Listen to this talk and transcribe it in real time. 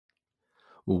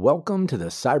Welcome to the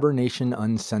Cybernation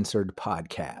Uncensored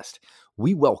podcast.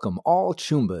 We welcome all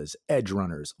Choombas, Edge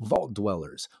Runners, Vault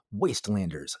Dwellers,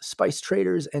 Wastelanders, Spice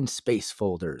Traders, and Space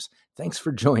Folders. Thanks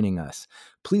for joining us.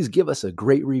 Please give us a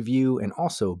great review and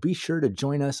also be sure to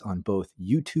join us on both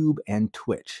YouTube and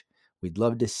Twitch. We'd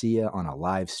love to see you on a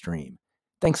live stream.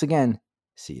 Thanks again.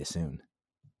 See you soon.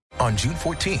 On June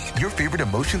 14th, your favorite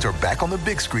emotions are back on the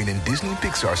big screen in Disney and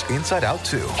Pixar's Inside Out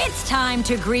 2. It's time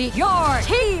to greet your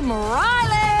Team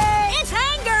Riley! It's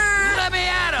anger! Let me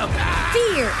at him!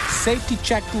 Fear! Safety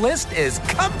checklist is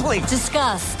complete!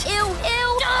 Disgust! Ew!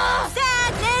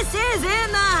 Sadness is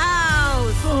in the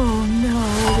house! Oh, no.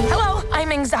 Hello,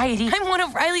 I'm anxiety. I'm one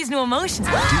of Riley's new emotions.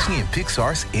 Disney and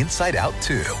Pixar's Inside Out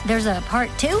 2. There's a part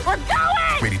 2? We're going!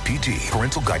 Rated PG.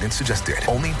 Parental guidance suggested.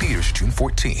 Only in theaters June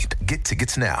 14th. Get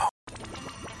tickets now.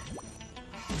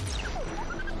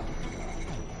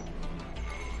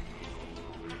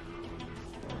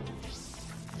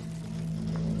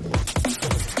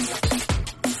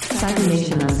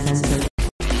 Cybernation Uncensored.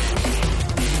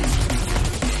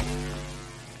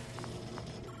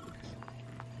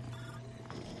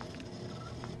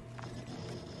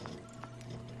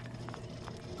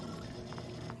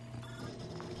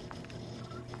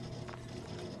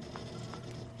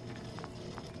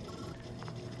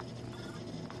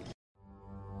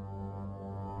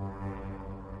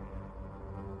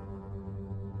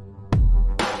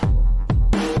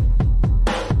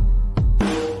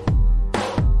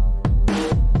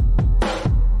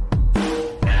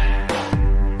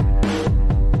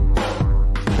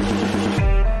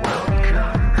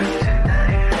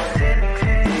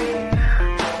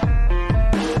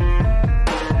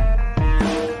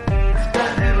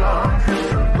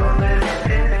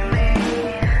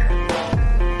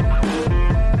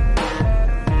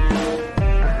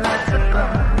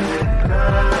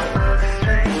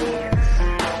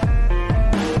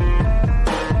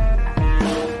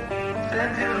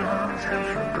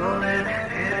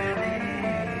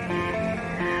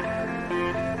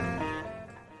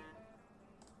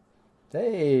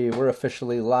 Hey, we're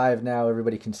officially live now.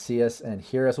 Everybody can see us and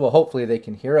hear us. Well, hopefully they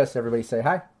can hear us. Everybody say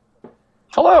hi.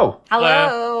 Hello.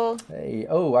 Hello. Hey.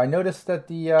 Oh, I noticed that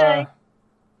the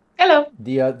Hello.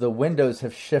 the windows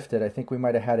have shifted. I think we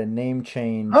might have had a name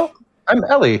change. Oh, I'm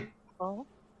Ellie.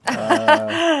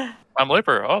 I'm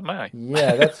Looper. Oh my.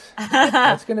 Yeah,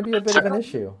 that's going to be a bit of an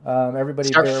issue. Everybody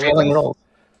Start bear with failing us. rolls.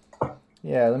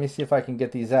 Yeah, let me see if I can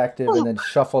get these active and then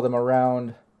shuffle them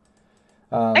around.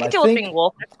 I can deal with being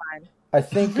Wolf. That's fine. I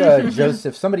think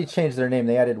Joseph, somebody changed their name.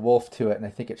 They added Wolf to it, and I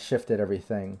think it shifted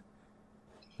everything.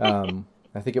 I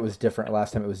think it was different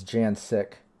last time. It was Jan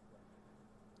Sick.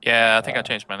 Yeah, I think I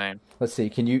changed my name. Let's see.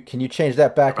 Can you change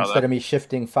that back How about instead that? of me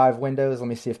shifting 5 windows? Let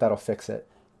me see if that'll fix it.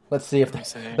 Let's see if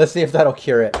see. let's see if that'll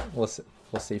cure it. We'll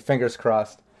see. Fingers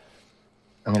crossed.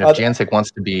 I mean, if Jancic wants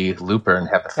to be Looper and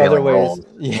have the Other failing ways, rolls,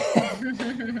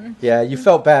 yeah, yeah. You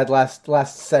felt bad last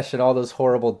session. All those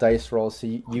horrible dice rolls. So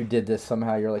you did this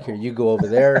somehow. You're like, here, you go over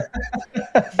there.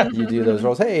 You do those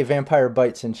rolls. Hey, Vampire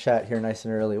Bites in chat here, nice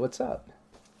and early. What's up?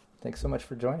 Thanks so much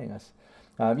for joining us.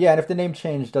 Yeah, and if the name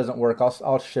change doesn't work,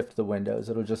 I'll shift the windows.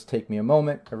 It'll just take me a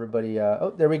moment. Everybody,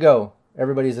 oh, there we go.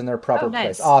 Everybody's in their proper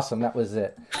place. Awesome, that was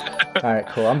it. All right,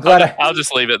 cool. I'm glad I'll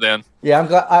just leave it then. Yeah,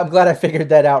 I'm glad I figured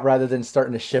that out rather than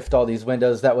starting to shift all these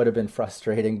windows. That would have been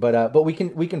frustrating, but we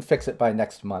can fix it by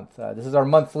next month. This is our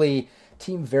monthly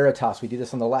Team Veritas. We do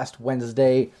this on the last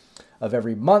Wednesday of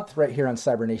every month right here on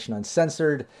Cybernation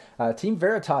Uncensored. Team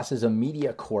Veritas is a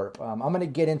media corp. I'm going to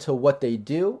get into what they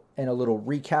do and a little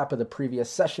recap of the previous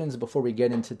sessions before we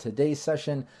get into today's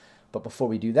session. But before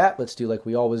we do that, let's do like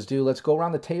we always do. Let's go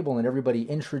around the table and everybody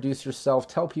introduce yourself.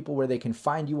 Tell people where they can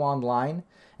find you online,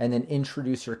 and then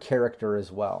introduce your character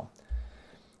as well.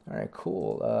 All right,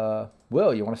 cool.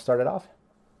 Will, you want to start it off?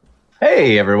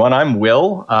 hey everyone, I'm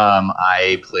Will.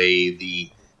 I play the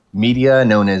media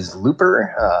known as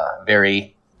Looper,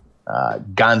 very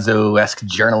gonzo-esque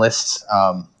journalist,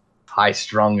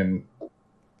 high-strung and a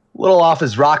little off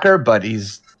his rocker, but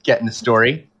he's getting the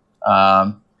story.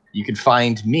 You can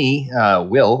find me,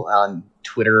 Will, on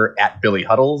Twitter at Billy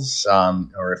Huddles,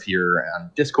 or if you're on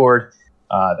Discord,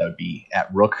 that would be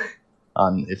at Rook.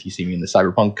 If you see me in the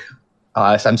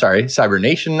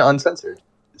Cybernation Uncensored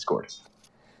Discord.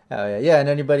 Oh yeah, and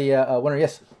anybody wondering?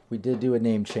 Yes, we did do a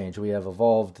name change. We have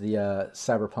evolved the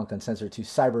Cyberpunk Uncensored to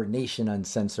Cybernation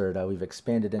Uncensored. We've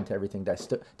expanded into everything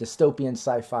dystopian,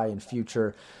 sci-fi, and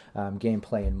future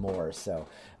gameplay and more. So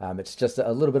it's just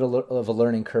a little bit of a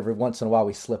learning curve. Every once in a while,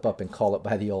 we slip up and call it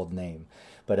by the old name.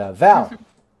 But Val.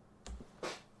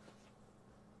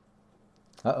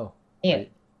 Mute.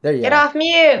 There you Get are. off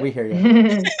mute. We hear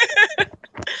you.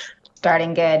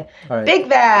 Starting good. All right. Big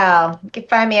Val. You can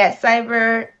find me at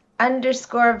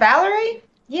cyber_Valerie.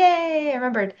 Yay, I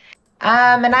remembered.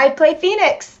 And I play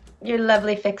Phoenix, your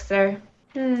lovely fixer.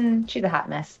 She's a hot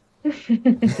mess. She's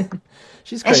And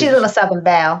crazy. she's a little Southern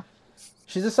belle.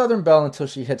 She's a Southern belle until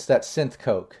she hits that synth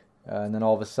coke. And then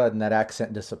all of a sudden that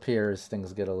accent disappears.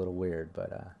 Things get a little weird.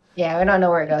 But Yeah, we don't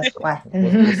know where it goes. Why?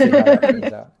 we'll see how that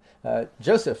plays out.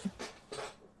 Joseph.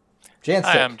 Jancic.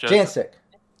 Hi, I'm Joseph. Jancic.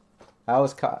 I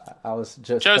was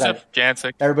Joseph. Joseph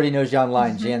Jancic. Everybody knows you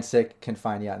online. Jancic can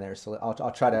find you on there. So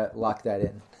I'll try to lock that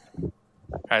in.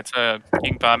 All right, so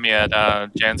you can find me at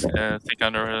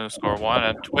Jancic_1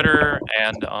 on Twitter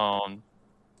and on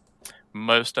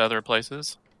most other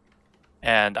places.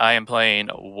 And I am playing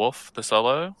Wolf the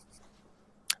Solo,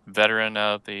 veteran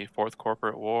of the Fourth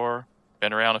Corporate War,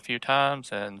 been around a few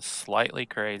times, and slightly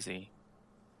crazy.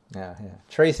 Yeah.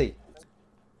 Tracy.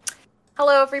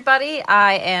 Hello, everybody.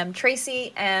 I am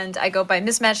Tracy, and I go by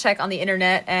Mismatch Tech on the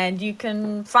internet, and you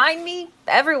can find me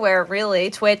everywhere,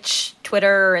 really. Twitch,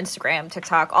 Twitter, Instagram,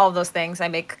 TikTok, all of those things. I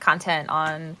make content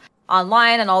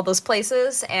online and all those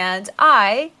places, and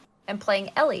I am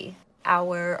playing Ellie,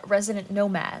 our resident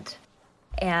nomad.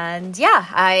 And yeah,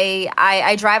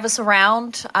 I drive us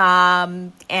around,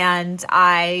 and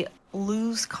I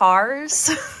lose cars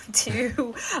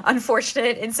to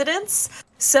unfortunate incidents.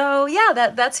 So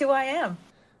yeah, that's who I am.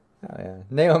 Oh yeah,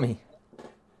 Naomi.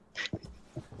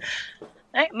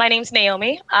 Hi, my name's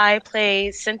Naomi. I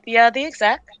play Cynthia the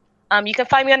Exec. You can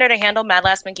find me under the handle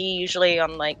MadLastMcGee, usually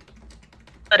on like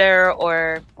Twitter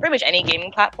or pretty much any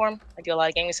gaming platform. I do a lot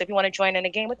of gaming, so if you want to join in a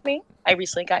game with me, I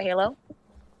recently got Halo.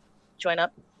 Join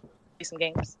up, play some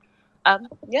games.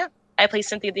 Yeah, I play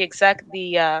Cynthia the Exec,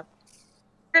 the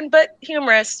but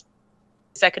humorous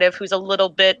executive who's a little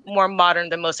bit more modern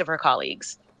than most of her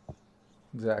colleagues.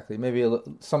 Exactly. Maybe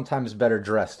sometimes better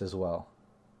dressed as well.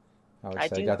 I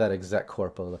would say. I got that exec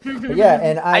corpo look. But yeah,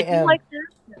 and I am like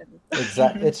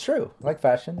exactly. It's true. I like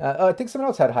fashion. I think someone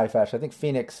else had high fashion. I think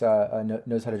Phoenix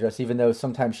knows how to dress, even though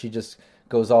sometimes she just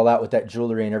goes all out with that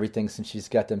jewelry and everything, since she's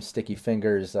got them sticky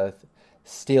fingers,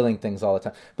 stealing things all the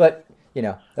time. But you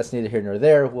know, that's neither here nor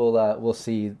there. We'll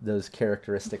see those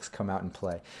characteristics come out and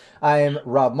play. I'm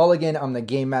Rob Mulligan. I'm the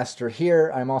Game Master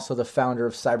here. I'm also the founder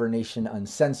of Cybernation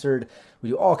Uncensored.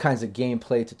 We do all kinds of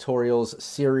gameplay tutorials,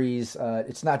 series.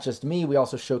 It's not just me. We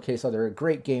also showcase other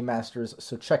great Game Masters.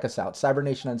 So check us out.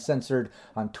 Cybernation Uncensored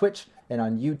on Twitch and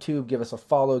on YouTube. Give us a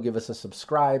follow. Give us a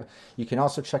subscribe. You can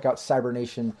also check out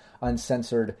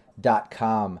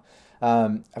cybernationuncensored.com.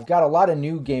 I've got a lot of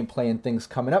new gameplay and things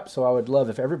coming up, so I would love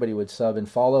if everybody would sub and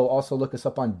follow. Also, look us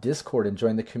up on Discord and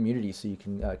join the community so you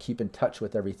can keep in touch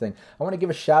with everything. I want to give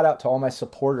a shout out to all my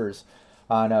supporters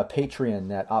on Patreon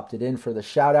that opted in for the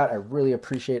shout out. I really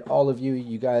appreciate all of you.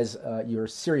 You guys, you're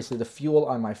seriously the fuel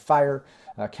on my fire.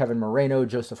 Kevin Moreno,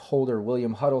 Joseph Holder,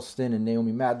 William Huddleston, and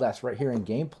Naomi Madlass right here in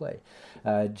gameplay.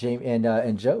 James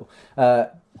and Joe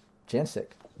Jancic.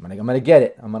 I'm gonna get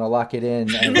it. I'm gonna lock it in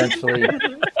eventually.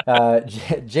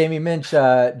 Jamie Minch,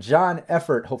 John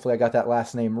Effort. Hopefully I got that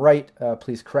last name right.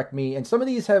 Please correct me. And some of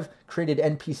these have created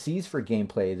NPCs for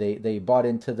gameplay. They bought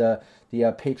into the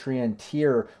Patreon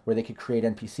tier where they could create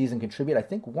NPCs and contribute. I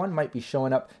think one might be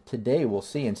showing up today. We'll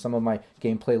see in some of my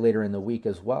gameplay later in the week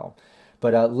as well.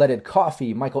 But Leaded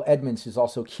Coffee, Michael Edmonds, who's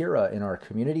also Kira in our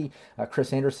community,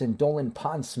 Chris Anderson, Dolan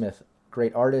Pondsmith,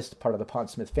 great artist, part of the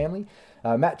Pondsmith family.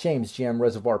 Matt James, GM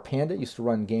Reservoir Panda, used to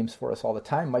run games for us all the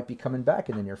time, might be coming back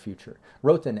in the near future.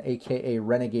 Roten, a.k.a.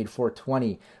 Renegade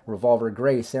 420, Revolver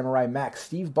Gray, Samurai Max,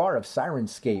 Steve Barr of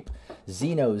Sirenscape,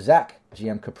 Zeno, Zach,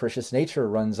 GM Capricious Nature,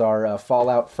 runs our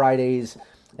Fallout Fridays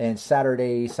and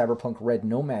Saturday Cyberpunk Red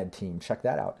Nomad team. Check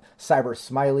that out. Cyber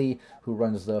Smiley, who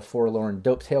runs the Forlorn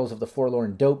Dope Tales of the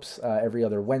Forlorn Dopes every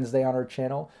other Wednesday on our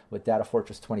channel with Data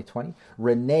Fortress 2020.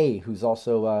 Renee, who's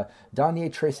also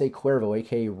Danier Trace Cuervo,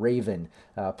 a.k.a. Raven,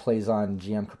 plays on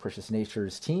GM Capricious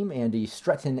Nature's team. Andy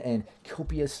Stretton and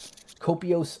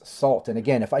Copious Salt. And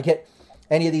again, if I get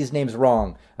any of these names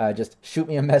wrong, just shoot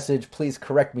me a message. Please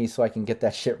correct me so I can get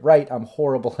that shit right. I'm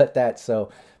horrible at that, so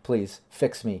please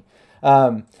fix me.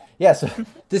 So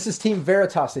this is Team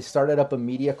Veritas. They started up a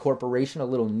media corporation, a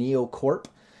little neocorp,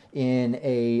 in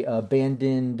a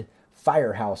abandoned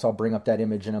firehouse. I'll bring up that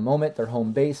image in a moment, their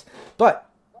home base. But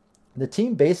the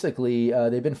team basically,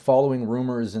 they've been following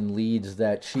rumors and leads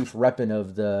that Chief Reppin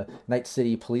of the Night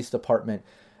City Police Department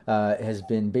has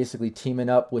been basically teaming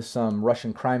up with some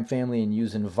Russian crime family and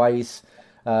using Vice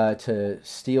to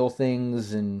steal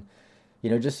things and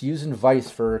just using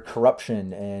Vice for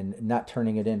corruption and not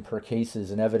turning it in per cases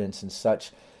and evidence and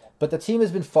such. But the team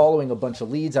has been following a bunch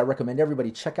of leads. I recommend everybody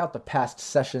check out the past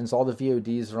sessions. All the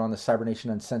VODs are on the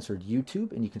Cybernation Uncensored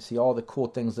YouTube, and you can see all the cool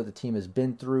things that the team has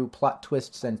been through, plot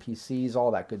twists, NPCs, all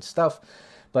that good stuff.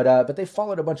 But they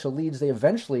followed a bunch of leads. They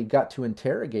eventually got to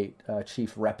interrogate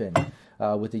Chief Reppin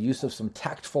with the use of some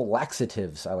tactful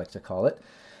laxatives, I like to call it,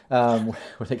 where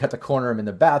they got to corner him in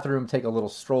the bathroom, take a little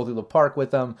stroll through the park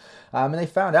with him, and they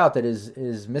found out that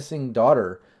his missing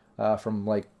daughter from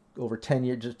like over 10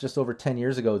 years, just over 10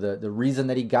 years ago, the reason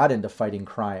that he got into fighting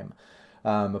crime,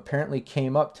 apparently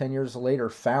came up 10 years later,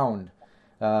 found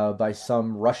by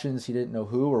some Russians. He didn't know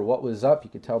who or what was up. You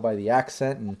could tell by the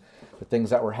accent and the things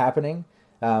that were happening.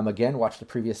 Again, watch the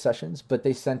previous sessions, but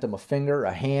they sent him a finger,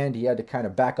 a hand. He had to kind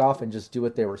of back off and just do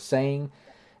what they were saying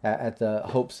at the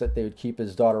hopes that they would keep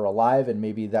his daughter alive, and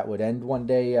maybe that would end one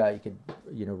day. You could,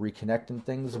 reconnect and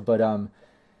things,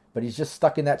 but he's just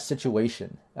stuck in that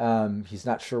situation. He's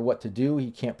not sure what to do. He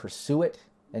can't pursue it,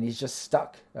 and he's just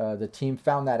stuck. The team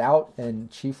found that out, and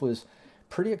Chief was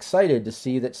pretty excited to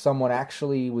see that someone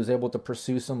actually was able to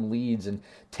pursue some leads and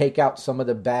take out some of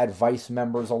the bad Vice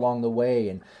members along the way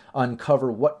and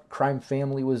uncover what crime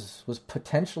family was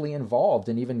potentially involved,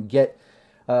 and even get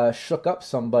shook up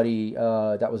somebody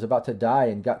that was about to die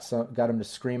and got him to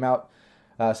scream out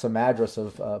some address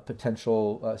of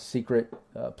potential secret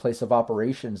place of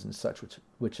operations and such,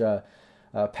 which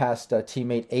past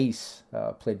teammate Ace,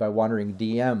 played by Wandering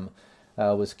DM,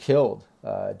 was killed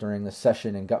during the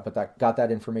session, and got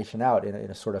that information out in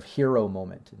a sort of hero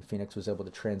moment, and Phoenix was able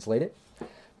to translate it.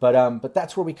 But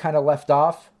that's where we kind of left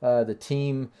off. The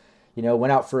team,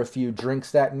 went out for a few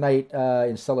drinks that night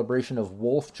in celebration of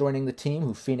Wolf joining the team,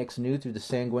 who Phoenix knew through the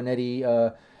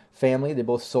Sanguinetti family. They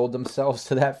both sold themselves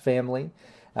to that family.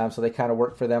 So they kind of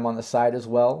worked for them on the side as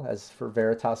well as for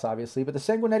Veritas, obviously. But the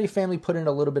Sanguinetti family put in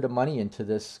a little bit of money into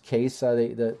this case.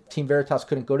 The Team Veritas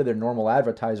couldn't go to their normal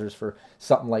advertisers for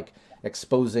something like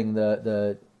exposing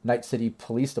the Night City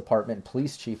Police Department and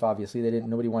police chief. Obviously,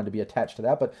 nobody wanted to be attached to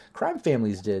that. But crime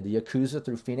families did. The Yakuza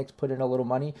through Phoenix put in a little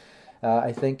money,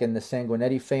 I think, in the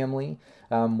Sanguinetti family,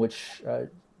 which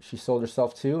she sold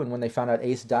herself to. And when they found out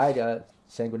Ace died,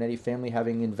 Sanguinetti family,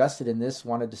 having invested in this,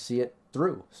 wanted to see it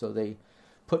through. So they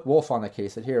put Wolf on the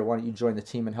case. Said, here, why don't you join the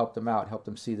team and help them out, help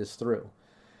them see this through.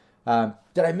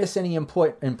 Did I miss any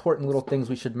important little things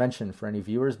we should mention for any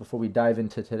viewers before we dive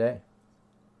into today?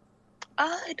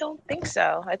 I don't think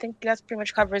so. I think that pretty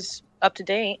much covers up to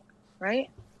date, right?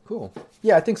 Cool.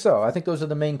 Yeah, I think so. I think those are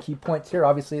the main key points here.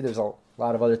 Obviously, there's a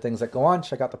lot of other things that go on.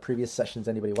 Check out the previous sessions,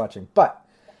 anybody watching. But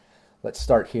let's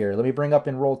start here. Let me bring up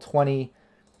in Roll20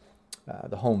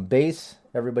 the home base.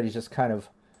 Everybody's just kind of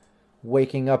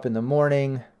waking up in the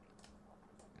morning.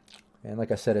 And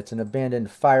like I said, it's an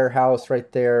abandoned firehouse right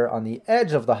there on the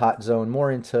edge of the hot zone,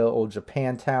 more into old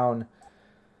Japantown.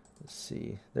 Let's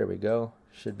see. There we go.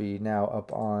 Should be now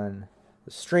up on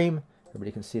the stream.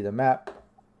 Everybody can see the map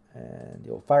and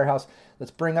the old firehouse.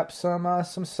 Let's bring up some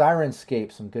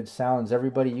Sirenscape, some good sounds.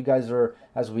 Everybody, you guys are,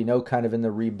 as we know, kind of in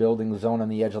the rebuilding zone on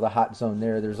the edge of the hot zone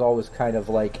there. There's always kind of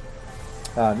like,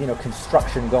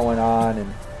 construction going on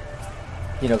and,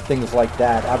 things like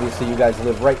that. Obviously, you guys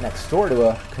live right next door to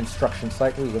a construction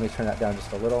site. Ooh, let me turn that down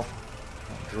just a little.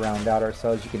 Drowned out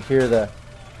ourselves. You can hear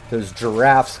those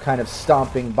giraffes kind of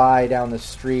stomping by down the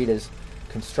street as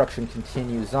construction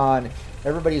continues on.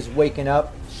 Everybody's waking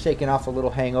up, shaking off a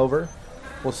little hangover.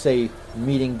 We'll say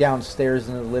meeting downstairs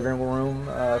in the living room,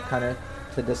 kind of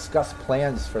to discuss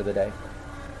plans for the day.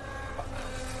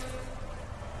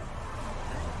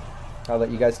 I'll let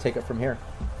you guys take it from here.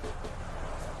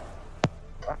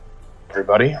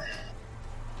 Everybody.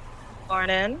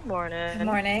 Morning. Morning.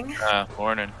 Morning.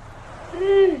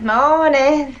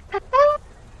 Morning.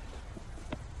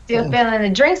 Still feeling the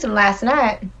drinks from last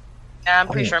night. Yeah, I'm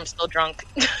pretty sure I'm still drunk.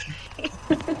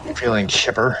 Feeling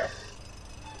chipper.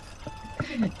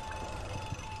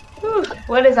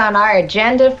 What is on our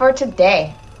agenda for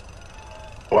today?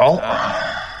 Well,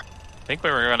 I think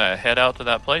we were going to head out to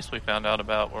that place we found out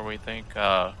about where we think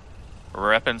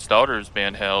Reppin's daughter is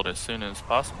being held as soon as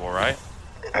possible, right?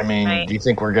 I mean, Right. do you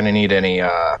think we're going to need any,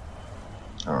 I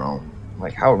don't know,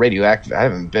 like how radioactive? I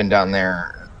haven't been down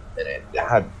there.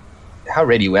 How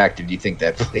radioactive do you think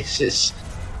that place is?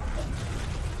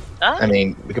 I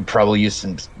mean, we could probably use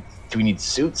some. Do we need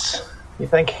suits? You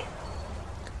think?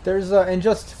 There's and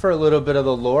just for a little bit of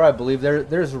the lore, I believe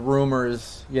there's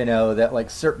rumors, that like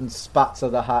certain spots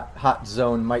of the hot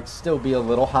zone might still be a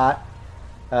little hot.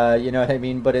 You know what I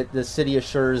mean? But the city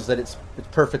assures that it's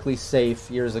perfectly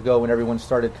safe. Years ago, when everyone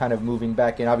started kind of moving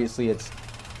back in, obviously it's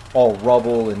all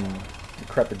rubble and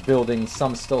decrepit buildings.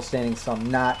 Some still standing, some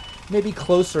not. maybe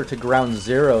closer to ground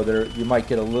zero, there you might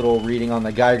get a little reading on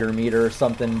the Geiger meter or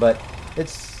something, but it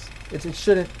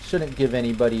shouldn't give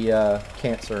anybody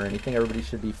cancer or anything. Everybody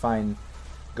should be fine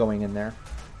going in there.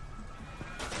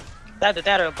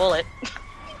 That or a bullet.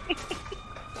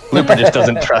 Looper just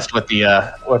doesn't trust what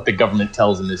the government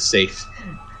tells him is safe.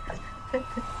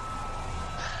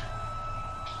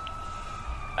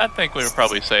 I think we were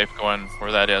probably safe going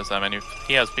where that is. I mean, if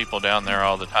he has people down there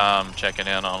all the time checking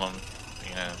in on them,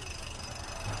 you know.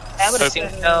 I would assume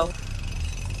so.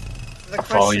 The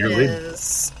question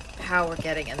is how we're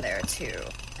getting in there too.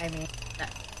 I mean,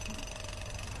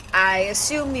 I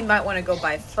assume we might want to go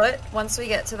by foot once we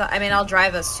get to the. I mean, I'll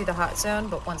drive us to the hot zone,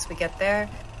 but once we get there,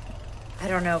 I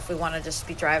don't know if we want to just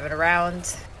be driving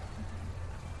around.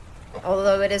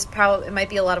 Although it might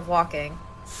be a lot of walking.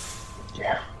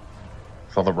 Yeah.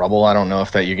 With all the rubble, I don't know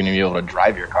if you're going to be able to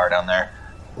drive your car down there.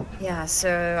 Yeah,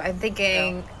 so I'm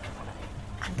thinking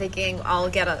I'll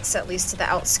get us at least to the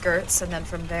outskirts, and then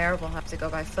from there we'll have to go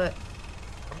by foot.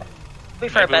 We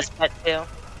for our best bet too.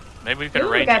 Maybe we could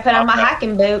Ooh, arrange. gotta put on my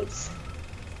hiking boots.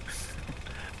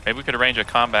 Maybe we could arrange a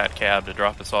combat cab to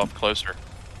drop us off closer.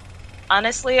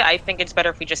 Honestly, I think it's better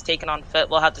if we just take it on foot.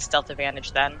 We'll have the stealth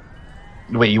advantage then.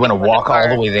 Wait, you want to walk all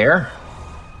the way there?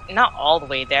 Not all the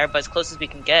way there, but as close as we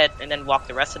can get, and then walk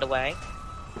the rest of the way.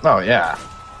 Oh, yeah.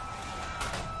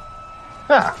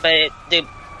 Huh. But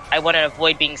I want to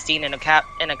avoid being seen in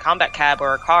a combat cab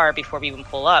or a car before we even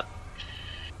pull up.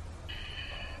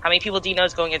 How many people do you know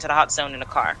is going into the hot zone in a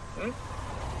car?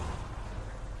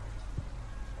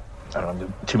 I don't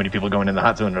know too many people going in the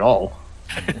hot zone at all.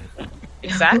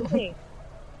 Exactly.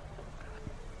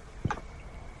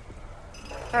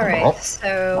 Alright, Well.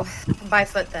 so by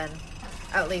foot then.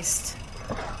 At least.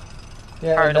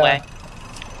 Yeah, Far and, away.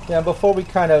 Yeah, before we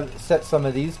kind of set some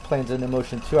of these plans into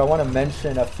motion too, I want to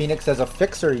mention Phoenix as a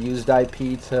fixer used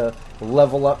IP to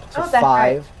level up to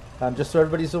 5, just so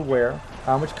everybody's aware,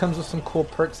 which comes with some cool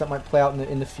perks that might play out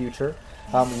in the future.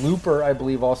 Looper, I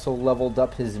believe, also leveled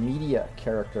up his media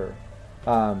character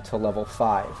to level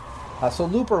 5. So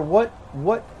Looper,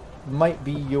 what might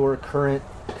be your current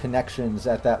connections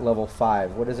at that level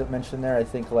 5? What does it mention there? I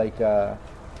think like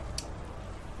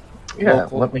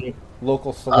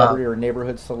local celebrity or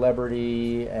neighborhood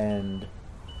celebrity, and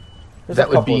that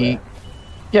would be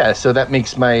so that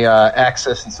makes my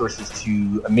access and sources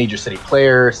to a major city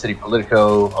player, city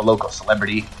politico, a local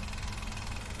celebrity.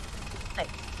 Nice.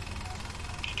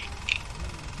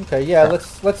 Okay, yeah,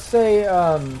 let's say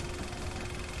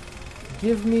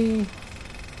give me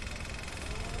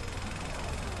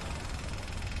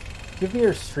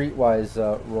your streetwise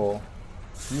roll.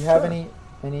 Do you have any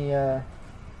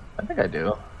I think I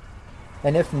do.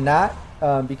 And if not,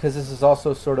 because this is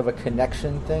also sort of a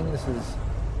connection thing, this is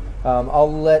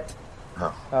I'll let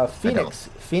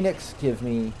Phoenix give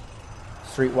me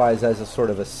streetwise as a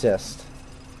sort of assist.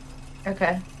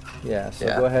 Okay. Yeah, so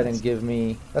go ahead and give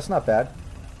me. That's not bad.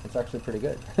 It's actually pretty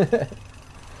good.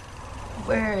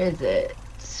 Where is it?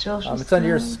 Social it's under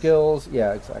your skills.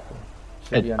 Yeah, exactly.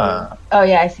 Should be under. Oh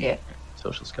yeah, I see it.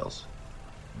 Social skills.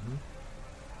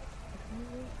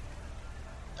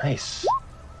 Nice.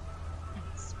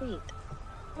 Sweet.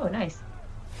 Oh, nice.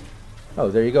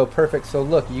 Oh, there you go. Perfect. So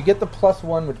look, you get the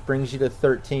 +1, which brings you to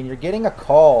 13. You're getting a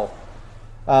call.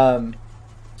 And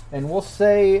we'll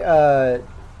say,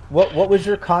 what was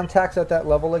your contacts at that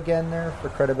level again there for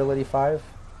credibility 5?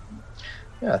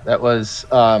 Yeah, that was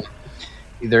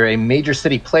either a major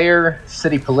city player,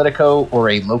 city politico,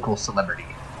 or a local celebrity.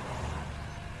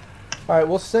 All right,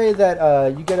 we'll say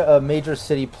that you get a major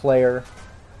city player.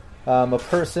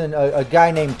 A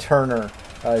guy named Turner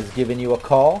is giving you a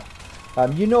call.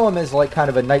 You know him as like kind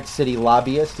of a Night City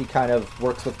lobbyist. He kind of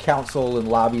works with council and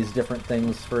lobbies different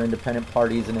things for independent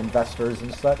parties and investors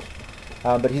and such.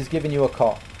 But he's giving you a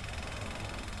call.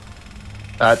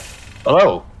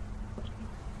 Hello.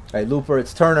 Hey, Looper,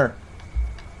 it's Turner.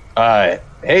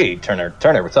 Hey, Turner.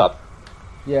 Turner, what's up?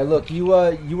 Yeah, look, you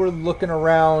were looking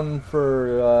around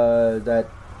for that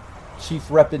Chief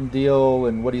Reppin deal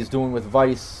and what he's doing with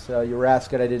Vice. You were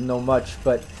asking, I didn't know much,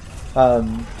 but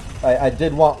I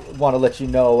did want to let you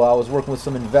know I was working with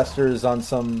some investors on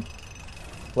some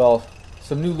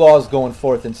new laws going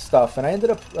forth and stuff, and I ended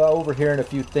up overhearing a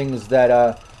few things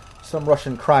that some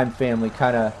Russian crime family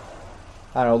kind of,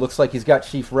 I don't know, looks like he's got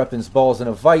Chief Reppin's balls in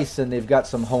a vice, and they've got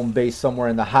some home base somewhere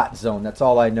in the hot zone. That's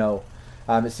all I know.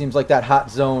 It seems like that hot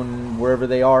zone, wherever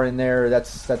they are in there,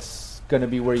 that's going to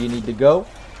be where you need to go.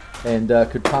 And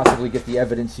could possibly get the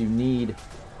evidence you need,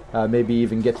 maybe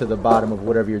even get to the bottom of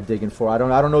whatever you're digging for. I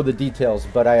don't know the details,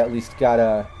 but I at least got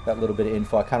that little bit of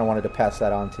info. I kind of wanted to pass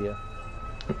that on to you.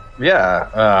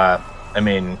 Yeah, I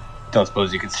mean, don't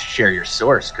suppose you could share your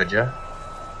source, could you?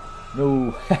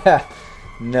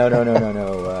 No,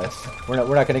 no. We're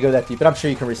not going to go that deep, but I'm sure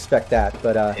you can respect that.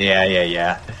 But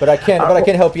Yeah. But I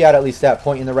can help you out at least that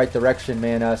point in the right direction,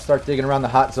 man. Start digging around the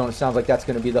hot zone. It sounds like that's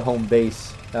going to be the home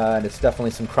base, and it's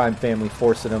definitely some crime family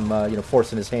forcing him,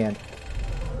 forcing his hand.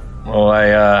 Well, I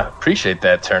appreciate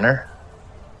that, Turner.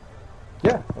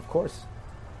 Yeah, of course.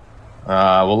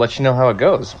 We'll let you know how it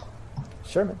goes.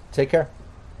 Sure, man. Take care.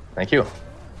 Thank you.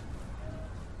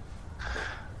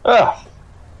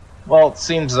 Well, it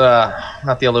seems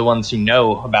not the only ones who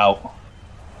know about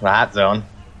the hot zone.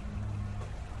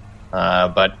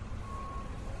 But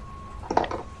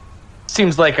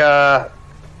seems like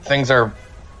things are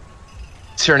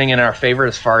turning in our favor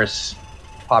as far as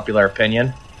popular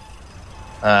opinion.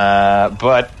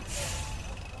 But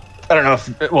I don't know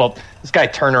if... Well, this guy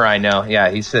Turner I know,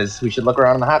 yeah, he says we should look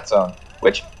around in the hot zone,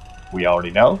 which we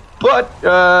already know. But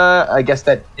I guess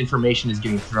that information is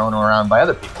getting thrown around by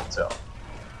other people, so...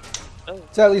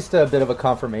 It's at least a bit of a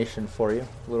confirmation for you.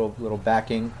 A little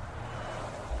backing.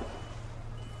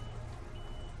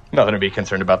 Nothing to be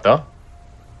concerned about, though.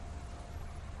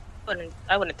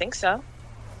 I wouldn't think so.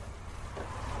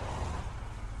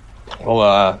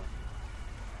 Well,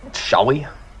 shall we?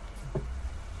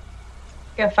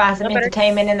 Go find some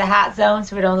entertainment in the hot zone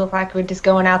so we don't look like we're just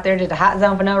going out there to the hot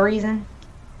zone for no reason.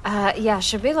 Yeah,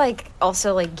 should we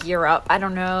also gear up? I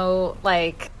don't know,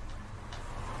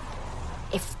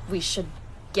 if we should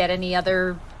get any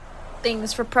other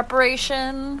things for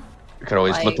preparation. We could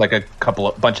always look like a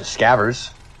bunch of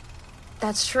scavers.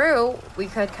 That's true. We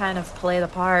could kind of play the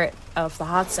part of the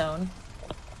hot zone.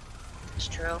 It's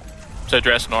true. So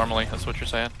dress normally, that's what you're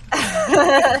saying?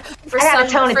 I gotta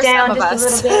tone it down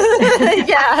just a little bit.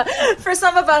 Yeah, for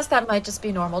some of us that might just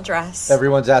be normal dress.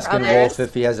 Everyone's asking Wolf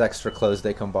if he has extra clothes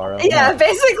they can borrow. Yeah,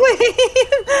 basically.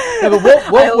 Yeah,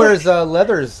 but Wolf wears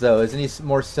leathers, though. Isn't he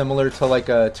more similar to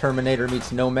a Terminator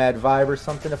meets Nomad vibe or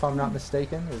something, if I'm not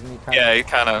mistaken? Isn't he kind of... He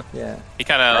kind of... Yeah. He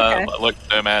kind of looked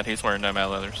Nomad. He's wearing Nomad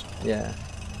leathers. Yeah.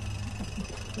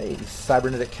 Hey,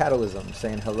 Cybernetic Catalysm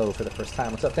saying hello for the first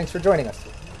time. What's up? Thanks for joining us.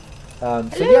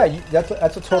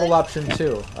 That's a total option,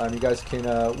 too. You guys can...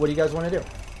 what do you guys want to do?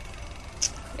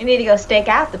 We need to go stake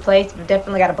out the place. We've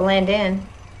definitely got to blend in.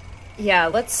 Yeah,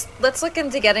 let's look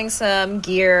into getting some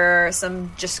gear,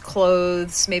 some just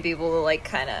clothes. Maybe we'll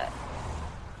kind of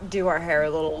do our hair a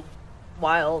little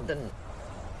wild and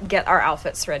get our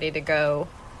outfits ready to go.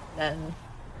 Then,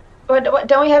 but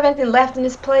don't we have anything left in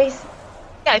this place?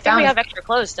 Yeah, I think we have extra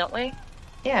clothes, don't we?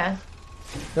 Yeah.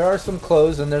 There are some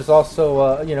clothes, and there's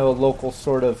also a local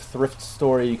sort of thrift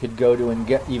store you could go to and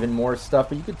get even more stuff.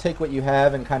 But you could take what you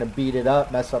have and kind of beat it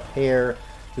up, mess up hair,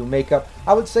 do makeup.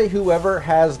 I would say whoever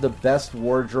has the best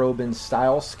wardrobe and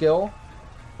style skill,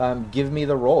 give me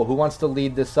the role. Who wants to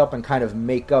lead this up and kind of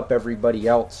make up everybody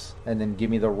else, and then give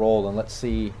me the role, and let's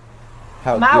see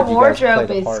how good you guys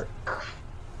play the part.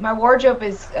 My wardrobe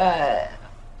is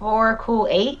 4 cool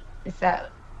 8. Is that?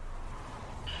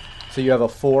 So you have a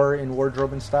 4 in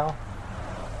wardrobe and style?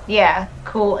 Yeah,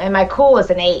 cool. And my cool is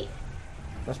an 8.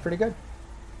 That's pretty good.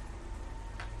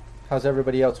 How's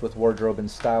everybody else with wardrobe and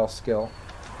style skill?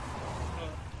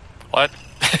 What?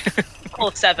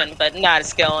 Cool 7, but not a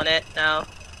skill in it, no.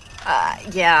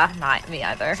 Yeah, not me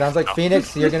either. Sounds like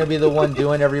Phoenix, you're going to be the one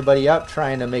doing everybody up,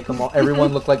 trying to make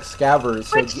everyone look like scavers.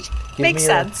 So Which makes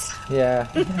sense. Yeah,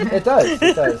 it does.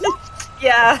 It does.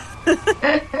 Yeah.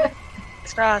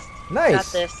 It's crossed. Nice. Got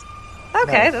this.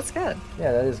 Okay, Nice. that's good.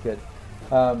 Yeah, that is good.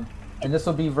 And this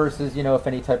will be versus, if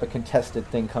any type of contested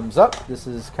thing comes up. This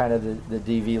is kind of the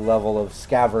DV level of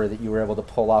scaver that you were able to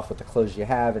pull off with the clothes you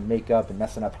have and makeup and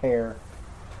messing up hair.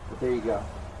 But there you go.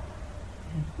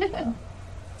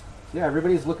 Yeah,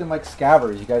 everybody's looking like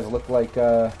scavers. You guys look like,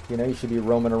 you should be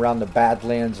roaming around the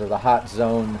Badlands or the hot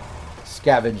zone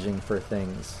scavenging for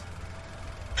things.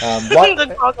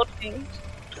 The goggle change.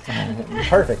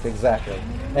 Perfect, exactly.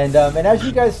 And as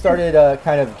you guys started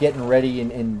kind of getting ready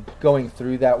and going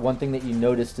through that, one thing that you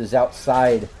noticed is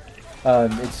outside,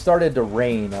 it started to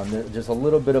rain. There's just a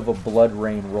little bit of a blood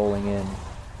rain rolling in.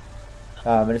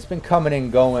 And it's been coming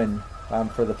and going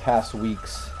for the past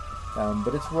weeks,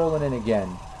 but it's rolling in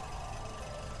again.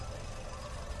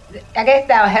 I guess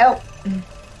that'll help.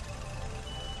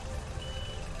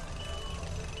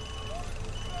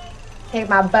 Take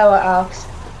my boa off.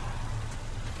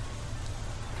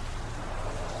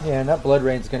 Yeah, and that blood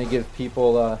rain's going to give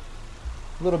people a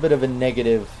little bit of a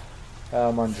negative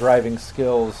on driving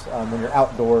skills when you're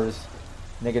outdoors,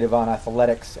 negative on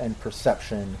athletics and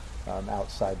perception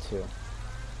outside too.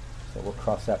 So we'll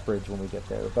cross that bridge when we get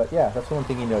there. But yeah, that's one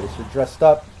thing you notice. You're dressed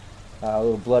up. A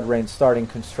little blood rain starting,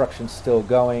 construction still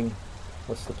going.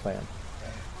 What's the plan?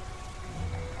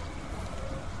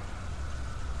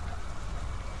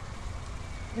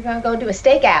 We're gonna go do a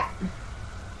stakeout.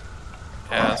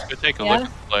 Yeah, let's go take a look at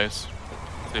the place.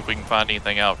 See if we can find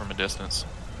anything out from a distance.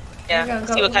 Yeah,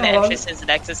 see what kind of entrances and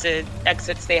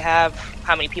exits they have,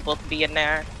 how many people can be in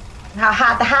there. How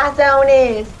hot the hot zone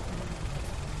is.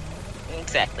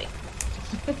 Exactly.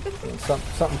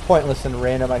 Something pointless and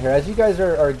random I hear. As you guys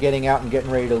are getting out and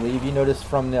getting ready to leave, you notice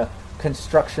from the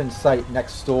construction site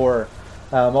next door,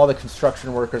 all the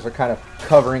construction workers are kind of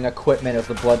covering equipment as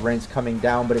the blood rain's coming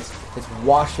down, but it's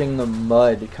washing the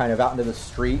mud kind of out into the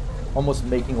street, almost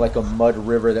making like a mud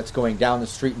river that's going down the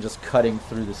street and just cutting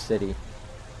through the city.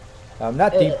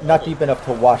 Not deep enough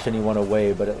to wash anyone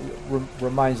away, but it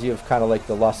reminds you of kind of like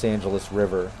the Los Angeles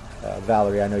River.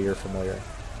 Valerie, I know you're familiar.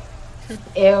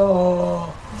 Ew.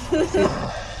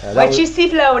 What you see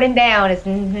floating down is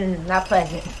not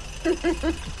pleasant.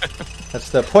 That's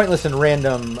the pointless and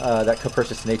random that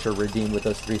Capricious Nature redeemed with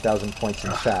those 3,000 points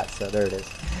in chat. So there it is.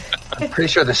 I'm pretty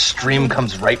sure the stream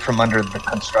comes right from under the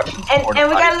construction. And we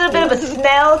got a little bit of a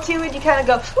smell to it. You kind of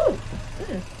go, ooh.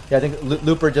 Yeah, I think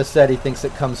Looper just said he thinks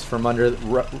it comes from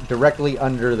directly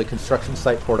under the construction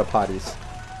site porta potties.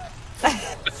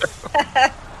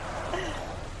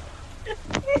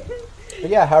 But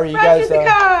yeah, how are you guys?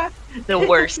 The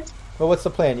worst. Well, what's the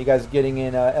plan? You guys getting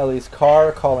in Ellie's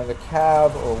car, calling a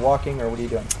cab, or walking, or what are you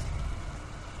doing?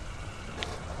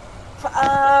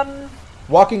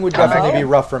 Walking would definitely be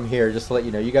rough from here, just to let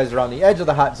you know. You guys are on the edge of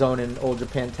the hot zone in Old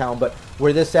Japantown, but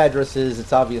where this address is,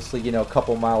 it's obviously, a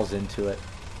couple miles into it.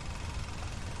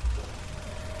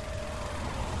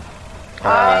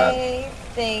 I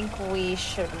think we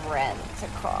should rent a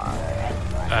car.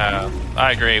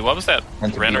 I agree. What was that?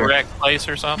 Rent-A-Wreck place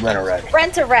or something? Rent-A-Wreck.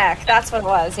 Rent-A-Wreck. That's what it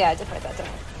was. Yeah, I did write that down.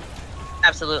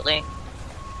 Absolutely.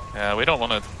 Yeah, we don't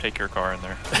want to take your car in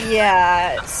there.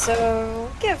 Yeah, so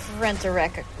give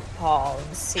Rent-A-Wreck a call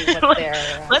and see what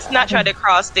they're... Let's not try to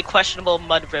cross the questionable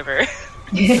mud river.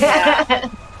 Yeah.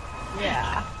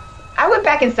 I went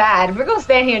back inside. If we're going to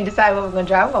stand here and decide what we're going to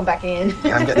drive, I'm going back in.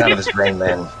 Yeah, I'm getting out of this rain,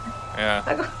 man.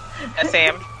 Yeah.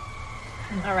 Sam.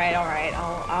 All right.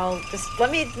 I'll just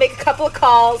let me make a couple of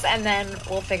calls and then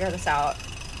we'll figure this out.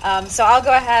 So I'll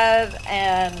go ahead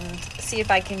and see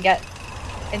if I can get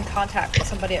in contact with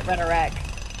somebody at Rent-A-Wreck,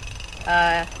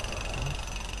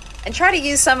 and try to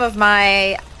use some of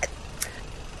my.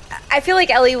 I feel like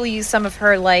Ellie will use some of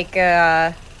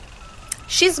her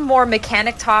she's more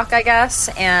mechanic talk, I guess,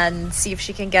 and see if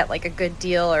she can get like a good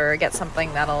deal or get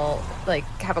something that'll like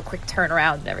have a quick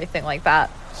turnaround and everything like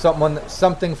that.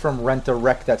 Something from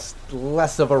Rent-A-Wreck that's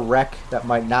less of a wreck that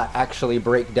might not actually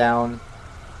break down,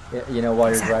 while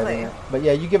you're driving it. But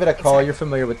yeah, you give it a call. Exactly. You're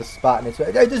familiar with the spot, and it's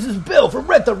hey, this is Bill from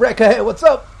Rent-A-Wreck. Hey, what's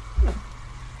up?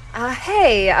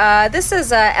 Hey, this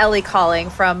is Ellie calling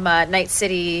from Night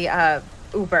City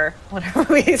Uber, whatever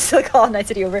we used to call Night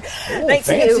City Uber. Ooh, Night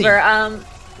City fancy. Uber.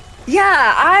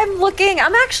 Yeah,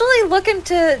 I'm actually looking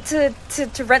to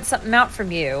rent something out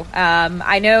from you.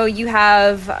 I know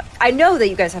that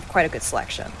you guys have quite a good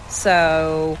selection.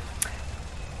 So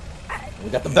we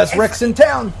got the best wrecks in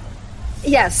town.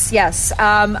 Yes.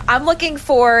 I'm looking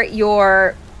for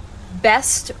your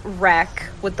best wreck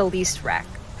with the least wreck.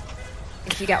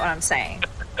 If you get what I'm saying.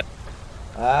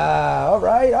 All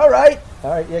right.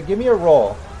 Yeah, give me a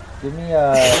roll. Give me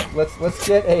let's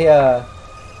get a.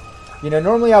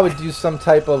 Normally I would do some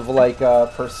type of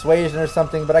persuasion or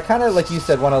something, but I kind of, like you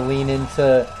said, want to lean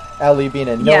into Ellie being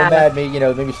a nomad.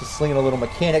 Maybe she's slinging a little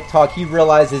mechanic talk. He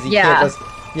realizes he can't just,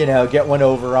 get one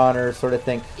over on her, sort of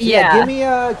thing. So, give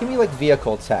me like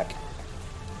vehicle tech.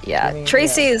 Yeah,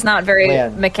 Tracy is not very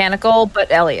mechanical,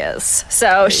 but Ellie is.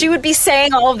 So she would be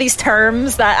saying all of these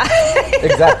terms that.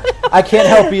 Exactly. I can't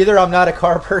help either. I'm not a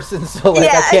car person, so I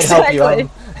can't help you.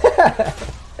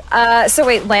 So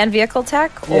wait, land vehicle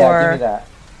tech? Or... Yeah, give me that.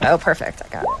 Oh, perfect. I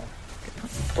got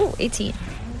it. Ooh, 18.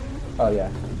 Oh, yeah.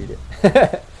 You beat it.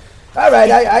 All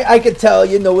right, I can tell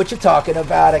you know what you're talking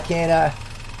about. I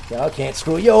can't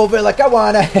screw you over like I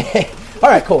want to. All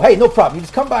right, cool. Hey, no problem. You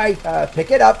just come by,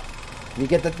 pick it up. You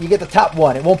get the top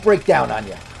one. It won't break down on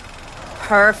you.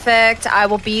 Perfect. I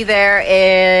will be there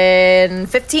in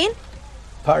 15.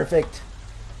 Perfect.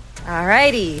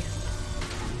 Alrighty.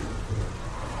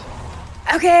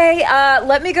 Okay,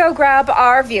 let me go grab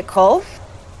our vehicle,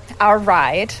 our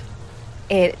ride.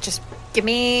 Just give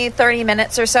me 30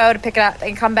 minutes or so to pick it up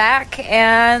and come back,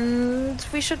 and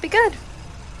we should be good.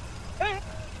 All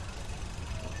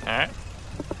right.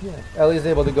 Yeah, Ellie's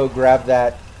able to go grab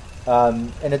that.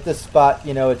 And at this spot,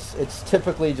 it's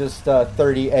typically just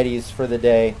 30 eddies for the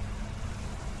day.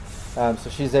 So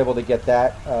she's able to get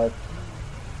that.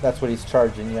 That's what he's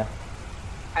charging you.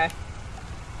 Okay.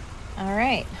 All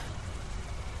right.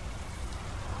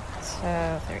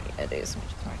 So 30 days.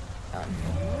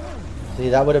 See,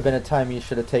 that would have been a time you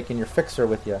should have taken your fixer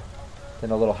with you.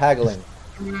 Then a little haggling.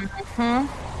 Mm-hmm.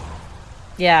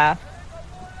 Yeah.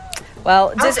 Well,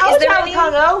 is I there was any...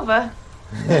 hungover.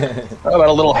 What about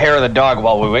a little hair of the dog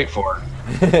while we wait for her?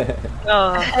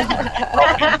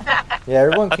 Yeah,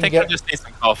 everyone I can think get. I just need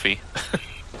some coffee.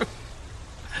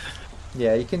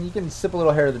 Yeah, you can sip a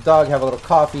little hair of the dog, have a little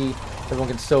coffee. Everyone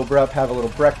can sober up, have a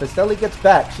little breakfast. Ellie gets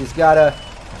back.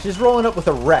 She's rolling up with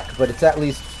a wreck, but it's at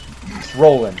least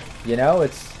rolling. You know,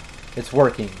 it's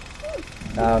working.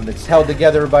 It's held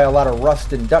together by a lot of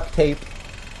rust and duct tape,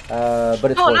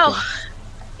 but it's working. No.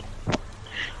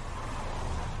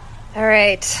 All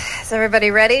right. Is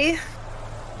everybody ready?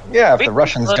 Yeah, if the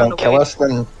Russians don't kill us,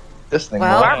 then this thing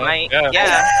Well, will. Car might.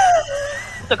 Yeah.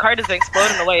 The car doesn't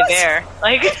explode on the way there.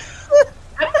 Like.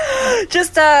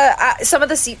 Just some of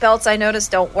the seatbelts I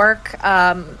noticed don't work.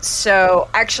 So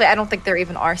actually, I don't think there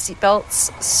even are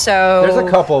seatbelts. So There's a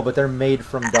couple, but they're made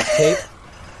from duct tape.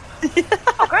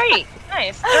 Oh, great.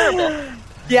 Nice. Durable.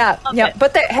 Yeah, Okay.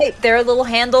 but they're little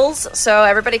handles, so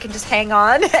everybody can just hang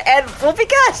on, and we'll be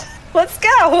good. Let's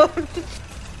go.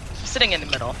 Sitting in the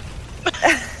middle.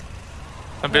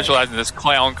 I'm visualizing this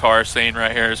clown car scene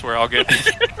right here is where I'll get.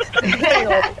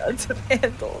 Tons of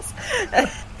handles.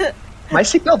 My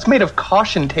seatbelt's made of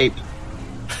caution tape.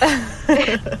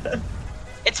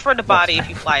 It's for the body if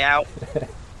you fly out.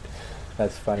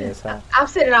 That's funny as hell. I'm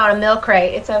sitting on a milk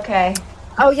crate. It's okay.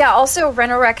 Oh yeah. Also,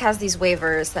 Renorec has these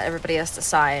waivers that everybody has to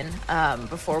sign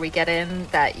before we get in.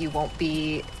 That you won't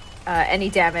be any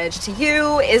damage to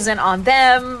you isn't on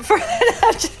them. For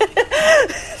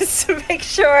to make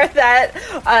sure that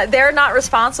they're not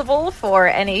responsible for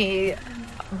any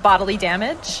bodily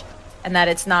damage, and that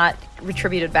it's not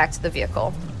retributed back to the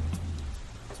vehicle.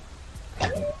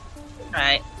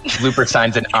 Right. Looper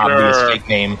signs an obvious fake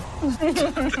name.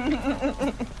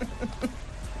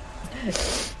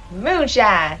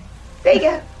 Moonshine. There you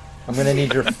go. I'm gonna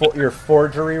need your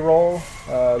forgery roll,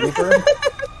 Looper.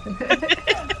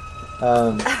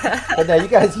 But no, you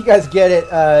guys get it,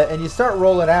 and you start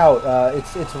rolling out.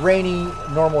 It's rainy,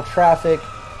 normal traffic.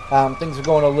 Things are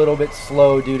going a little bit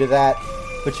slow due to that,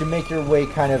 but you make your way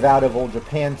kind of out of Old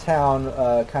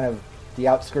Japantown, kind of the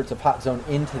outskirts of Hot Zone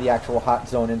into the actual Hot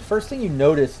Zone. And first thing you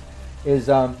notice is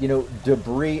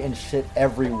debris and shit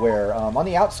everywhere. On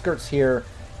the outskirts here,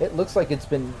 it looks like it's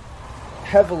been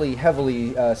heavily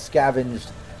scavenged.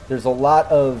 There's a lot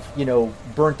of,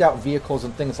 burnt out vehicles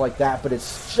and things like that, but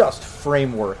it's just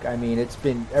framework. I mean,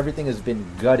 everything has been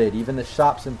gutted. Even the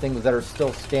shops and things that are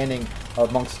still standing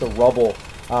amongst the rubble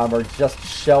are just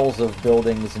shells of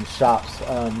buildings and shops.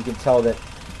 You can tell that,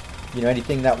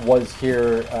 anything that was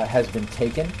here has been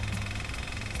taken.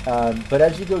 But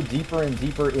as you go deeper and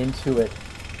deeper into it,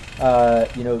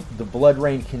 the blood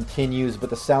rain continues, but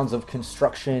the sounds of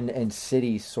construction and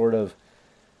city sort of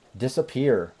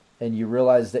disappear. And you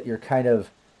realize that you're kind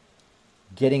of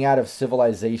getting out of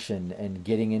civilization and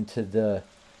getting into the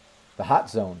Hot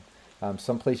Zone,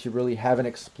 someplace you really haven't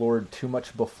explored too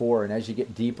much before. And as you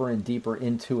get deeper and deeper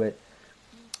into it,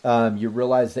 you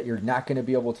realize that you're not going to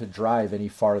be able to drive any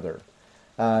farther.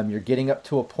 You're getting up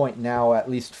to a point now, at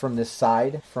least from this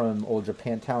side, from Old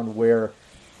Japantown, where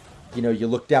you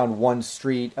look down one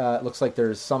street, it looks like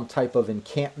there's some type of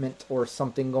encampment or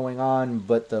something going on,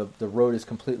 but the road is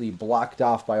completely blocked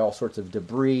off by all sorts of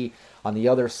debris. On the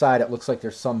other side, it looks like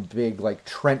there's some big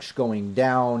trench going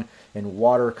down and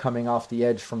water coming off the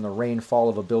edge from the rainfall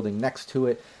of a building next to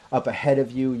it. Up ahead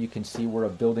of you, you can see where a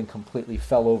building completely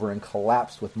fell over and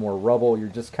collapsed with more rubble. You're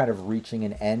just kind of reaching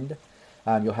an end.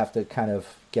 You'll have to kind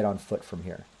of get on foot from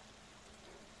here.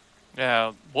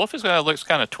 Yeah, Wolf looks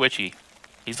kind of twitchy.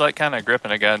 He's kind of gripping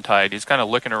a gun tight. He's kind of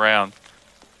looking around.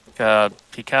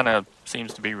 He kind of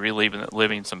seems to be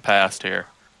reliving some past here.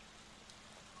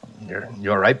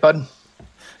 You all right, bud?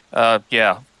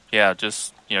 Yeah.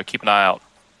 Just keep an eye out.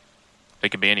 They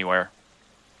could be anywhere.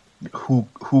 Who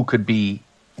could be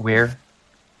where?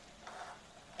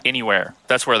 Anywhere.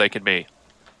 That's where they could be.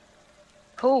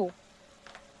 Who?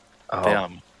 Oh.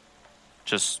 Them.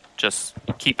 Just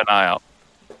keep an eye out.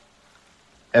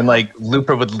 And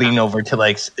Looper would lean over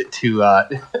to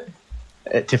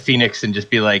to Phoenix and just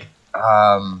be like,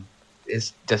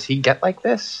 does he get like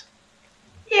this?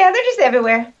 Yeah, they're just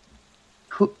everywhere.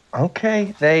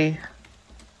 Okay, they.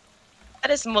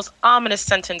 That is the most ominous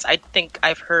sentence I think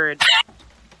I've heard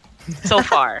so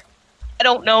far. I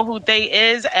don't know who they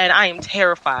is, and I am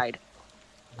terrified.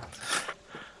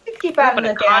 Keep out of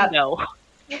the condo.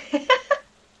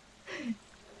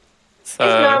 It's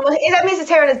normal. That means his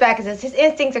hair on his back is his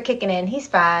instincts are kicking in. He's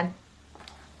fine.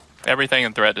 Everything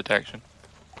in threat detection.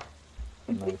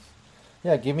 Nice.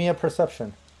 Yeah, give me a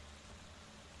perception.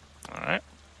 All right.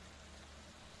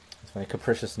 It's my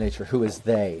capricious nature. Who is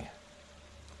they?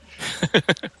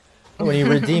 When he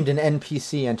redeemed an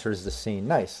NPC enters the scene.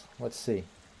 Nice. Let's see.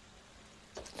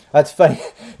 That's funny.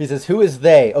 He says, "Who is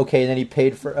they?" Okay, and then he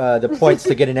paid for the points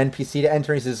to get an NPC to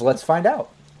enter. He says, "Let's find out."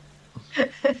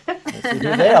 Let's see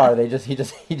who they are.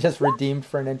 He just redeemed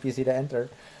for an NPC to enter.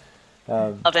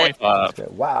 Love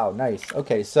it. Wow, nice.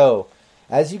 Okay, so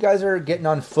as you guys are getting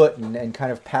on foot and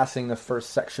kind of passing the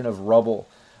first section of rubble,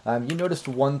 you noticed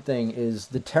one thing is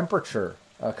the temperature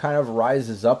kind of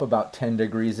rises up about 10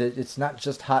 degrees. It's not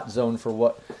just hot zone for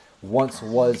what once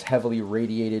was heavily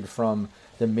radiated from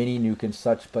the mini nuke and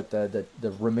such, but the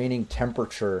remaining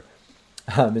temperature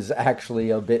is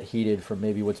actually a bit heated from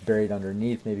maybe what's buried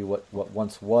underneath, maybe what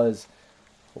once was.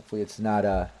 Hopefully it's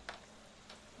not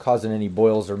causing any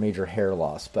boils or major hair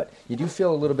loss, but you do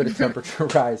feel a little bit of temperature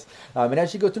rise. And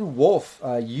as you go through Wolf,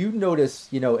 you notice,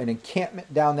 an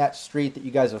encampment down that street that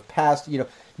you guys have passed.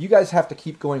 You guys have to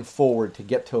keep going forward to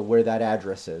get to where that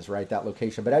address is, right? That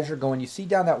location. But as you're going, you see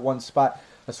down that one spot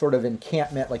a sort of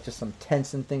encampment, like just some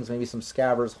tents and things, maybe some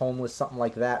scabbers, homeless, something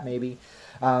like that, maybe.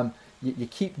 You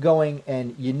keep going,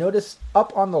 and you notice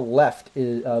up on the left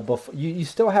is you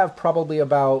still have probably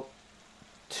about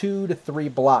 2 to 3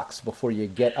 blocks before you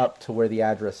get up to where the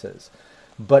address is.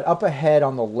 But up ahead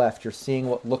on the left, you're seeing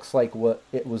what looks like what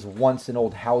it was once an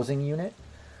old housing unit.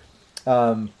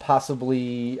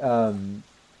 Possibly,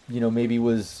 maybe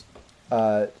was,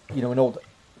 an old,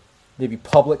 maybe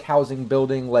public housing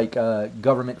building, like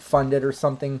government funded or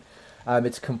something.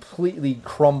 It's completely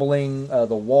crumbling,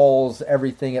 the walls,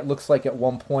 everything. It looks like at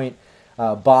one point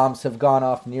bombs have gone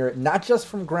off near it, not just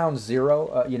from ground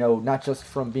zero, not just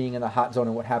from being in the hot zone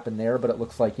and what happened there, but it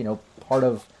looks like, part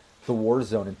of the war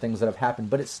zone and things that have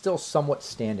happened, but it's still somewhat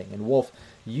standing. And Wolf,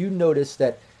 you notice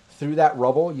that through that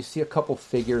rubble, you see a couple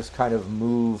figures kind of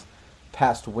move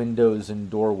past windows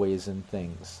and doorways and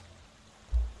things.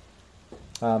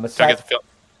 Yeah,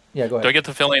 go ahead. Do I get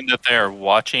the feeling that they're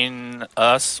watching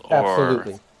us? Or...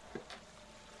 Absolutely.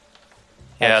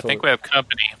 Yeah, I think we have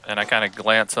company, and I kind of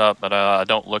glance up, but I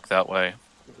don't look that way.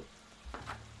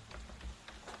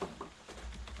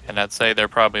 And I'd say they're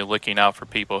probably looking out for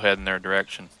people heading their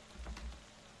direction.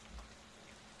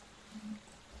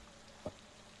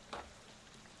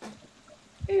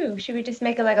 Ooh, should we just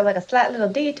make it like a slight little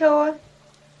detour?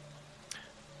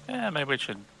 Yeah, maybe we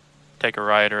should take a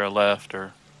right or a left,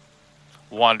 or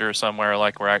wander somewhere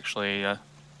like we're actually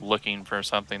looking for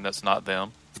something that's not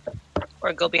them.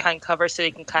 Or go behind cover so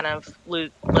you can kind of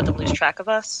let them lose track of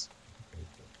us.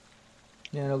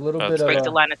 Yeah, and a little bit break of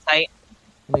the line of sight.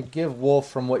 And give Wolf,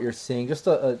 from what you're seeing, just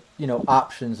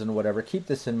options and whatever. Keep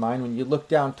this in mind when you look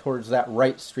down towards that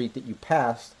right street that you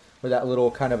passed, where that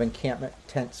little kind of encampment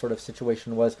tent sort of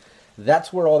situation was.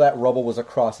 That's where all that rubble was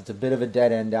across. It's a bit of a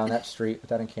dead end down that street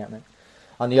with that encampment.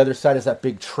 On the other side is that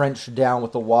big trench down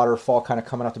with the waterfall kind of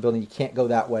coming out the building. You can't go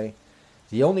that way.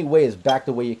 The only way is back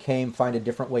the way you came, find a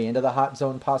different way into the hot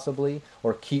zone possibly,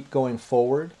 or keep going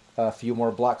forward a few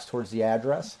more blocks towards the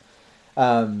address.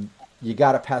 You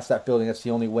got to pass that building. That's the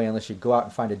only way, unless you go out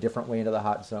and find a different way into the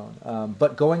hot zone.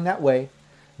 But going that way,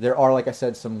 there are, like I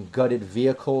said, some gutted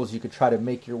vehicles you could try to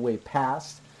make your way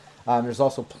past. There's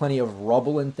also plenty of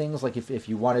rubble and things, like if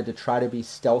you wanted to try to be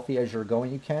stealthy as you're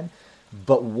going, you can.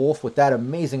 But Wolf, with that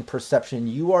amazing perception,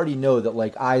 you already know that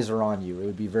like eyes are on you. It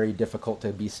would be very difficult to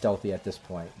be stealthy at this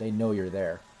point. They know you're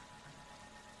there.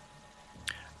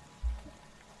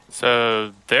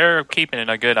 So they're keeping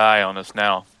a good eye on us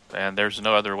now, and there's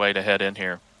no other way to head in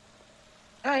here.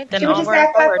 All right, then Should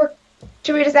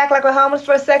we just act like we're homeless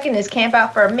for a second? Just camp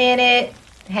out for a minute,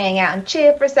 hang out and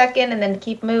chill for a second, and then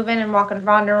keep moving and wandering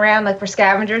around like we're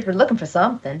scavengers. We're looking for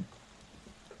something.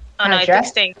 Oh no, I think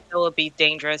staying still would be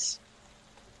dangerous.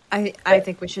 I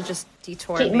think we should just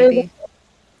detour. Keep maybe moving.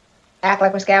 Act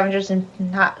like we're scavengers and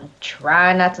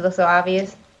try not to look so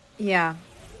obvious. Yeah.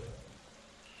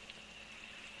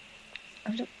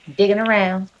 I'm just digging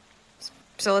around.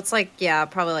 So let's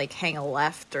probably like hang a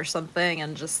left or something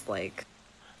and just like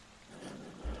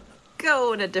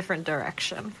go in a different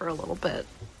direction for a little bit.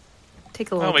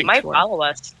 Take a little. They might follow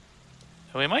us.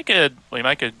 We might could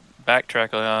backtrack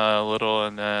a little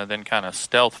and then kind of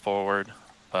stealth forward,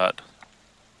 but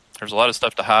there's a lot of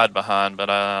stuff to hide behind. But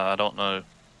I don't know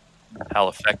how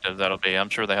effective that'll be. I'm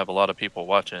sure they have a lot of people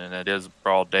watching, and it is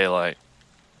broad daylight.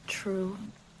 True.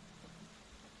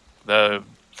 Though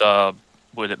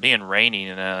with it being raining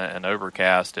and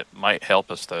overcast, it might help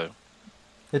us though.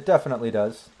 It definitely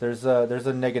does. There's a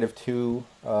 -2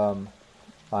 on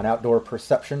outdoor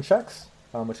perception checks,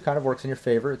 which kind of works in your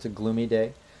favor. It's a gloomy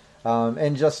day.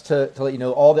 And just to let you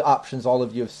know, all the options all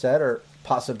of you have said are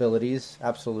possibilities,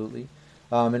 absolutely.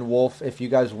 And Wolf, if you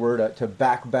guys were to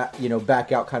back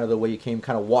out kind of the way you came,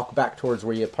 kind of walk back towards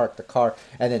where you parked the car,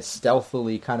 and then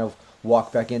stealthily kind of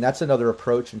walk back in, that's another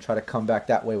approach, and try to come back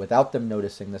that way without them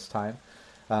noticing this time.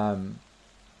 There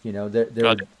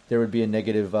would be a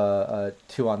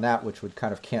 -2 on that, which would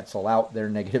kind of cancel out their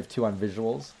 -2 on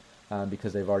visuals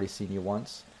because they've already seen you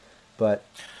once. But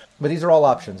these are all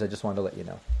options. I just wanted to let you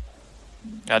know.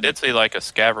 I did see like a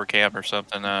scaver camp or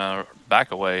something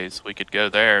back a ways. We could go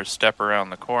there, step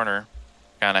around the corner,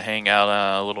 kind of hang out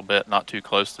a little bit, not too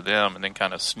close to them, and then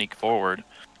kind of sneak forward.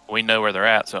 We know where they're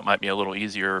at, so it might be a little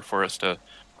easier for us to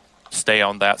stay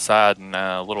on that side and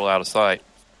a little out of sight.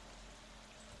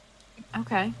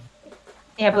 Okay.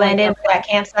 Yeah, blend in with that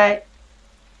campsite.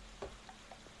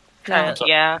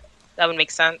 Yeah, that would make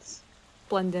sense.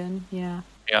 Blend in, yeah.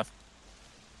 Yeah.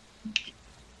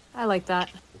 I like that.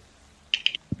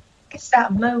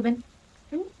 Stop moving.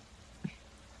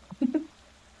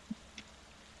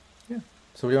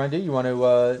 So what do you want to do? You want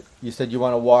to? You said you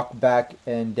want to walk back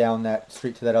and down that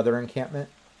street to that other encampment.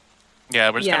 Yeah,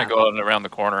 we're just gonna go around the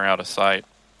corner out of sight.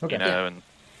 Okay. And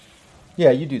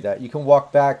yeah, you do that. You can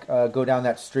walk back, go down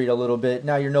that street a little bit.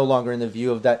 Now you're no longer in the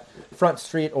view of that front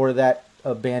street or that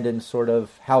abandoned sort of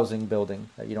housing building.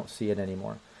 You don't see it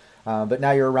anymore. But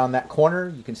now you're around that corner.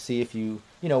 You can see if you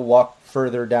walk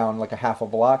further down, like a half a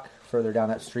block further down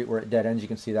that street where it dead ends, you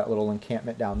can see that little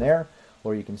encampment down there,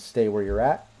 or you can stay where you're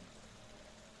at.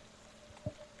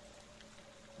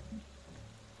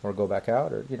 Or go back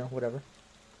out, or, whatever.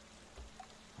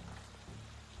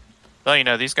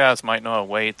 Well, these guys might know a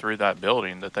way through that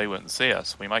building that they wouldn't see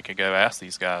us. We might could go ask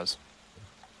these guys.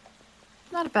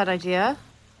 Not a bad idea.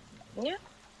 Yeah.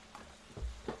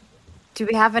 Do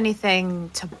we have anything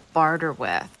to barter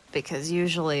with? Because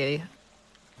usually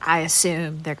I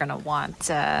assume they're going to want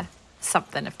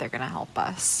something if they're going to help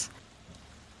us.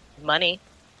 Money.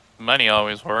 Money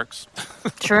always works.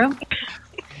 True.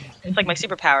 It's like my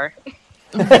superpower.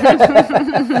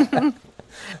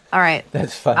 All right.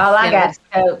 That's fine. All I got is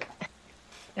Coke.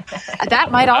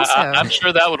 That might also. I'm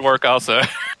sure that would work also.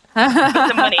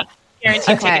 The money.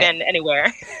 Guaranteed ticket in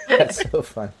anywhere. That's so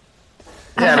fun.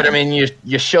 Yeah, but I mean,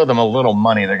 you show them a little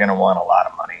money, they're going to want a lot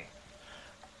of money.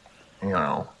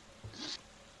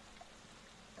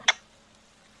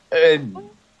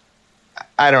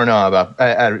 I don't know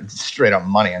about straight up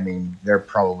money. I mean, they're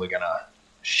probably going to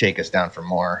shake us down for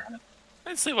more.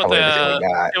 Let's see what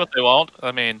they want.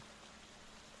 I mean,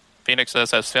 Phoenix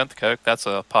says has synth coke. That's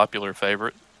a popular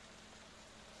favorite.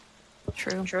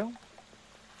 True.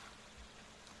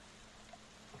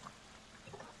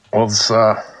 Well, it's,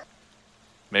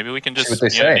 maybe we can just see what they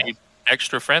say. Be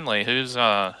extra friendly. Who's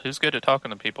good at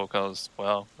talking to people? Because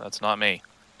that's not me.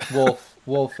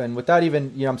 Wolf, and without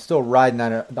even, I'm still riding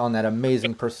on that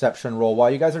amazing perception roll.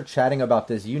 While you guys are chatting about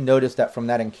this, you notice that from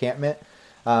that encampment,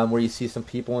 where you see some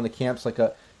people in the camps, like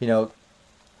a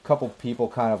couple people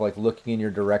kind of like looking in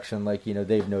your direction, like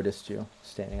they've noticed you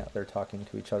standing out there talking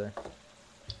to each other.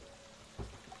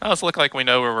 Let's look like we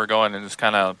know where we're going and just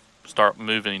kind of start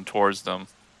moving towards them.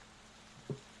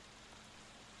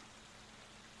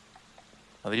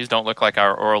 Well, these don't look like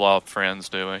our Orlov friends,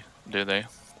 do they?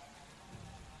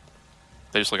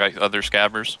 They just look like other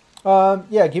scabbers.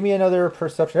 Yeah, give me another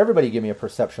perception. Everybody give me a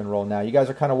perception roll now. You guys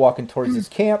are kind of walking towards this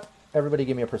camp. Everybody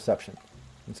give me a perception.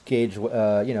 Let's gauge,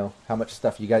 how much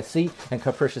stuff you guys see. And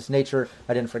capricious nature,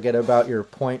 I didn't forget about your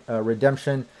point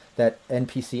redemption. That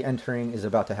NPC entering is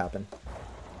about to happen.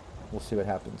 We'll see what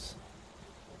happens.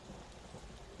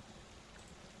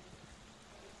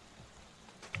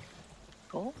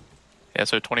 Cool. Yeah,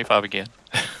 so 25 again.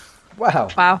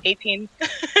 Wow. 18.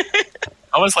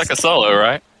 Almost like a solo,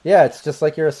 right? Yeah, it's just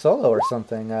like you're a solo or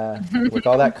something, with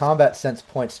all that combat sense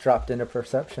points dropped into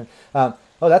perception. Oh,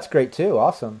 that's great too.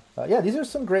 Awesome. Yeah, these are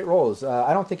some great rolls.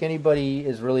 I don't think anybody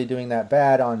is really doing that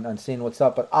bad on seeing what's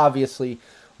up, but obviously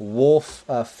Wolf,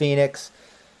 Phoenix,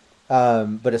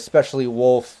 but especially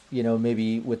Wolf,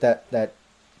 maybe with that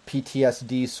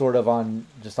PTSD sort of on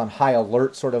high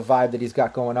alert sort of vibe that he's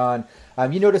got going on.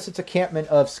 You notice it's a campment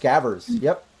of scavers.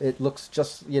 Yep, it looks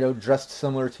just dressed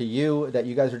similar to you, that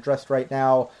you guys are dressed right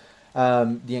now.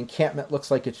 The encampment looks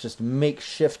like it's just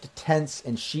makeshift tents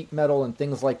and sheet metal and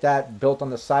things like that built on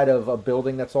the side of a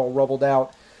building that's all rubbled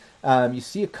out. You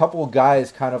see a couple of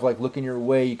guys kind of like looking your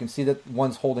way. You can see that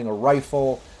one's holding a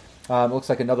rifle. It looks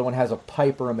like another one has a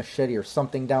pipe or a machete or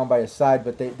something down by his side,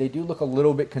 but they do look a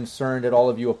little bit concerned at all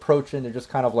of you approaching. They're just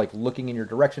kind of like looking in your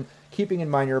direction, keeping in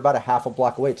mind you're about a half a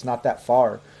block away. It's not that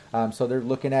far. So they're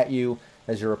looking at you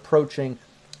as you're approaching.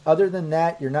 Other than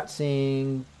that, you're not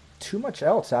seeing too much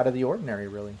else out of the ordinary,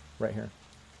 really, right here.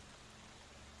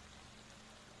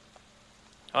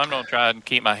 I'm gonna try and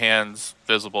keep my hands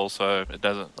visible so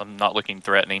I'm not looking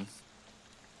threatening.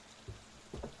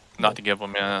 Not to give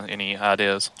them any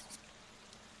ideas.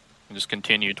 And just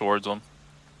continue towards them.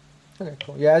 Okay,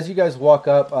 cool. Yeah, as you guys walk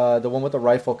up, the one with the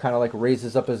rifle kind of like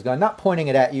raises up his gun, not pointing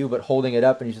it at you, but holding it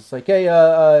up, and he's just like, "Hey,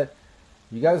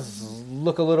 you guys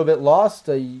look a little bit lost.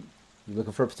 You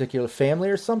looking for a particular family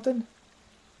or something?"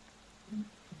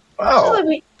 Oh,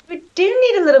 Actually, we do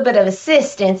need a little bit of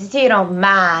assistance if you don't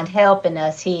mind helping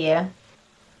us here.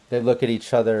 They look at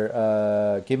each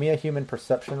other. Give me a human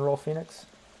perception roll, Phoenix.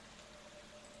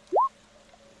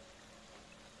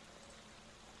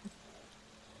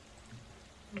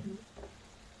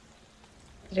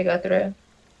 Did it go through?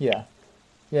 Yeah.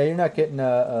 Yeah, you're not getting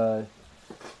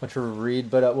much of a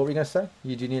read, but what were you going to say?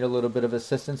 You do need a little bit of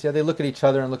assistance. Yeah, they look at each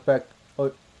other and look back.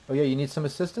 Oh yeah, you need some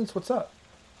assistance? What's up?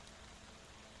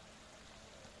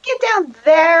 Get down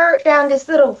there, down this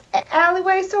little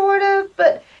alleyway, sort of,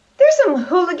 but there's some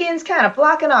hooligans kind of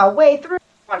blocking our way through.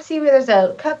 I want to see where there's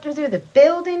a cut through the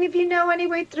building, if you know any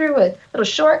way through, a little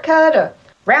shortcut or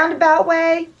roundabout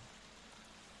way.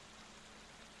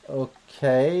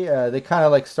 Okay, they kind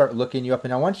of like start looking you up,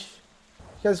 and I want you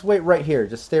guys wait right here.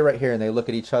 Just stay right here, and they look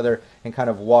at each other and kind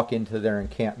of walk into their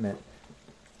encampment.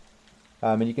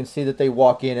 And you can see that they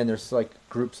walk in, and there's like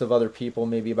groups of other people,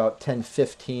 maybe about 10,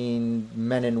 15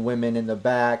 men and women in the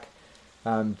back,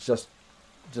 just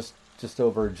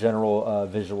over general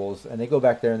visuals. And they go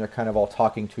back there, and they're kind of all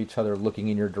talking to each other, looking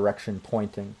in your direction,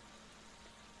 pointing.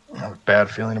 I have a bad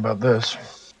feeling about this.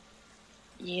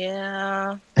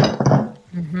 Yeah.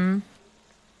 Mm-hmm.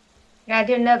 Can I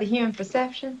do another human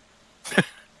perception?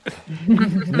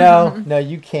 No,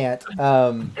 you can't.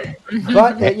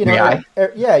 But you know,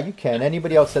 yeah, you can.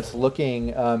 Anybody else that's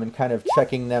looking and kind of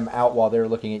checking them out while they're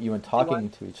looking at you and talking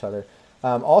to each other.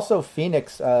 Also,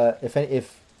 Phoenix, if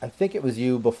I think it was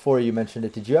you before you mentioned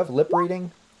it, did you have lip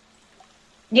reading?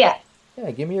 Yeah.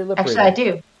 Yeah, give me your lip Actually,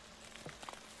 reading.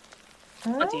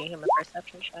 I do. I'll do a human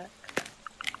perception check.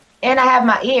 And I have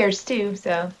my ears, too,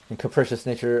 so. In Capricious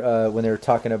Nature, when they were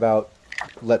talking about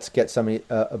let's get somebody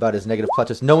about his negative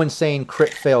clutches, no insane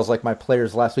crit fails like my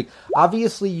players last week.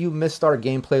 Obviously, you missed our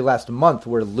gameplay last month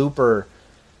where Looper,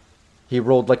 he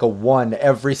rolled like a 1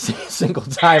 every single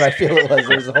time. I feel it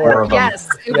was horrible. Yes,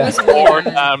 it was 4 weird.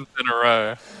 times in a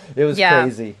row. It was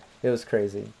crazy. It was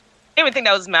crazy. I didn't even think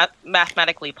that was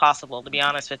mathematically possible, to be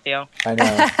honest with you. I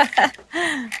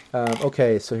know.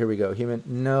 Okay, so here we go. Human.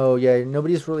 No, yeah,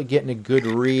 nobody's really getting a good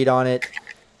read on it.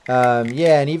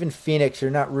 Yeah, and even Phoenix, you're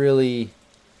not really.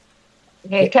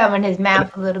 Okay, covering his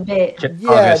mouth a little bit. I was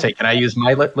going to say, can I use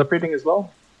my lip reading as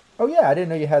well? Oh, yeah, I didn't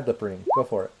know you had lip reading. Go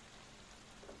for it.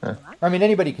 Huh. I mean,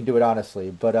 anybody can do it,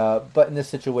 honestly, but in this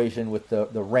situation with the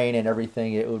rain and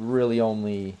everything, it would really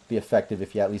only be effective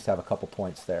if you at least have a couple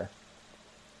points there.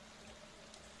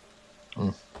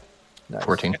 Nice.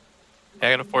 14. Yeah,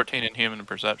 I got a 14 in human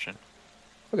perception.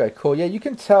 Okay, cool. Yeah, you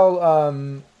can tell,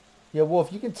 yeah,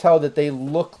 Wolf, you can tell that they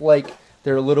look like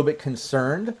they're a little bit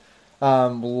concerned.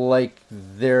 Like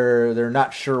they're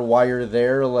not sure why you're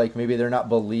there. Like maybe they're not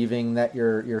believing that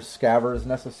you're scavers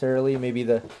necessarily. Maybe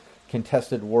the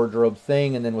contested wardrobe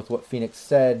thing, and then with what Phoenix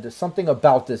said, there's something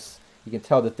about this. You can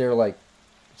tell that they're like,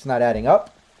 it's not adding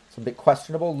up. It's a bit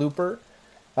questionable. Looper.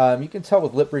 You can tell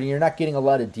with lip reading, you're not getting a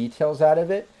lot of details out of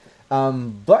it.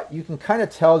 But you can kind of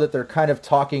tell that they're kind of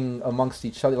talking amongst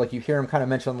each other. Like you hear them kind of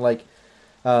mention like,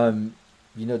 you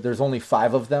know, there's only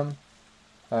 5 of them.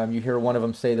 You hear one of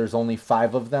them say there's only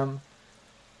 5 of them.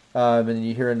 And then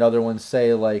you hear another one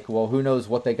say like, well, who knows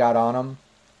what they got on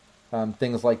them.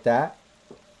 Things like that.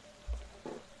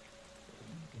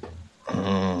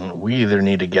 We either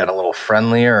need to get a little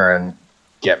friendlier and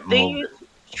get They moving. use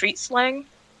street slang.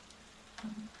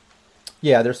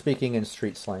 Yeah, they're speaking in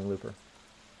street slang, Looper.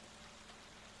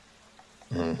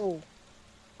 Ooh.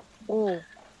 Ooh.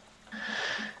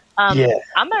 Yeah.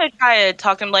 I'm gonna try to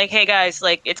talk to them like, hey guys,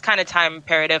 like it's kind of time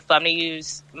imperative, but I'm gonna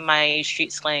use my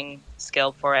street slang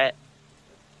skill for it.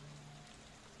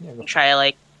 Yeah, go. Try to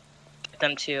like get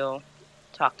them to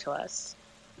talk to us.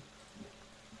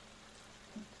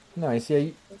 Nice.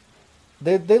 Yeah,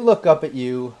 they look up at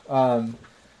you.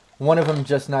 One of them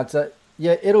just nods.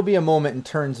 Yeah, it'll be a moment and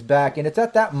turns back, and it's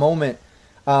at that moment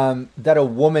that a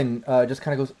woman just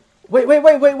kind of goes, wait,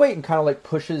 and kind of like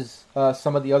pushes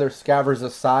some of the other scavers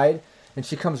aside, and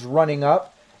she comes running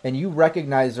up, and you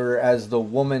recognize her as the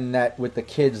woman that with the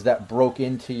kids that broke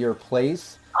into your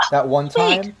place that one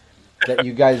time that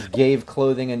you guys gave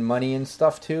clothing and money and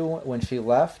stuff to when she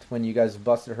left, when you guys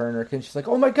busted her and her kids. She's like,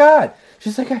 oh my God.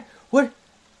 She's like, what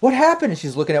happened? And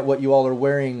she's looking at what you all are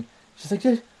wearing. She's like,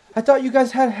 I thought you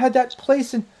guys had that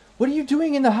place, and what are you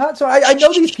doing in the hot zone? I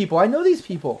know these people. I know these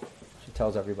people. She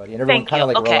tells everybody, and everyone kind of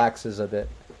like relaxes a bit.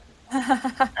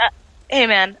 Hey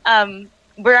man,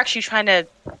 we're actually trying to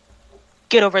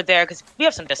get over there because we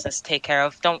have some business to take care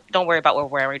of. Don't worry about what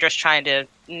we're wearing. We're just trying to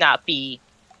not be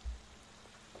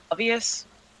obvious.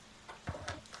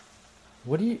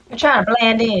 What do you? We're trying to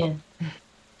blend in.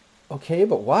 Okay,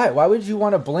 but why? Why would you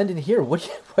want to blend in here? What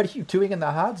are you doing in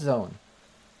the hot zone?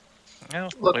 Yeah,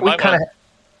 Look, we we might kind want of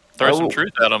to throw some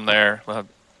truth at them there.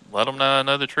 Let them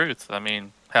know the truth. I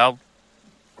mean, how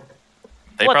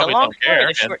they What, probably the long don't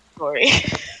care. story, or the short story?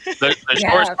 The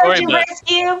short story, Did you but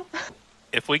rescue?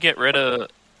 if we get rid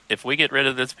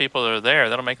of these people that are there,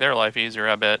 that'll make their life easier.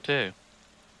 I bet too.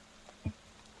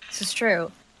 This is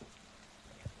true.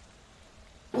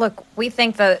 Look, we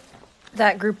think that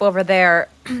group over there,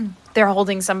 they're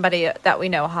holding somebody that we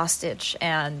know hostage,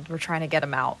 and we're trying to get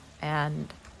them out.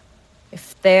 And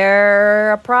if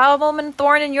they're a problem and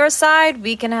thorn in your side,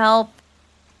 we can help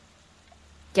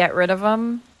get rid of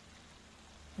them.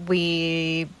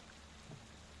 We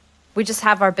just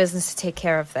have our business to take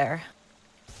care of there.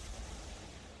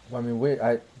 Well, I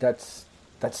mean, that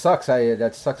sucks.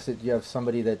 That sucks that you have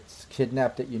somebody that's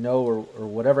kidnapped that you know or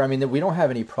whatever. I mean, we don't have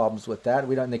any problems with that.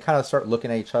 We don't. And they kind of start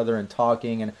looking at each other and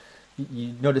talking, and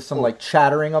you notice some like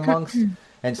chattering amongst,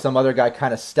 and some other guy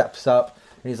kind of steps up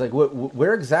and he's like,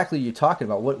 "Where exactly are you talking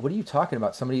about? What are you talking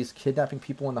about? Somebody's kidnapping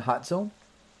people in the hot zone?"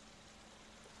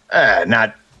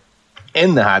 not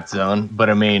in the hot zone, but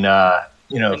I mean, I'm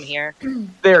here.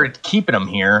 they're keeping them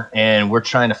here, and we're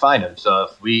trying to find them. So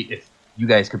if you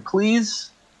guys could please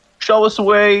show us a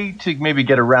way to maybe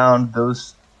get around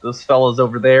those fellas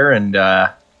over there and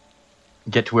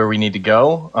get to where we need to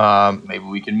go, maybe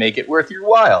we can make it worth your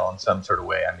while in some sort of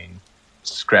way. I mean,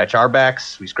 scratch our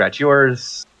backs, we scratch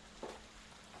yours.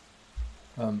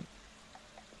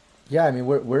 Yeah, I mean,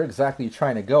 where exactly are you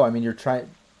trying to go? I mean, you're trying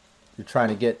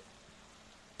to get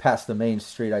past the main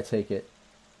street, I take it.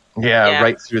 Yeah,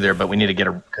 right through there, but we need to get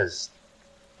her because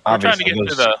We're trying to get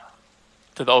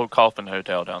to the old Coffin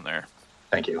Hotel down there.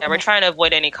 Thank you. Yeah, we're trying to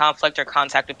avoid any conflict or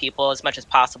contact with people as much as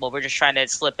possible. We're just trying to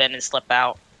slip in and slip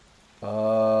out.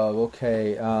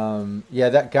 Okay. Yeah,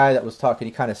 that guy that was talking,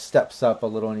 he kind of steps up a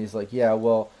little and he's like, yeah,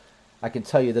 well, I can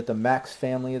tell you that the Max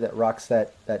family that rocks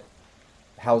that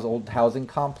old housing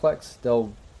complex,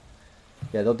 they'll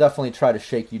definitely try to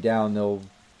shake you down.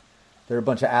 They're a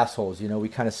bunch of assholes, you know. We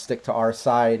kind of stick to our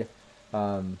side.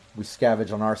 We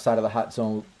scavenge on our side of the hot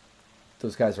zone.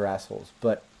 Those guys are assholes.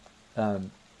 But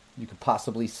you could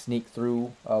possibly sneak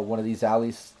through one of these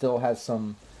alleys. Still has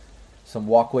some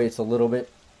walkway. It's a little bit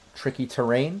tricky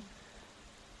terrain,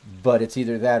 but it's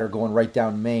either that or going right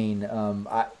down Main.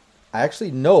 I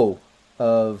actually know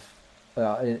of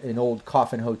an old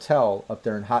Coffin Hotel up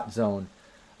there in Hot Zone.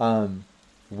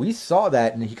 We saw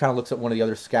that, and he kind of looks at one of the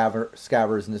other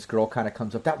scavers, and this girl kind of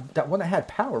comes up. That one that had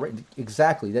power, right?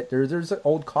 Exactly. That there's an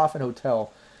old Coffin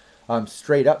Hotel,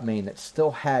 straight up Main, that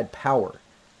still had power,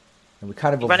 and we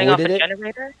kind of avoided running off a it.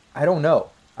 generator? I don't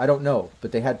know,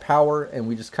 but they had power, and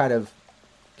we just kind of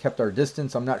kept our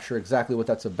distance. I'm not sure exactly what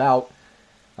that's about.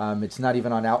 It's not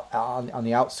even on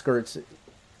the outskirts.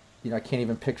 You know, I can't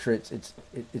even picture it.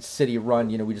 It's city run.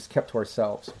 You know, we just kept to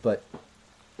ourselves, but.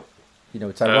 You know,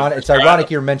 it's ironic. It's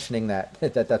ironic you're mentioning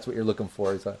that's what you're looking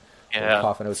for is a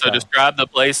Coffin Hotel. So describe the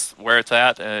place where it's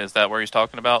at. Is that where he's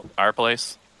talking about? Our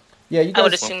place? Yeah, you guys, I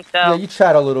would assume so. Yeah, you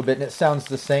chat a little bit, and it sounds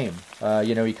the same.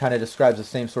 You know, he kind of describes the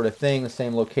same sort of thing, the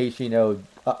same location. You know,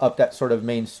 up that sort of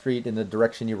main street in the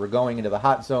direction you were going into the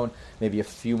hot zone. Maybe a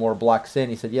few more blocks in.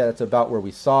 He said, "Yeah, that's about where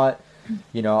we saw it."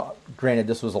 You know, granted,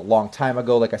 this was a long time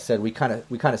ago. Like I said, we kind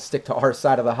of stick to our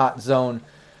side of the hot zone.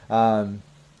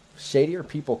 Shadier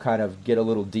people kind of get a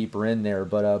little deeper in there,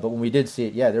 but when we did see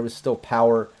it, yeah, there was still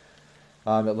power.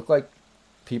 It looked like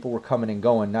people were coming and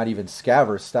going, not even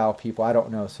scaver style people. I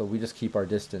don't know, so we just keep our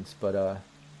distance. But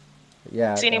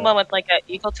yeah. See anyone with like an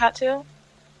eagle tattoo?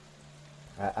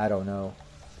 I don't know.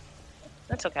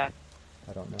 That's okay.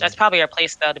 I don't know. That's probably our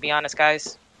place, though, to be honest,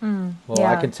 guys. Well,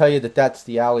 yeah. I can tell you that's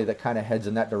the alley that kind of heads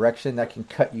in that direction. That can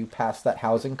cut you past that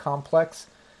housing complex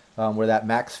where that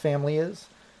Max family is.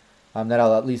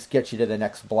 That'll at least get you to the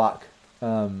next block.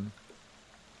 Advice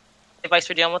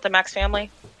for dealing with the Max family?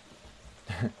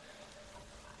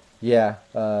 Yeah.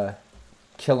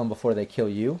 Kill them before they kill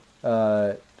you.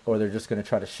 or they're just going to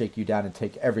try to shake you down and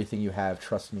take everything you have.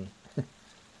 Trust me.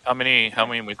 How many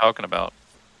are we talking about?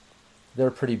 They're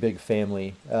a pretty big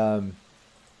family.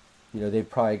 They've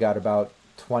probably got about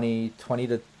 20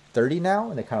 to 30 now,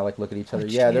 and they kind of like look at each other.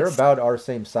 Yeah, they're about our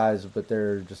same size, but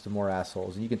they're just more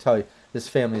assholes. And you can tell this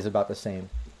family is about the same.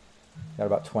 Got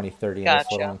about 20, 30 in this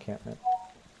little encampment.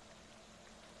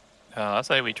 I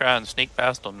say we try and sneak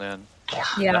past them then.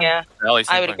 Yeah,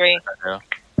 I would agree.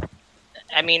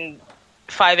 I mean,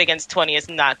 5 against 20 is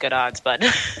not good odds, but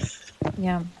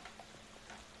yeah.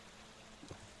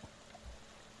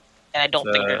 And I don't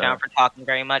think they're down for talking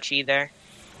very much either.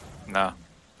 No.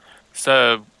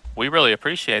 So we really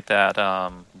appreciate that.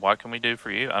 What can we do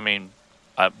for you? I mean,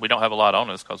 we don't have a lot on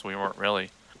us because we weren't really.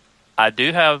 I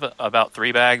do have about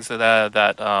 3 bags of that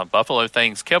Buffalo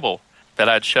Things kibble that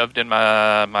I'd shoved in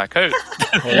my coat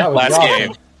last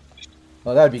game.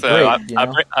 Well, that'd be great.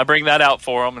 I bring that out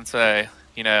for them and say,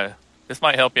 this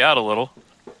might help you out a little.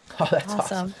 Oh, that's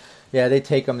awesome. Yeah, they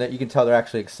take them. That you can tell they're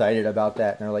actually excited about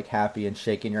that, and they're like happy and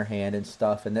shaking your hand and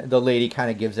stuff. And the lady kind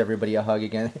of gives everybody a hug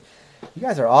again. You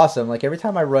guys are awesome. Like every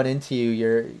time I run into you,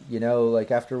 you're,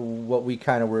 like after what we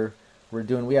kind of were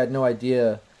doing, we had no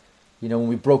idea, when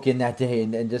we broke in that day,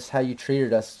 and just how you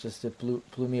treated us, just it blew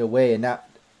me away. And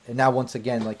now once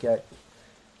again, like if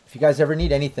you guys ever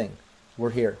need anything, we're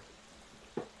here.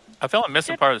 I feel I'm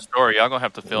missing part of the story. Y'all gonna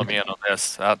have to fill me in on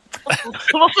this.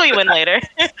 We'll fill you in later.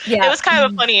 Yeah. It was kind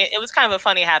of a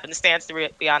funny happenstance, to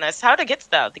be honest. How did it get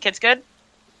though? The kids good?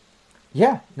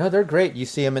 Yeah, no, they're great. You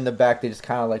see them in the back. They just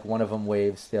kind of like one of them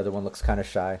waves. The other one looks kind of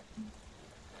shy.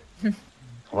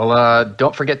 Well,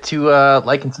 don't forget to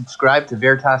like and subscribe to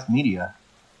Veritas Media.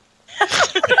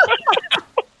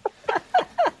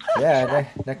 Yeah,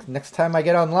 next time I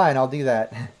get online, I'll do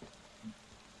that.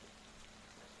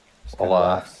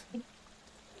 All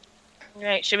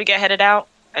right, should we get headed out?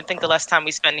 I think the less time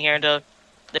we spend here, the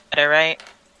better, right?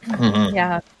 Mm-hmm.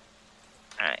 Yeah.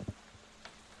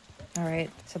 All right.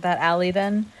 So that alley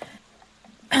then,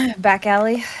 back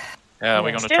alley. Yeah,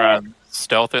 we're gonna try and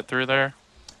stealth it through there.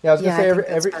 Yeah, I was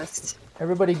gonna say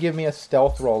everybody give me a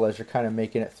stealth roll as you're kind of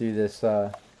making it through this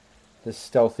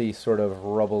stealthy sort of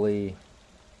rubbly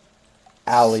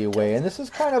alleyway, and this is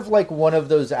kind of like one of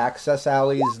those access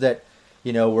alleys that.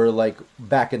 Where like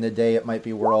back in the day, it might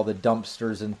be where all the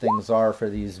dumpsters and things are for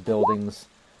these buildings,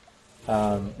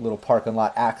 little parking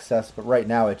lot access. But right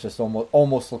now, it just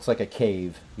almost looks like a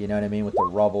cave. You know what I mean? With the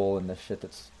rubble and the shit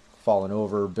that's fallen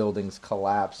over, buildings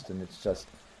collapsed, and it's just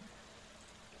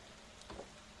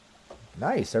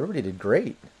nice. Everybody did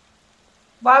great.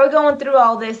 While we're going through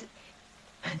all this,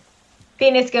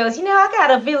 Phoenix goes, I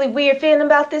got a really weird feeling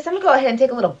about this. I'm gonna go ahead and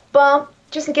take a little bump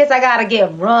just in case I gotta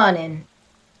get running.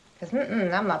 Because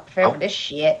I'm not prepared for this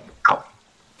shit.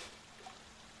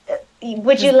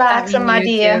 Would you like some, my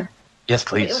dear? Yes,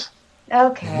 please.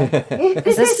 Okay.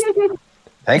 Is this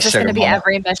Thanks, going to be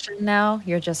every mission now?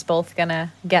 You're just both going to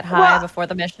get high before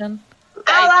the mission? All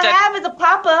I have is a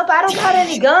pop-up. I don't got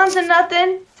any guns or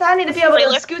nothing. So I need to be able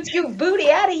to scoot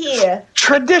booty out of here.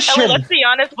 Tradition! Let's be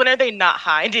honest, when are they not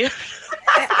high, dude?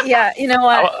 Yeah, you know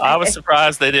what? I was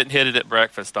surprised they didn't hit it at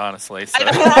breakfast, honestly. So.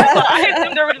 I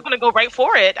assumed they were just going to go right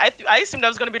for it. I assumed that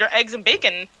was going to be their eggs and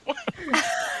bacon.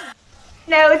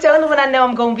 No, it's only when I know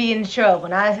I'm going to be in trouble.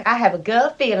 And I have a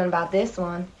gut feeling about this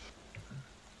one.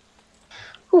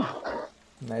 Whew.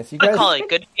 Nice. You guys... I call it a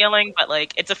good feeling, but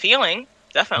it's a feeling.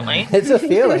 Definitely. It's a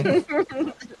feeling.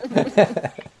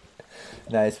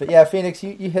 Nice. But yeah, Phoenix,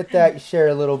 you hit that, you share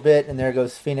a little bit, and there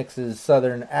goes Phoenix's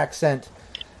southern accent.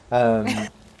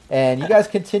 And you guys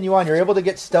continue on. You're able to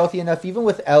get stealthy enough, even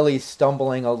with Ellie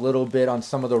stumbling a little bit on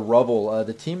some of the rubble.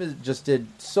 The team just did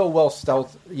so well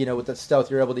stealth, with the stealth.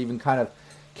 You're able to even kind of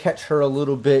catch her a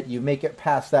little bit. You make it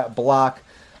past that block.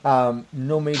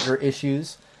 No major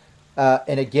issues.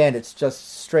 And again, it's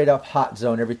just straight up hot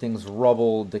zone. Everything's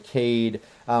rubble, decayed.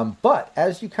 But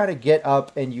as you kind of get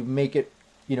up and you make it,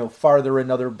 farther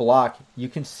another block, you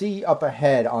can see up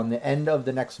ahead on the end of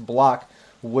the next block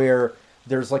where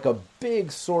there's like a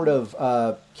big sort of,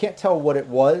 can't tell what it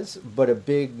was, but a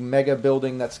big mega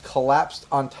building that's collapsed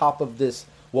on top of this,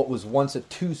 what was once a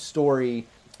 2-story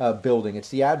building. It's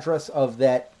the address of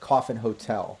that Coffin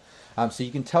Hotel. So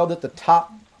you can tell that the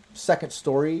top second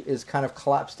story is kind of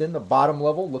collapsed in. The bottom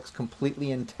level looks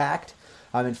completely intact.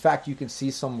 In fact, you can see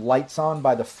some lights on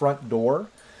by the front door.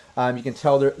 You can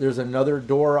tell there's another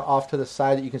door off to the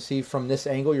side that you can see from this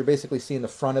angle. You're basically seeing the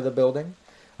front of the building.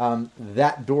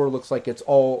 That door looks like it's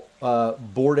all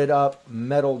boarded up,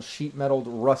 sheet metaled,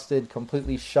 rusted,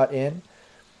 completely shut in.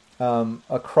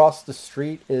 Across the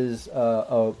street is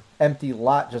a empty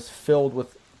lot just filled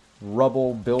with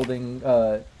rubble, building,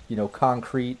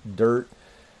 concrete, dirt,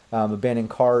 abandoned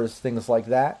cars, things like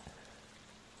that.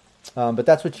 But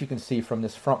that's what you can see from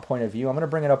this front point of view. I'm going to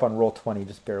bring it up on Roll20,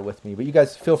 just bear with me. But you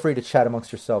guys feel free to chat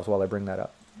amongst yourselves while I bring that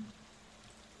up.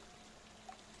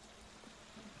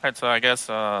 All right, so I guess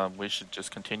we should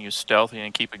just continue stealthy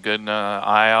and keep a good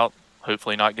eye out.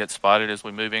 Hopefully not get spotted as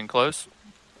we move in close.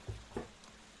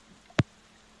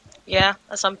 Yeah,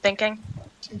 that's what I'm thinking.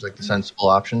 Seems like the sensible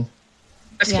option.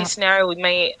 Worst case scenario,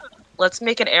 let's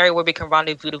make an area where we can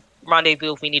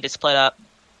rendezvous if we need to split up.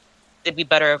 It'd be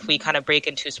better if we kind of break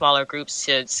into smaller groups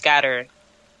to scatter,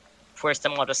 force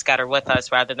them all to scatter with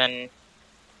us rather than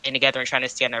getting together and trying to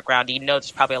stand our ground.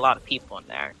 There's probably a lot of people in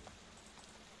there.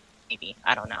 Maybe,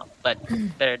 I don't know, but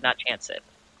better not chance it.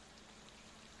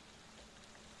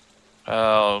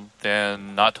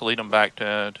 Then not to lead them back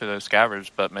to those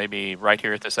scavengers, but maybe right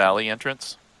here at this alley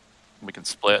entrance, we can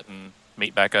split and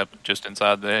meet back up just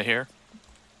inside here.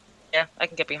 Yeah, I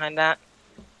can get behind that.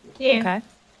 Yeah. Okay.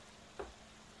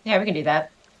 Yeah, we can do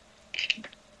that.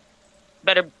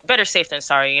 Better safe than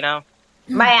sorry,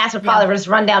 My ass would probably just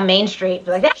run down Main Street,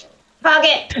 be like, fuck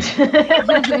it.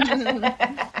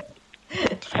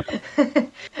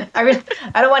 I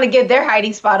don't want to give their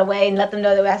hiding spot away and let them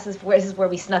know that this is where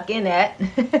we snuck in at.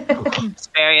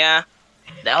 Spare, yeah.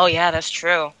 Oh, yeah, that's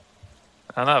true.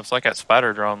 I don't know. It's like that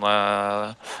spider drone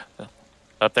up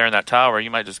there in that tower.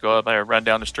 You might just go up there, run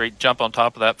down the street, jump on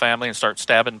top of that family, and start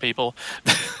stabbing people.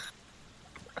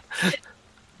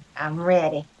 I'm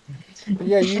ready. But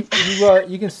yeah, you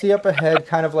can see up ahead,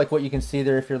 kind of like what you can see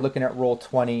there if you're looking at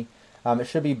Roll20. It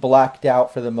should be blacked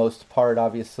out for the most part,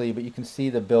 obviously, but you can see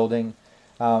the building.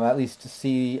 At least to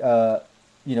see,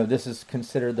 this is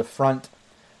considered the front.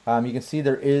 You can see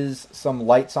there is some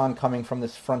lights on coming from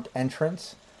this front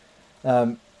entrance.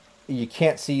 You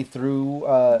can't see through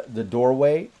the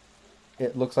doorway.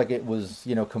 It looks like it was,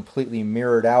 completely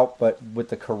mirrored out, but with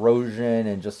the corrosion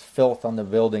and just filth on the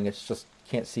building, it's just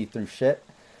can't see through shit.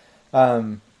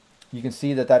 You can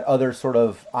see that other sort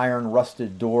of iron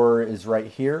rusted door is right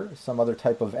here, some other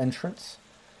type of entrance.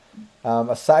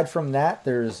 Aside from that,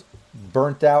 there's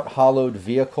burnt out, hollowed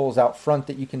vehicles out front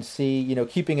that you can see,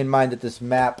 keeping in mind that this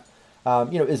map,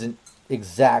 isn't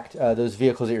exact. Those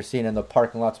vehicles that you're seeing in the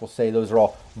parking lots will say those are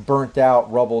all burnt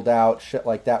out, rubbled out, shit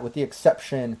like that, with the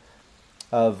exception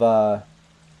of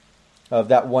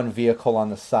that one vehicle on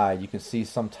the side. You can see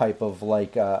some type of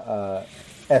like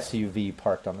SUV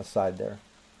parked on the side there.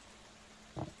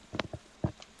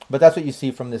 But that's what you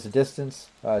see from this distance.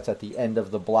 It's at the end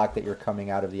of the block that you're coming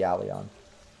out of the alley on.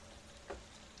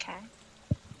 Okay.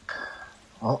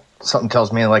 Well, something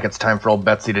tells me like it's time for old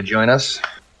Betsy to join us.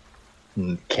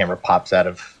 And the camera pops out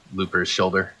of Looper's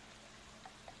shoulder.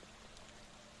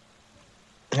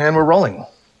 And we're rolling. All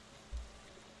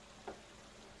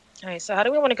right, so how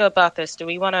do we want to go about this? Do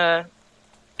we want to...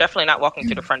 Definitely not walking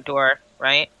through the front door,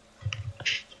 right?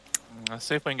 Let's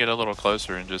see if we can get a little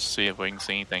closer and just see if we can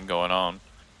see anything going on.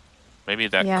 Maybe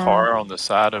that car on the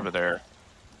side over there,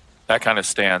 that kind of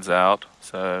stands out.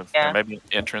 So there may be an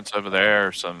entrance over there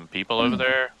or some people over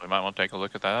there. We might want to take a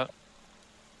look at that.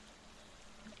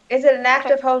 Is it an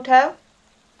active hotel?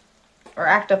 Or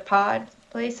active pod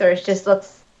place? Or it just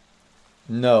looks...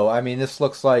 No, I mean, this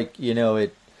looks like,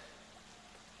 if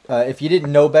you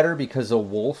didn't know better because of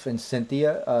Wolf and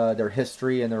Cynthia, their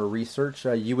history and their research,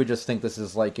 you would just think this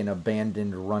is like an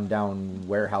abandoned, rundown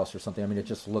warehouse or something. I mean, it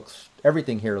just looks,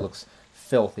 everything here looks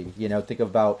filthy. Think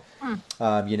about,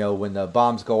 when the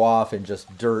bombs go off and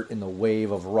just dirt and the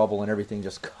wave of rubble and everything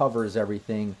just covers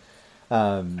everything.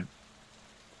 With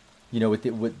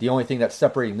the only thing that's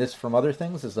separating this from other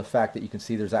things is the fact that you can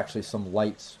see there's actually some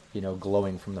lights,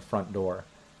 glowing from the front door.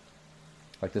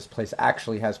 Like this place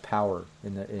actually has power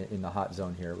in the hot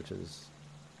zone here, which is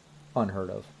unheard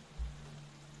of.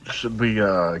 Should we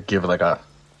give like a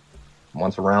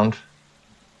once around?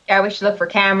 Yeah, we should look for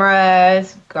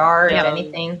cameras, guards,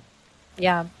 anything.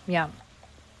 Yeah. Yeah,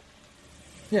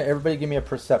 everybody give me a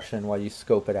perception while you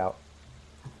scope it out.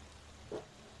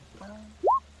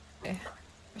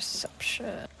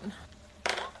 Perception.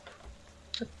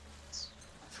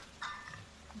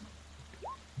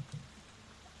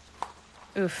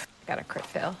 Oof, got a crit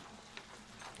fail.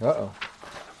 Uh-oh.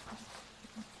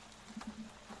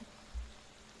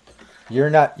 You're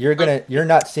not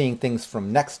seeing things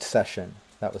from next session.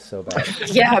 That was so bad.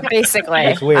 Yeah, basically.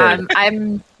 That's weird.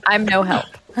 I'm no help.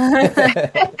 Got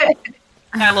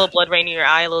a little blood rain in your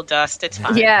eye, a little dust. It's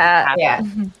fine. Yeah.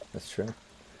 That's true.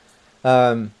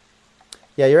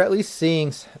 You're at least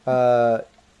seeing.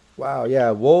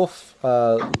 Wolf,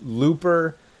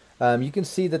 Looper. You can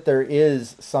see that there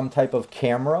is some type of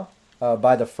camera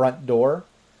by the front door.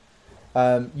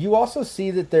 You also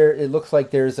see that it looks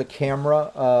like there's a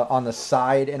camera on the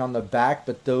side and on the back,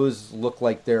 but those look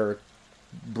like they're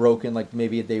broken, like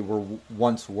maybe they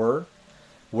once were.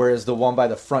 Whereas the one by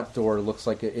the front door looks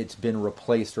like it's been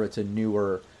replaced or it's a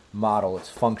newer model. It's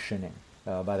functioning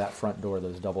by that front door,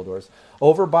 those double doors.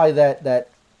 Over by that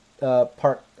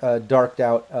darked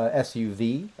out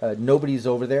SUV, nobody's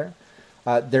over there.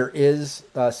 There is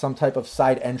some type of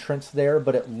side entrance there,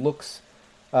 but it looks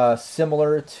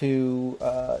similar to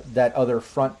that other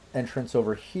front entrance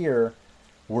over here,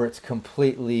 where it's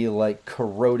completely like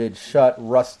corroded shut,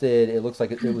 rusted. It looks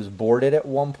like it was boarded at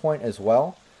one point as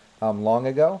well, long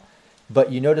ago.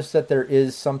 But you notice that there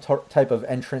is some type of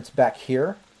entrance back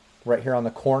here, right here on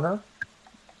the corner.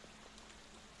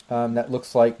 That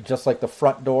looks like just like the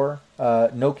front door.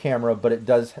 No camera, but it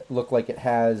does look like it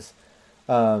has,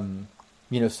 some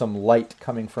light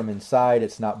coming from inside.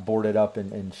 It's not boarded up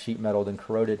and sheet metaled and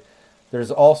corroded.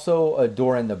 There's also a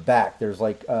door in the back. There's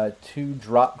like 2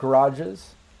 drop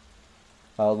garages,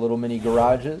 little mini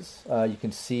garages. You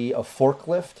can see a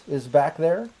forklift is back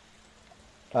there.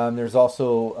 There's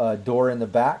also a door in the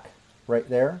back right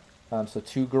there. So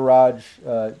 2 garage,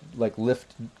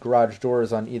 lift garage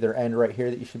doors on either end right here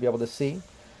that you should be able to see.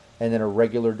 And then a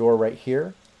regular door right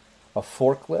here, a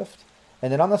forklift.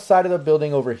 And then on the side of the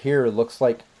building over here, it looks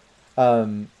like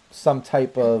some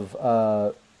type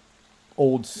of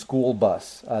old school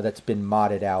bus that's been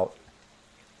modded out.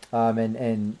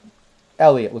 And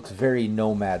Elliot looks very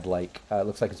Nomad-like. It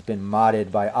looks like it's been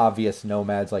modded by obvious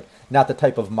nomads, like not the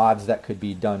type of mods that could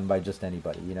be done by just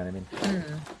anybody. You know what I mean?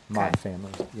 Mod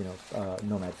family,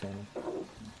 nomad family.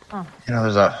 Oh.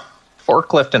 There's a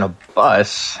forklift and a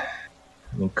bus.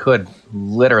 Could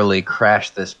literally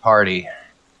crash this party.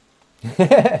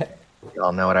 You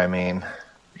all know what I mean.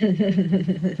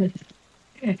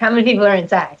 How many people are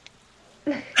inside?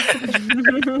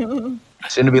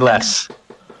 Soon to be less.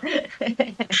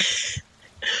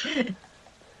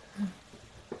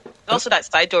 Also, that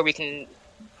side door we can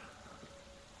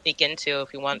sneak into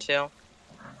if we want to.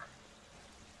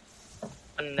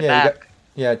 In the back.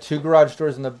 You got 2 garage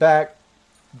doors in the back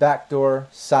door,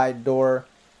 side door,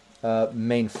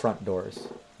 main front doors.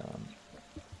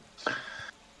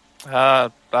 I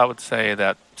would say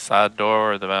that side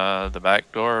door or the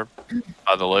back door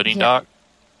by the loading dock.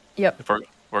 Yep. If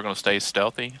we're going to stay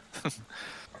stealthy.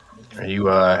 Are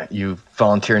you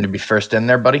volunteering to be first in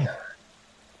there, buddy?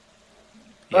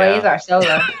 Well, he's our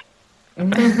solo.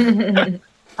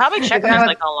 Probably check if there's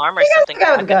like an alarm or something.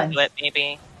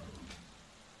 Maybe.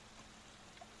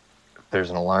 If there's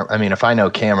an alarm. I mean, if I know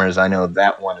cameras, I know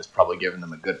that one is probably giving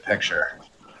them a good picture.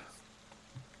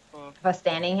 If I was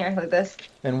standing here like this.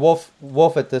 And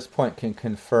Wolf at this point can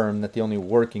confirm that the only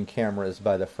working camera is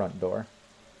by the front door.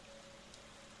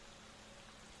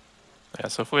 Yeah,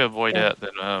 so if we avoid it,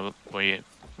 then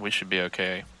we should be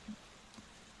okay.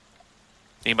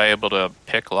 Anybody able to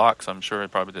pick locks? I'm sure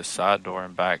probably this side door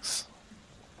and back's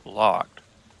locked.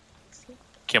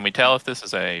 Can we tell if this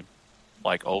is a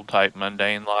old type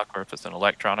mundane lock or if it's an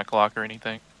electronic lock or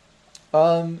anything?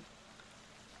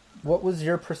 What was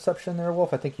your perception there,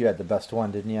 Wolf? I think you had the best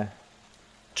one, didn't you?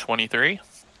 23?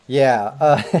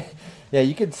 Yeah. Yeah,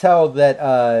 you could tell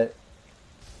that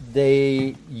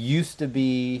they used to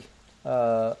be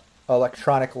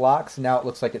electronic locks. Now it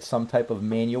looks like it's some type of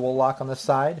manual lock on the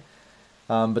side.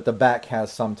 But the back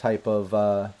has some type of...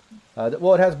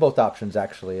 it has both options,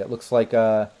 actually. It looks like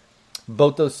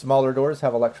both those smaller doors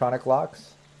have electronic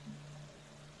locks.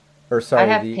 Or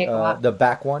sorry, the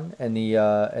back one and the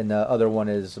other one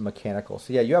is mechanical.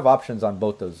 So yeah, you have options on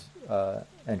both those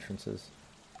entrances.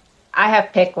 I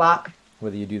have pick lock.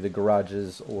 Whether you do the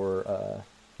garages or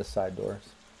the side doors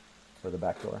or the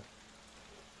back door.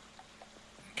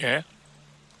 Okay.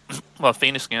 Well,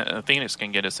 Phoenix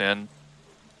can get us in.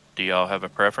 Do y'all have a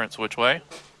preference which way?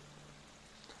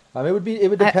 It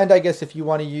would depend, I guess, if you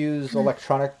want to use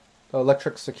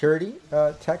electric security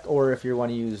tech, or if you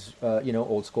want to use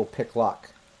old school pick lock.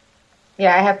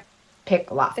 Yeah, I have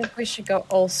pick lock. I think we should go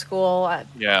old school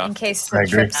in case I we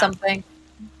agree. trip something.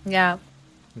 Yeah.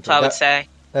 So I would say.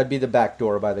 That'd be the back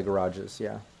door by the garages,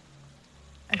 yeah.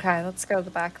 Okay, let's go to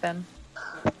the back then.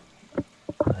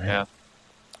 Yeah.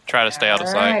 Try to stay out of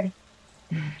sight.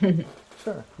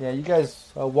 Sure. Yeah, you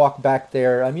guys walk back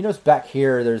there. You notice back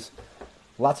here there's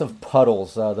lots of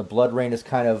puddles. The blood rain is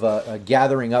kind of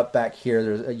gathering up back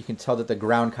here. You can tell that the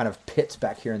ground kind of pits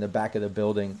back here in the back of the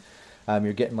building.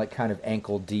 You're getting kind of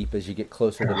ankle deep as you get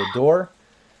closer to the door.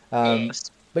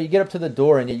 But you get up to the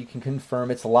door and you can confirm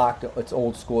it's locked. It's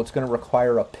old school. It's going to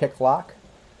require a pick lock.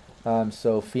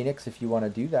 So Phoenix, if you want to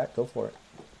do that, go for it.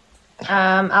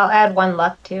 I'll add 1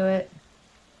 luck to it.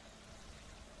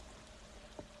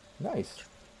 Nice.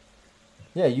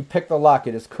 Yeah, you pick the lock.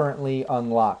 It is currently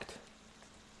unlocked.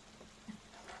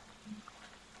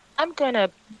 I'm gonna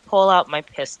pull out my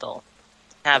pistol.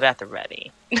 Have at the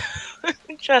ready.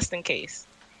 Just in case.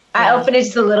 I open it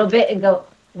just a little bit and go,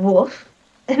 Wolf.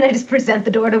 And I just present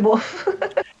the door to Wolf.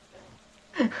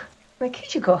 Like, here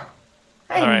you go.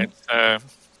 All right, so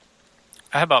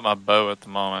I have out my bow at the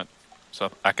moment, so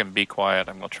if I can be quiet.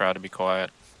 I'm going to try to be quiet.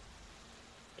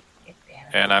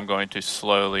 And I'm going to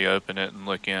slowly open it and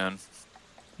look in.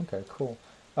 Okay, cool.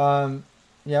 Yeah, I'm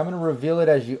going to reveal it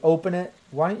as you open it.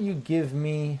 Why don't you give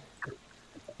me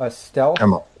a stealth?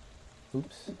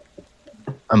 Oops.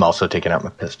 I'm also taking out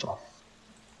my pistol.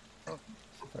 See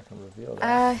if I can reveal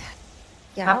that.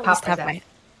 Yeah, I'll just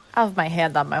have my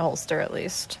hand on my holster at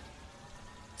least.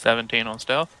 17 on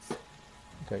stealth.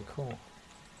 Okay, cool.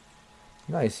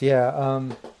 Nice, yeah.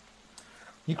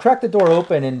 You crack the door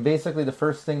open, and basically the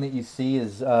first thing that you see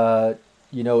is,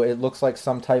 it looks like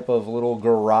some type of little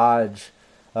garage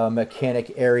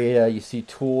mechanic area. You see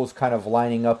tools kind of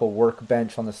lining up a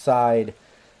workbench on the side.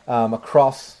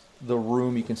 Across the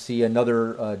room, you can see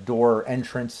another door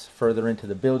entrance further into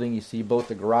the building. You see both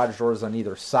the garage doors on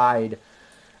either side.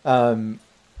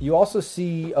 You also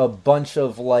see a bunch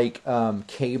of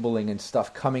cabling and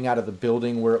stuff coming out of the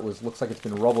building where looks like it's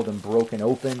been rubbled and broken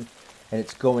open, and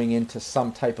it's going into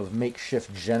some type of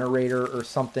makeshift generator or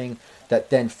something that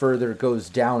then further goes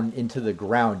down into the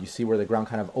ground. You see where the ground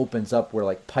kind of opens up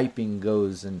where piping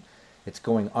goes, and it's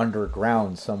going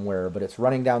underground somewhere, but it's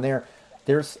running down there.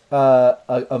 There's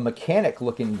a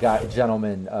mechanic-looking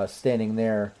gentleman standing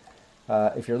there.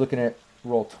 If you're looking at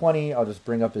roll 20, I'll just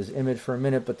bring up his image for a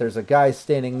minute, but there's a guy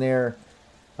standing there,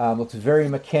 looks very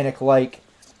mechanic-like,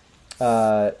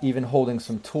 even holding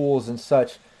some tools and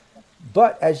such.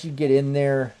 But as you get in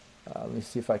there, let me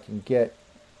see if I can get...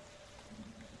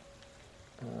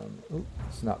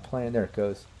 it's not playing. There it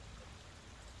goes.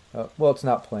 Well, it's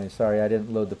not playing. Sorry, I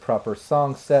didn't load the proper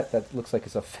song set. That looks like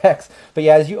it's effects. But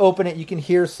yeah, as you open it, you can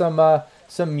hear some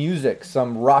music,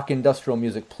 some rock industrial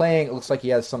music playing. It looks like he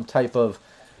has some type of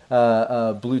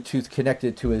Bluetooth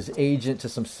connected to his agent, to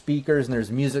some speakers, and there's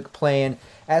music playing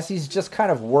as he's just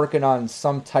kind of working on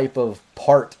some type of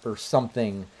part or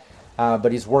something.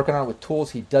 But he's working on it with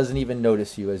tools. He doesn't even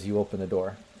notice you as you open the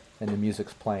door, and the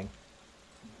music's playing.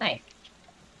 Nice.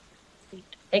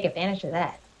 Take advantage of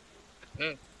that.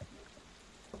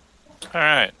 All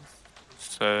right.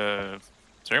 So,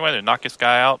 is there any way to knock this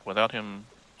guy out without him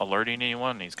alerting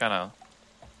anyone? He's kind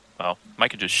of,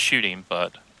 Mike could just shoot him,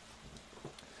 but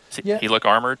he look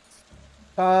armored?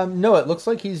 No, it looks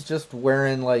like he's just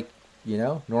wearing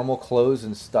normal clothes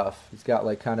and stuff. He's got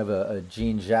kind of a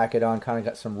jean jacket on, kind of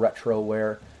got some retro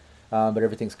wear, but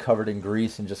everything's covered in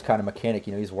grease and just kind of mechanic.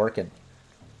 He's working.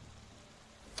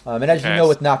 And as you know,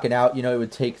 with knocking out, it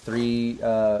would take 3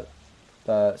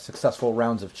 successful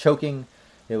rounds of choking.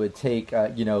 It would take,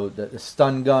 the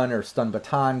stun gun or stun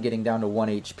baton getting down to 1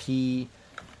 HP.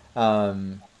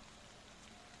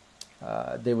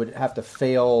 They would have to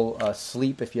fail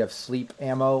sleep if you have sleep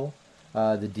ammo.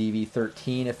 The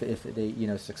DV-13 if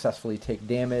they successfully take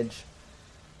damage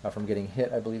from getting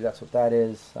hit. I believe that's what that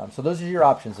is. So those are your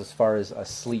options as far as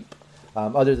sleep.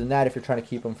 Other than that, if you're trying to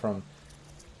keep them from,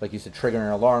 like you said, triggering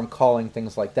an alarm, calling,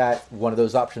 things like that, one of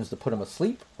those options to put him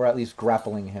asleep, or at least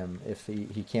grappling him. If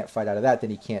he can't fight out of that,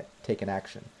 then he can't take an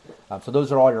action. So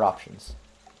those are all your options.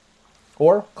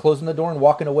 Or closing the door and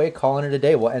walking away, calling it a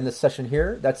day. We'll end the session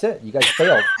here. That's it. You guys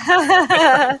failed.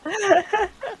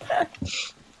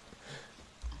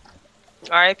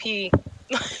 R.I.P.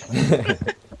 I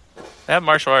have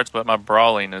martial arts, but my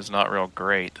brawling is not real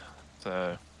great.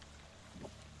 So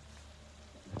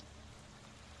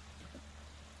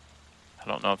I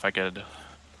don't know if I could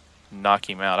knock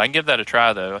him out. I can give that a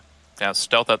try, though. Now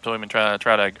stealth up to him and try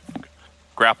to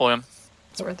grapple him.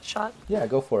 It's worth a shot. Yeah,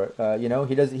 go for it. He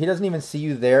doesn't even see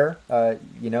you there.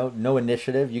 No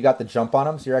initiative. You got the jump on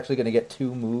him, so you're actually going to get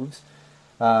 2 moves.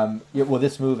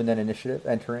 This move and then initiative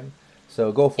entering.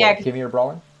 So go for it. Give me your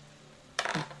brawling.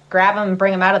 Grab him and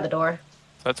bring him out of the door.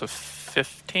 So that's a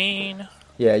 15.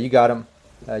 Yeah, you got him.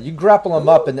 You grapple him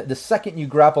up, and the second you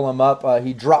grapple him up,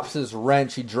 he drops his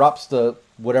wrench. He drops the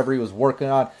whatever he was working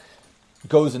on.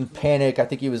 Goes in panic. I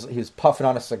think he was puffing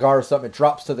on a cigar or something. It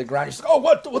drops to the ground. He's like, "Oh,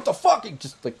 what the fuck?" He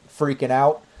just freaking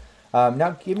out.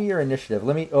 Now give me your initiative.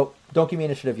 Don't give me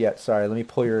initiative yet. Sorry. Let me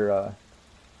pull your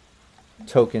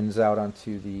tokens out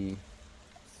onto the.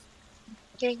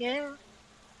 Yeah.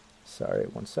 Sorry,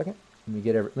 1 second.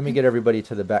 Let me get everybody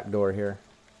to the back door here.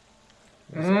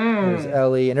 There's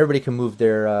Ellie, and everybody can move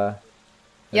their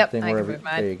thing I wherever. can move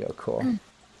mine. There you go. Cool.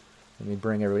 Let me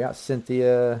bring everybody out.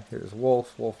 Cynthia. Here's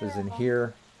Wolf. Wolf is in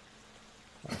here.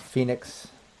 Phoenix.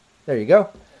 There you go.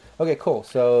 Okay, cool.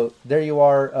 So there you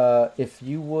are. If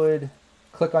you would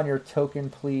click on your token,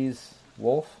 please,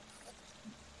 Wolf.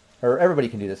 Or everybody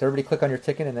can do this. Everybody click on your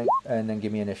ticket and then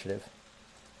give me initiative.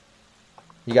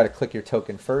 You got to click your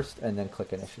token first and then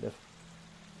click initiative.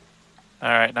 All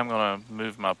right, and I'm going to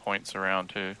move my points around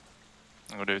too.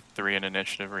 I'm going to do 3 in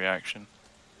initiative reaction.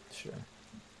 Sure.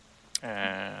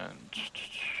 And let's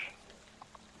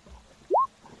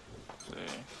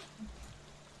see.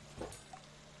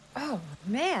 Oh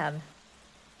man.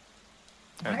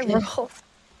 I Okay. rolled.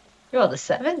 You rolled a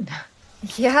 7.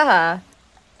 Yeah.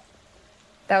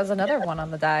 That was another one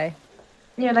on the die.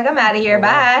 You're like, I'm out of here.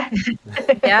 Bye.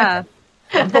 Yeah.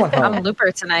 I'm going home. I'm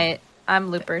Looper tonight. My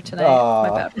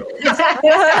bad. No.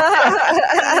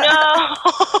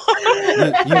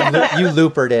 You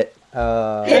loopered it.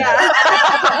 Yeah.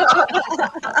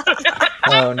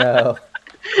 Oh no.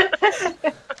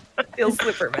 Feels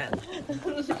Looper, man.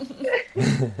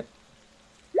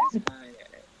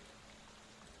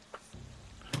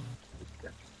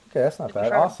 Okay, that's not bad. Try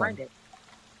to Awesome. find it.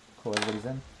 Cool, everybody's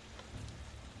in.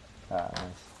 Nice.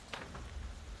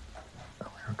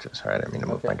 Sorry, I didn't mean to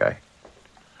move Okay. my guy.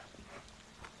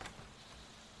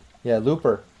 Yeah,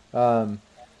 Looper.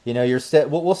 You're set.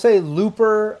 We'll say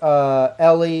Looper,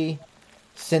 Ellie,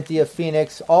 Cynthia,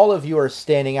 Phoenix. All of you are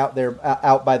standing out there,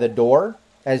 out by the door,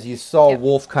 as you saw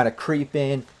Wolf kind of creep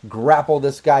in, grapple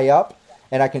this guy up,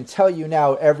 and I can tell you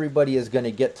now, everybody is going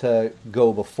to get to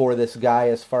go before this guy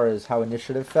as far as how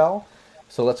initiative fell.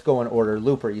 So let's go in order.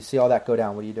 Looper, you see all that go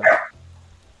down. What are you doing?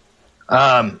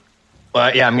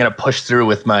 Well, yeah, I'm gonna push through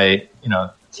with my,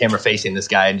 camera facing this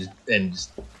guy and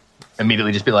just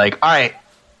immediately just be like, all right,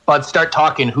 bud, start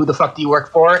talking. Who the fuck do you work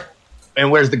for?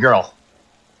 And where's the girl?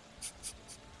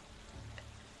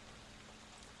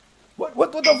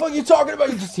 What the fuck are you talking about?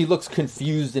 He looks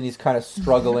confused and he's kind of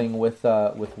struggling with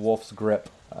Wolf's grip.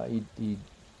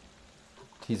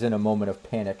 He's in a moment of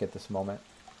panic at this moment.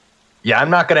 Yeah, I'm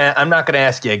not gonna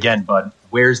ask you again, bud.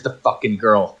 Where's the fucking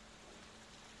girl?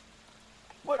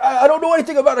 I don't know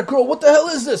anything about a girl. What the hell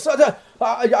is this?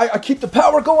 I keep the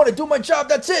power going. I do my job.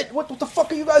 That's it. What the fuck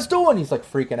are you guys doing? He's like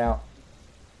freaking out.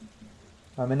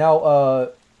 And now,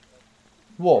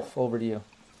 Wolf, over to you.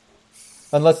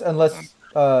 Unless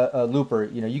Looper,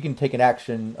 you can take an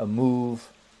action, a move.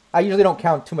 I usually don't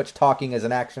count too much talking as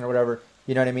an action or whatever.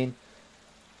 You know what I mean?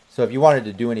 So if you wanted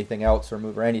to do anything else or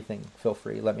move or anything, feel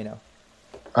free. Let me know.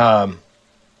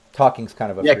 Talking's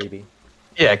kind of a freebie.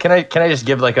 Yeah, can I just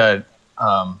give like a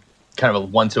kind of a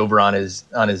once over on his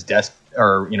desk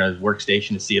or his workstation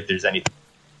to see if there's anything.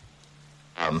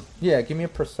 Yeah, give me a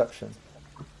perception.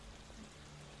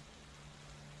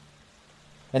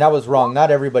 And I was wrong.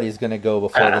 Not everybody's going to go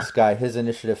before this guy. His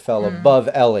initiative fell above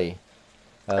Ellie.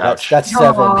 That's 7.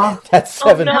 Aww. That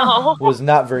 7 no. was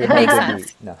not very hard to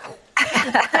beat. No.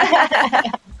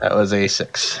 That was a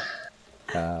 6.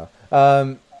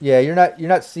 Yeah, you're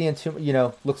not seeing too.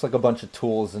 Looks like a bunch of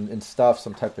tools and stuff.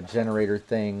 Some type of generator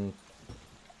thing.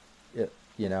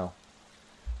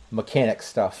 Mechanic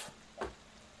stuff.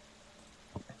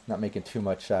 Not making too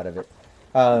much out of it.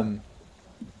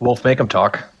 Wolf, make him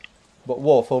talk. But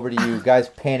Wolf, over to you. Guy's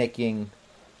panicking.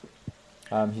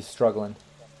 He's struggling.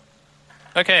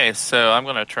 Okay, so I'm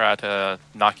going to try to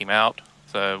knock him out.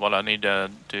 So what I need to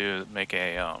do is make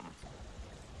a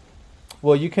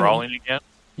Well, you can brawling again.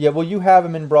 Yeah, well, you have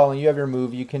him in brawling. You have your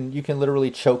move. You can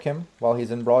literally choke him while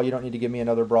he's in brawl. You don't need to give me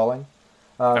another brawling.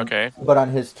 Okay. But on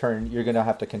his turn, you're gonna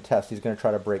have to contest. He's gonna try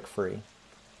to break free.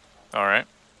 All right.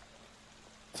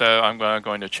 So I'm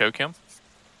going to choke him.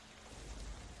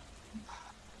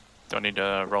 Don't need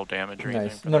to roll damage or anything.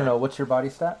 Nice. for No. that. What's your body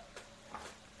stat?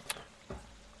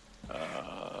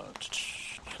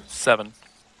 7.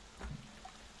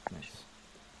 Nice.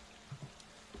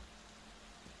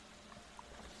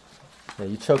 Yeah,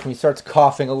 you choke him. He starts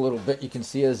coughing a little bit. You can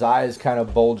see his eyes kind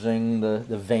of bulging. The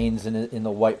veins in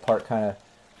the white part kind of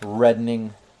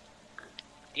reddening.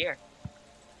 Dear.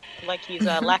 Like he's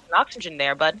lacking oxygen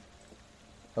there, bud.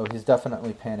 Oh, he's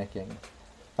definitely panicking.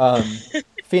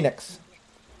 Phoenix.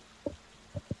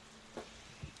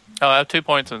 Oh, I have 2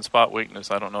 points in spot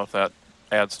weakness. I don't know if that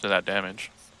adds to that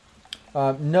damage.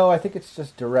 No, I think it's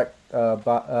just direct.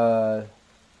 Well,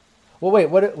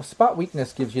 wait. Spot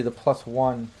weakness gives you the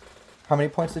 +1. How many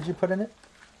points did you put in it?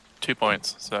 2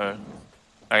 points. So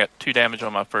I got 2 damage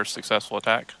on my first successful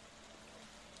attack.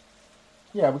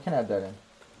 Yeah, we can add that in.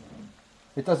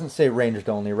 It doesn't say ranged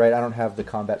only, right? I don't have the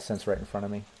combat sense right in front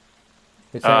of me.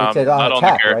 It said not on on the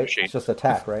attack, character right? sheet. It's just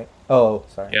attack, right? Oh,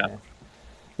 sorry. Yeah.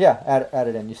 Yeah, add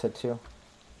it in. You said 2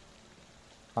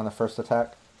 on the first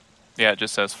attack. Yeah, it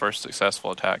just says first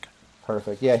successful attack.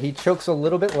 Perfect. Yeah, he chokes a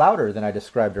little bit louder than I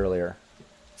described earlier.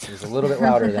 He's a little bit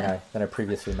louder than I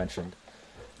previously mentioned.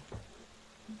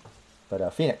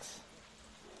 But Phoenix.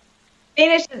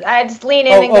 Phoenix, I just lean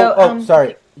in and go.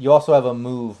 Sorry. You also have a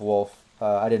move, Wolf.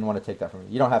 I didn't want to take that from you.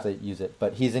 You don't have to use it,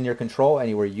 but he's in your control.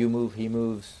 Anywhere you move, he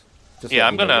moves. Just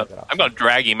I'm gonna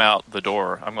drag him out the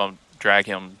door. I'm gonna drag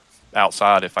him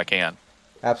outside if I can.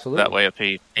 Absolutely. That way, if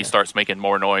he starts making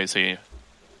more noise,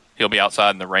 he'll be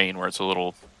outside in the rain where it's a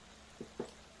little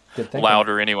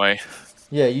louder anyway.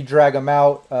 Yeah, you drag him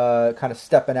out, kind of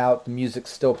stepping out. The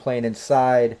music's still playing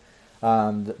inside.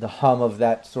 The hum of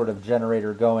that sort of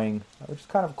generator going, which is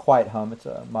kind of a quiet hum. It's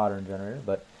a modern generator,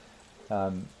 but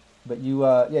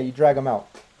you drag him out.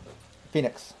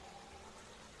 Phoenix.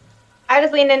 I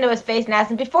just leaned into his face and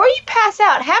asked him, before you pass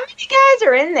out, how many guys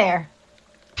are in there?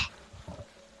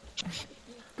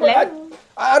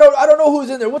 I don't know who's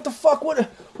in there. What the fuck? What did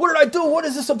I do? What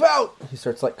is this about? He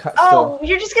starts like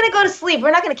you're just gonna go to sleep.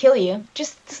 We're not gonna kill you.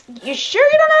 Just you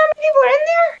sure you don't know how many people are in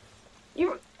there?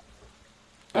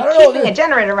 I don't know. Keeping a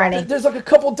generator running. There's like a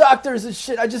couple doctors and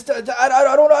shit. I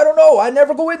don't know. I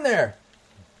never go in there.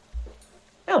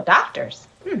 No doctors.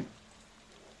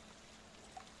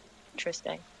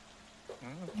 Interesting.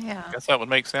 Yeah. I guess that would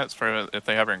make sense for if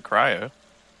they have her in cryo.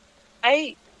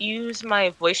 I use my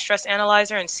voice stress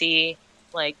analyzer and do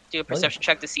a perception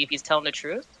check to see if he's telling the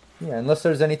truth. Yeah, unless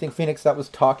there's anything, Phoenix, that was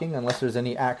talking, unless there's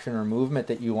any action or movement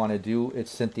that you want to do, it's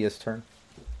Cynthia's turn.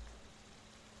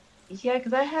 Yeah,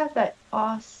 because I have that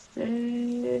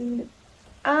Austin.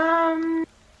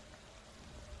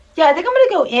 Yeah, I think I'm gonna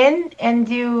go in and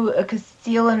do a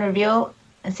conceal and reveal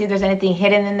and see if there's anything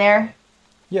hidden in there.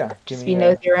 Yeah, just be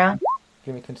nosy around.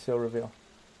 Give me conceal reveal.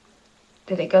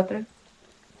 Did it go through?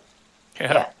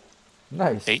 Yeah.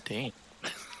 Nice. 18.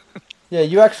 Yeah,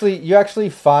 you actually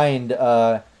find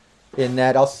in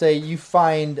that, I'll say you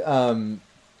find in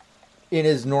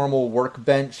his normal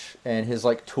workbench and his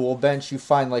like tool bench, you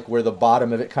find like where the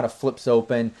bottom of it kind of flips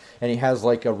open, and he has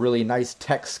like a really nice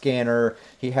tech scanner.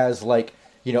 He has like,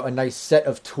 you know, a nice set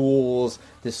of tools,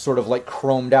 this sort of like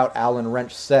chromed out Allen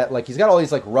wrench set. Like he's got all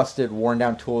these like rusted, worn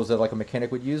down tools that like a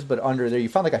mechanic would use, but under there you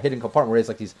found like a hidden compartment where he has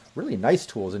like these really nice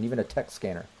tools and even a tech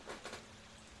scanner.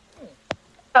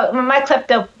 Oh, my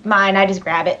klepto mine, I just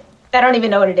grab it. I don't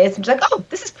even know what it is. I'm just like, oh,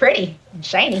 this is pretty and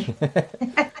shiny.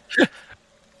 I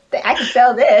can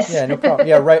sell this. Yeah, no problem.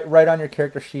 Yeah, right on your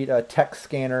character sheet, tech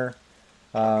scanner,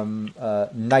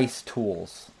 nice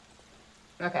tools.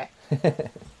 Okay.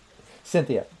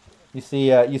 Cynthia,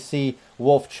 you see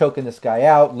Wolf choking this guy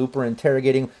out, Looper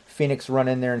interrogating, Phoenix run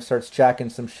in there and starts jacking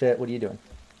some shit. What are you doing?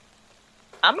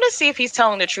 I'm going to see if he's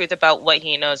telling the truth about what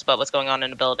he knows about what's going on in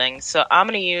the building. So I'm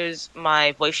going to use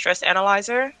my voice stress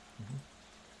analyzer. Mm-hmm.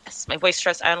 Yes, my voice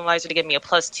stress analyzer to give me a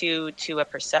 +2 to a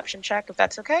perception check, if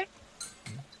that's okay. Mm-hmm.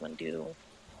 So I'm going to do...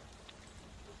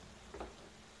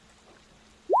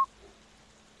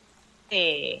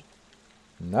 Hey.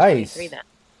 Nice. 3 then.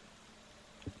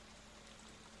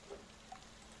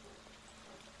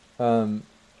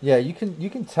 Yeah, you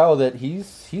can tell that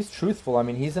he's truthful. I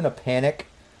mean, he's in a panic.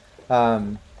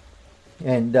 And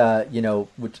you know,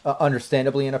 which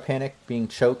understandably in a panic, being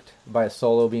choked by a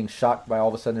solo, being shocked by all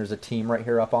of a sudden there's a team right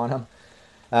here up on him.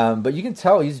 But you can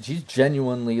tell he's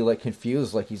genuinely like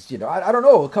confused. Like he's, you know, I don't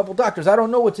know, a couple doctors, I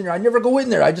don't know what's in here. I never go in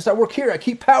there. I work here. I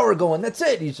keep power going. That's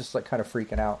it. He's just like kind of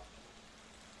freaking out.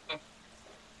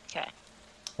 Okay.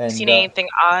 And, seen anything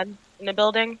odd in the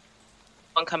building?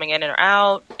 Anyone coming in or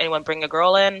out? Anyone bring a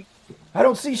girl in? I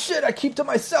don't see shit. I keep to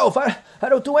myself. I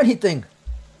don't do anything.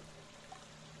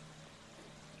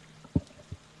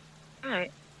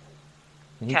 Alright.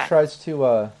 And he tries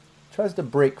to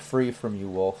break free from you,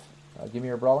 Wolf. Give me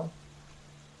your brawling.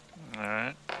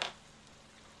 Alright.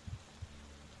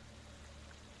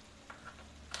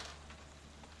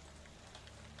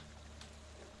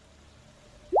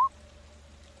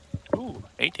 Ooh,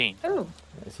 18. Ooh.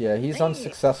 Yeah, he's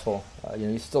unsuccessful. You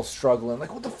know, he's still struggling.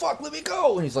 Like, what the fuck? Let me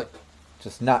go! And he's like,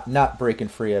 just not breaking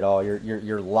free at all.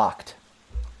 You're locked.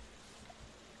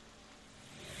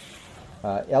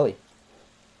 Ellie.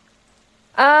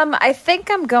 I think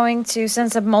I'm going to,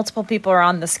 since multiple people are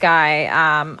on the sky,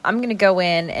 I'm going to go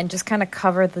in and just kind of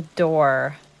cover the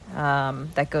door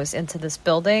that goes into this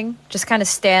building. Just kind of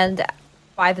stand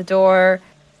by the door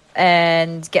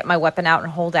and get my weapon out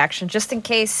and hold action, just in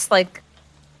case, like,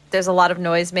 there's a lot of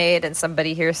noise made and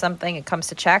somebody hears something and comes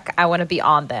to check. I want to be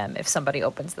on them if somebody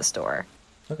opens this door.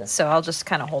 Okay. So I'll just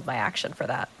kind of hold my action for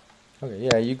that. Okay,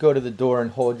 yeah, you go to the door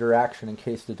and hold your action in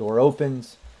case the door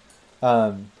opens.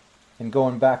 And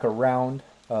going back around,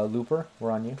 Looper,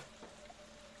 we're on you.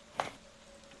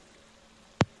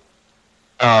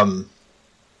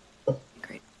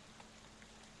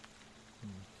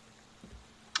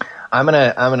 I'm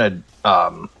gonna.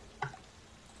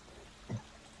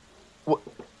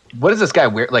 What does this guy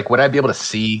wear? Like, would I be able to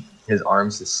see his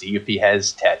arms to see if he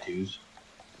has tattoos?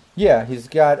 Yeah, he's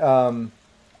got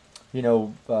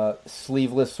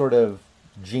sleeveless sort of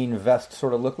jean vest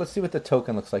sort of look. Let's see what the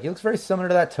token looks like. He looks very similar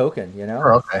to that token, you know?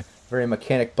 Oh, okay. Very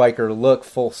mechanic biker look,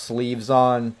 full sleeves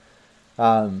on.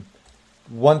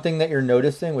 One thing that you're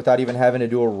noticing without even having to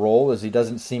do a roll is he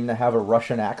doesn't seem to have a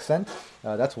Russian accent.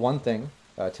 That's one thing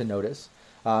to notice.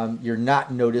 You're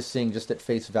not noticing just at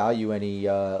face value any,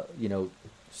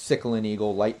 sickle and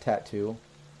eagle light tattoo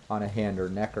on a hand or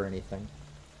neck or anything.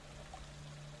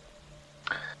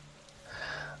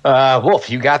 Wolf,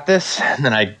 you got this? And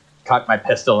then I cock my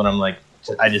pistol and I'm like,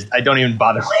 I don't even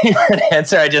bother waiting for an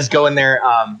answer. I just go in there,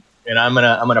 and I'm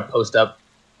gonna post up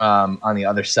on the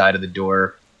other side of the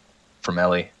door from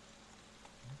Ellie.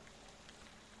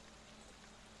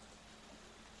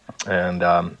 And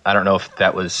I don't know if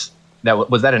was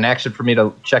that an action for me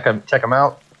to check him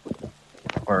out,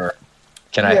 or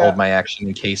can I hold my action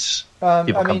in case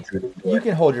people come through the door? You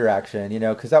can hold your action,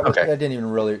 because that didn't even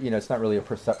really, it's not really a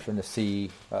perception to see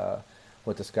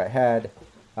what this guy had.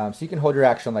 So you can hold your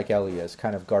action like Ellie is,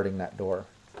 kind of guarding that door.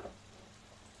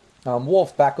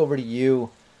 Wolf, back over to you.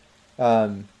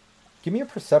 Give me a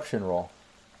perception roll.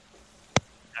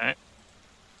 All right.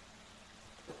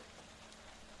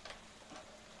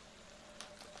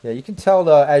 Yeah, you can tell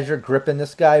as you're gripping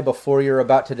this guy before you're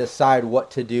about to decide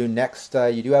what to do next.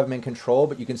 You do have him in control,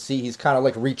 but you can see he's kind of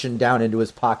like reaching down into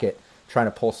his pocket, trying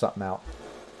to pull something out.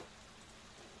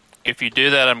 If you do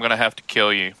that, I'm going to have to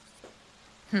kill you.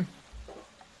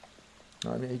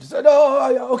 I mean, he just said,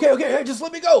 "Oh, okay, just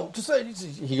let me go."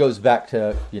 He goes back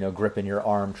to gripping your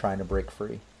arm, trying to break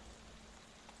free.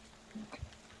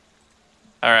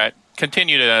 All right,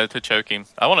 continue to choke him.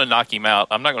 I want to knock him out.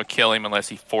 I'm not going to kill him unless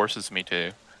he forces me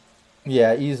to.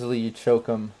 Yeah, easily you choke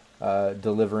him,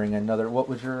 delivering another. What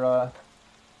was your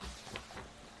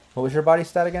body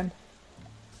stat again?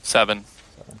 7.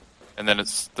 And then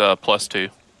it's the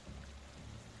 +2.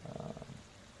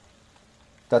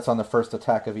 That's on the first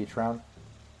attack of each round?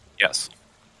 Yes.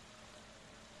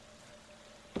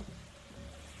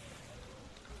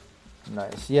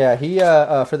 Nice. Yeah, he,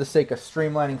 for the sake of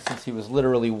streamlining, since he was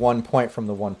literally 1 point from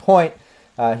the 1 point,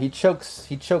 he chokes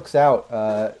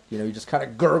out, he just kind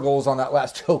of gurgles on that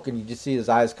last choke, and you just see his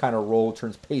eyes kind of roll,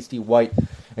 turns pasty white,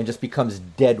 and just becomes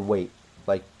dead weight.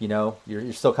 Like, you're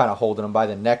still kind of holding him by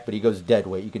the neck, but he goes dead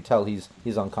weight. You can tell he's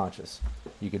unconscious.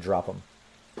 You could drop him.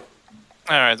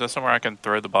 All right, is there somewhere I can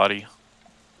throw the body?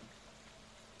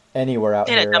 Anywhere out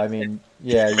here. I mean,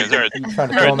 yeah. You trying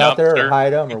to throw him out there or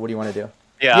hide him, or what do you want to do?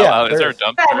 Yeah, is there a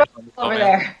dumpster over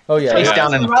there? Oh, yeah. Face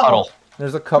down in a puddle.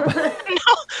 There's a couple.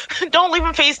 No, don't leave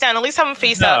him face down. At least have him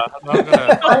face up.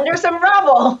 Under some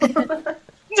rubble.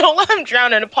 Don't let him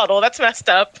drown in a puddle. That's messed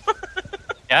up.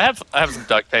 Yeah, I have some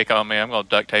duct tape on me. I'm going to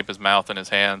duct tape his mouth and his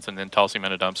hands and then toss him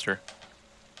in a dumpster.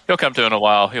 He'll come to in a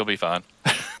while. He'll be fine.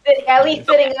 Ellie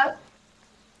sitting up?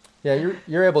 Yeah,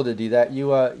 you're able to do that.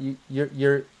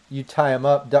 You tie him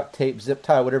up, duct tape, zip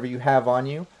tie, whatever you have on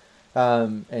you,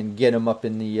 and get him up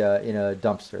in the in a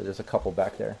dumpster. There's a couple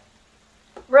back there.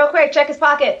 Real quick, check his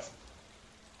pockets.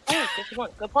 Oh,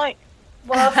 good point.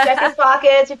 Well, check his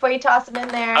pockets before you toss him in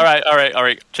there. All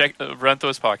right. Check, run through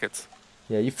his pockets.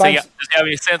 Yeah, you find. Does he have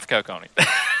any synth coke on him?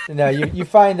 No, you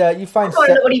find. I want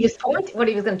to know what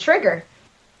he was going to trigger.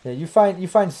 Yeah, you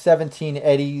find 17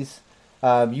 eddies.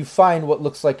 You find what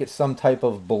looks like it's some type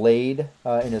of blade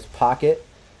in his pocket.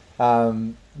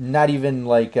 Not even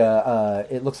like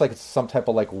it looks like it's some type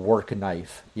of like work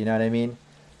knife. You know what I mean?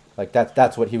 Like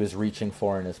that's what he was reaching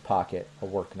for in his pocket, a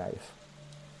work knife.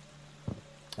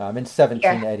 And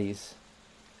 17 eddies.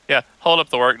 Yeah, hold up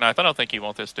the work knife. I don't think you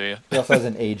want this, do you? He also has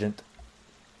an agent.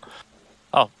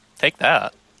 Oh, take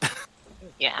that.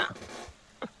 Yeah.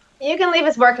 You can leave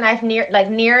his work knife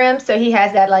near him, so he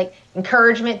has that like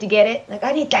encouragement to get it. Like,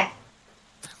 I need that.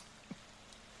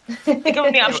 Think it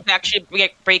would be option to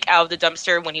actually break out of the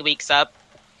dumpster when he wakes up.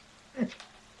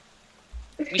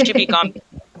 We should be gone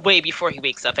way before he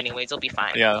wakes up anyways. It'll be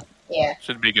fine. Yeah. Yeah.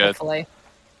 Should be good. Hopefully.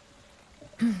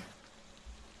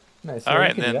 Nice. All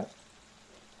right, then.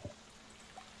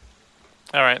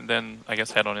 All right, then I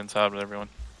guess head on inside with everyone.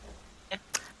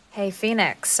 Hey,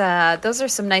 Phoenix, those are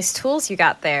some nice tools you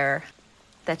got there.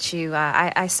 That you,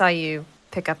 I saw you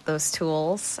pick up those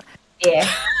tools.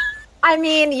 Yeah. I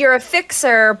mean, you're a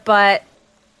fixer, but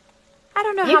I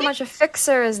don't know how much a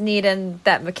fixer is needing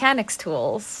that mechanics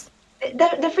tools.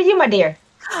 They're for you, my dear.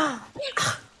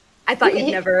 I thought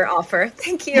you'd never offer.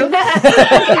 Thank you.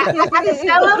 I can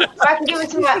sell them, or I can give it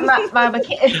to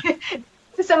my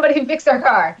to somebody who fixed our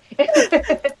car.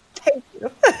 Thank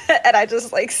and I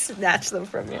just like snatch them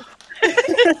from you.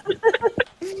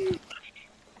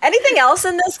 Anything else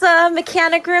in this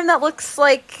mechanic room that looks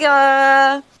like,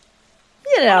 Wander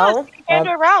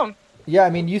around. Yeah,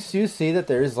 I mean, you see that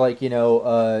there's like,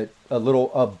 a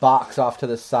little box off to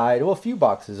the side. Well, a few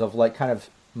boxes of like kind of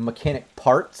mechanic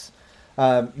parts.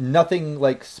 Nothing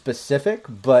like specific,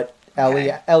 but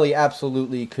Ellie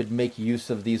absolutely could make use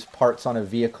of these parts on a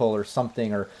vehicle or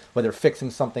something, or whether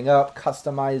fixing something up,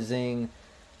 customizing.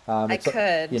 I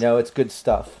could. It's good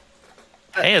stuff.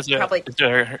 Hey, is there...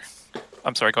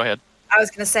 I'm sorry, go ahead. I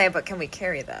was going to say, but can we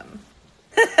carry them?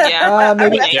 Yeah.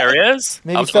 Maybe There is.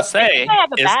 Maybe I was going to so- say, I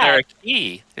have a is there a bag.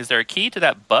 key? Is there a key to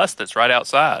that bus that's right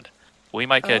outside? We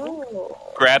might could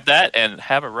grab that and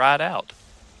have a ride out.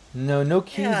 No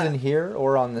keys Yeah. in here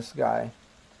or on this guy.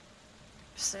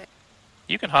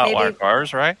 You can hotwire Maybe-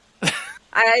 cars, right?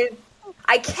 I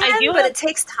can, do but have- it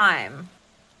takes time.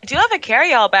 I do have a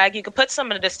carry-all bag. You could put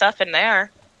some of the stuff in there.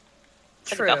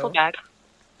 Like True. a duffel bag.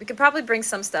 We could probably bring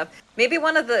some stuff. Maybe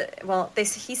one of the... Well, he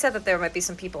said that there might be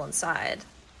some people inside.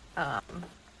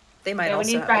 They might Yeah, we also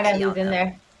need to have find a out key who's on in them.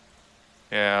 there.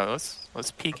 Yeah,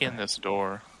 let's peek in this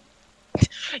door.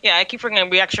 Yeah, I keep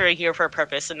forgetting we actually are here for a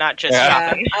purpose and not just Yeah.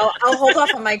 shopping. I'll hold off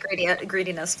on my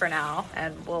greediness for now,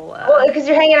 and we'll... Well, because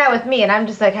you're hanging out with me, and I'm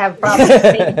just like have problems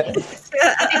saying things.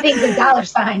 I think the dollar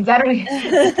signs. I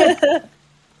don't.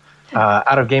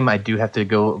 Out of game, I do have to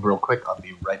go real quick. I'll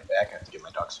be right back. I have to get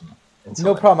my dog some insulin.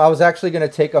 No problem. I was actually going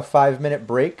to take a 5-minute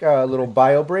break, a little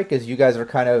bio break, as you guys are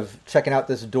kind of checking out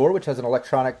this door, which has an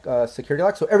electronic security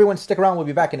lock. So everyone stick around. We'll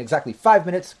be back in exactly 5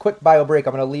 minutes. Quick bio break.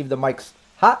 I'm going to leave the mics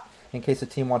hot in case the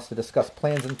team wants to discuss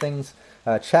plans and things.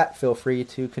 Chat, feel free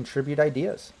to contribute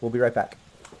ideas. We'll be right back.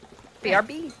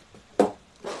 BRB.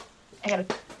 I gotta.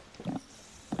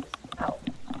 Ow.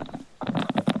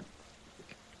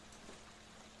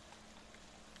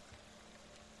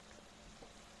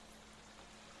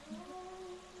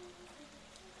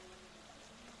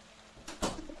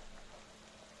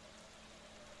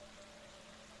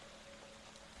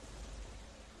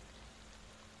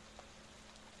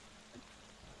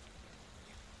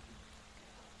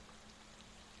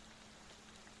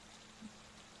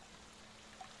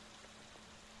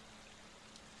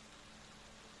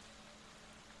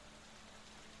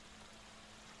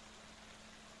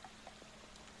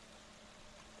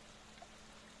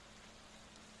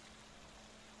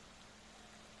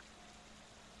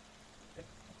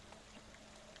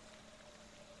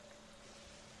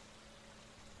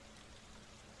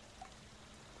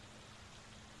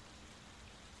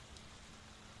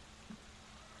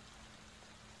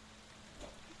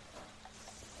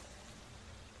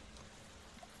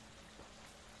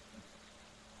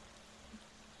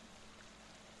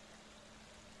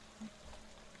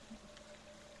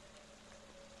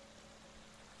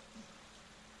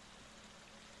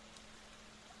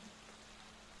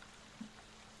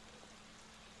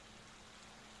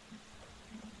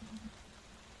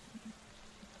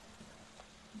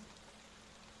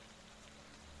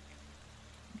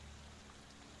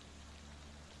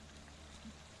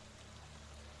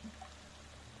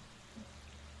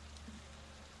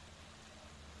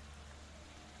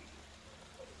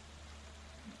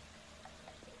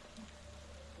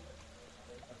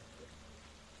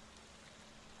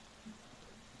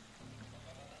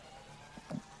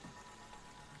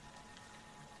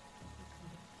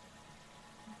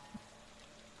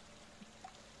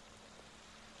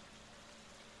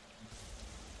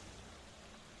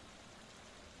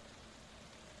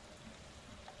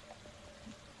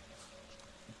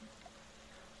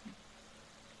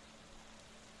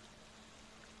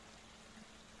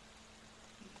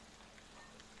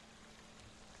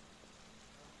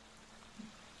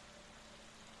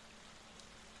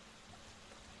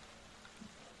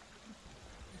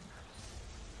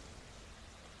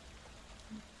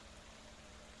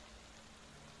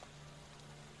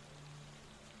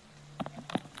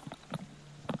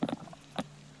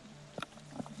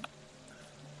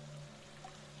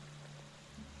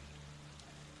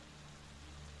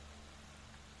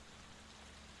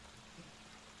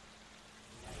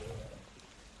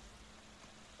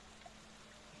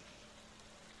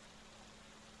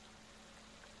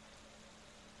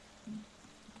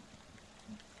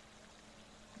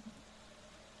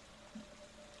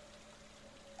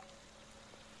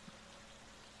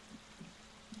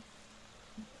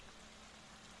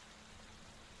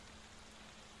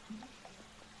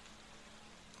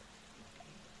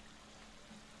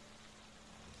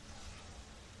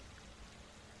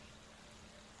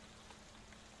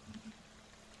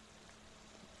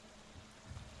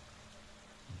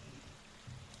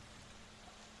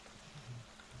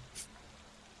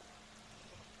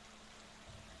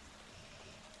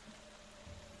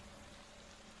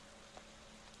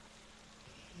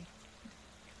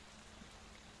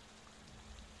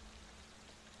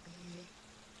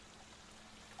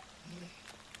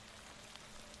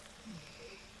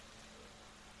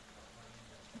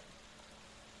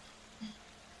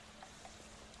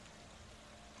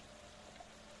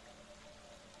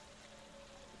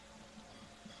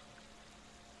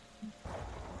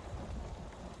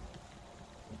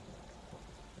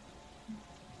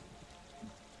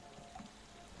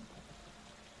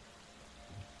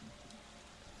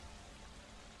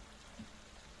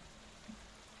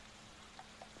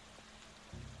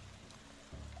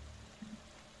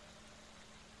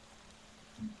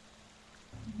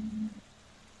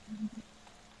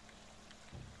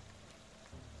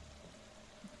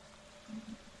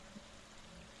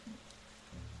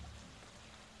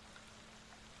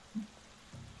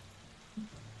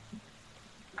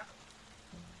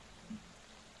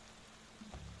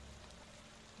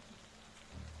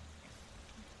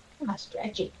 Ah,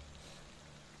 stretchy.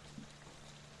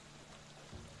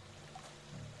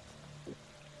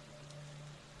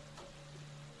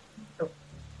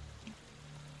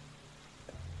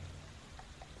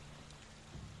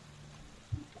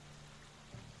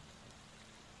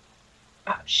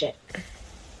 Oh, shit.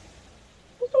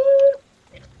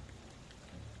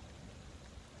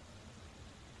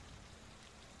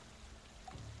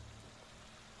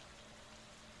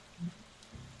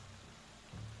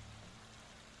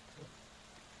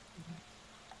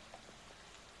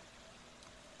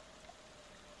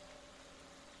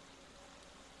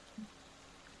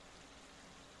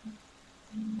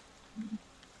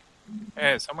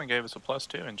 Hey, someone gave us a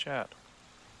 +2 in chat.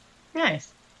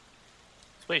 Nice.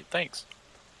 Sweet, thanks.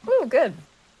 Ooh, good.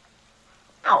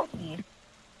 Ow.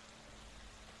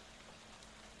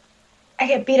 I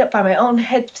get beat up by my own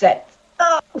headset.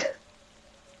 Oh.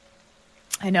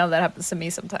 I know that happens to me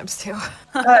sometimes too.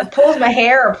 It pulls my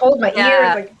hair or pulls my ear.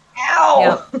 It's like,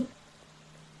 ow! Yep.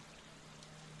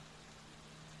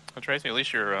 Well, Tracy, at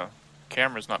least your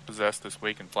camera's not possessed this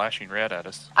week and flashing red at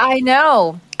us. I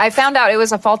know. I found out it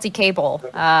was a faulty cable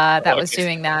that was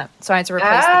doing that, so I had to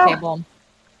replace the cable.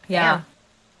 Yeah.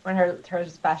 When hers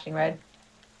was flashing red.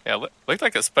 Yeah, looked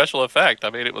like a special effect. I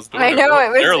mean, it was doing I know it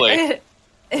was. clearly.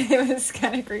 It was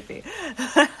kind of creepy.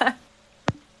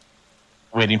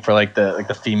 Waiting for like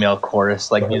the female chorus,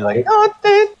 like he's like, oh,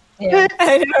 Yeah.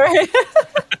 I know,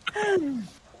 right?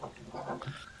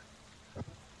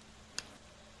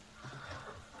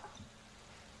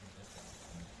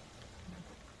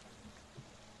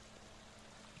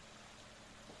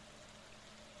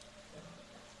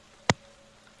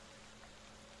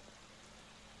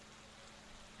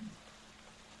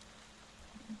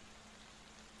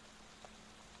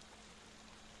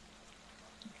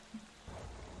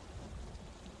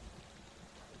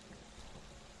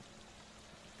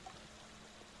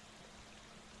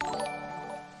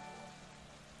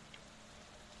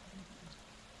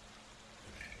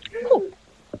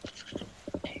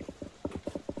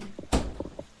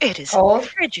 It is Cold?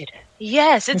 frigid.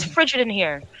 Yes, it's frigid in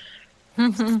here.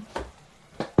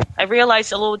 I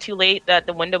realized a little too late that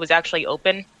the window was actually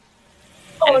open.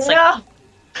 Oh, it's no! like,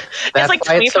 That's like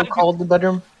why it's so 25 cold in the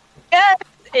bedroom? Yeah,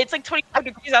 it's like 25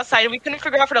 degrees outside, and we couldn't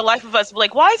figure out for the life of us. We're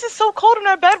like, why is it so cold in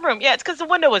our bedroom? Yeah, it's because the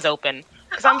window was open.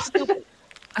 Because I'm stupid.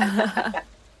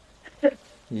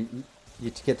 You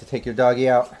get to take your doggy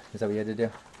out? Is that what you had to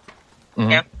do? Mm-hmm.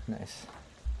 Yeah. Nice.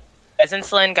 His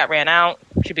insulin got ran out.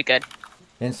 Should be good.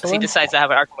 Because he Insulin? decides to have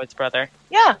an argument with his brother.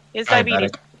 Yeah, he has diabetes.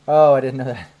 Oh, I didn't know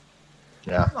that.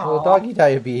 Yeah. Little doggy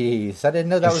diabetes. I didn't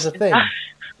know that was a thing.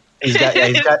 He's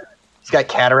got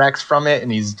cataracts from it,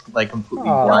 and he's like completely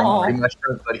blind pretty much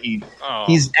from it. But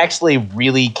he's actually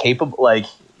really capable. Like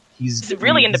he's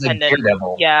really independent. A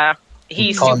daredevil. Yeah,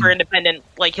 he's call super him- independent.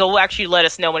 Like he'll actually let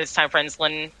us know when it's time for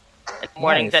insulin. In the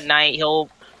mornings, Nice. at night,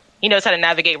 he knows how to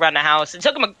navigate around the house. It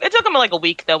took him like a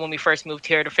week though when we first moved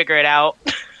here to figure it out.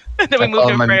 And then we moved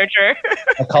to furniture.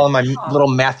 I call him my little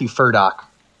Matthew Furdock.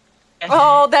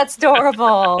 Oh, that's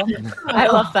adorable. I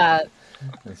love that.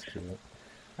 That's cute.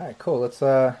 All right, cool. Let's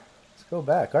go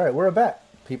back. All right, we're back.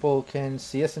 People can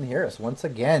see us and hear us once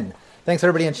again. Thanks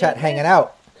everybody in chat hanging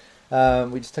out.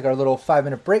 We just took our little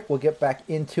 5-minute break. We'll get back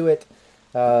into it.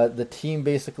 The team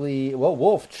basically,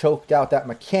 Wolf choked out that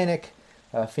mechanic.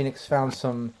 Phoenix found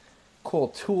some cool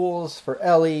tools for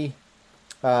Ellie.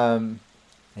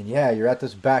 And yeah, you're at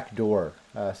this back door.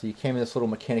 So you came in this little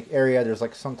mechanic area. There's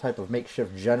like some type of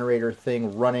makeshift generator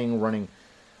thing running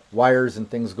wires and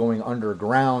things going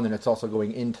underground, and it's also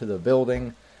going into the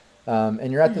building.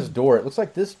 And you're at this door. It looks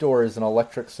like this door is an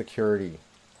electric security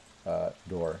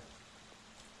door.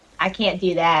 I can't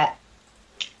do that.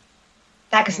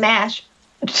 I can smash.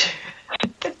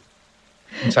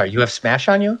 I'm sorry, you have Smash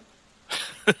on you?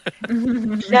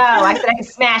 No, I said I can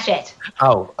smash it.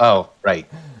 Oh, right.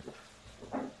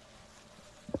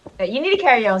 You need to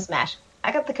carry your own smash.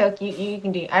 I got the Coke. You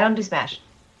can do. I don't do smash.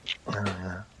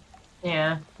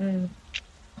 Yeah. Mm.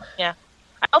 Yeah,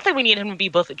 I don't think we need him to be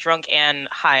both drunk and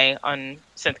high on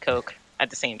synth coke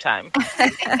at the same time.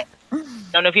 I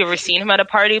don't know if you've ever seen him at a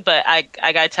party, but I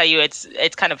gotta tell you, it's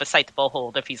kind of a sight to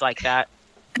behold if he's like that.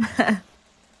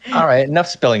 All right, enough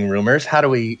spilling rumors. How do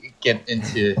we get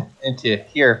into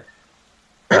here?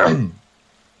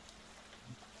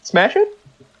 Smash it?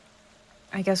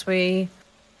 I guess we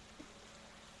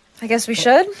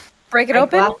should break it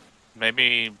open.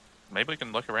 Maybe we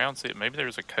can look around, see. Maybe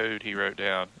there's a code he wrote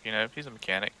down. You know, if he's a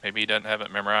mechanic, maybe he doesn't have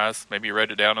it memorized. Maybe he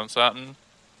wrote it down on something.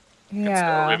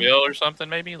 Yeah. Reveal or something.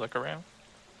 Maybe look around.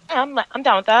 Yeah, I'm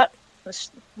down with that.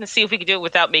 Let's see if we can do it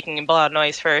without making a loud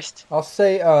noise first. I'll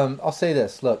say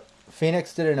this. Look,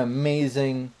 Phoenix did an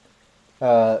amazing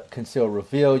conceal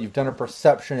reveal. You've done a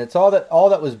perception. It's all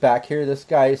that was back here. This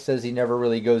guy says he never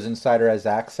really goes inside or has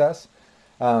access.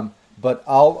 But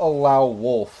I'll allow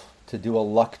Wolf to do a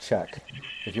luck check.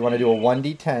 If you want to do a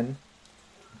 1d10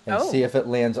 and see if it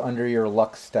lands under your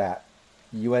luck stat,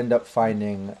 you end up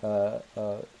finding...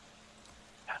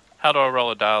 How do I roll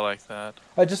a die like that?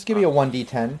 Just give me a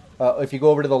 1d10. If you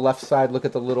go over to the left side, look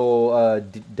at the little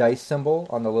dice symbol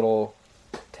on the little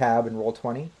tab in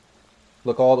Roll20.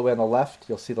 Look all the way on the left.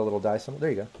 You'll see the little dice symbol. There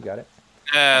you go. You got it.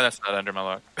 That's not under my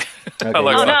luck. Okay. My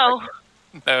luck's Oh not- no!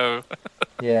 No.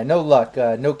 Yeah, no luck.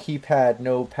 No keypad,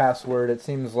 no password. It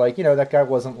seems like, that guy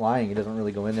wasn't lying. He doesn't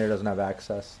really go in there, doesn't have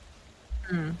access.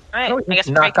 Alright, I guess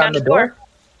we Knock break on down the door.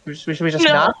 Should we just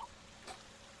No. knock?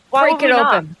 Why Break would we it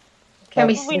not? open. Can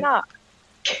we Why would we not?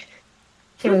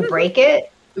 can we break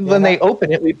it? When they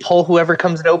open it, we pull whoever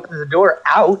comes and opens the door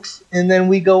out, and then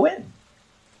we go in.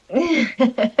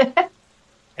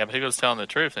 Yeah, but he was telling the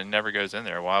truth and never goes in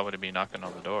there. Why would he be knocking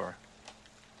on the door?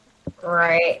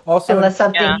 Right. Also, Unless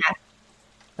something Yeah.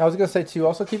 I was going to say, too,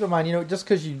 also keep in mind, just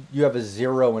because you have a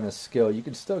 0 in a skill, you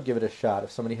can still give it a shot.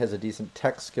 If somebody has a decent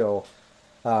tech skill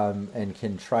and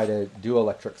can try to do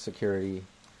electric security,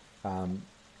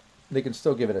 they can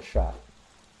still give it a shot.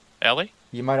 Ellie?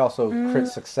 You might also crit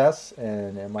success,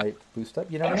 and it might boost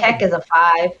up. You know, tech is a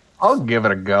 5. I'll give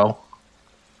it a go.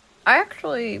 I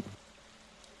actually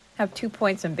have 2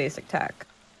 points in basic tech.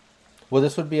 Well,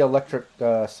 this would be electric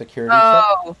security.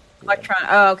 Oh, electronic.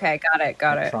 Oh, okay, got it.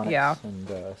 Electronics Yeah,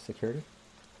 and security.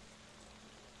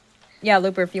 yeah,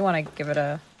 Looper. If you want to give it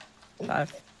a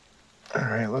 5. All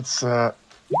right, let's.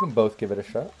 You can both give it a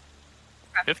shot.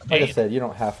 15. Like I said, you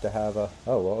don't have to have a.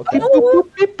 Oh well, okay.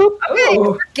 Okay,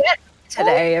 forget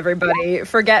today, everybody.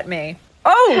 Forget me.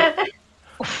 Oh,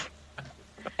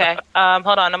 Okay.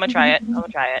 Hold on. I'm gonna try it.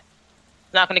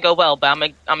 It's not gonna go well, but I'm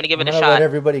gonna give it a I'm gonna shot. let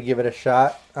everybody give it a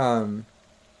shot.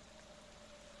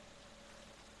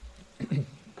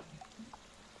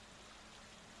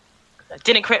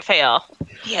 Didn't crit fail.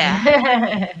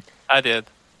 Yeah. I did.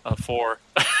 A 4.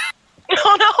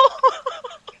 Oh no.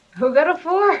 Who got a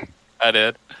 4? I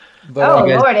did. But, Oh,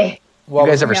 guys- lordy. well,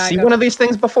 you guys ever yeah, I see got- one of these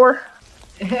things before?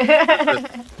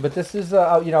 But this is,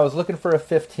 I was looking for a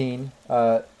 15.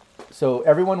 So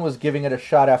everyone was giving it a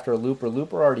shot after Looper.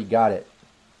 Looper already got it.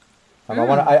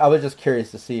 I was just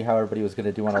curious to see how everybody was going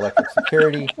to do on electric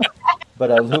security. But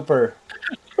Looper,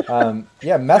 messing He's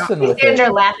with standing there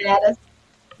it. laughing at us.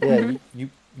 Yeah, you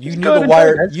knew go the ahead wire.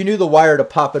 and try it, guys. You knew the wire to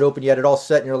pop it open. You had it all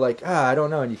set, and you're like, I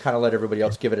don't know. And you kind of let everybody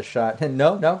else give it a shot. And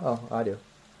no, oh, I do.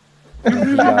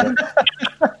 You got it.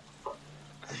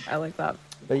 I like that.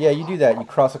 But yeah, you do that. You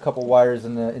cross a couple wires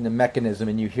in the mechanism,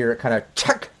 and you hear it kind of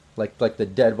check, like the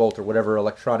deadbolt or whatever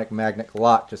electronic magnet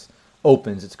lock just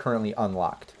opens. It's currently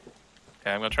unlocked.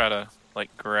 Okay, I'm gonna try to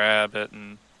grab it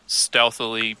and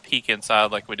stealthily peek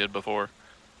inside like we did before.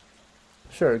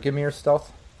 Sure, give me your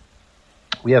stealth.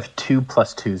 We have 2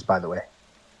 plus 2s, by the way.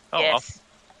 Oh, Yes.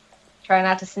 Try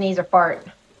not to sneeze or fart.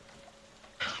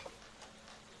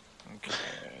 Okay,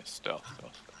 stealth.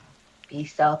 Be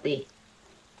stealthy.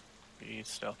 Be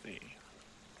stealthy.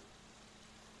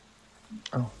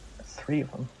 Oh, 3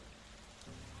 of them.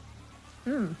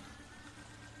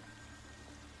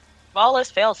 If all else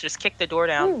fails, just kick the door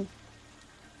down.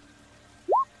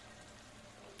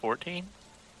 14?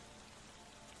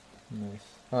 Nice.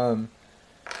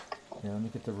 Let me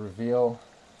get the reveal.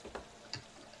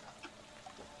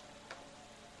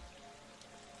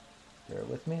 Bear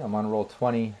with me. I'm on roll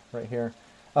 20 right here.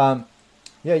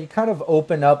 You kind of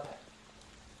open up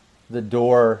the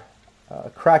door,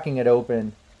 cracking it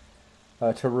open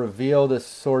to reveal this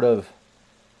sort of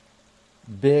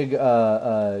big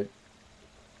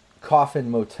coffin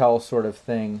motel sort of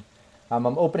thing. I'm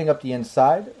opening up the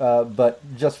inside, but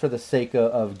just for the sake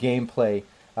of gameplay,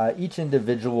 each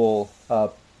individual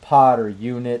pod or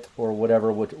unit or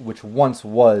whatever, which once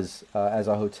was as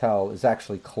a hotel, is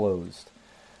actually closed.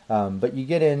 But you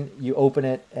get in, you open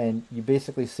it, and you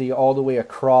basically see all the way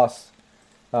across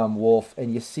Wolf,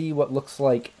 and you see what looks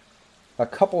like a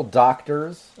couple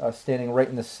doctors standing right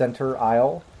in the center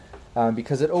aisle,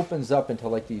 because it opens up into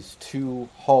like these 2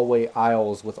 hallway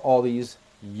aisles with all these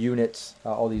units,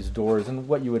 all these doors, and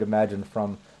what you would imagine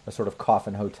from a sort of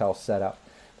coffin hotel setup.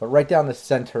 But right down the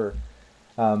center,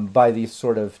 by these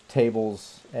sort of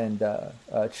tables and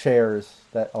chairs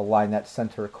that align that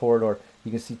center corridor,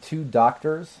 you can see 2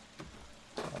 doctors.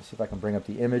 Let's see if I can bring up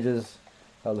the images,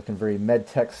 looking very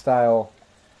medtech style.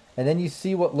 And then you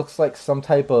see what looks like some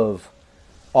type of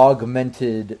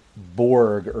augmented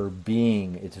Borg or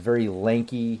being. It's very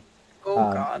lanky. Oh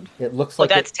God! It looks Oh, like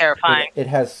that's terrifying. It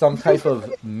has some type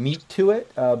of meat to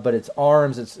it, but its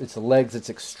arms, its legs, it's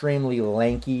extremely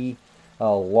lanky,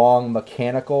 long,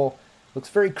 mechanical. Looks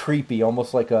very creepy,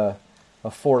 almost like a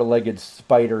four-legged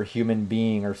spider human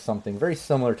being or something. Very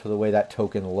similar to the way that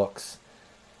token looks.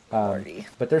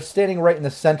 But they're standing right in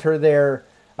the center there.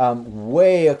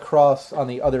 Way across on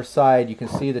the other side, you can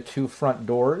see the two front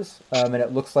doors, and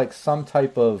it looks like some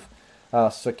type of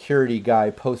security guy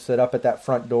posted up at that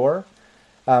front door.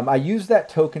 I use that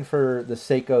token for the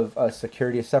sake of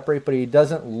security to separate, but he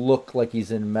doesn't look like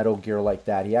he's in Metal Gear like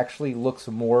that. He actually looks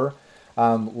more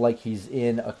like he's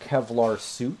in a Kevlar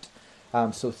suit.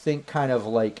 So think kind of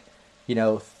like,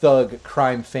 thug,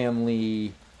 crime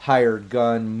family, hired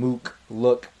gun, mook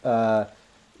look,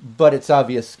 but it's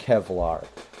obvious Kevlar.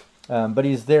 But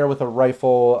he's there with a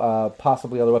rifle,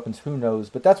 possibly other weapons, who knows.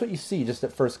 But that's what you see just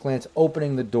at first glance,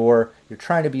 opening the door. You're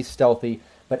trying to be stealthy,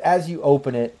 but as you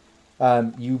open it,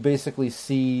 you basically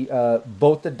see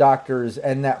both the doctors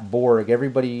and that Borg,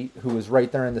 everybody who was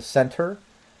right there in the center,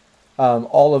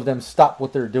 all of them stop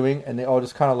what they're doing, and they all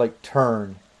just kind of like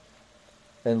turn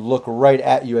and look right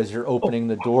at you as you're opening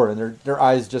the door, and their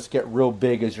eyes just get real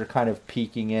big as you're kind of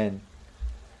peeking in,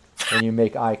 and you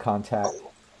make eye contact.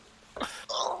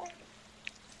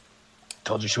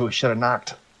 Told you we should have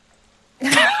knocked.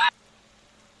 Let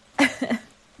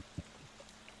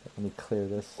me clear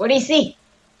this. What do you see?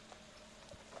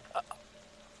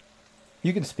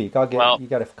 You can speak. I'll get. Well- You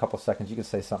got a couple seconds. You can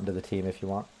say something to the team if you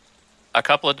want. A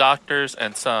couple of doctors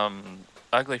and some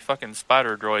ugly fucking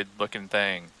spider droid looking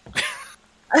thing.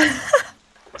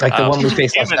 Like the one we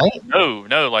faced last human- night?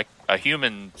 No, like a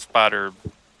human spider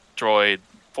droid,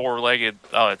 four-legged.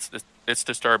 Oh, it's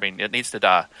disturbing. It needs to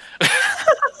die.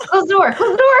 Close the door.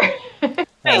 Close the door.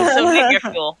 Hey, so big your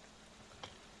fuel.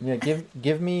 Yeah,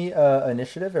 give me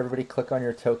initiative. Everybody click on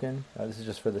your token. This is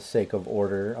just for the sake of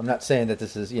order. I'm not saying that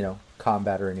this is,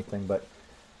 combat or anything, but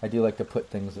I do like to put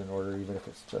things in order, even if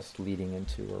it's just leading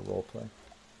into a role play.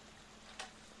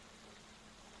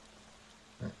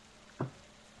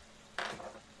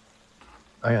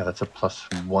 Oh yeah, that's a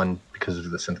 +1 because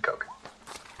of the synth coke.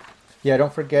 Yeah,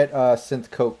 don't forget Synth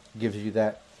Coke gives you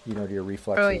that, to your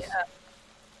reflexes. Oh yeah.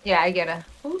 Yeah, I get a.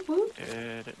 Whoop, whoop.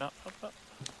 Did it not pop up?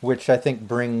 Which I think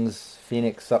brings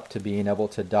Phoenix up to being able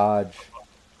to dodge.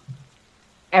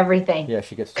 Everything. Yeah,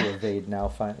 she gets to evade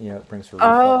now. It brings her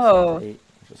reflex Oh. up to 8,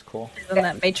 which is cool. In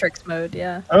that Matrix mode,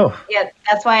 yeah. Oh, Yeah,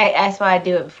 that's why I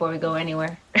do it before we go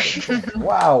anywhere.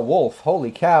 Wow, Wolf!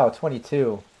 Holy cow,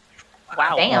 22.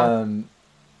 Wow. Damn.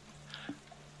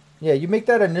 Yeah, you make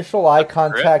that initial eye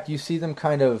contact. You see them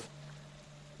kind of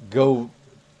go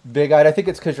big-eyed. I think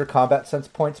it's because your combat sense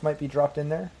points might be dropped in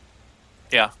there,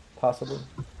 Yeah. possibly,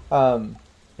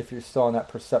 if you're still on that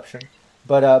perception.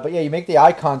 But yeah, you make the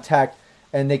eye contact,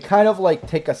 and they kind of like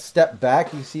take a step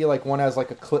back. You see like one has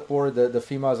like a clipboard. The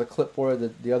female has a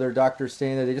clipboard. The other doctor's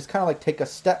standing there. They just kind of like take a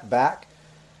step back.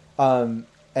 And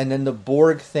then the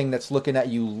Borg thing that's looking at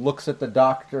you looks at the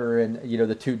doctor, and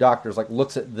the two doctors like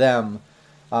looks at them.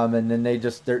 And then they're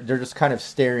just kind of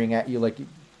staring at you like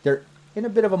they're in a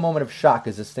bit of a moment of shock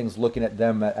as this thing's looking at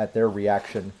them at their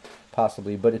reaction,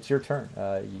 possibly. But it's your turn.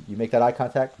 You make that eye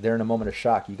contact. They're in a moment of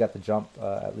shock. You got the jump,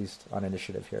 at least on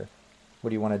initiative here.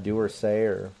 What do you want to do or say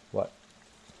or what?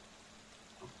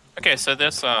 Okay, so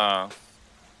this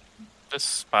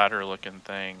spider-looking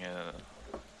thing.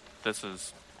 Does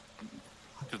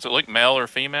it look male or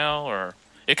female, or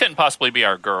it couldn't possibly be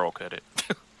our girl, could it?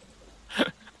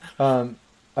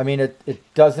 I mean,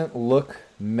 it doesn't look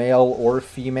male or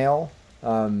female.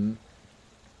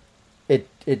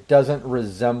 It doesn't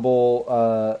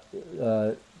resemble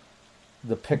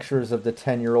the pictures of the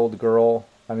 10-year-old girl.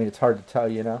 I mean, it's hard to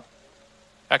tell,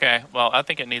 Okay, well, I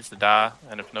think it needs to die,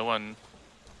 and if no one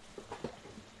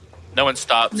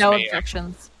stops No me,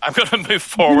 objections. I'm going to move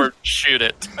forward, shoot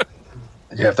it.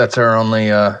 yeah. If that's our only,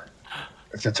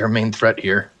 if that's our main threat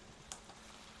here.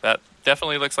 That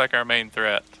definitely looks like our main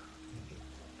threat.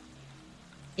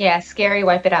 Yeah, scary.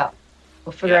 Wipe it out.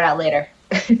 We'll figure it out later.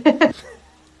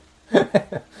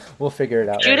 We'll figure it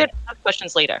out. Shoot later. it. Have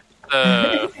questions later.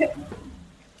 Okay,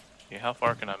 how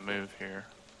far can I move here?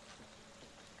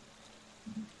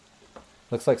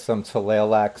 Looks like some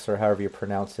Telelax, or however you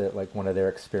pronounce it, like one of their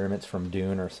experiments from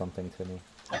Dune or something to me.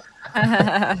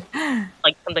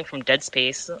 Like something from Dead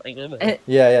Space. Like,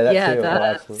 Yeah, that Yeah, too. it Oh,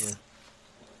 does. absolutely.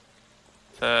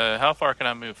 So how far can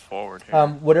I move forward here?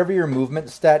 Whatever your movement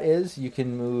stat is, you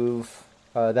can move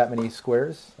that many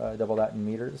squares, double that in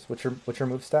meters. What's your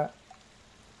move stat?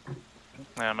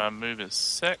 Now my move is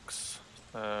 6.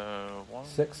 One.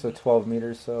 6, so 12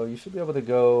 meters. So you should be able to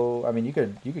go. I mean, you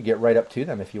could get right up to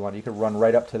them if you want. You could run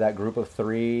right up to that group of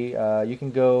 3. You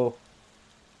can go,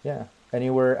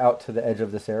 anywhere out to the edge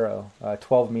of this arrow.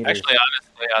 12 meters. Actually,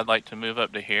 honestly, I'd like to move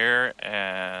up to here.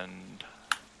 And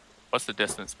what's the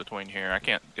distance between here? I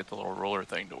can't get the little ruler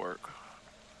thing to work.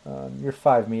 You're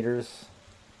 5 meters.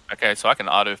 Okay, so I can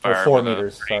auto Or fire. 4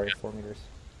 meters. Sorry, 4 meters.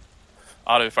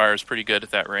 Auto fire is pretty good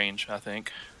at that range, I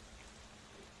think.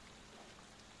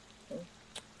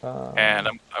 And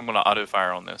I'm going to auto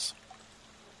fire on this.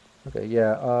 Okay,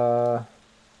 yeah.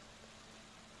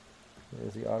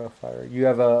 There's the auto fire. You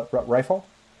have a rifle?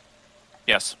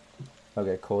 Yes.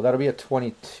 Okay, cool. That'll be a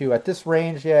 22. At this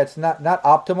range, it's not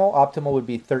optimal. Optimal would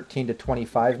be 13 to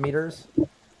 25 meters.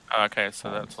 Okay, so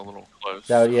that's a little close.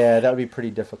 That would be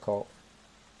pretty difficult.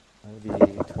 That would be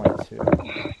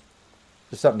 22.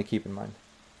 Just something to keep in mind.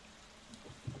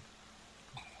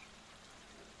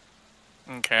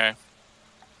 Okay.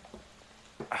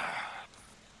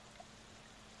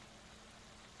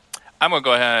 I'm going to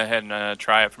go ahead and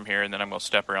try it from here, and then I'm going to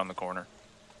step around the corner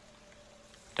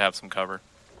to have some cover.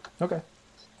 Okay.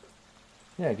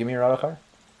 Yeah, give me your auto fire.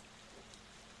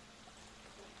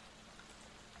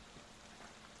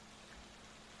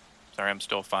 Sorry, I'm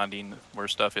still finding where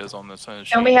stuff is on this sheet.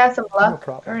 Don't we have some luck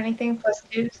problem. or anything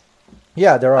 +2s?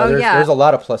 Yeah, there are. Oh, There's a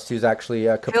lot of +2s actually.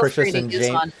 free Capricious to and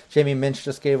use one. Jamie Minch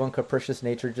just gave one. Capricious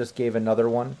Nature just gave another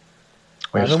one.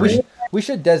 Where's And three? we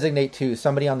should designate too.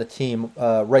 Somebody on the team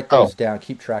write those down.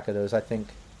 Keep track of those. I think.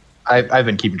 I've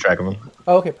been keeping track of them.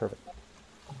 Oh, okay, perfect.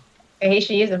 Okay, he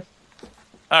should use them.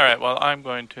 All right, well, I'm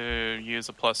going to use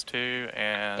a +2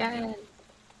 and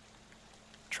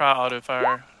try auto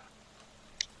fire.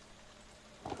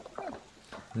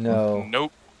 No.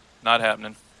 Nope, not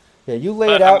happening. Yeah, you lay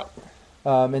But it out,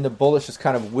 and the bullets just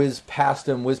kind of whiz past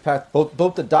him.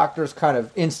 Both the doctors kind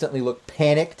of instantly look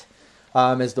panicked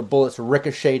as the bullets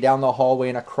ricochet down the hallway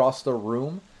and across the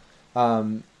room.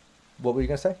 What were you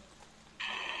gonna say?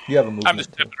 You have a movement. I'm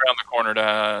just tipping around the corner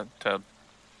to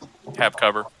have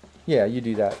cover. Yeah, you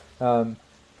do that.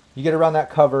 You get around that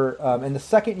cover, and the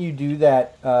second you do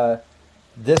that,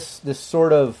 this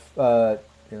sort of here,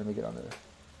 let me get on there.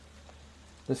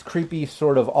 This creepy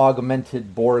sort of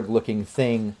augmented Borg-looking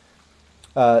thing.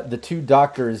 The 2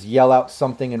 doctors yell out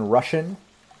something in Russian.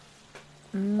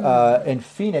 And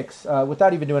Phoenix,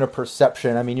 without even doing a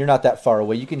perception, I mean, you're not that far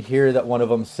away. You can hear that one of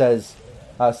them says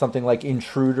something like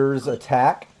 "intruders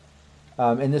attack."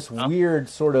 And this weird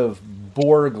sort of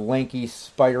Borg, lanky,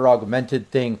 spider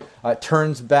augmented thing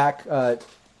turns back,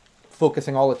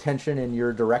 focusing all attention in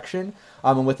your direction.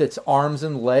 And with its arms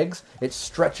and legs, it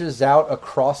stretches out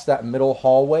across that middle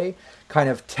hallway, kind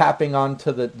of tapping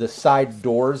onto the side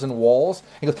doors and walls.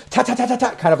 It goes ta ta ta ta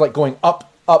ta, kind of like going up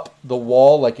the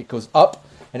wall, like it goes up,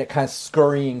 and it kind of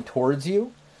scurrying towards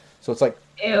you. So it's like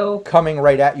coming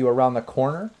right at you around the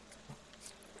corner.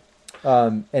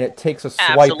 And it takes a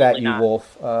swipe Absolutely at you, not.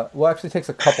 Wolf. Well, actually, it takes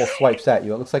a couple swipes at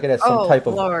you. It looks like it has some Oh, type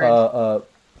of Lord.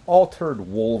 altered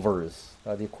wolvers,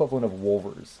 the equivalent of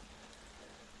wolvers.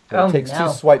 So Oh, it takes no.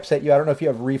 2 swipes at you. I don't know if you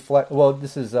have reflex. Well,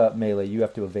 this is melee. You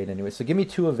have to evade anyway. So give me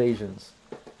 2 evasions.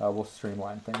 We'll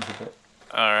streamline things a bit.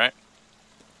 All right.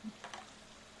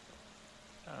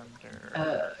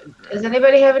 Does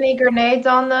anybody have any grenades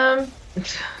on them?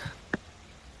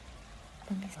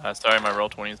 Sorry, my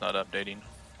Roll20 is not updating.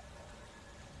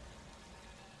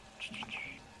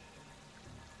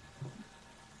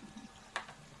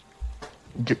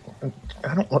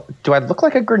 Do I look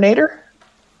like a grenader?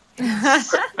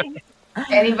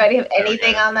 Anybody have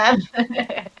anything on them?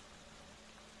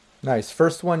 Nice.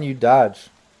 First one you dodge.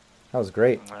 That was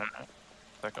great. All right.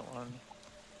 Second one.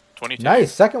 22.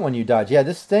 Nice. Second one you dodge. Yeah,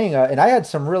 this thing, and I had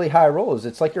some really high rolls.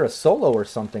 It's like you're a solo or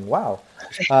something. Wow.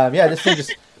 Yeah, this thing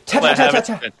just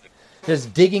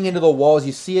just digging into the walls.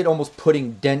 You see it almost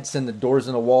putting dents in the doors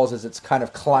and the walls as it's kind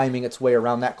of climbing its way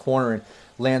around that corner and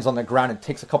lands on the ground and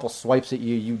takes a couple swipes at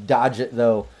you. You dodge it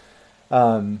though.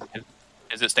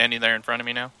 Is it standing there in front of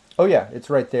me now? Oh yeah, it's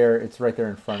right there. It's right there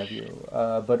in front of you.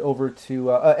 But over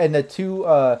to and the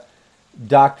 2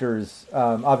 doctors.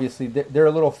 Obviously, they're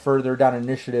a little further down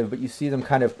initiative, but you see them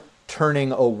kind of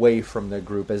turning away from the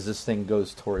group as this thing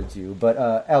goes towards you.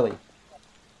 But Ellie.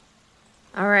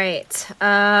 All right.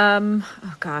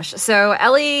 Oh gosh. So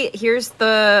Ellie hears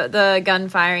the gun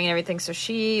firing and everything, so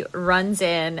she runs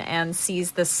in and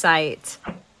sees the sight,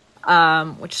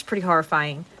 which is pretty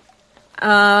horrifying.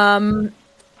 And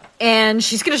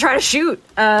she's gonna try to shoot.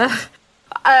 Do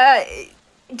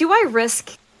I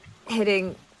risk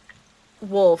hitting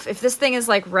Wolf if this thing is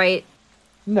like right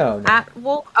No. at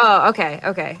Wolf? Oh,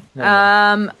 okay.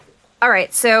 No. All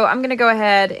right, so I'm gonna go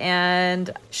ahead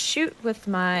and shoot with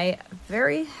my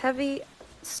very heavy.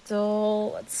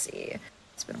 Still, let's see.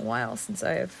 It's been a while since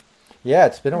I've. Yeah,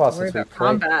 it's been a while worry since we about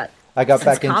played. combat. I got Since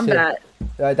back into combat.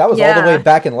 that was all the way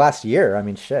back in last year. I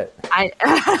mean, shit.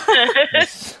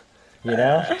 You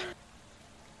know.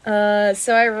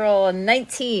 So I roll a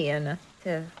 19.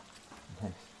 Yeah.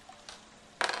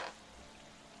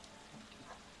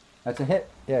 That's a hit.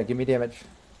 Yeah, give me damage.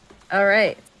 All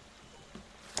right.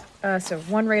 So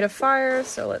 1 rate of fire.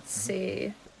 So let's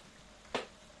see.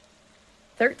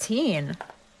 13.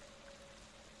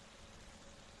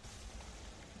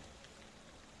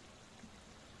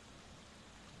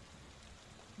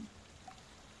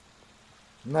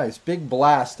 Nice. Big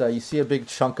blast. You see a big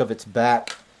chunk of its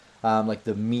back, like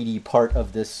the meaty part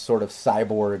of this sort of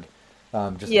cyborg,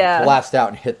 just blast out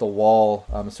and hit the wall.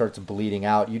 Starts bleeding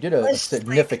out. You did a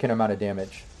significant amount of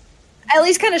damage. At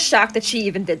least kind of shocked that she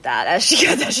even did that. As she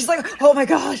got that, she's like, "Oh my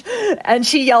gosh!" And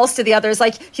she yells to the others,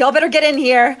 like, "Y'all better get in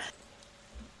here!"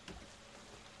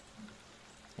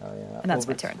 Oh yeah. And that's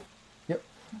my turn. Yep.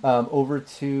 Over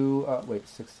to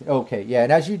 16. Okay, yeah.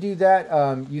 And as you do that,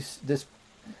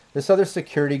 this other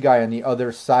security guy on the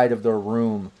other side of the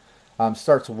room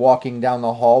starts walking down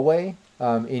the hallway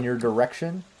in your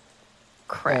direction.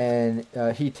 Crap. And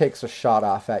he takes a shot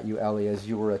off at you, Ellie, as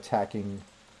you were attacking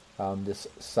this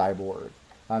cyborg.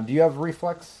 Do you have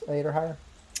reflex 8 or higher?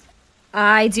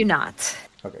 I do not.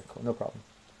 Okay, cool. No problem.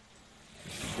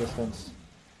 Distance.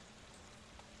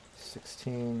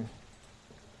 16.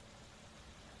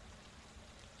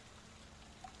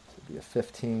 This would be a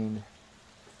 15.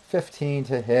 15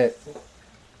 to hit.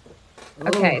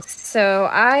 Okay, so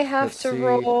I have Let's to see.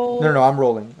 roll. No, I'm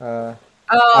rolling. I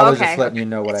was just letting you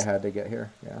know what I had to get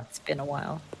here. Yeah. It's been a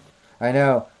while. I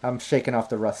know. I'm shaking off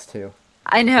the rust too.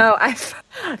 I know. I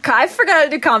forgot to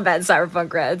do combat in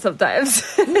Cyberpunk Red sometimes.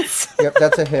 Yep,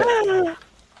 that's a hit. Oh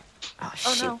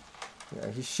no. Yeah,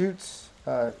 he shoots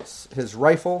his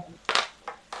rifle.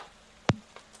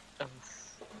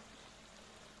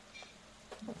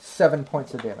 7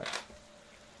 points of damage.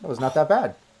 That was not that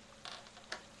bad.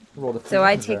 Rolled a few So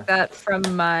I ones take there. that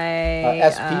from my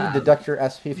SP. Deduct your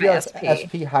SP. If you my have SP.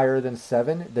 SP higher than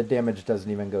 7, the damage doesn't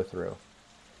even go through.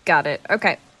 Got it.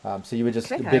 Okay. So you would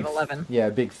just Okay, a I big, have 11. yeah,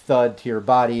 a big thud to your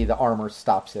body. The armor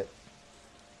stops it,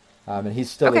 and he's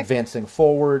still Okay. advancing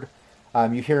forward.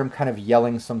 You hear him kind of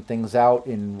yelling some things out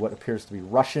in what appears to be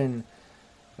Russian.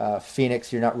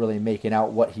 Phoenix, you're not really making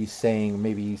out what he's saying.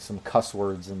 Maybe some cuss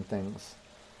words and things.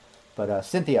 But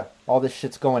Cynthia, all this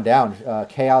shit's going down.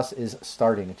 Chaos is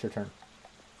starting. It's your turn.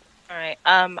 All right.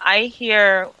 When I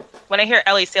hear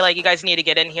Ellie say like, "You guys need to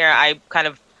get in here," I kind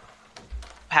of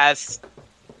pass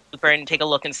Looper and take a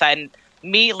look inside and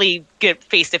immediately get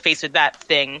face to face with that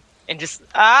thing and just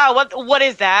what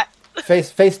is that?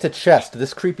 Face to chest.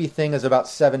 This creepy thing is about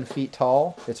 7 feet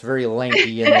tall. It's very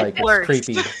lanky and like Worst. it's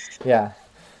creepy. Yeah.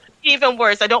 Even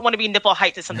worse, I don't want to be nipple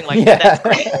height to something like Yeah. that. That's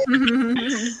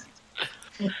great.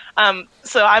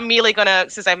 So I'm immediately gonna,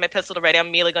 since I have my pistol ready, I'm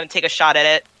immediately gonna take a shot at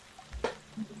it.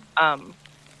 Let's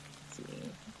see.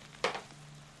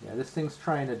 Yeah, this thing's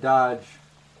trying to dodge.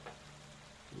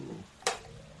 Ooh.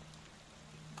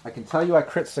 I can tell you I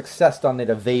crit success on that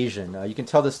evasion. You can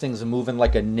tell this thing's moving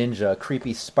like a ninja, a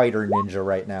creepy spider ninja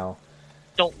right now.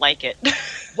 Don't like it.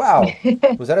 Wow.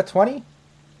 Was that a 20? It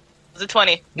was a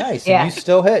 20. Nice. Yeah. And you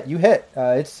still hit. You hit.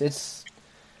 It's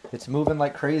moving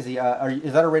like crazy.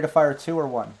 Is that a rate of fire 2 or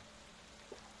 1?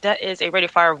 That is a rate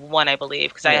of fire of 1, I believe,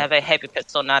 because I Yeah. have a heavy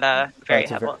pistol, not a very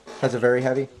That's heavy. That's a very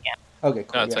heavy? Yeah. Okay,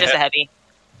 cool. No, it's yeah. Just a heavy.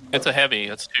 It's a heavy.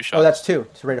 It's 2 shots. Oh, that's 2.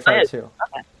 It's a rate of fire yeah. 2.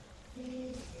 Okay.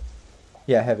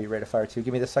 Yeah, heavy rate of fire 2.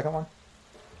 Give me the second one.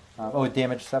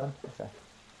 Damage 7? Okay.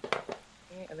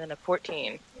 And then a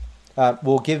 14.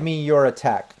 Well, give me your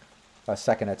attack. A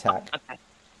second attack. Okay.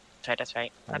 That's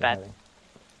right. My Not bad. heavy.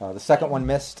 The second one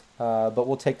missed, but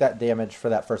we'll take that damage for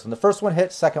that first one. The first one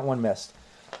hit, second one missed.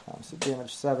 So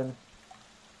damage 7.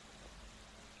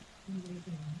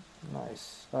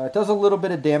 Nice. It does a little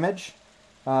bit of damage.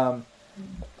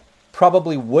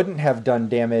 Probably wouldn't have done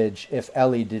damage if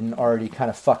Ellie didn't already kind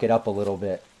of fuck it up a little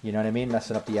bit. You know what I mean?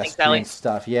 Messing up the Thanks, SP Ellie. and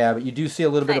stuff. Yeah, but you do see a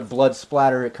little bit of Nice. blood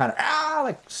splatter. It kind of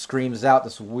like screams out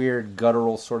this weird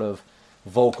guttural sort of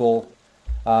vocal,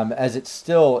 as it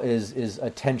still is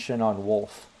attention on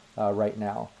Wolf right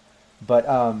now. But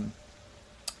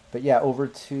yeah, over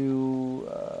to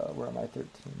where am I?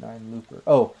 13-9 Looper.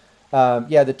 Oh,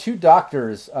 yeah, the 2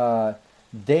 doctors.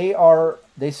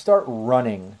 They start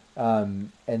running,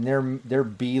 and they're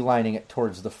beelining it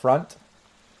towards the front.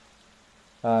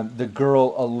 The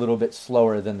girl a little bit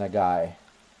slower than the guy.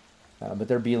 But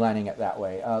they're beelining it that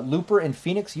way. Looper and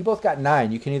Phoenix, you both got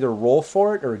 9. You can either roll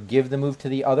for it or give the move to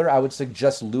the other. I would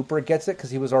suggest Looper gets it because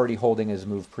he was already holding his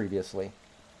move previously.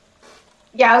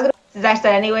 Yeah, I was going to suggest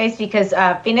that anyways because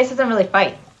Phoenix doesn't really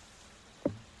fight.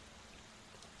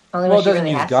 Only Well, when it she doesn't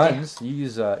really use has guns. to. You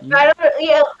use...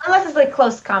 Yeah, unless it's like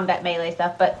close combat melee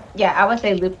stuff. But yeah, I would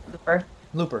say Looper.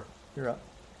 Looper, you're up.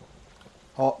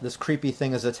 Oh, this creepy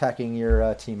thing is attacking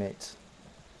your teammates.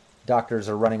 Doctors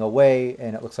are running away,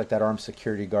 and it looks like that armed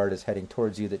security guard is heading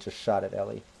towards you that just shot at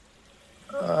Ellie.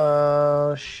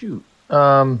 Shoot.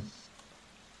 I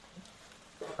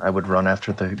would run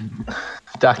after the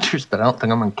doctors, but I don't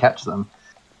think I'm going to catch them.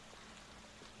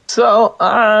 So,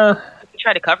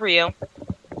 Try to cover you.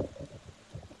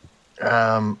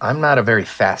 I'm not a very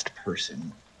fast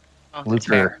person. Oh, that's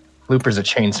fair. Looper's a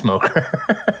chain smoker.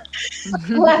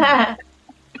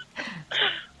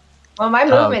 Well, my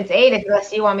movement's 8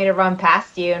 unless you want me to run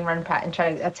past you and and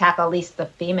try to attack at least the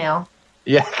female.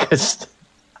 Yeah, because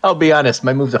I'll be honest,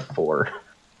 my move's a 4.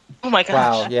 Oh my gosh.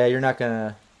 Wow, yeah, you're not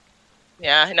gonna...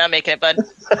 Yeah, not making it, bud.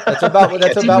 That's about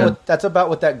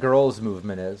what that girl's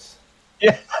movement is.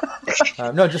 Yeah.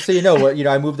 No, just so you know,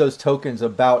 I moved those tokens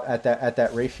about at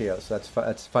that ratio, so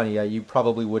that's funny. You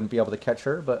probably wouldn't be able to catch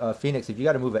her, but Phoenix, if you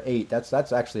got to move at 8, that's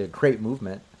actually a great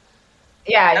movement.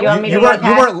 Yeah, you want me to run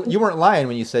past? You weren't lying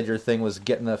when you said your thing was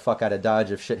getting the fuck out of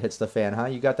Dodge if shit hits the fan, huh?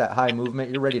 You got that high movement.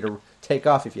 You're ready to take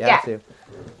off if you have to.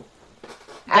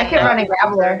 I can run and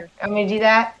grab her. Want me to do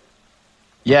that?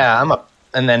 Yeah, I'm up.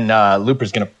 And then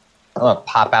Looper's gonna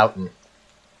pop out and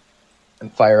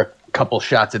fire a couple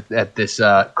shots at this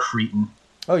cretin.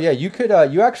 Oh yeah, you could.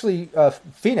 You actually,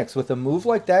 Phoenix, with a move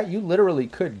like that, you literally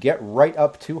could get right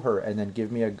up to her and then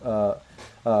give me a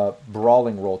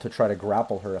brawling roll to try to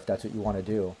grapple her if that's what you want to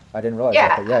do. I didn't realize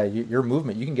that, but yeah, your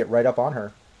movement, you can get right up on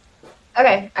her.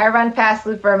 Okay, I run past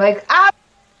Looper. I'm like, ah!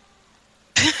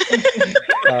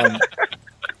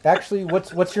 Actually,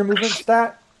 what's your movement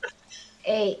stat?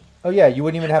 8. Oh yeah, you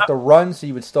wouldn't even have to run, so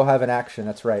you would still have an action.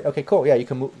 That's right. Okay, cool. Yeah, you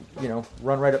can move,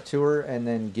 run right up to her and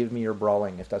then give me your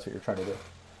brawling if that's what you're trying to do.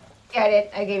 Yeah, I did.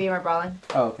 I gave you my brawling.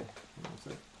 Oh, okay.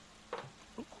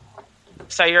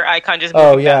 So your icon just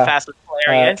moving that fast was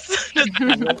hilarious.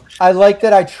 I like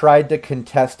that I tried to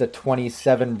contest a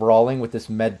 27 brawling with this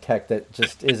med tech that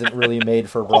just isn't really made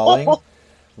for brawling.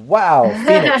 Wow,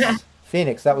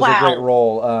 Phoenix, that was a great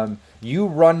roll. You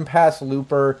run past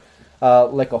Looper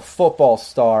like a football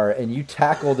star, and you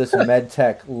tackle this med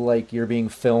tech like you're being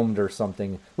filmed or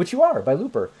something, which you are by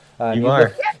Looper. You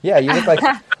are. You look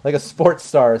like a sports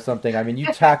star or something. I mean, you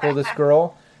tackle this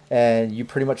girl, and you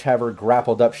pretty much have her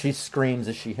grappled up. She screams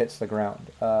as she hits the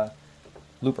ground.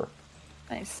 Looper.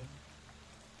 Nice.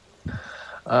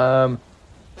 Yeah,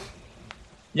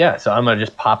 so I'm gonna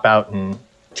just pop out and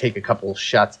take a couple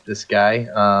shots at this guy.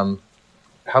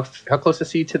 How close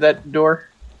is he to that door?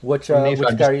 Which guy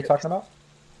are you talking about?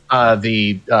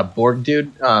 The Borg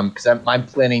dude. Because I'm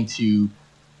planning to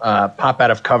pop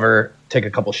out of cover, take a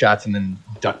couple shots, and then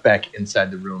duck back inside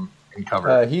the room and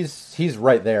cover. He's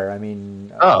right there. I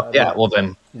mean. Well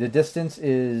then. The distance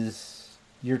is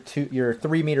you're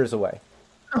 3 meters away.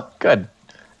 Oh, good.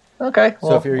 Okay.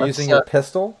 So if you're using your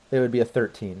pistol, it would be a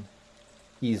 13.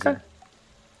 Easy. Okay.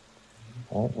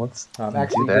 Well, let's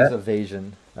actually his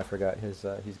evasion. I forgot his.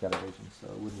 He's got evasion, so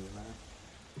it wouldn't even matter.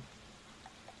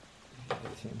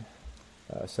 18.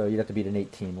 So you'd have to beat an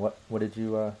 18. What did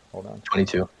you? Hold on.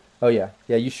 22. Oh yeah.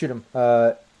 You shoot him.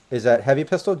 Is that heavy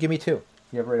pistol? Give me 2.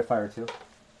 You have a rate of fire 2.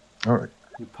 All right.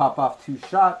 You pop off 2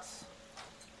 shots.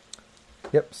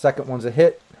 Yep. Second one's a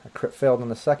hit. I crit failed on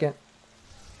the second.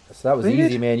 So that was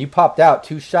easy, man. You popped out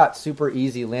 2 shots, super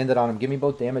easy. Landed on him. Give me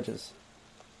both damages.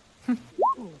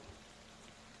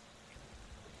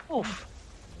 Oof.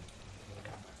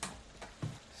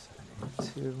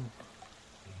 72.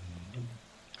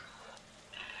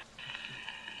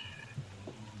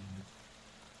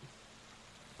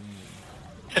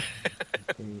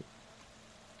 Okay.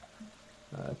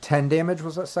 10 damage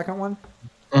was that second one?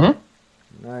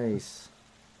 Mm-hmm. Nice.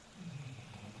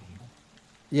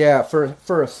 Yeah, for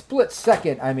a split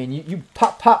second, I mean, you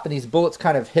pop, and these bullets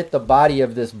kind of hit the body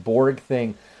of this Borg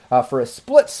thing. For a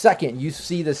split second, you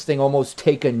see this thing almost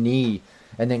take a knee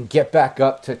and then get back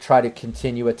up to try to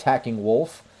continue attacking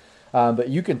Wolf. But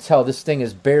you can tell this thing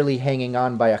is barely hanging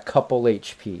on by a couple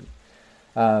HP.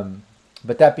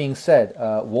 But that being said,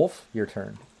 Wolf, your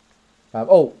turn.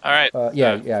 All right.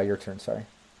 Yeah, your turn, sorry.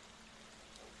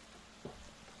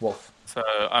 Wolf. So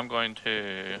I'm going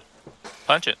to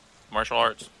punch it. Martial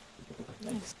arts.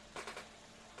 Nice.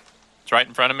 It's right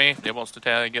in front of me. It wants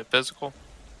to get physical.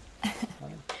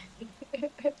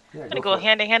 I'm gonna go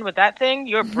hand in hand with that thing.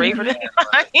 You're braver than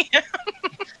I am.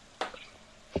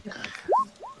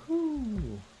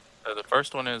 So the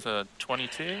first one is a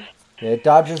 22. Yeah, it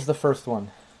dodges the first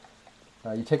one.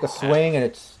 You take a swing and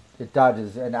it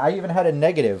dodges, and I even had a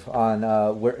negative on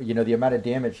where the amount of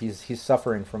damage he's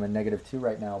suffering from a -2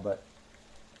 right now, but.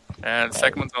 And the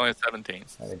second one's only a 17.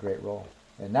 Had a great roll,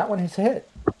 and that one is a hit.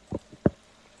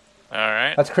 All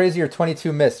right. That's crazy. Your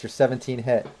 22 missed. Your 17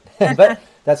 hit. But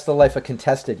that's the life of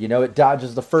contested. It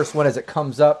dodges the first one as it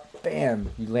comes up.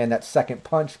 Bam! You land that second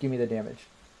punch. Give me the damage.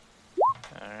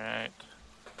 All right.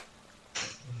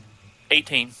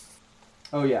 18.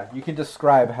 Oh yeah, you can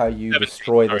describe how you 17,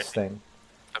 destroy sorry. this thing.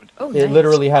 Oh, It nice.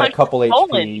 literally had a Punch couple was HP.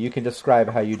 stolen. You can describe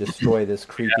how you destroy this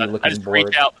creepy I looking just board.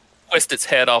 reach out, twist its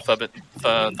head off of it,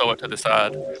 throw it to the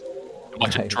side, and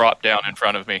watch Nice. it drop down in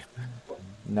front of me.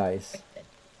 Nice.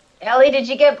 Ellie, did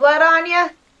you get blood on you?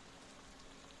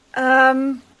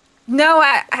 No,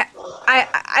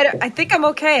 I think I'm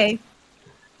okay.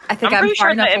 I think I'm pretty far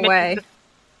sure the enough image away.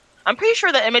 I'm pretty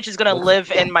sure the image is gonna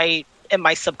live in my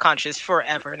subconscious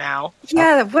forever now.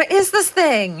 Yeah, what is this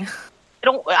thing?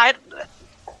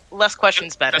 Less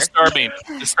questions better.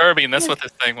 Disturbing. That's what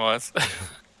this thing was.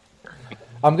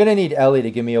 I'm gonna need Ellie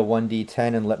to give me a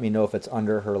 1d10 and let me know if it's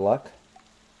under her luck.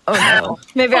 Oh no.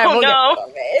 Maybe I Oh, will no.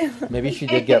 get Maybe she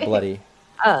did get bloody.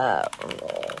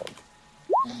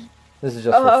 This is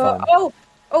just for fun.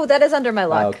 Oh, that is under my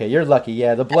luck. Okay, you're lucky.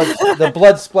 Yeah, the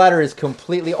blood splatter is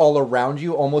completely all around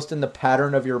you, almost in the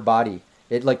pattern of your body.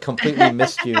 It completely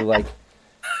missed you,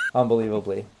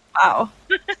 unbelievably. Wow.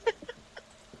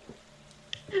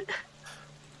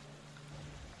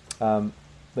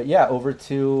 But yeah, over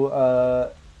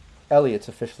to Ellie. It's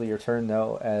officially your turn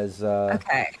though, as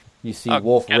Okay. you see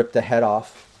Wolf rip the head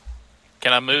off.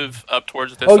 Can I move up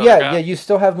towards this? Oh other yeah, guy? yeah. You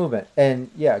still have movement,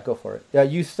 and yeah, go for it. Yeah,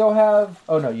 you still have.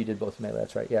 Oh no, you did both melee.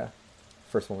 That's right. Yeah,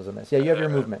 first one was a miss. Yeah, you have your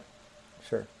movement.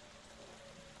 Sure.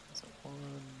 So 1,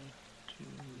 2,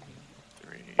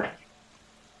 3.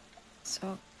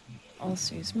 So I'll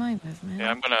also use my movement.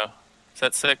 Yeah, I'm gonna. Is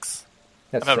that 6?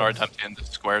 That's I'm having a hard six. time seeing the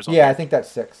squares on Yeah, I here. think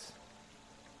that's 6.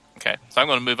 Okay, so I'm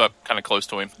gonna move up kind of close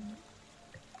to him.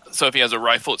 So if he has a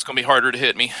rifle, it's gonna be harder to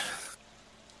hit me.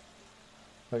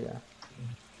 Oh yeah.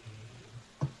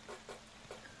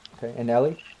 Okay, and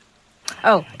Ellie.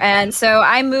 Oh, and so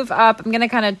I move up. I'm gonna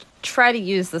kind of try to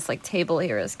use this table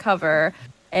here as cover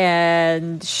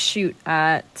and shoot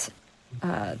at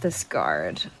this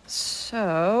guard.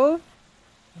 So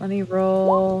let me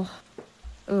roll.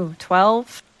 Ooh,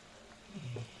 12.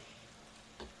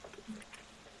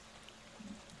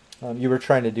 You were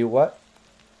trying to do what?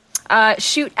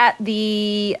 Shoot at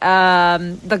the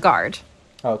guard.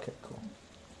 Okay, cool.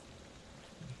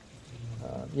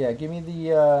 Yeah, give me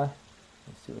the.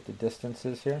 Let's see what the distance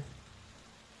is here.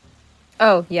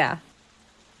 Oh yeah,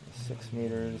 6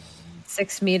 meters.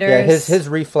 6 meters. Yeah, his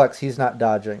reflex. He's not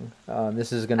dodging.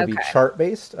 This is going to be Okay. chart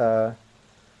based. You're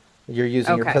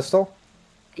using your Okay. pistol.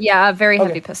 Yeah, a very Okay.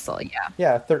 heavy pistol. Yeah.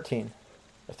 Yeah, 13.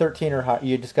 13 or high.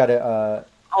 You just got to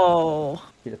Oh,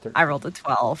 beat a 13. I rolled a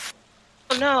 12.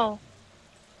 Oh no.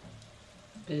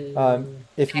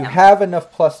 If you have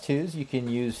enough +2s, you can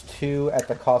use 2 at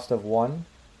the cost of 1.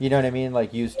 You know what I mean?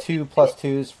 Use 2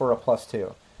 +2s for a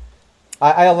 +2.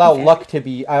 I allow luck to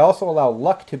be. I also allow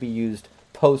luck to be used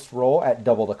post roll at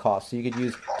double the cost. So you could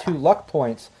use 2 luck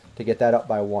points to get that up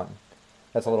by 1.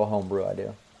 That's a little homebrew I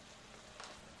do.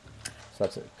 So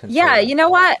that's it. Yeah, you know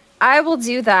what? I will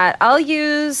do that. I'll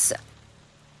use.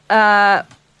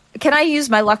 Can I use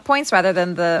my luck points rather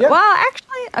than the? Yeah. Well,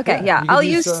 actually, okay, yeah. you could I'll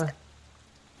use. uh,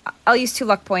 I'll use 2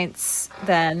 luck points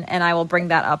then, and I will bring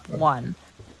that up 1,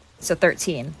 so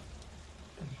 13.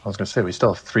 I was going to say, we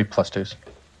still have 3 +2s.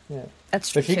 Yeah. That's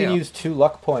true. But you can use 2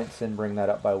 luck points and bring that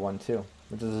up by 1 too,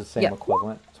 which is the same Yep.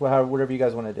 equivalent. So whatever you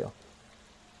guys want to do.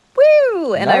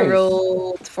 Woo! And I Nice.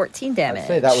 rolled 14 damage. I'd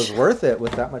say that was worth it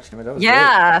with that much damage. That was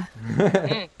Yeah.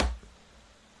 great.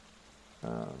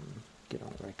 Get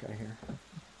on the right guy here.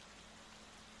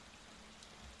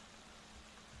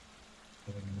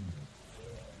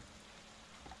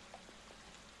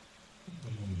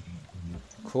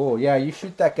 Cool. Yeah, you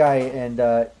shoot that guy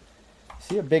and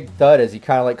see a big thud as he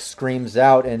kind of screams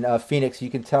out. And Phoenix, you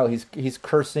can tell he's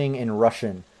cursing in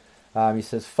Russian. He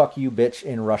says "fuck you, bitch"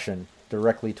 in Russian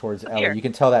directly towards Ellie. Here. You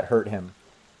can tell that hurt him.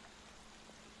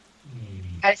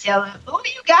 I just yell, "Oh,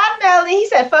 you got him, Ellie!" He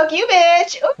said, "Fuck you,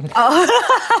 bitch." Ooh. Oh,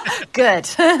 good.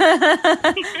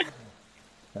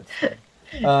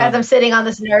 As I'm sitting on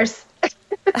this nurse.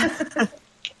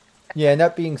 Yeah, and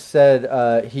that being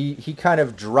said, he kind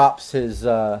of drops his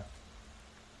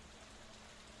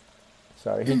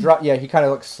Sorry, he he kind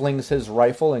of like slings his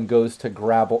rifle and goes to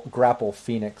grapple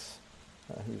Phoenix,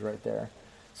 who's right there.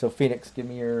 So Phoenix, give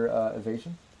me your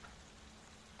evasion.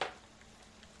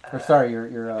 Or sorry, your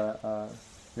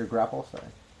grapple. Sorry.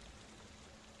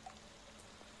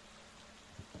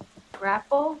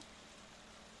 Grapple?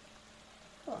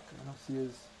 Fuck, I don't see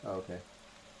his. Oh, okay.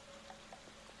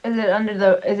 Is it under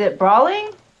the? Is it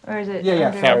brawling or is it? Yeah.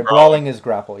 under- Sorry, brawling is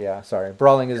grapple. Yeah, sorry,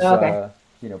 brawling is Okay.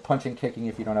 Punching, kicking.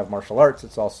 If you don't have martial arts,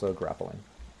 it's also grappling.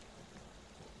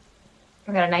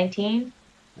 I got a 19.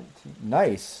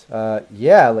 Nice.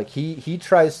 Yeah, like he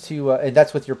tries to, and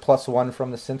that's with your +1 from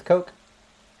the synth coke.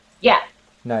 Yeah.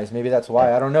 Nice. Maybe that's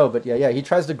why. I don't know, but yeah. He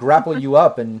tries to grapple you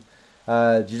up, and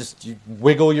you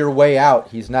wiggle your way out.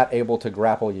 He's not able to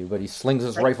grapple you, but he slings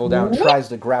his rifle down, and tries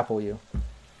to grapple you.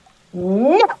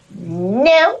 No, and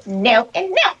no.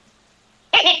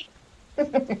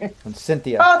 And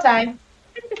Cynthia. All time.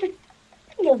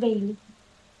 Hello, baby.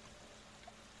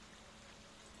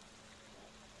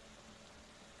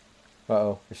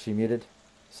 Uh-oh, is she muted?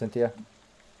 Cynthia?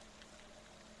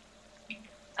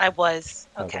 I was.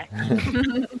 Okay.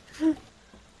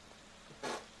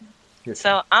 Your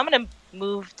So I'm gonna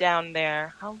move down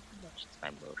there. How much is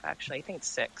my move? Actually, I think it's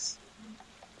 6. I'm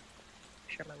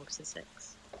sure my move's a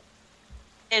 6.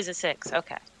 It is a 6.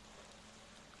 Okay.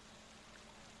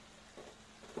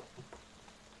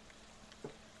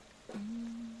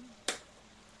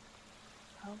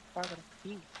 How far would it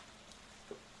be?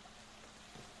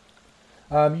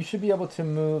 You should be able to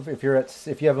move if you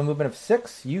have a movement of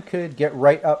 6. You could get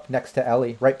right up next to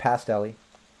Ellie, right past Ellie.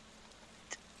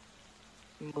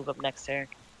 Move up next to her.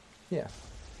 Yeah,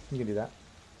 you can do that.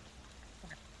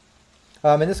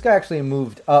 And this guy actually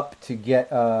moved up to get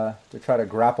to try to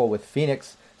grapple with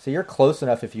Phoenix. So you're close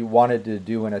enough. If you wanted to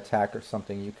do an attack or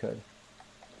something, you could.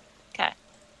 Okay.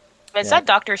 Is Yeah. that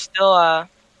doctor still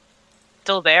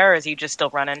there, or is he just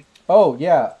still running? Oh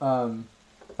yeah, I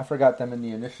forgot them in the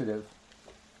initiative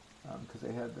because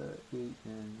they had the 8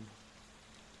 and.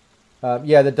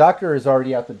 Yeah, the doctor is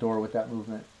already out the door with that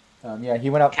movement. Yeah, he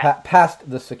went out past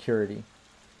the security.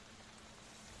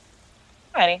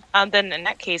 Alrighty. Then in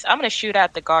that case, I'm gonna shoot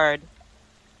at the guard.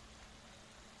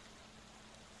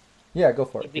 Yeah, go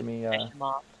for it. Give me.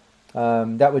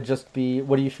 That would just be.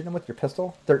 What are you shooting with your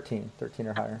pistol? 13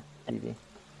 or higher. DV.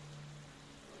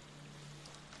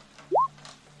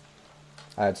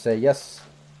 I'd say yes.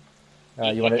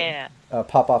 You want to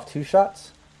pop off 2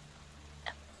 shots?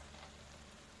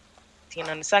 15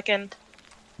 on the second.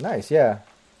 Nice, yeah.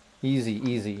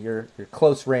 Easy. You're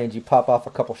close range. You pop off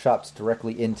a couple shots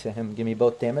directly into him. Give me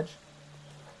both damage.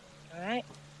 All right.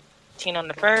 15 on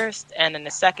the first, and then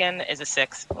the second is a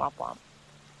 6. Womp womp.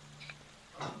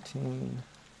 18.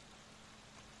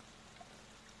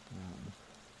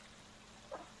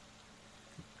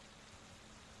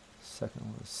 Second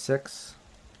one was 6.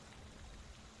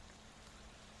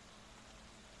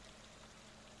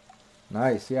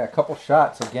 Nice, yeah, a couple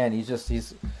shots again.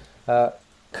 He's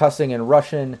cussing in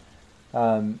Russian,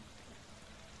 and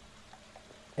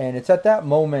it's at that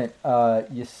moment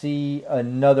you see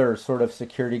another sort of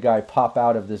security guy pop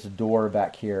out of this door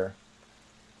back here.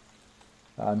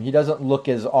 He doesn't look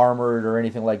as armored or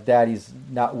anything like that. He's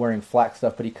not wearing flak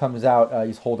stuff, but he comes out.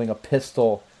 He's holding a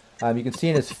pistol. You can see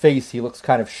in his face he looks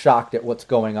kind of shocked at what's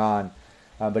going on,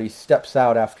 but he steps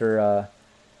out after a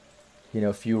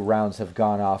few rounds have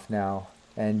gone off now,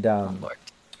 and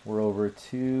we're over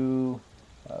to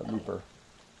Looper.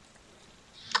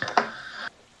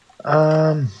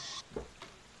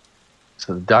 So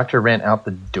the doctor ran out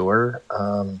the door,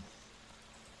 and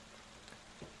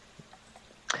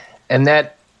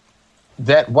that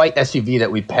white SUV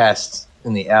that we passed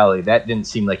in the alley, that didn't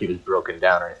seem like it was broken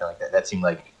down or anything like that. That seemed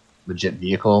like a legit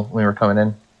vehicle when we were coming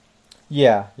in.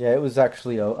 Yeah, it was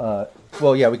actually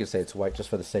we could say it's white just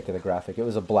for the sake of the graphic. It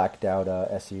was a blacked out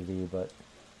SUV, but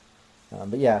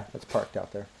yeah, it's parked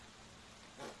out there.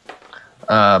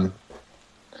 I'm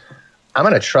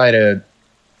gonna try to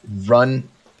run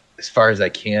as far as I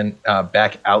can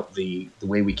back out the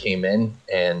way we came in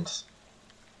and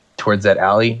towards that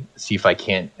alley. See if I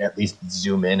can't at least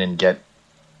zoom in and get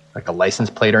like a license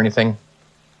plate or anything.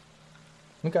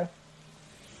 Okay.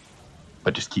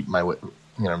 But just keep my way.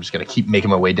 I'm just gonna keep making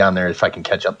my way down there if I can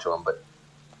catch up to him. But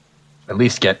at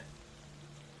least get.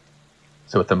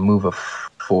 So with a move of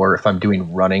 4, if I'm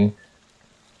doing running.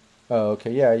 Oh,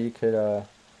 okay. Yeah, you could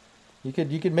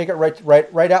make it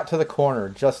right out to the corner,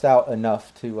 just out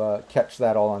enough to catch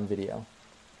that all on video.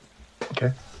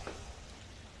 Okay.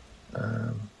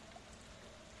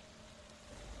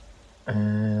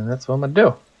 And that's what I'm gonna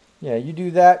do. Yeah, you do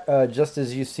that just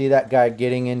as you see that guy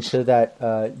getting into that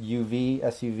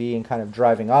SUV and kind of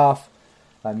driving off.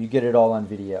 You get it all on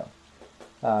video.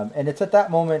 And it's at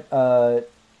that moment,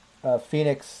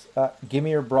 Phoenix, give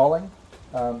me your brawling.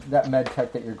 That med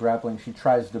tech that you're grappling, she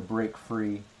tries to break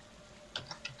free.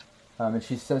 And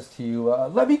she says to you,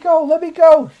 let me go, let me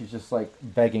go. She's just like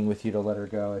begging with you to let her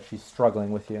go as she's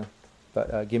struggling with you.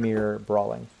 But give me your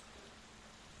brawling.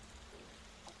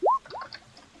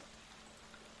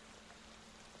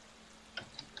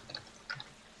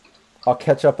 I'll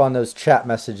catch up on those chat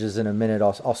messages in a minute.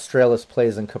 Australis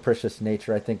plays in Capricious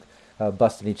Nature. I think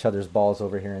busting each other's balls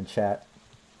over here in chat.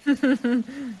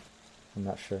 I'm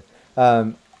not sure.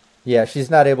 Yeah, she's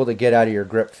not able to get out of your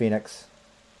grip, Phoenix.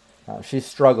 She's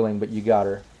struggling, but you got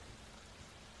her.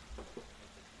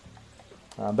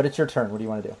 But it's your turn. What do you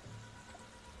want to do?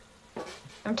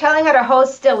 I'm telling her to hold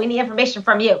still. We need information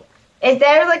from you. Is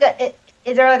there like a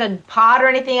pod or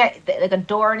anything, like a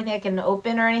door or anything I can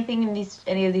open or anything in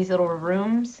any of these little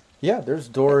rooms? Yeah, there's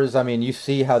doors. I mean, you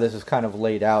see how this is kind of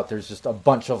laid out. There's just a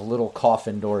bunch of little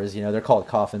coffin doors. You know, they're called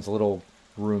coffins, little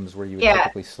rooms where you would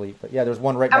typically sleep. But yeah, there's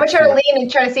one right I'm next gonna to try you. to lean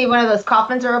and try to see if one of those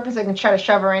coffins are open so I can try to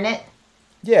shove her in it.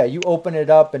 Yeah, you open it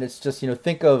up and it's just,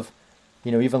 think of,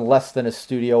 even less than a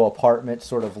studio apartment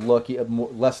sort of look,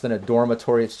 less than a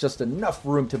dormitory. It's just enough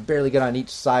room to barely get on each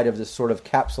side of this sort of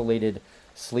capsulated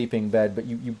sleeping bed. But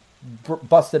you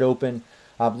bust it open.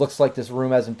 Looks like this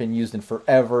room hasn't been used in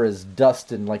forever, as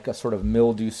dust and like a sort of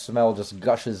mildew smell just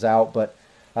gushes out. But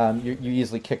you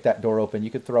easily kick that door open.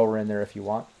 You could throw her in there if you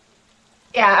want.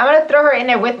 Yeah, I'm going to throw her in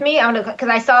there with me. Because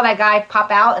I saw that guy pop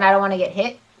out and I don't want to get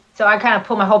hit. So I kind of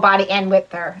pull my whole body in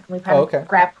with her. And we kind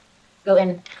of go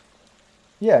in.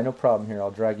 Yeah, no problem here.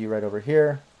 I'll drag you right over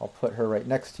here. I'll put her right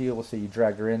next to you. We'll see you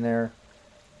dragged her in there.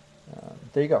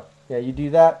 There you go. Yeah, you do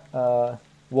that.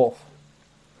 Wolf.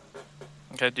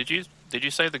 Okay, did you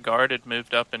say the guard had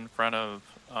moved up in front of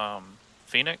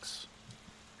Phoenix?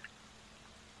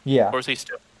 Yeah. Or is he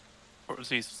still? Or is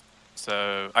he?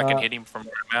 So I can hit him from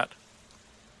where I'm at.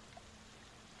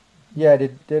 Yeah.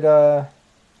 Did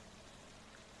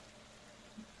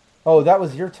Oh, that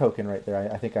was your token right there.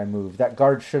 I think I moved. That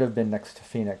guard should have been next to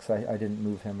Phoenix. I didn't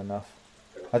move him enough.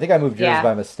 I think I moved yours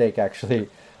by mistake, actually,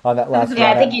 on that last Yeah,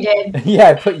 I think you did. Yeah,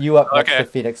 I put you up next to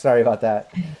Phoenix. Sorry about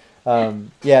that.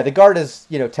 Yeah, the guard is,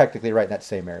 technically right in that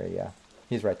same area. Yeah,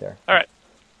 he's right there. All right.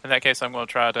 In that case, I'm going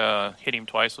to try to hit him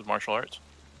twice with martial arts.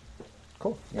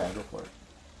 Cool. Yeah, go for it.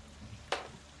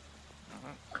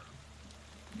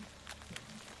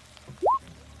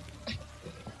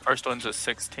 First one's a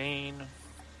 16.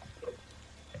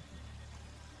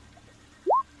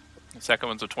 The second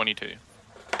one's a 22.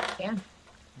 Yeah.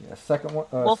 Yeah, second one.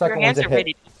 Wolf, second your hands one's a are hit.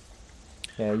 ready.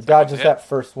 Yeah, he dodges that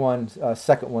first one.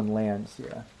 Second one lands.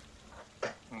 Yeah.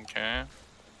 Okay.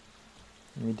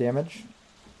 Any damage?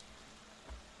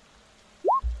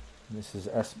 This is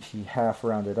SP half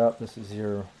rounded up. This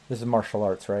is martial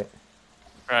arts, right?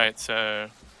 Right. So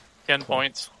 10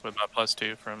 points with my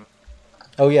 +2 from.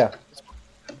 Oh yeah.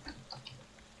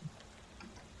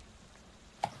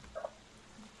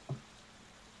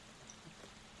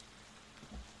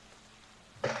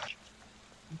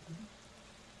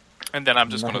 And then I'm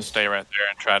just going to stay right there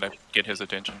and try to get his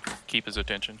attention, keep his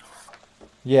attention.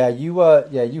 Yeah, you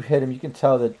hit him. You can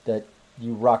tell that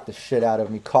you rocked the shit out of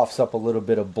him. He coughs up a little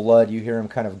bit of blood. You hear him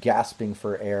kind of gasping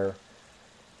for air.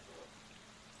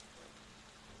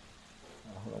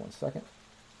 Hold on one second.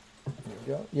 There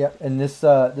we go. Yeah, and this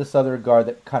other guard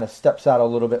that kind of steps out a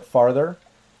little bit farther,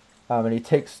 and he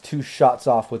takes 2 shots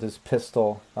off with his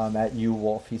pistol at you,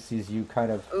 Wolf. He sees you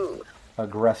kind of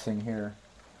aggressing here.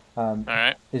 All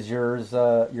right. Is yours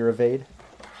your evade?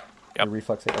 Yep. Your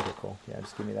reflex? Okay, cool. Yeah,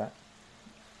 just give me that.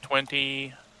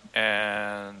 20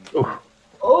 and 7.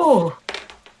 Oh.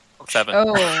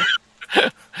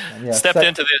 Yeah, Stepped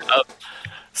into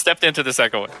the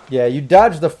second one. Yeah, you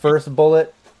dodged the first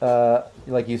bullet,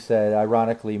 like you said,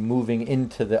 ironically, moving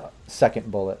into the second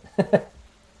bullet.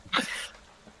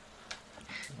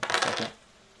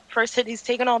 First hit he's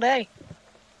taken all day.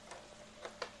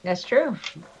 That's true.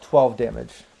 12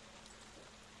 damage.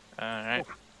 All right.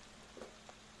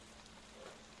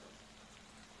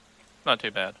 Not too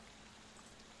bad.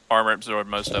 Armor absorbed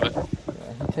most of it.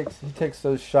 Yeah, he takes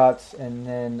those shots, and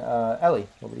then Ellie,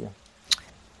 over to you.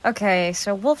 Okay,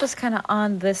 so Wolf is kind of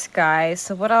on this guy.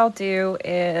 So what I'll do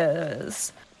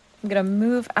is I'm going to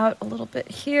move out a little bit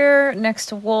here next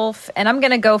to Wolf, and I'm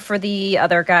going to go for the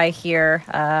other guy here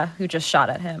who just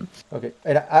shot at him. Okay,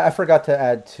 and I forgot to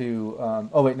add to...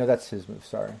 oh, wait, no, that's his move,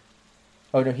 sorry.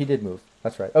 Oh, no, he did move.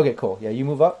 That's right. Okay, cool. Yeah, you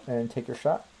move up and take your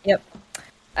shot. Yep.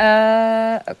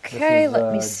 Okay, is,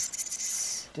 let me...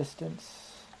 distance?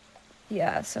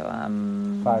 Yeah, so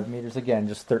 5 meters again,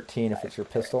 just 13 if it's your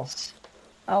pistol.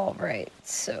 All right,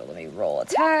 so let me roll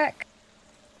attack.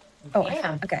 Oh,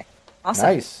 Damn. okay. Awesome.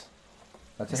 Nice.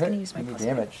 That's Just a gonna hit. use my Give me plus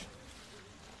damage.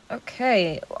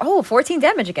 Okay. Oh, 14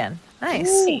 damage again.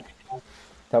 Nice.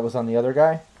 That was on the other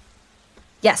guy?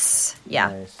 Yes. Yeah,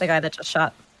 Nice. the guy that just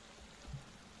shot.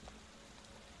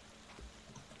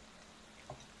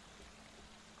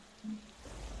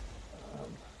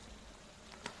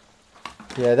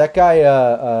 Yeah, that guy,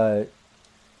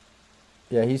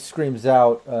 yeah, he screams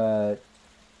out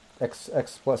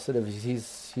expletives.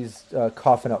 He's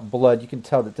coughing up blood. You can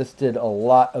tell that this did a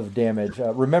lot of damage.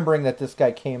 Remembering that this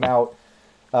guy came out,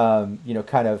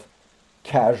 kind of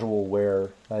casual wear,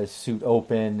 his suit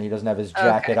open. He doesn't have his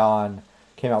jacket on.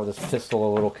 Came out with his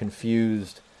pistol a little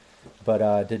confused,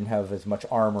 but didn't have as much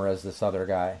armor as this other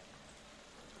guy.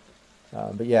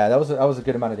 But yeah, that was a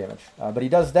good amount of damage. But he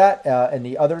does that, and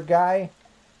the other guy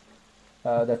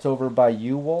that's over by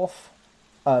you, Wolf,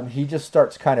 he just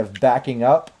starts kind of backing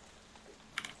up.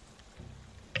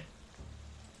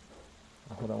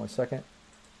 Hold on one second.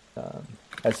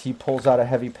 As he pulls out a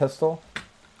heavy pistol.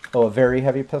 Oh, a very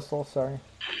heavy pistol, sorry.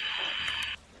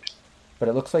 But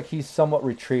it looks like he's somewhat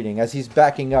retreating. As he's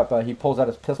backing up, he pulls out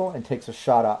his pistol and takes a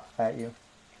shot at you.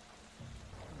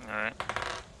 All right.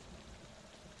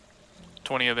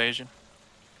 20 evasion.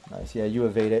 Nice, yeah, you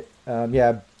evade it.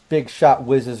 Yeah, big shot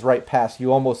whizzes right past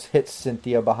you. Almost hits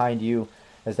Cynthia behind you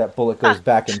as that bullet goes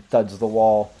back and thuds the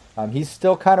wall. He's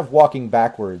still kind of walking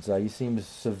backwards. He seems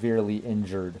severely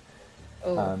injured.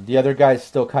 The other guy's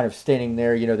still kind of standing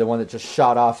there, the one that just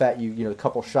shot off at you, a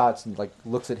couple shots, and like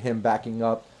looks at him backing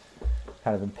up,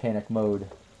 kind of in panic mode,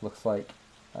 looks like.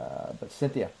 But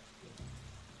Cynthia.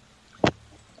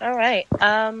 All right.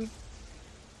 Let's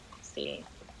see.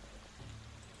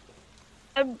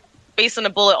 Based on the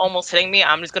bullet almost hitting me,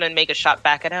 I'm just gonna make a shot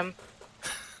back at him.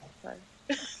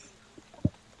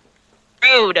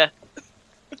 Rude.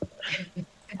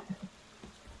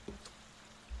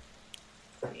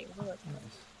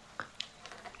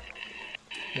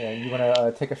 Yeah, you want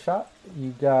to take a shot?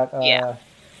 You got Yeah.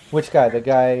 Which guy? The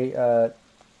guy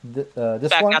this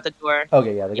Backing one? out the door.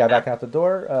 Okay, yeah, the guy backing out the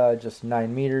door. Just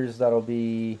 9 meters. That'll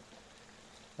be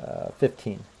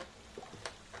 15.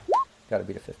 Got to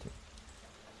beat a 15.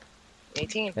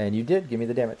 18. And you did. Give me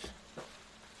the damage.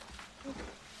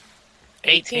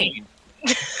 18.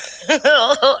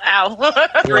 Ow.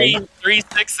 Three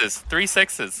sixes. 3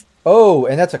 6s. Oh,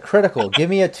 and that's a critical. Give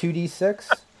me a 2d6.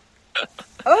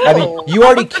 Oh. I mean, you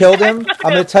already killed him.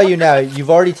 I'm going to tell you now, you've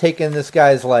already taken this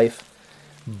guy's life,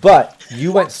 but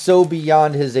you went so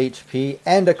beyond his HP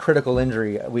and a critical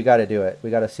injury. We got to do it.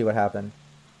 We got to see what happened.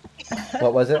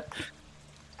 What was it?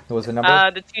 What was the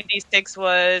number? The 2d6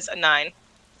 was a 9.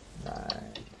 9.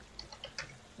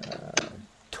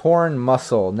 Torn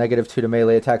muscle, -2 to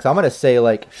melee attacks. I'm going to say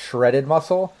like shredded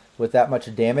muscle with that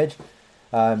much damage.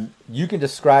 You can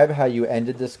describe how you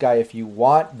ended this guy if you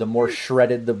want. The more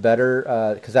shredded, the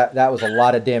better, because that was a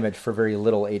lot of damage for very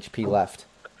little HP left.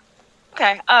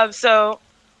 Okay. So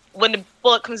when the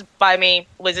bullet comes by me,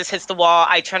 Wizard hits the wall,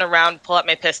 I turn around, pull out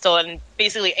my pistol, and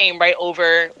basically aim right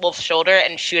over Wolf's shoulder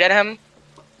and shoot at him.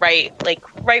 Right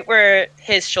where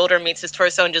his shoulder meets his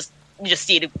torso, and you just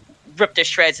see it rip to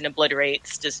shreds and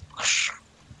obliterates. Just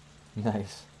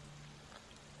Nice.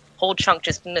 whole chunk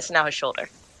just missing out his shoulder.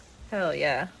 Hell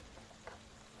yeah.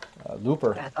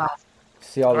 Looper. That's awesome.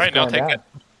 See all this Alright, now going take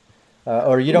down.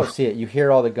 Or you don't see it. You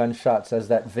hear all the gunshots as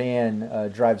that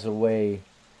van drives away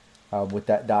with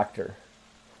that doctor.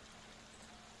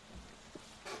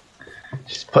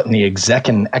 Just putting the exec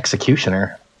and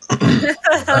executioner.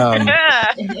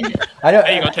 Yeah. I know.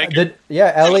 Hey, you gonna take it?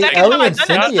 Ellie Second time and I've done that to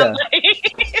Cynthia. somebody.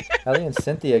 Ellie and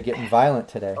Cynthia getting violent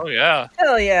today. Oh, yeah.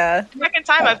 Hell yeah. Second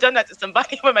time I've done that to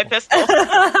somebody with my pistol.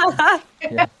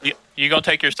 You gonna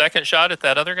take your second shot at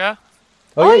that other guy?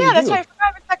 Oh, yeah, you that's do. right. I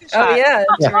forgot my second shot. Oh yeah.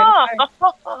 That's right.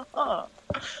 Oh.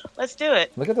 Let's do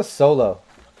it. Look at the solo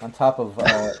on top of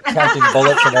counting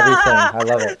bullets and everything. I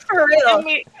love it. For real.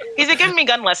 He's been giving me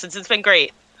gun lessons. It's been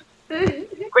great.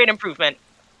 Great improvement.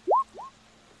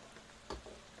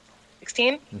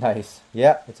 16? Nice.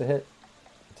 Yeah, it's a hit.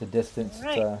 It's a distance. All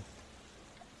right.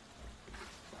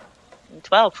 It's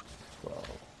 12.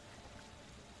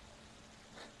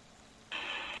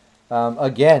 12.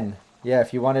 Again, yeah,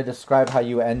 if you want to describe how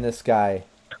you end this guy.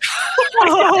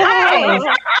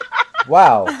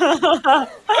 Wow.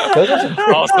 Those are some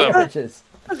great Awesome. images.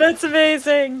 That's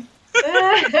amazing.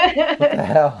 What the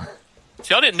hell?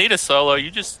 So y'all didn't need a solo.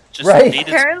 You just Right.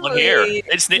 needed someone here. Apparently,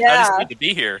 I just need to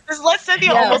be here. Just let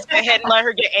Cynthia almost get hit and let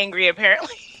her get angry,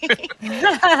 apparently.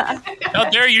 How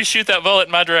dare you shoot that bullet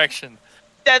in my direction?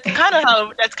 That's kind of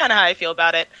how I feel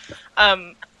about it.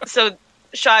 So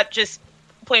shot just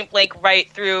point blank right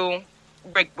through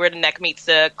where the neck meets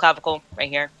the clavicle, right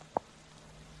here.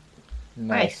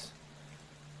 Nice.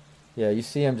 Yeah, you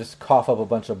see him just cough up a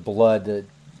bunch of blood, the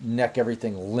neck,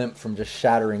 everything limp from just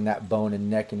shattering that bone and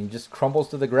neck, and he just crumbles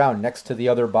to the ground next to the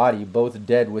other body, both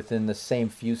dead within the same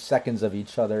few seconds of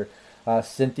each other.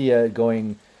 Cynthia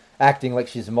acting like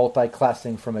she's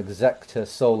multi-classing from exec to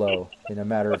solo in a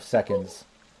matter of seconds.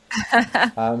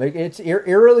 It's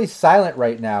eerily silent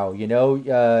right now, you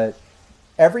know.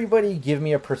 Everybody give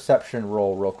me a perception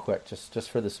roll real quick, just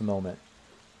for this moment.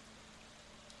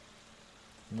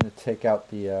 I'm going to take out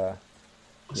the...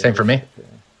 Same for me?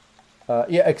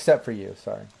 Yeah, except for you,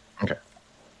 sorry. Okay.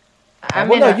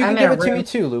 You can give it to me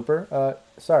too, Looper.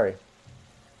 Sorry.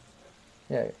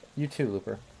 Yeah, you too,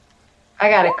 Looper. I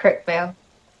got a crit fail.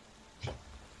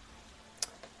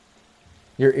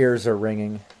 Your ears are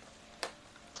ringing.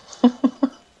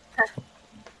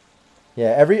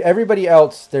 Yeah, everybody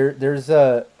else, there's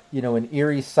an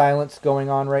eerie silence going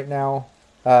on right now.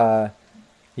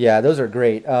 Yeah, those are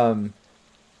great.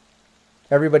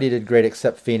 Everybody did great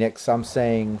except Phoenix. I'm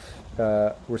saying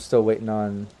we're still waiting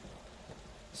on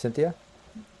Cynthia.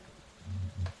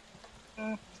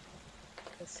 Let's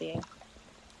see.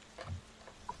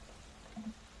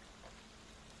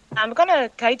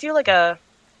 Can I do like a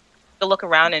look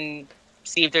around and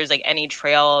see if there's like any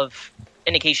trail of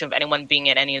indication of anyone being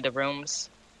in any of the rooms?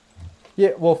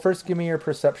 Yeah, well, first give me your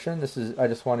perception. I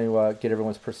just want to get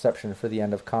everyone's perception for the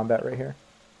end of combat right here.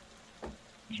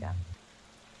 Yeah.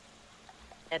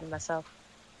 And myself.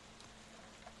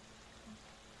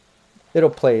 It'll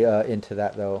play into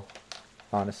that though,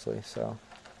 honestly. So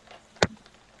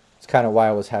it's kind of why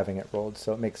I was having it rolled,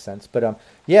 so it makes sense. But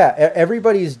yeah,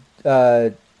 everybody's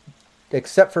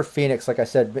except for Phoenix. Like I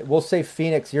said, we'll say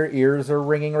Phoenix. Your ears are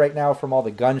ringing right now from all the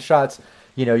gunshots.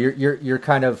 You know, you're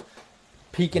kind of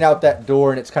peeking out that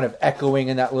door, and it's kind of echoing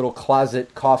in that little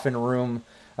closet coffin room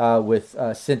with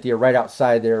Cynthia right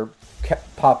outside there,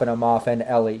 kept popping them off, and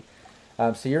Ellie.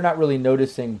 So you're not really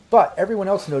noticing, but everyone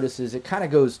else notices. It kind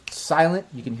of goes silent.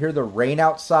 You can hear the rain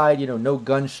outside, no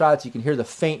gunshots. You can hear the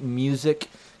faint music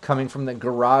coming from the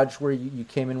garage where you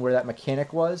came in, where that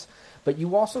mechanic was. But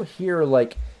you also hear,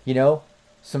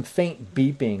 some faint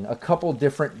beeping, a couple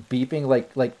different beeping,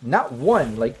 like not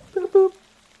one, like boop, boop,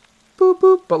 boop,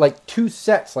 boop, but like two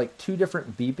sets, like two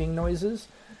different beeping noises.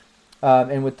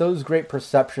 And with those great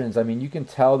perceptions, I mean, you can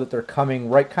tell that they're coming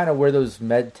right kind of where those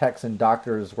med techs and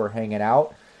doctors were hanging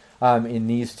out in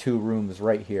these two rooms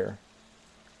right here.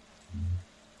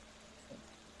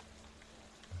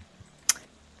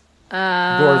 Doors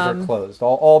are closed.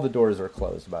 All the doors are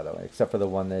closed, by the way, except for the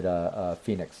one that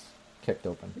Phoenix kicked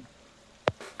open.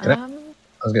 I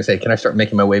was going to say, can I start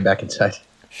making my way back inside?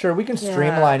 Sure, we can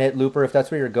streamline it, Looper, if that's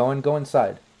where you're going. Go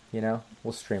inside,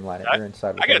 We'll streamline it. You're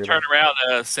inside with I got to turn around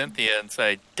to Cynthia and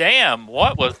say, damn,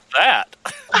 what was that?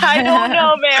 I don't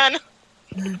know, man.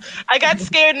 I got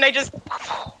scared and I just...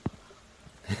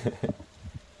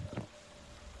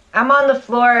 I'm on the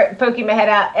floor poking my head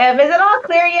out. Is it all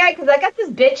clear yet? Because I got this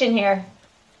bitch in here.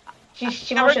 She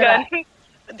won't shut up.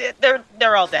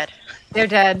 They're all dead. They're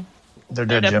dead. They're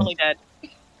dead, definitely Jim. dead.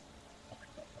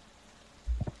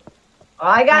 Well,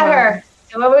 I got her.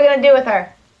 So what are we going to do with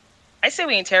her? I say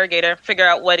we interrogate her, figure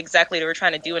out what exactly they were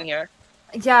trying to do in here.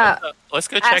 Yeah. Let's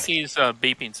go check these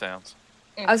beeping sounds.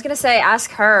 I was going to say, ask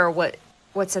her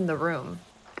what's in the room.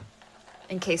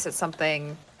 In case it's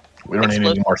something... We don't need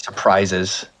any more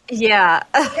surprises. Yeah.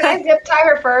 Can I zip tie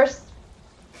her first?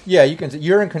 Yeah, you can.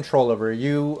 You're in control of her.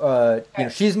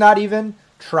 She's not even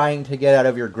trying to get out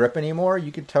of your grip anymore.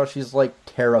 You can tell she's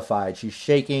terrified. She's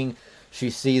shaking. She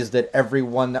sees that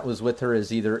everyone that was with her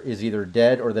is either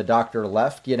dead or the doctor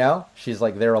left. She's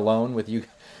there alone with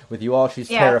you all. She's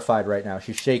terrified right now.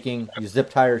 She's shaking. You zip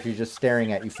tie her. She's just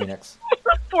staring at you, Phoenix.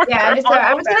 I'm just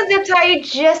gonna zip tie you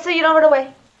just so you don't run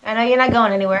away. I know you're not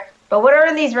going anywhere. But what are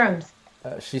in these rooms?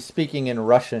 She's speaking in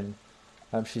Russian.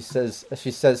 She says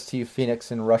to you,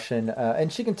 Phoenix, in Russian,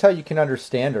 and she can tell you can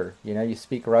understand her. You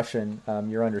speak Russian.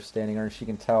 You're understanding her, and she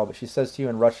can tell. But she says to you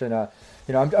in Russian,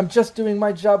 I'm just doing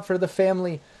my job for the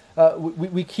family.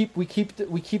 We keep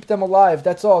them alive.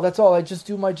 That's all. I just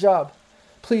do my job.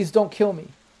 Please don't kill me.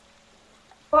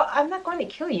 Well, I'm not going to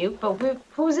kill you, but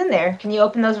who's in there? Can you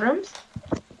open those rooms?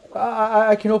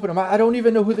 I can open them. I don't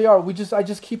even know who they are. I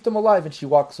just keep them alive. And she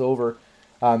walks over,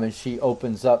 and she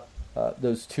opens up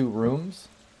those two rooms.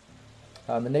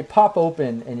 And they pop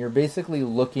open, and you're basically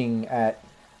looking at,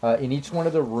 in each one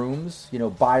of the rooms,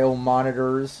 bio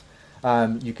monitors.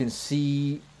 You can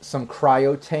see some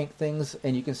cryo tank things,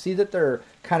 and you can see that they're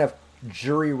kind of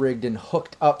jury-rigged and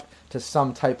hooked up to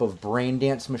some type of brain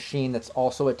dance machine that's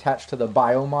also attached to the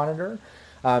bio monitor.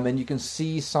 And you can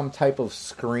see some type of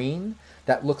screen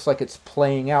that looks like it's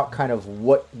playing out kind of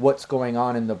what's going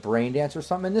on in the brain dance or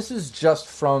something. And this is just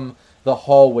from the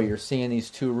hallway. You're seeing these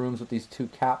 2 rooms with these 2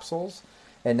 capsules,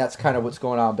 and that's kind of what's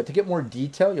going on. But to get more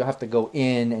detail, you'll have to go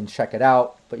in and check it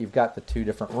out. But you've got the 2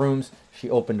 different rooms. She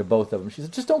opened to both of them. She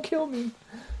said, "Just don't kill me."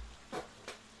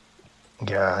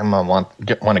 Yeah, I want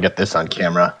to get this on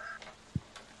camera.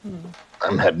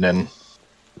 I'm heading in.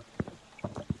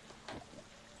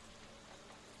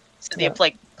 Cynthia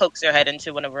pokes her head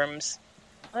into one of the rooms.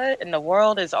 What in the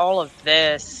world is all of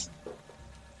this?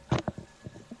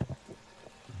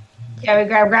 Yeah, we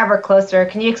grab her closer.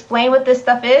 Can you explain what this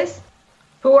stuff is?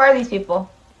 Who are these people?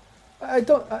 I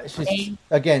don't.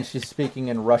 She's speaking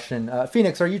in Russian.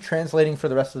 Phoenix, are you translating for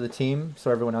the rest of the team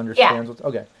so everyone understands what's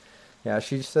okay? Yeah,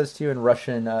 she says to you in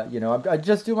Russian. I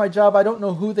just do my job. I don't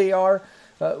know who they are.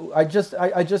 I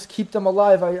just keep them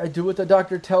alive. I do what the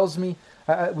doctor tells me.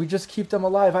 We just keep them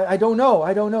alive. I don't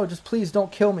know. Just please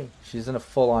don't kill me. She's in a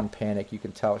full-on panic. You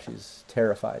can tell she's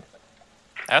terrified.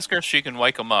 Ask her if she can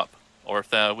wake them up, or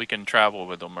if we can travel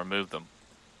with them or move them.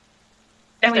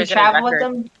 Can we travel with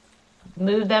them?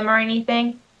 Move them or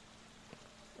anything?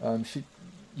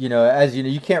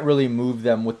 You can't really move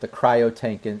them with the cryo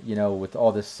tank and, with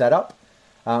all this setup.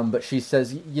 But she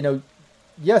says,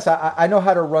 yes, I know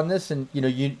how to run this, and,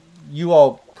 you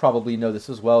all probably know this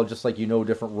as well, just like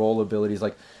different role abilities.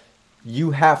 Like, you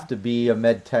have to be a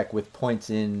med tech with points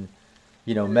in,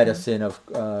 medicine of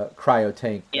cryo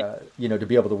tank, to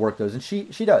be able to work those. And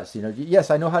she does. Yes,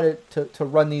 I know how to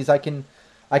run these. I can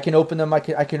open them. I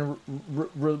can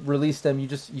release them.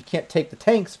 You can't take the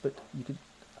tanks, but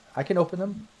I can open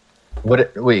them. What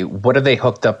are they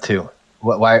hooked up to?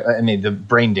 Why? I mean, the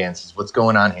brain dances. What's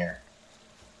going on here?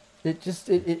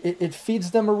 It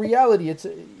feeds them a reality. It's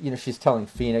she's telling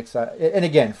Phoenix, and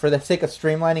again, for the sake of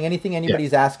streamlining, anything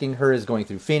anybody's asking her is going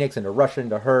through Phoenix into Russian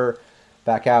to her,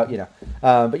 back out.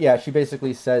 But yeah, she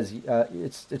basically says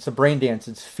it's a brain dance.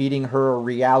 It's feeding her a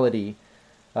reality.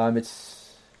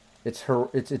 It's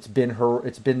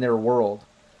been their world.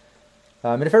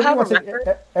 And if everybody wants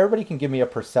to, everybody can give me a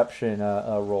perception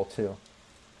roll too.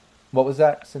 What was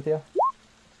that, Cynthia?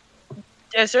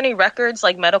 Is there any records,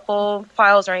 like medical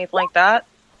files or anything like that?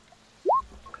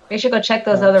 We should go check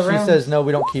those other rooms. She says, no,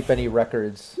 we don't keep any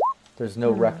records. There's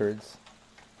no records.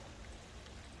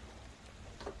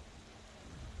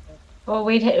 Well,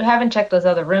 we haven't checked those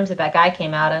other rooms that guy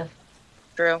came out of.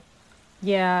 True.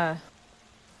 Yeah.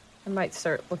 I might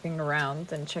start looking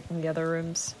around and checking the other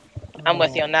rooms. I'm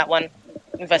with you on that one.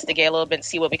 Investigate a little bit and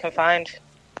see what we can find.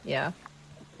 Yeah.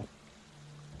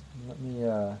 Let me,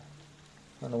 I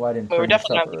don't know why I didn't bring this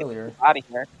up earlier. Out of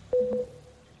here.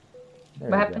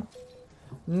 What happened?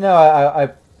 No,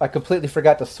 I completely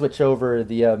forgot to switch over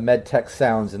the MedTech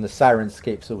sounds in the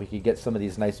Sirenscape so we could get some of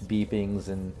these nice beepings,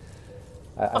 and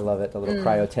I love it. The little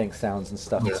cryo tank sounds and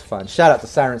stuff. It's fun. Shout out to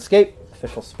Sirenscape,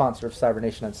 official sponsor of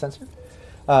Cybernation Uncensored.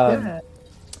 But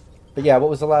yeah, what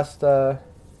was the last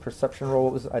perception roll?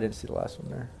 What was I didn't see the last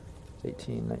one there.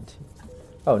 18, 19.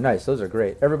 Oh, nice. Those are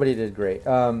great. Everybody did great.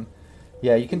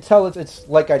 Yeah, you can tell it's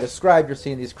like I described. You're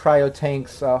seeing these cryo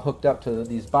tanks hooked up to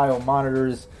these bio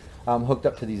monitors, hooked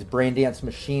up to these brain dance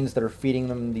machines that are feeding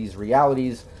them these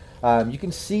realities. You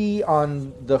can see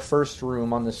on the first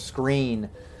room on the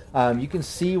screen, you can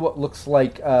see what looks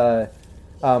like a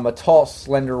tall,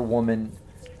 slender woman,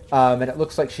 and it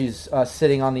looks like she's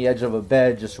sitting on the edge of a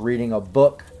bed just reading a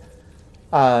book.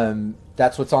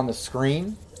 That's what's on the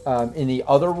screen. In the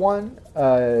other one,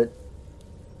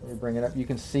 let me bring it up. You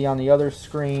can see on the other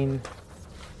screen.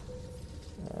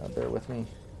 Bear with me.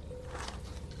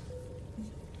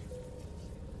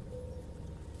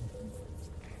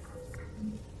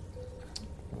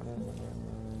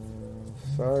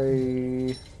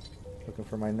 Sorry. Looking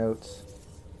for my notes.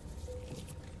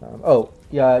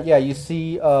 Yeah. You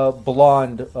see a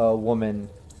blonde woman.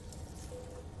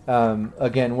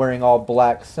 Again, wearing all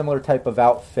black, similar type of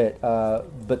outfit,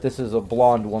 but this is a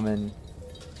blonde woman.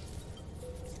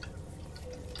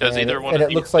 Does and either one and of it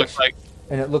these looks look like,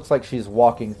 and it looks like she's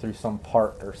walking through some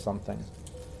park or something.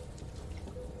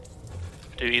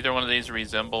 Do either one of these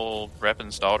resemble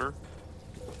Reppin's daughter?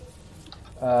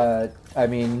 I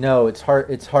mean, no, it's hard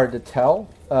to tell.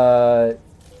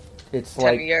 It's 10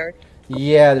 like year.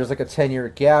 Yeah, there's like a 10-year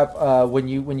gap. When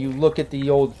you look at the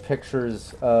old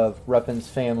pictures of Reppin's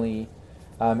family,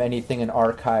 anything in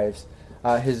archives,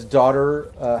 His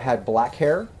daughter had black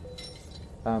hair,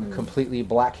 completely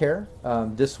black hair.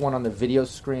 This one on the video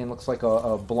screen looks like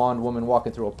a blonde woman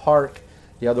walking through a park.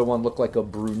 The other one looked like a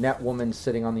brunette woman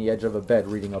sitting on the edge of a bed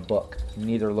reading a book.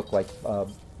 Neither look like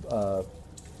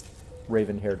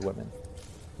raven-haired women,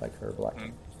 like her black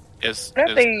hair. Is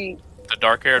the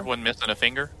dark-haired one missing a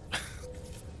finger?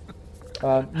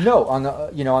 No, on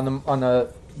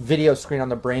the video screen on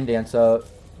the brain dance,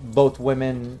 both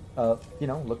women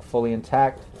look fully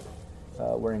intact,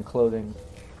 wearing clothing.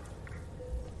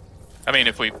 I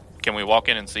mean, can we walk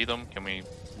in and see them? Can we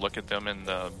look at them in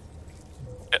the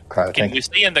cryo Can tank? we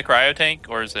see in the cryo tank,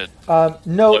 or is it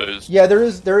No, closed? yeah, there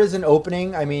is an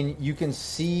opening. I mean, you can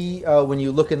see when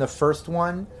you look in the first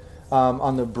one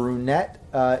on the brunette.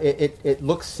 It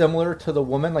looks similar to the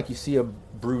woman, like you see a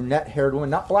brunette-haired woman,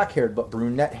 not black-haired, but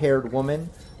brunette-haired woman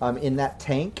in that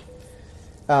tank.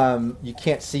 You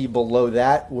can't see below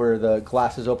that where the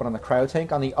glass is open on the cryo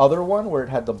tank. On the other one, where it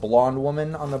had the blonde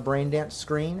woman on the brain dance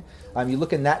screen, you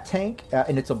look in that tank,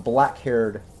 and it's a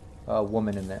black-haired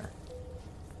woman in there.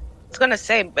 I was gonna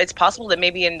say, it's possible that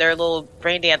maybe in their little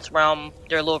brain dance realm,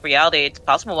 their little reality, it's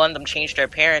possible one of them changed their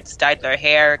appearance, dyed their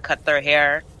hair, cut their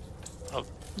hair. Oh,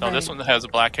 no, this one has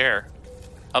black hair.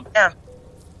 Yeah.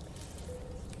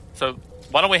 So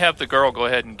why don't we have the girl go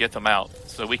ahead and get them out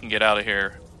so we can get out of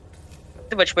here?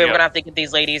 Which way we're Yeah. gonna have to get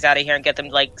these ladies out of here and get them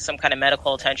like some kind of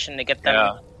medical attention to get them.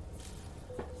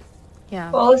 Yeah.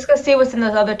 Yeah. Well, let's go see what's in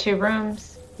those other two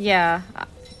rooms. Yeah.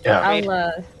 Yeah.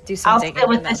 I'll do some I'll digging sit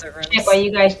with in this the other rooms. chick while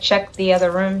you guys check the other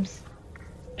rooms.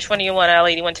 Which one do you want,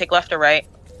 Ellie? Do you want to take left or right?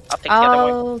 I'll take the other one.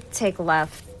 I'll take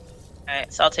left.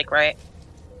 Alright, so I'll take right.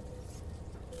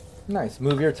 Nice.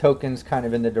 Move your tokens kind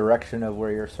of in the direction of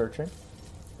where you're searching.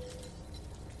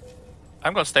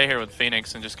 I'm going to stay here with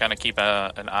Phoenix and just kind of keep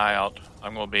an eye out.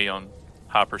 I'm going to be on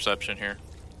high perception here.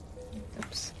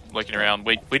 Oops. Looking around.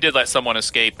 We did let someone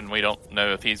escape, and we don't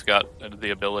know if he's got the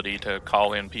ability to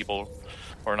call in people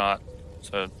or not.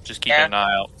 So just keep an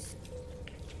eye out.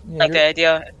 Yeah, Like the you're-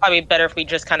 idea. It's probably better if we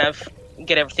just kind of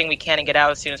get everything we can and get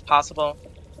out as soon as possible.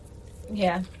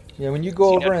 Yeah. Yeah, when you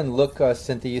go You over know- and look,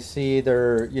 Cynthia, you see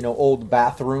they're old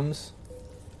bathrooms.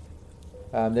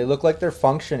 They look like they're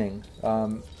functioning.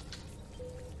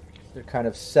 They're kind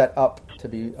of set up to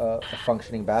be a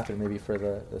functioning bathroom, maybe for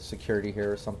the security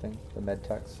here or something, the med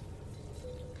techs.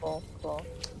 Cool, cool.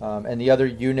 And the other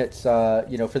units, for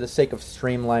the sake of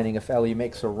streamlining, if Ellie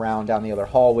makes a round down the other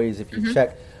hallways, if you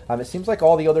check, it seems like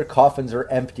all the other coffins are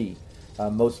empty.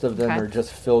 Most of them Okay. are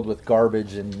just filled with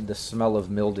garbage and the smell of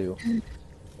mildew.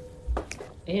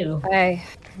 Ew. I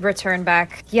return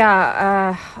back.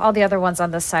 Yeah, all the other ones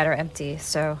on this side are empty,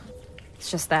 so it's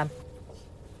just them.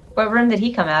 What room did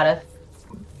he come out of?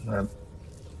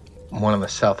 One in the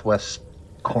southwest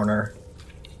corner.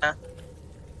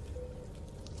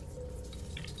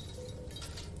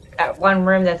 That one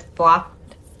room that's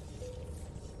blocked.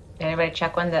 Did anybody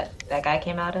check one that guy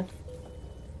came out of?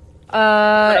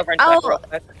 Run over and check real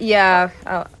quick.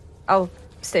 I'll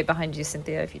stay behind you,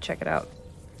 Cynthia, if you check it out.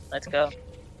 Let's go.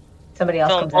 Somebody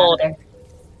else Film comes bold. out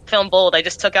Film bold. I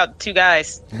just took out 2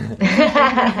 guys. of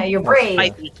there. You're brave.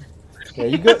 Spicy. Yeah,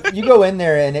 you go in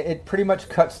there and it pretty much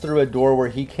cuts through a door where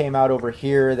he came out over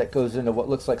here that goes into what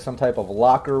looks like some type of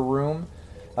locker room,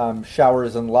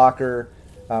 showers and locker,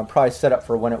 probably set up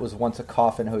for when it was once a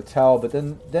coffin hotel. But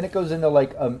then it goes into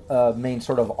like a main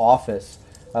sort of office.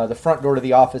 The front door to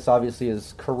the office obviously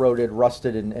is corroded,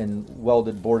 rusted, and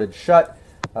welded, boarded shut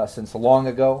since long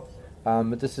ago.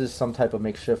 But this is some type of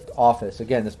makeshift office.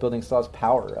 Again, this building still has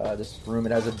power. This room,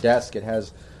 it has a desk, it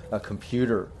has a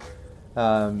computer.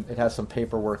 It has some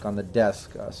paperwork on the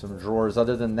desk, some drawers.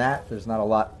 Other than that, there's not a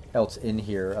lot else in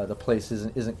here. The place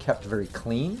isn't kept very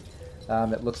clean.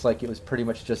 It looks like it was pretty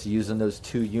much just using those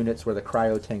 2 units where the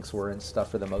cryo tanks were and stuff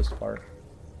for the most part.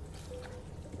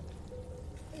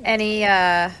 Any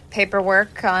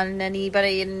paperwork on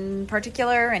anybody in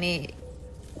particular? Any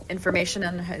information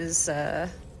on his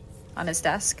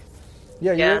desk?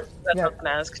 Yeah, Yeah, you're, that's yeah, what I'm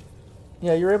asked.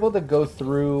 yeah, you're able to go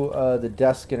through the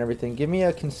desk and everything. Give me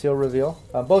a conceal reveal.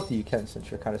 Both of you can,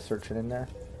 since you're kind of searching in there.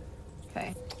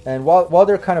 Okay. And while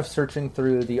they're kind of searching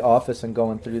through the office and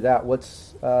going through that,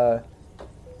 what's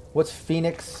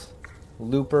Phoenix,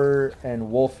 Looper, and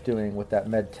Wolf doing with that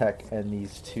med tech and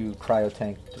these 2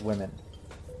 cryotanked women?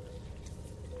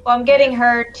 Well, I'm getting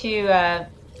her to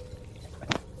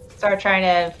start trying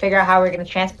to figure out how we're going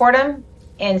to transport him,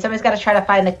 and somebody's got to try to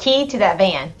find the key to that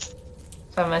van.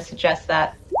 So I'm going to suggest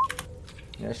that.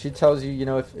 Yeah, she tells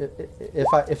you,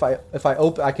 if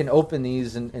I can open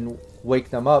these and wake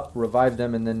them up, revive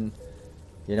them, and then,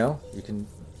 you can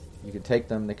You can take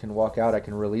them. They can walk out. I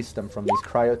can release them from these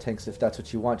cryo tanks if that's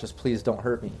what you want. Just please don't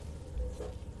hurt me.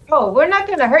 Oh, we're not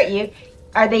going to hurt you.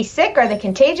 Are they sick? Are they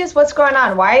contagious? What's going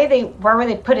on? Why were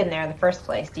they put in there in the first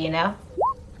place? Do you know?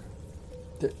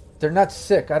 They're not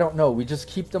sick. I don't know. We just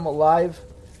keep them alive.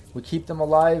 We keep them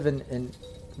alive, and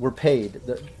we're paid.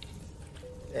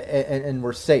 And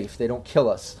we're safe. They don't kill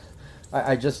us.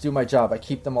 I just do my job. I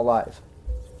keep them alive.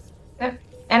 And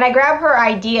I grab her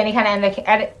ID,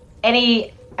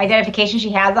 any identification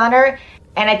she has on her,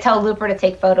 and I tell Looper to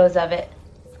take photos of it.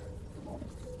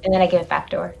 And then I give it back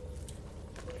to her.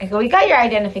 I go, we got your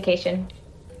identification.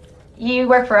 You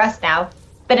work for us now,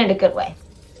 but in a good way.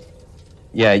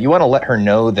 Yeah, you want to let her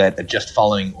know that just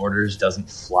following orders doesn't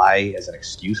fly as an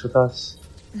excuse with us.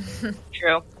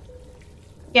 True.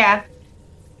 Yeah.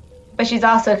 But she's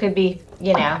also could be,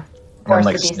 I'm forced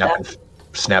like to do stuff.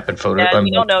 snapping photos. Yeah,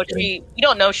 you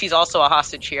don't know she's also a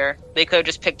hostage here. They could have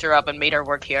just picked her up and made her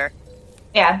work here.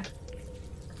 Yeah.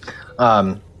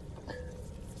 In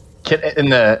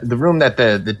the room that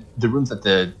the rooms that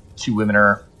the two women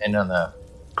are in on the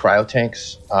cryo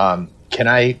tanks, can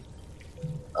I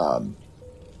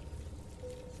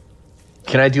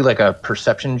do like a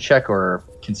perception check or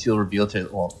conceal reveal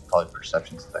probably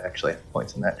perception since I actually have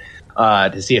points in that,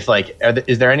 to see if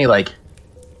is there any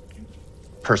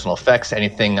personal effects,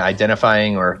 anything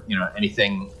identifying or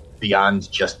anything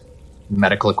beyond just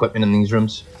medical equipment in these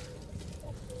rooms?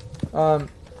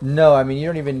 No, I mean, you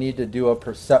don't even need to do a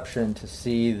perception to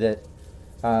see that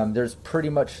there's pretty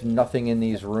much nothing in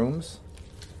these rooms.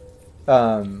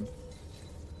 Other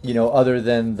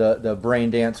than the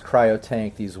brain dance cryo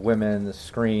tank, these women, the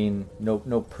screen,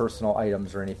 no personal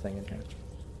items or anything in here.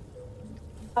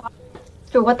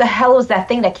 So what the hell was that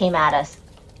thing that came at us?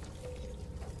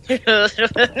 Do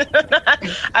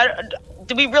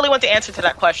we really want the answer to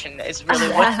that question? Is really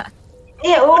what?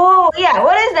 Yeah. Oh, yeah.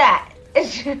 What is that?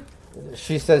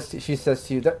 She says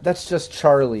to you, that's just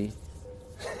Charlie.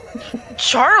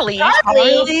 Charlie.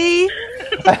 Charlie.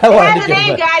 I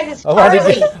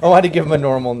wanted to give him a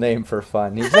normal name for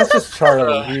fun. That's just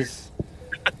Charlie.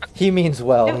 He means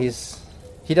well. He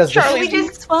does Charlie he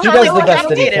does the best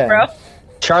that he can. Bro.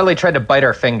 Charlie tried to bite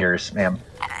our fingers, ma'am.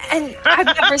 And I've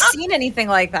never seen anything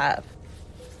like that.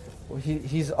 Well,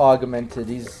 he's augmented.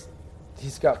 He's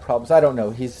got problems. I don't know.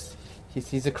 He's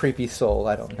a creepy soul.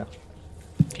 I don't know.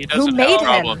 He doesn't have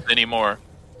problems anymore.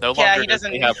 No longer does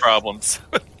he have problems.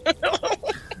 All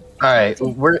right,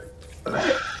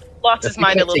 lost his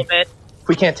mind a little bit. If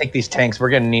we can't take these tanks, we're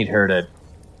going to need her to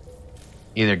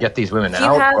either get these women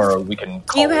out, or we can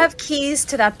call Do you have keys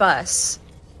to that bus?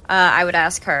 I would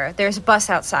ask her. There's a bus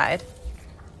outside.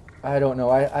 I don't know.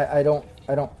 I don't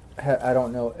know.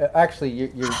 Actually,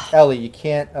 you're Ellie. You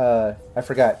can't. I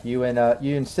forgot. You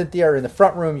and Cynthia are in the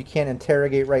front room. You can't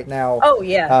interrogate right now. Oh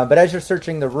yeah. But as you're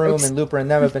searching the room, and Looper and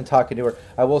them have been talking to her,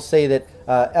 I will say that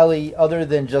Ellie, other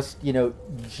than just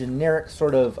generic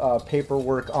sort of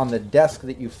paperwork on the desk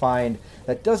that you find,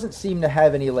 that doesn't seem to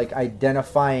have any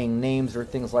identifying names or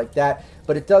things like that.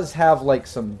 But it does have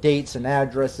some dates and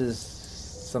addresses,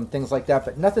 some things like that.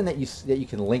 But nothing that you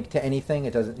can link to anything.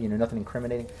 It doesn't. Nothing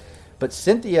incriminating. But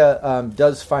Cynthia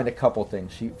does find a couple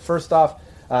things. First off,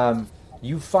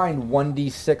 you find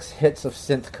 1d6 hits of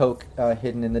synth coke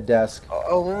hidden in the desk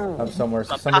somewhere.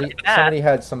 So somebody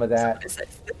had some of that. So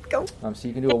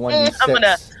you can do a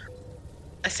 1d6.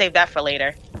 I save that for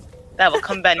later. That will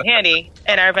come in handy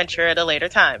in our adventure at a later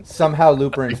time. Somehow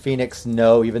Looper and Phoenix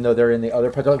know, even though they're in the other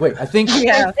part. They're like, wait, I think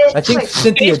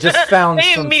Cynthia just found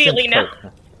they some immediately synth know.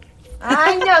 coke.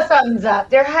 I know something's up.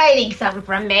 They're hiding something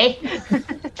from me.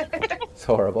 It's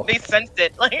horrible. They sensed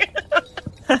it. But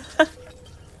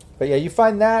yeah, you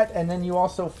find that, and then you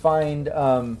also find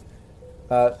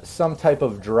some type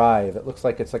of drive. It looks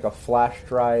like it's like a flash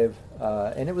drive,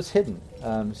 and it was hidden.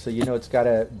 So it's got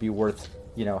to be worth,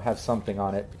 have something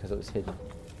on it because it was hidden.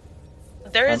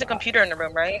 There is a computer in the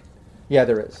room, right? Yeah,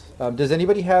 there is. Does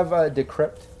anybody have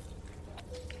decrypt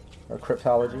or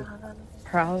cryptology?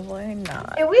 Probably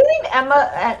not. Did we leave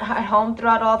Emma at home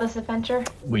throughout all this adventure?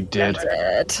 We did.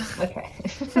 Okay.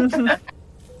 I was going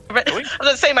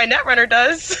to say my Netrunner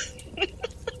does. We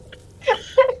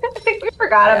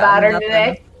forgot about her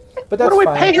today. But that's what do we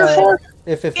fine. pay her for?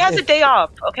 She has a day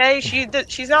off, okay?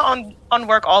 She's not on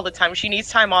work all the time. She needs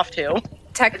time off, too.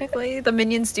 Technically, the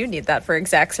minions do need that for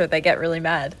execs, or they get really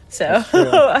mad. So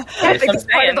I think it's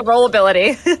part of the roll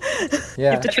ability. Yeah. You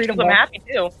have to treat them I'm well. happy,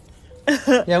 too.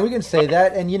 Yeah, we can say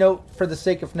that. And, for the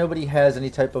sake if nobody has any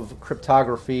type of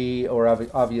cryptography or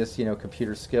obvious,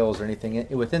 computer skills or anything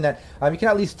within that, you can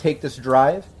at least take this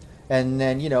drive and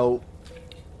then,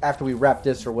 after we wrap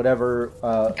this or whatever,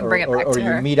 can bring it back or to you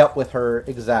her. meet up with her,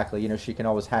 exactly. She can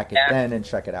always hack it then and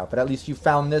check it out. But at least you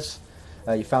found this.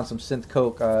 You found some synth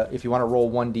coke. If you want to roll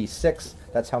 1d6,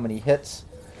 that's how many hits.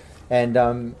 And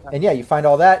yeah, you find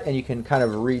all that, and you can kind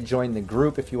of rejoin the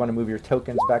group if you want to move your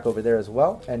tokens back over there as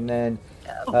well. And then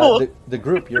the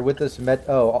group, you're with this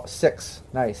 6.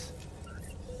 Nice.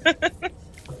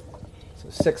 So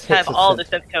 6 hits. Have all the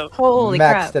synth coke. Holy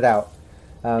maxed crap. it out.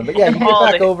 But yeah, you get All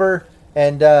back the- over,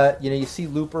 and you see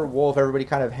Looper, Wolf, everybody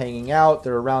kind of hanging out.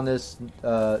 They're around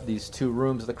these 2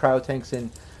 rooms, the cryo tanks,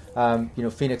 and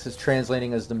Phoenix is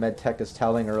translating as the med tech is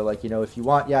telling her, like, if you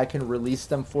want, I can release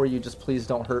them for you. Just please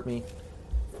don't hurt me.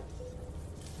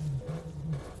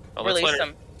 Well, let's Release let her-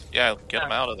 them. Yeah, get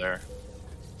them out of there.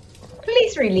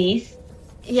 Police release.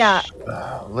 Yeah.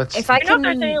 Let's. If I Do you know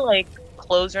if can, there's any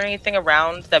clothes or anything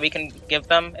around that we can give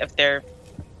them if they're?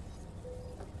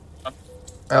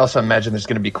 I also imagine there's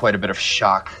going to be quite a bit of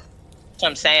shock. That's what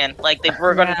I'm saying.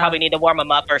 We're going to Yeah. probably need to warm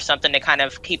them up or something to kind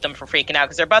of keep them from freaking out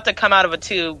because they're about to come out of a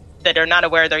tube that they're not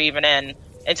aware they're even in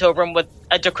into a room with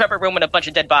a decrepit room with a bunch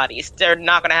of dead bodies. They're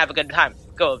not going to have a good time.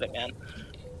 Go of it, man.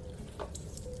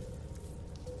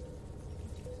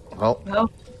 Well,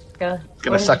 Well, it's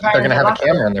going to suck that they're going to have a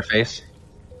camera in their face.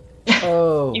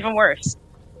 Oh. Even worse.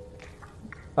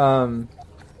 Yeah,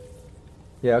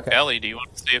 okay. Ellie, do you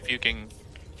want to see if we can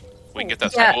get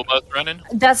that Yeah. school bus running?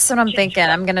 that's what I'm thinking.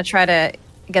 I'm gonna try to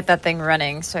get that thing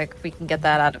running so we can get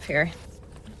that out of here.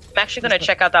 I'm actually going to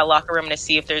check out that locker room to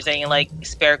see if there's any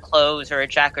spare clothes or a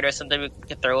jacket or something we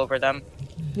could throw over them.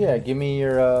 Yeah, give me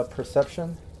your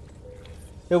perception.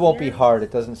 It won't be hard.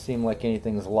 It doesn't seem like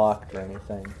anything's locked or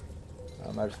anything.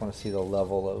 I just want to see the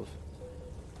level of...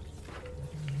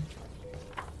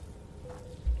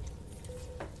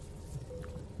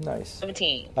 Nice.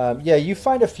 17. Yeah, you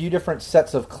find a few different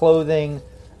sets of clothing.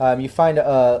 You find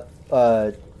a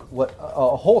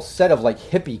whole set of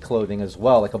hippie clothing as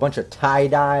well, like a bunch of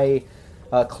tie-dye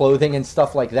clothing and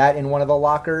stuff like that in one of the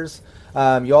lockers.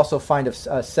 You also find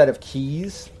a set of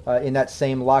keys in that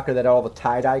same locker that had all the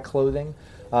tie-dye clothing.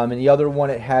 And the other one,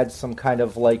 it had some kind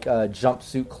of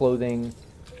jumpsuit clothing,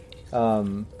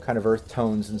 kind of earth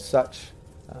tones and such.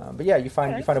 But yeah, you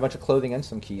find a bunch of clothing and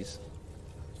some keys.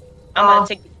 I'm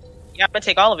gonna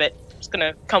take all of it. Just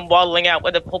gonna come waddling out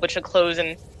with a whole bunch of clothes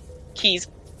and keys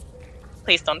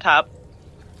placed on top.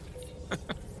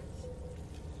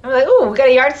 I'm like, ooh, we got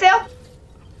a yard sale?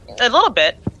 A little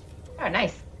bit. Oh,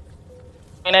 nice.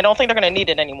 And I don't think they're gonna need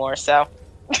it anymore. So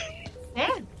Yeah.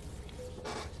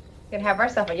 Gonna have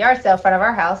ourselves a yard sale in front of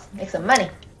our house. Make some money.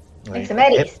 Make some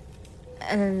eddies.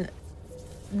 And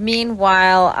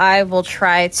meanwhile, I will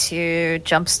try to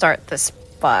jumpstart this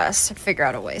bus and figure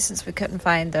out a way since we couldn't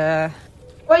find the.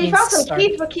 Well, you found some Start.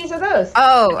 keys. What keys are those?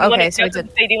 Oh, You wanna okay. So we check did.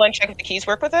 if they do want to check if the keys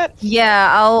work with it.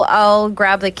 Yeah, I'll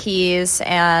grab the keys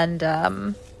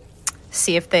and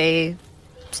see if they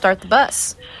start the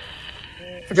bus.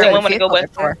 Does anyone want to go Vehicle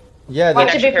with? before. Yeah, Why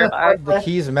the, should be for the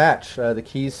keys match. The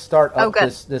keys start Oh, up good.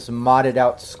 this modded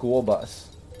out school bus.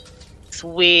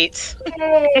 Sweet.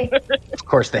 Yay. Of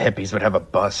course, the hippies would have a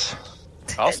bus.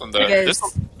 Awesome though.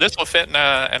 Because- This will fit in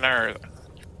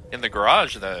the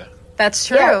garage though. That's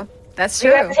true. Yeah. That's We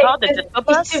true. gotta take Oh, the these disco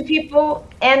bus? 2 people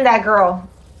and that girl.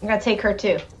 I'm gonna take her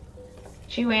too.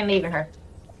 She ain't leaving her.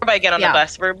 Everybody get on Yeah. the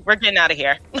bus. We're getting out of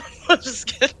here.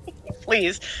 Just get,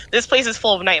 please. This place is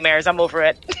full of nightmares. I'm over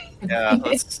it. Yeah,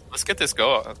 let's get this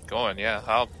going.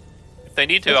 Yeah, if they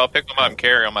need to, I'll pick them up and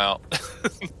carry them out.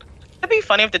 It'd be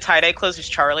funny if the tie-dye clothes was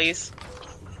Charlie's.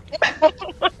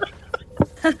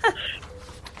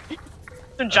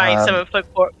 Some giant 7-foot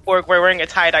orc wearing a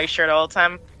tie-dye shirt all the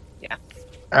time. Yeah.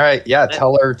 All right, yeah,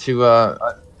 tell her to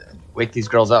wake these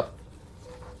girls up.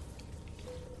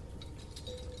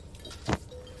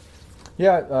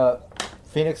 Yeah,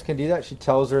 Phoenix can do that. She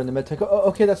tells her in the mid-tech, oh,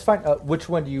 okay, that's fine. Which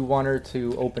one do you want her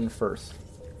to open first?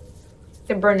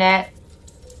 The brunette.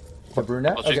 The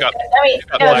brunette? Well, she's Okay. got, I mean, she's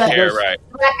got no, black the hair, goes- right?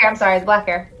 black hair. I'm sorry, it's black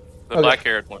hair. The Okay.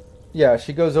 black-haired one. Yeah,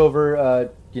 she goes over,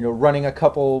 running a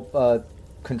couple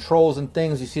controls and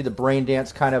things. You see the brain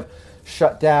dance kind of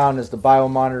shut down as the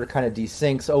biomonitor kind of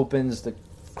desyncs, opens. The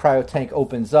cryo tank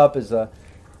opens up as a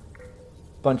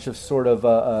bunch of sort of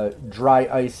dry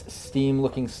ice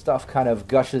steam-looking stuff kind of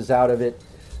gushes out of it.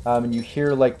 And you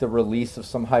hear the release of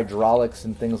some hydraulics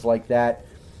and things like that.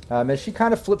 As she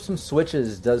kind of flips some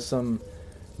switches, does some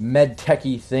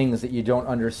med-techy things that you don't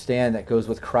understand that goes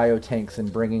with cryo tanks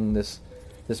and bringing this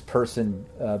person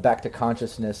back to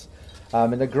consciousness.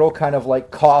 And the girl kind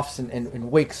of coughs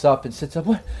and wakes up and sits up.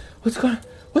 What's going on?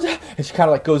 What the? And she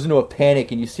kind of goes into a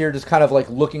panic, and you see her just kind of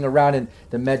looking around, and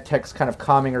the med tech's kind of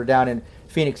calming her down. And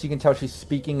Phoenix, you can tell she's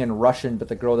speaking in Russian, but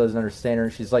the girl doesn't understand her.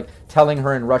 And she's like telling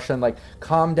her in Russian, like,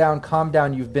 calm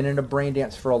down. You've been in a brain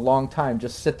dance for a long time.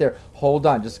 Just sit there. Hold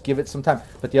on. Just give it some time.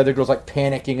 But the other girl's like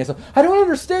panicking. And so, I don't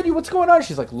understand you. What's going on?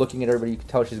 She's like looking at everybody. You can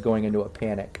tell she's going into a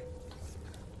panic.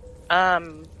 I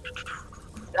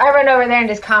run over there and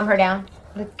just calm her down.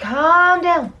 Like, calm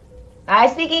down. I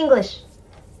speak English.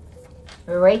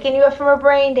 We're waking you up from a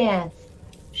brain dance.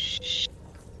 Shh.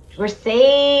 We're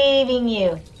saving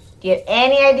you. Do you have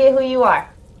any idea who you are?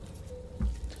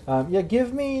 Yeah,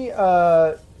 give me,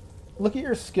 look at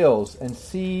your skills and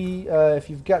see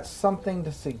if you've got something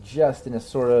to suggest in a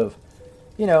sort of,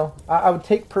 I would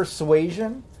take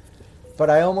persuasion,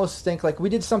 but I almost think, like, we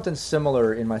did something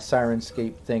similar in my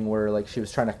Sirenscape thing where, like, she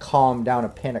was trying to calm down a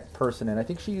panicked person, and I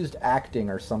think she used acting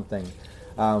or something.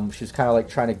 She was kind of, like,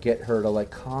 trying to get her to,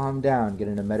 like, calm down, get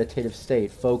in a meditative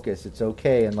state, focus, it's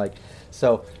okay, and, like,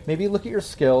 so maybe look at your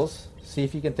skills, see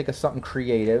if you can think of something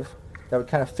creative that would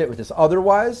kind of fit with this.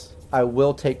 Otherwise, I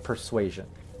will take persuasion.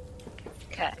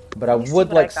 Okay. But I would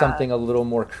like something a little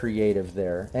more creative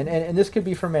there. And this could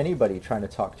be from anybody trying to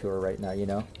talk to her right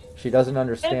now, She doesn't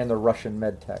understand the Russian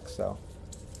medtech, so.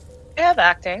 I have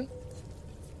acting.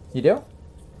 You do?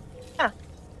 Yeah.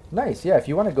 Nice, yeah. If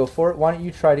you want to go for it, why don't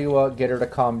you try to get her to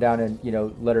calm down and,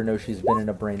 let her know she's been in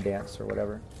a brain dance or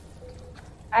whatever.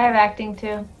 I have acting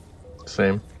too.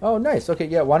 Same. Oh, nice. Okay,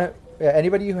 yeah, why don't...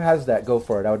 anybody who has that, go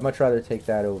for it. I would much rather take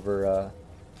that over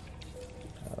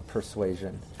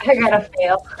persuasion. I gotta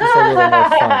fail. Just a little more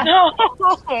fun. No.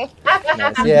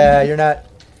 Nice. Yeah, you're not...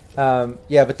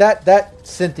 yeah, but that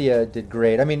Cynthia did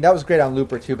great. I mean, that was great on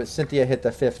Looper too, but Cynthia hit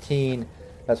the 15.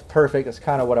 That's perfect. That's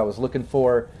kind of what I was looking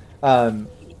for.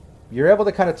 You're able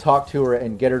to kind of talk to her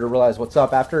and get her to realize what's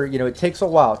up. After, it takes a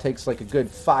while. It takes like a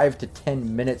good 5 to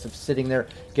 10 minutes of sitting there,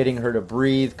 getting her to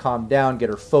breathe, calm down, get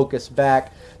her focus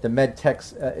back. The med tech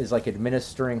is like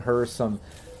administering her some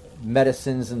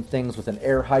medicines and things with an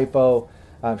air hypo.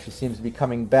 She seems to be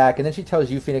coming back. And then she tells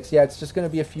you, Phoenix, yeah, it's just going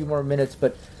to be a few more minutes,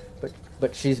 but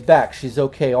she's back. She's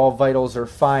okay. All vitals are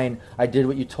fine. I did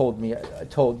what you told me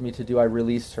to do. I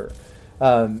released her.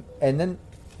 And then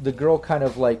the girl kind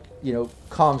of like,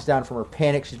 calms down from her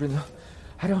panic. She's really,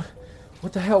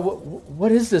 what the hell?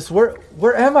 What is this?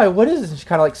 Where am I? What is this? And she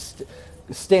kind of like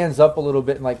stands up a little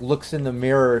bit and like looks in the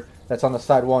mirror that's on the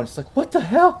side wall. And she's like, what the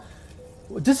hell?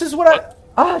 This is what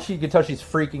she can tell she's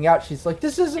freaking out. She's like,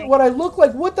 this isn't what I look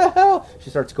like. What the hell?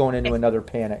 She starts going into another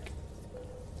panic.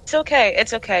 It's okay.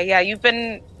 It's okay. Yeah, you've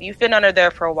been under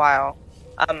there for a while.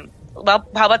 Well,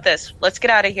 how about this? Let's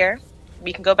get out of here.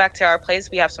 We can go back to our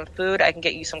place. We have some food. I can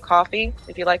get you some coffee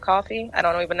if you like coffee. I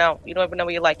don't even know. You don't even know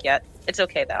what you like yet. It's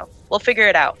okay though. We'll figure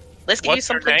it out. Let's get you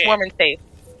someplace warm and safe.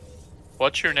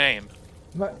 What's your name?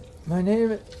 My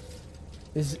name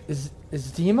is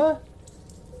Dima.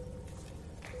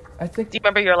 I think. Do you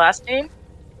remember your last name?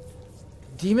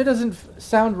 Dima doesn't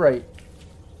sound right.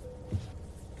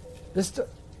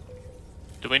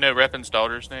 Do we know Reppin's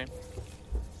daughter's name?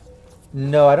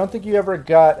 No, I don't think you ever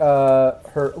got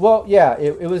her. Well, yeah,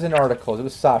 it was in articles. It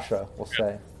was Sasha, we'll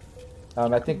say. I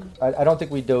don't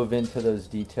think we dove into those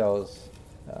details.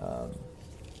 I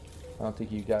don't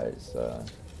think you guys.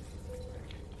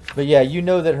 But yeah, you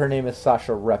know that her name is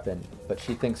Sasha Reppin, but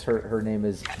she thinks her name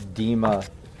is Dima.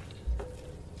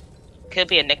 Could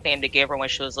be a nickname they gave her when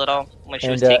she was little, when she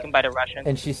was taken by the Russians.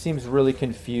 And she seems really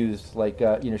confused. Like,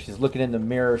 she's looking in the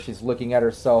mirror. She's looking at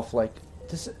herself like,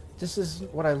 this is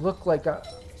what I look like.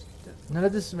 None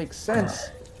of this makes sense.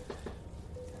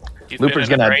 He's been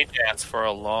in a brain dance for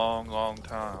a long, long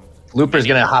time. Looper's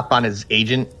going to hop on his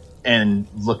agent and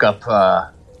look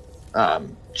up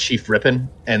Chief Rippin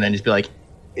and then just be like,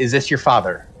 is this your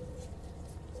father?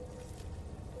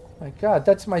 My God,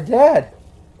 that's my dad.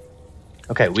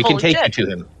 Okay, we can take you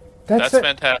to him. That's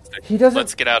fantastic. He doesn't.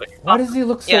 Let's get out of here. Why does he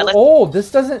look so old?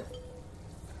 This doesn't.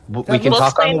 We can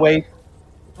talk on the way.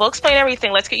 We'll explain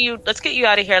everything. Let's get you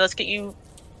out of here. Let's get you.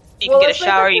 You can get a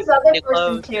shower. You can get new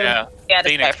clothes. Yeah. Yeah,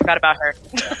 that's right. I forgot about her.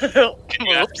 Can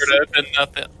you ask her to open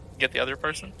nothing? Get the other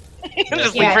person.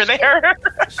 Just leave her there.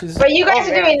 But you guys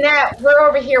are doing that. We're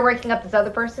over here waking up this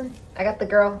other person. I got the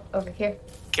girl over here.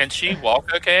 Can she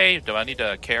walk okay? Do I need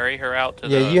to carry her out to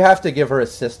Yeah, you have to give her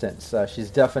assistance. She's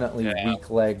definitely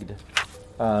weak-legged.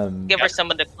 Give her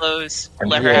some of the clothes. Or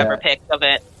let her have her pick of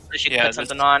it so she can put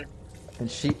something on.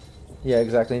 And yeah,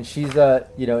 exactly. And she's,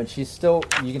 and she's still,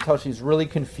 you can tell she's really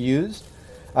confused,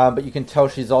 but you can tell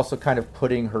she's also kind of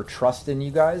putting her trust in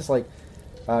you guys. Like,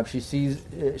 she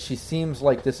seems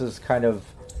like this is kind of,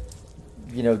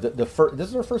 this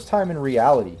is her first time in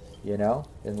reality,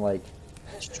 in like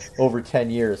over 10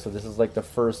 years. So this is like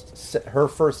her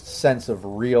first sense of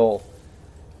real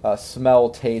smell,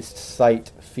 taste,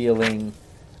 sight, feeling,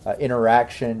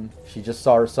 interaction. She just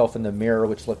saw herself in the mirror,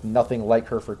 which looked nothing like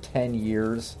her for 10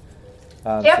 years. Do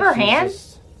you have her she's hand?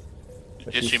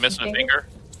 Is she missing a finger?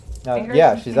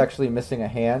 Yeah, she's actually missing a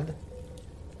hand.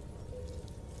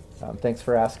 Thanks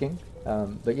for asking.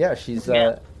 But yeah, she's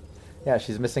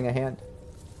missing a hand.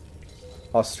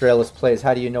 Australis plays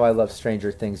How Do You Know I Love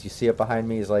Stranger Things? You see it behind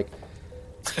me? He's like,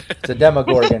 it's a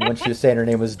Demogorgon when she was saying her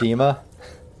name was Dima.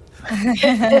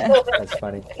 That's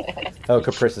funny. Oh,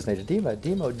 Caprice's nature.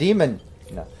 Demon.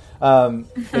 No.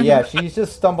 But yeah, she's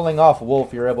just stumbling off.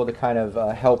 Wolf, you're able to kind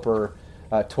of help her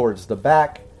towards the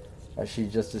back. She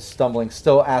just is stumbling,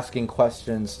 still asking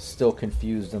questions, still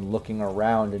confused and looking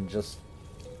around, and just,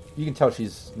 you can tell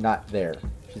she's not there.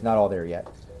 She's not all there yet.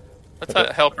 Let's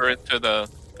help her into the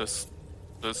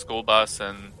school bus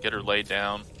and get her laid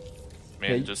down. I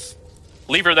mean, just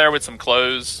leave her there with some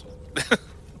clothes.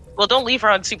 Well, don't leave her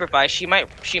unsupervised.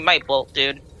 She might bolt,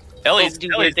 dude. Ellie's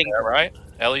there, right?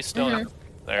 Ellie's still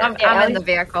there. I'm in the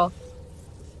vehicle.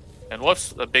 And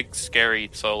Wolf's a big, scary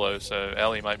solo, so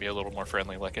Ellie might be a little more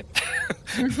friendly looking.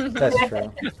 That's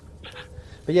true.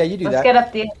 But yeah, you do Let's that. get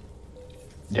up the.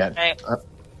 Yeah. Right.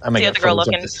 I'm gonna The get other girl footage of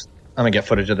looking. this. I'm gonna get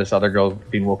footage of this other girl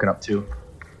being woken up too.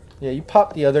 Yeah, you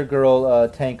pop the other girl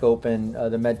tank open.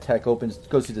 The med tech opens,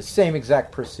 goes through the same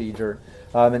exact procedure,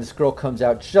 and this girl comes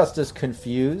out just as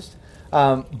confused.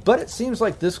 But it seems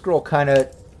like this girl kind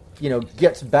of,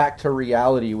 gets back to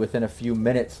reality within a few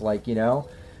minutes. Like,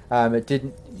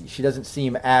 she doesn't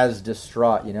seem as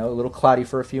distraught. A little cloudy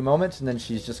for a few moments, and then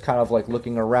she's just kind of like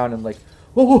looking around and like,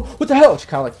 whoa, what the hell? She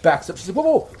kind of like backs up. She's like,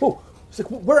 whoa. She's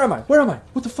like, where am I?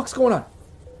 What the fuck's going on?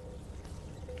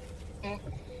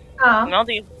 I'll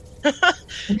do.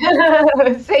 Same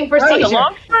The procedure.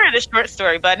 long story or the short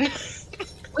story, bud?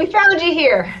 We found you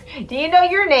here. Do you know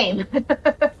your name?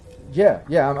 Yeah,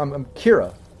 I'm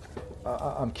Kira.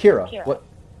 I'm Kira. Kira. What?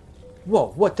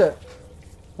 Whoa,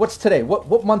 what's today?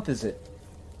 What month is it?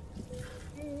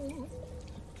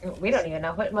 We don't even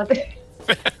know what month.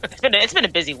 It's been a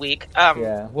busy week.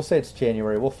 Yeah, we'll say it's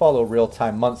January. We'll follow real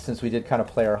time months since we did kind of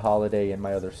play our holiday in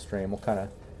my other stream. We'll kind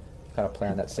of play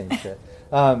on that same shit.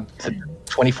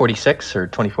 2046 or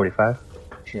 2045?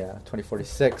 Yeah,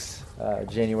 2046.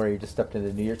 January, you just stepped into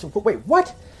the new year. So, wait,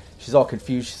 what? She's all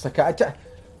confused. She's like, oh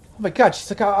my god.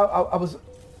 She's like, I was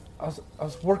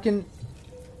working.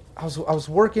 I was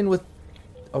working with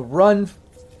a run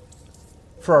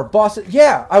for our boss.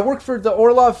 Yeah, I worked for the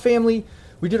Orlov family.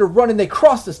 We did a run and they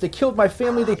crossed us. They killed my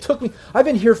family. They took me. I've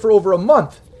been here for over a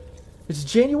month. It's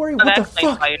January. So What the that explains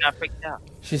fuck? why you're not freaked out.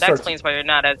 She That starts. explains why you're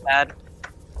not as bad.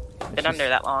 Been under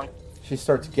that long. She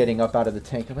starts getting up out of the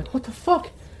tank. I'm like, what the fuck?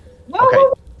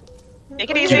 Okay. Take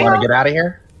it Do easy. you want to get out of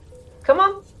here? Come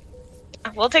on.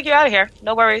 We'll take you out of here.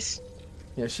 No worries.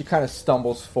 Yeah, she kind of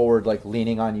stumbles forward, like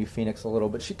leaning on you, Phoenix, a little,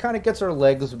 but she kind of gets her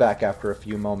legs back after a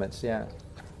few moments. Yeah.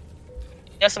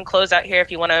 There's some clothes out here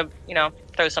if you want to,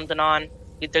 throw something on.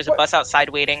 There's a bus outside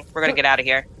waiting. We're gonna get out of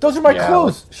here. Those are my Yeah.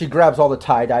 clothes. She grabs all the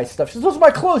tie-dye stuff. She says, those are my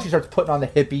clothes. She starts putting on the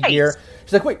hippie Nice. gear.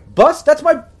 She's like, wait, bus?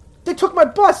 They took my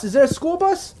bus. Is there a school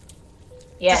bus?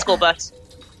 Yeah. It's a school bus.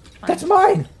 That's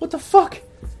mine. What the fuck?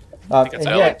 it's And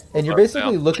Ellie. and you're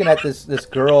basically looking at this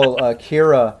girl,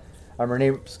 Kira. Her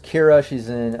name's Kira. She's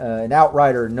an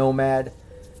outrider nomad.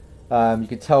 You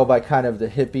can tell by kind of the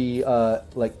hippie,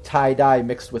 like tie-dye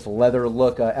mixed with leather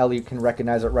look. Ellie can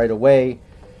recognize it right away.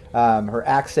 Her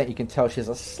accent, you can tell she has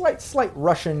a slight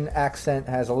Russian accent,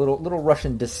 has a little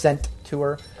Russian descent to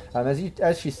her.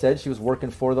 As she said, she was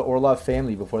working for the Orlov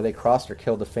family before they crossed her,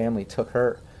 killed the family, took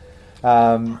her.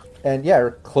 And yeah,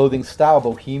 her clothing style,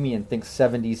 bohemian, think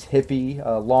 70s hippie,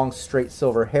 long straight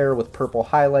silver hair with purple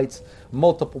highlights,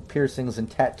 multiple piercings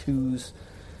and tattoos.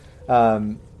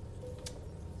 And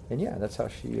yeah, that's how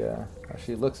she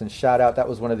looks. And shout out, that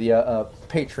was one of the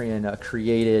Patreon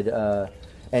created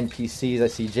NPCs. I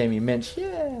see Jamie Minch.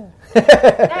 Yeah.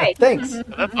 Nice. Thanks.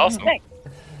 That's awesome.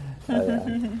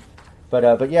 Yeah.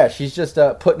 But yeah, she's just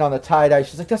putting on the tie-dye.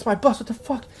 She's like, that's my bus, what the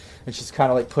fuck? And she's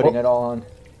kind of like putting it all on.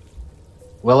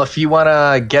 Well, if you want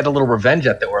to get a little revenge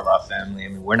at the Orlov family, I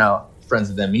mean, we're not friends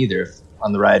with them either.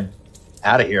 On the ride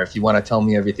out of here, if you want to tell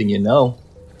me everything you know,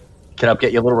 can help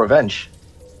get you a little revenge.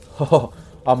 Oh,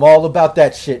 I'm all about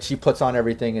that shit. She puts on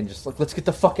everything and just like, let's get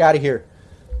the fuck out of here.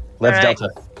 Let's All right.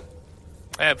 Delta.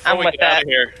 Hey, before I'm we with get out that. of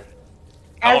here,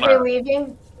 I As wanna- we're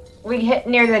leaving, we hit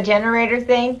near the generator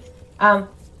thing. We're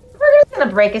just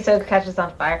gonna break it so it catches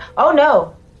on fire. Oh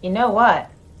no! You know what?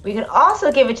 We can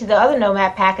also give it to the other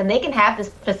Nomad pack, and they can have this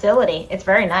facility. It's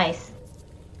very nice.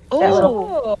 That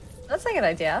little- Oh, that's a good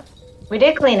idea. We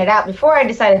did clean it out before I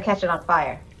decided to catch it on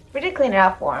fire. We did clean it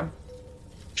out for him.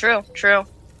 True.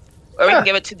 Or we can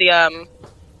give it to the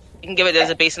you can give it as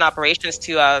a base in operations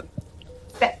to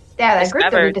that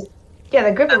group that we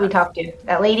the group that we talked to.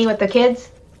 That lady with the kids.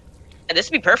 And this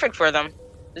would be perfect for them.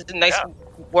 This is a nice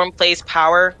warm place,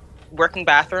 power, working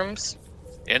bathrooms.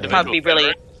 Individual Be really.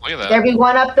 Look at that. There be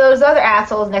one up those other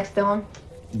assholes next to him.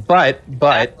 But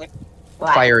What?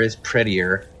 fire is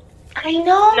prettier. I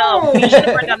know. No, we should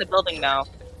burn down the building now.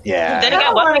 Yeah. Then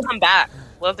again, what if they come back?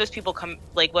 What if those people come?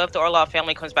 Like, what if the Orlov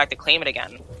family comes back to claim it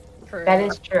again? That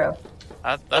is true.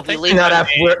 I think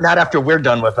Not after we're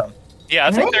done with them. Yeah,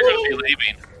 I think they're going to be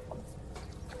leaving.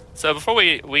 So before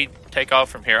we take off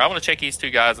from here, I want to check these two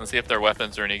guys and see if their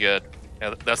weapons are any good.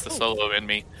 Yeah, that's the solo in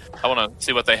me. I want to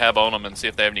see what they have on them and see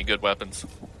if they have any good weapons.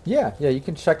 Yeah, you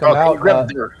can check them out. What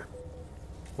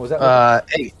was that?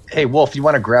 Hey, Wolf, you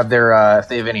want to grab their if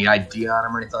they have any ID on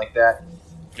them or anything like that?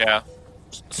 Yeah,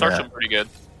 search them pretty good.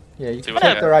 Yeah, you See can what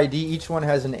check they their ID. Each one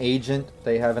has an agent.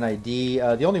 They have an ID.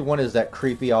 The only one is that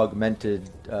creepy augmented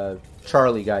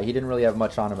Charlie guy. He didn't really have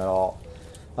much on him at all.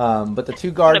 But the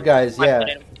two guard guys,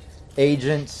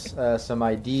 agents, some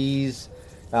IDs,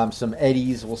 some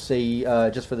eddies. We'll say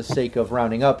just for the sake of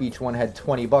rounding up, each one had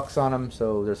 $20 on them,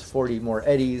 so there's 40 more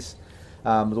eddies.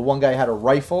 The one guy had a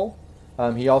rifle.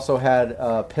 He also had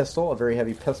a pistol, a very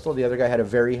heavy pistol. The other guy had a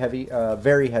very heavy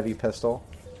pistol.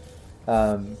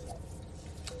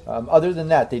 Other than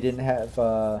that, they didn't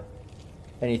have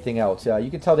anything else. You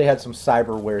can tell they had some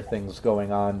cyberware things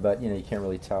going on, but you can't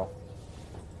really tell.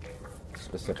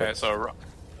 Specific. Okay, so a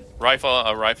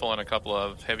rifle, and a couple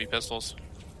of heavy pistols.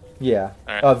 Yeah,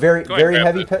 All right. very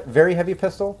heavy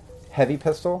pistol,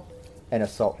 and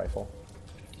assault rifle.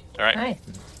 All right, Nice.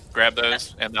 grab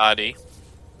those and the ID.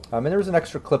 And there was an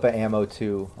extra clip of ammo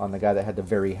too on the guy that had the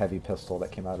very heavy pistol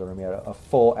that came out of the room. He had a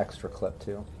full extra clip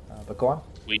too. But go on.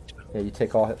 Sweet. Yeah, you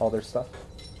take all their stuff.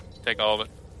 Take all of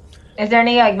it. Is there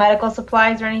any medical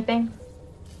supplies or anything?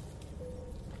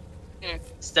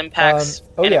 Stim packs,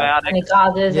 Oh, yeah. antibiotics. Any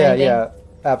gauzes? Yeah, anything? yeah,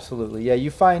 absolutely. Yeah,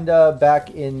 you find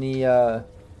back in the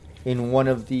in one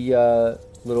of the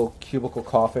little cubicle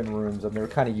coffin rooms, and they were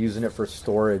kind of using it for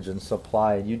storage and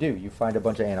supply. And you find a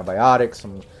bunch of antibiotics,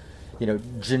 some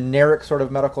generic sort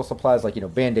of medical supplies like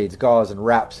band-aids, gauze, and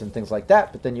wraps and things like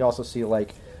that. But then you also see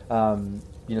like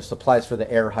supplies for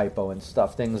the air hypo and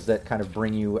stuff, things that kind of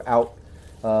bring you out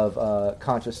of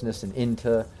consciousness and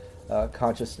into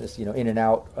consciousness, in and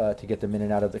out to get them in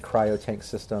and out of the cryo tank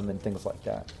system and things like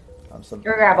that. Some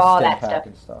grab all stim that pack stuff.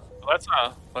 and stuff.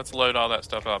 Let's load all that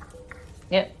stuff up.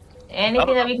 Yep.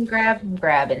 Anything that we can grab, I'm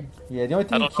grabbing. Yeah, the only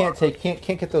thing you can't take, can't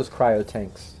get those cryo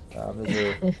tanks. Those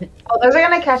are... Those are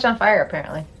gonna catch on fire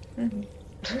apparently.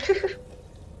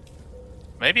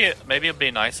 Maybe it'd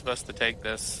be nice of us to take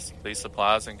these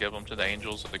supplies and give them to the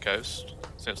Angels of the Coast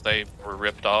since they were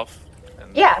ripped off.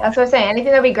 Yeah, that's what I'm saying.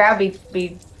 Anything that we grab,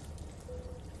 we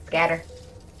scatter.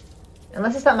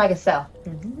 Unless it's something I can sell.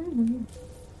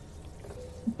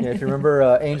 Yeah, if you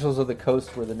remember, Angels of the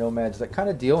Coast were the nomads that kind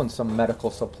of deal in some medical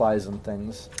supplies and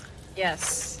things.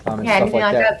 Yes. And Yeah, stuff like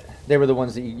anything like that. They were the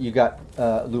ones that you got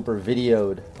Looper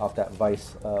videoed off that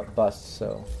Vice bust.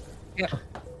 So. Yeah.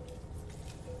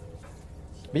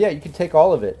 But yeah, you can take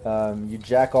all of it. You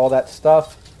jack all that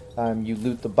stuff. You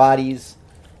loot the bodies.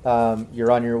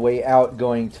 You're on your way out,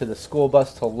 going to the school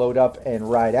bus to load up and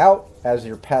ride out. As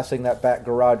you're passing that back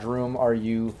garage room, are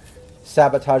you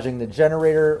sabotaging the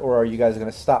generator, or are you guys going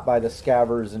to stop by the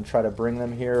scavers and try to bring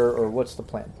them here, or what's the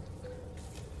plan?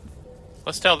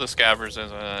 Let's tell the scavers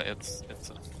it's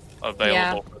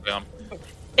available for them.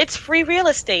 It's free real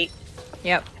estate.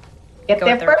 Yep. Get Go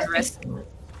there with the first. risk.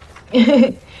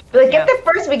 Get there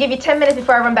first. We give you 10 minutes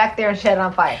before I run back there and set it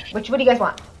on fire. What do you guys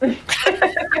want?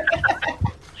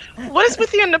 What is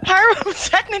with you in the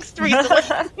pyrotechnics,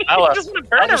 Teresa? You just want to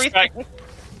burn everything.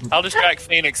 I'll distract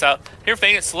Phoenix out. Here,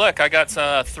 Phoenix, look, I got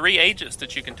 3 agents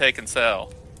that you can take and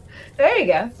sell. There you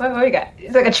go. What do you got?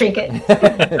 It's like a trinket.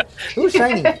 Ooh,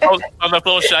 shiny. On the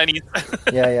little shinies.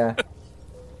 Yeah.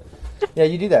 Yeah,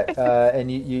 you do that,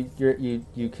 and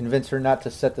you convince her not to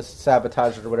set the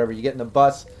sabotage or whatever. You get in the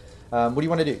bus. What do you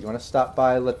want to do? You want to stop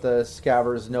by, let the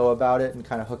scavers know about it, and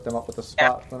kind of hook them up with a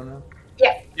spot? Let them know.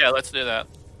 Yeah, let's do that.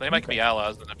 They might be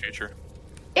allies in the future.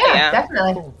 Yeah,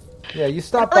 definitely. Cool. Yeah, you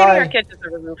stop Leaving by. our kids at the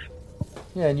roof.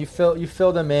 Yeah, and you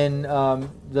fill them in.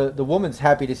 The woman's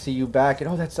happy to see you back,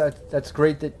 and that's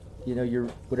great that you're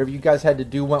whatever you guys had to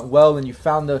do went well, and you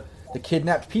found the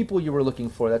kidnapped people you were looking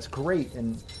for. That's great,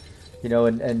 and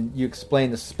and you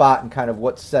explain the spot and kind of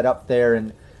what's set up there,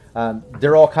 and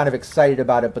they're all kind of excited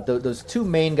about it. But those 2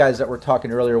 main guys that were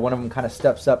talking earlier, one of them kind of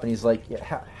steps up and he's like,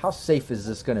 how safe is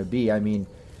this going to be? I mean,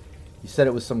 you said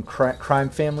it was some crime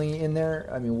family in there.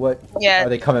 I mean, what? Yeah. Are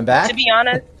they coming back? To be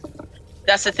honest,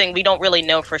 That's the thing. We don't really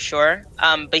know for sure.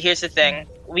 But here's the thing.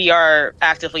 We are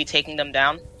actively taking them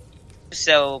down.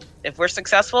 So if we're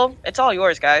successful, it's all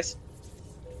yours, guys.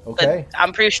 Okay. But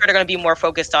I'm pretty sure they're going to be more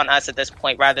focused on us at this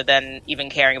point rather than even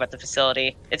caring about the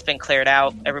facility. It's been cleared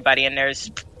out. Everybody in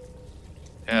there's...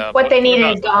 Yeah, What but they we're needed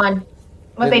not- is gone.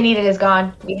 What they needed is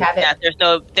gone. We have it. Yeah, there's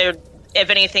no... If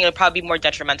anything, it would probably be more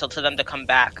detrimental to them to come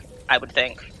back, I would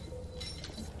think.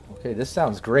 Okay, this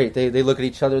sounds great. They look at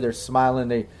each other, they're smiling,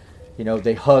 they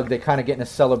hug, they kind of get in a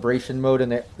celebration mode,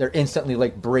 and they're instantly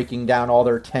like breaking down all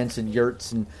their tents and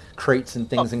yurts and crates and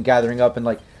things and gathering up, and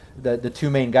like the two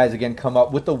main guys again come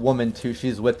up with the woman too.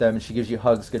 She's with them and she gives you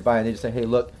hugs goodbye, and they just say, "Hey,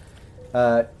 look,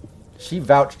 she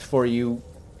vouched for you.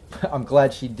 I'm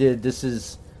glad she did.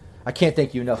 I can't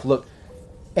thank you enough. Look,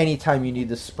 anytime you need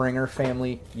the Springer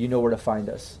family, you know where to find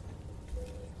us."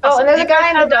 Oh, and there's a guy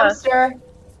in the have dumpster.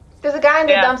 There's a guy in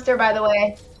the Yeah. dumpster, by the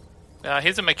way.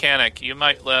 He's a mechanic. You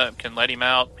might can let him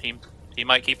out. He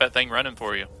might keep that thing running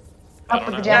for you. I Up don't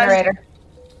with the know. generator.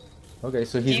 Okay,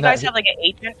 so Do he's you not. guys have like an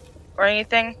agent or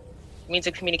anything? Means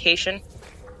of communication?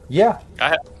 Yeah.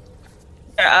 I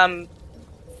have,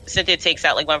 Cynthia takes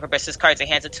out like one of her business cards and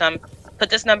hands it to him. Put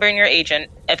this number in your agent.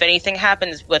 If anything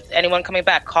happens with anyone coming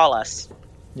back, call us.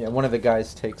 Yeah, one of the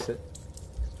guys takes it.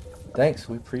 Thanks,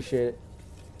 we appreciate it.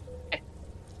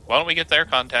 why don't we get their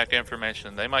contact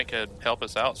information? They might could help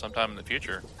us out sometime in the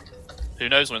future. Who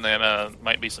knows when there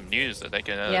might be some news that they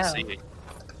can see.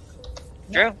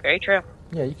 True, very true.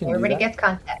 Yeah, you can Everybody do that. gets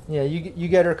contact. Yeah, you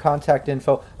get her contact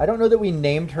info. I don't know that we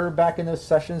named her back in those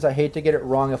sessions. I hate to get it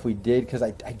wrong if we did, because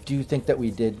I do think that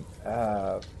we did.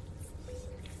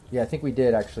 Yeah, I think we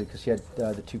did, actually, because she had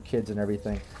the two kids and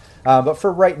everything. But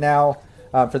for right now,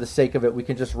 for the sake of it, we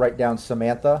can just write down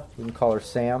Samantha. We can call her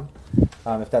Sam.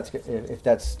 If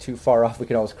that's too far off, we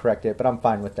can always correct it, but I'm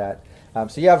fine with that.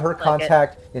 So you have her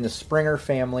contact in the Springer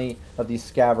family of these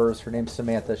Scavers. Her name's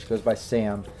Samantha. She goes by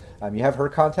Sam. You have her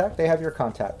contact. They have your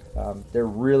contact. They're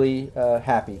really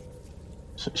happy.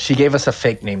 She gave us a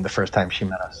fake name the first time she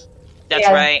met us. That's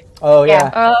right. Oh, yeah.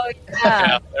 Oh, yeah.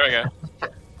 Yeah, there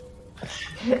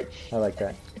we go. I like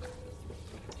that.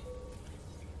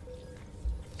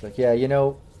 It's like, yeah, you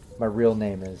know, my real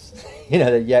name is, you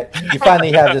know, that yet you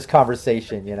finally have this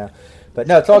conversation, you know. But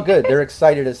no, it's all good. They're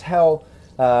excited as hell.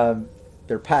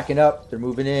 They're packing up. They're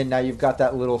moving in. Now you've got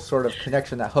that little sort of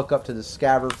connection, that hook up to the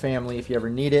Scaver family if you ever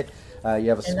need it. You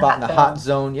have a spot in the hot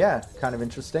zone. Yeah, kind of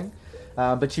interesting.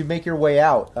 But you make your way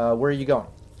out. Where are you going?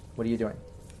 What are you doing?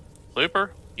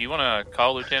 Looper, you want to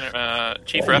call Lieutenant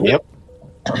Chief Rep? Yep.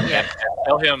 Yeah.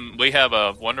 Tell him we have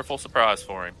a wonderful surprise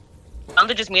for him. I'm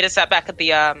to just meet us back at the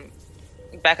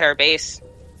back at our base.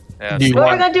 Yeah. Do you What are we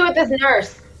want, gonna do with this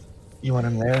nurse? you want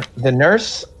him there? The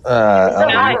nurse?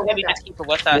 Yeah, with maybe us. just keep her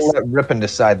with us. We'll let Ripon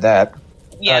decide that.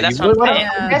 Yeah, that's you what really I'm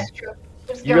want saying. That's true.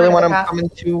 Just You get really rid of want the him cop. coming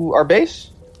to our base?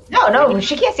 No,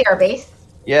 she can't see our base.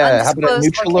 Yeah, how about a Undisclosed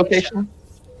neutral location?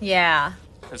 Yeah.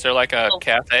 Is there like a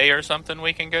cafe or something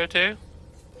we can go to?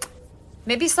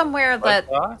 Maybe somewhere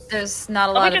that Like, there's not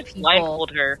a Let lot me of just people.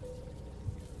 blindfold her.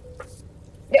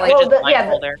 Yeah, Like, well, just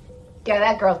blindfold her. yeah,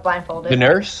 that girl's blindfolded. The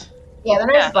nurse? Yeah, the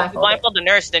nurse Yeah, is if we blindfolded. blindfold the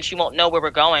nurse, then she won't know where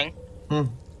we're going. Hmm.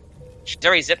 She's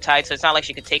already zip tied, so it's not like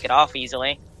she could take it off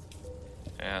easily.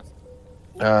 Yeah,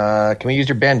 Can we use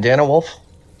your bandana, Wolf?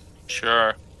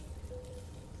 sure.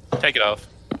 Take it off.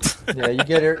 Yeah, you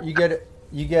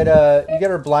get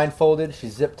her blindfolded.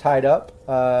 She's zip tied up,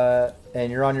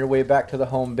 and you're on your way back to the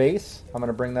home base. I'm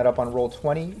gonna bring that up on roll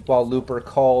 20 while Looper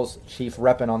calls Chief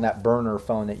Reppin on that burner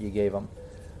phone that you gave him.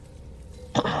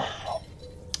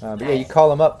 But yeah, you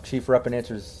call him up. Chief Reppin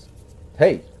answers,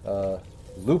 "Hey,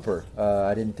 Looper,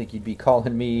 I didn't think you'd be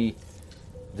calling me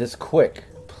this quick.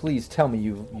 Please tell me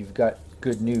you've got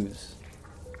good news."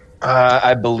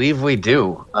 I believe we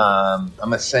do. I'm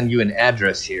going to send you an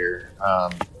address here.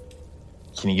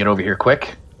 Can you get over here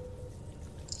quick?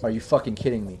 Are you fucking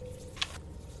kidding me?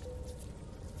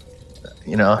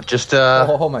 You know, just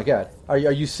Oh my god, are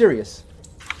you serious?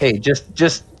 hey,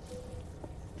 just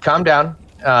calm down.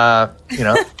 You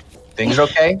know, things are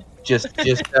okay. Just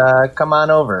come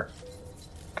on over.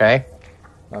 Okay?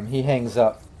 He hangs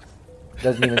up.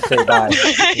 Doesn't even say bye.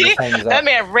 He just hangs That up.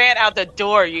 man ran out the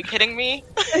door. Are you kidding me?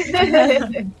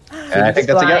 I think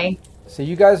that's a go. So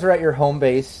you guys are at your home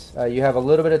base. You have a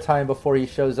little bit of time before he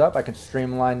shows up. I can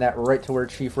streamline that right to where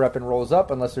Chief Reppin rolls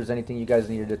up, unless there's anything you guys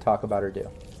needed to talk about or do.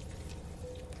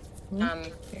 No,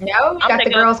 you got the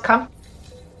thinking- girls come.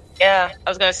 Yeah, I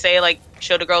was gonna say like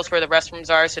show the girls where the restrooms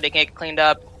are so they can get cleaned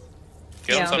up.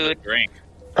 Give Yeah. them something to drink.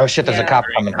 Oh shit, there's a Yeah. cop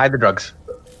coming. Hide the drugs.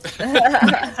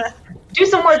 Do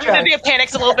some more drugs. Cynthia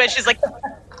panics a little bit. She's like,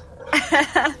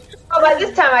 Oh, by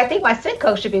this time, I think my scent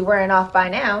coat should be wearing off by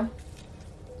now.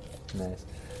 Nice.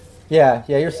 Yeah,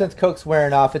 your synth coke's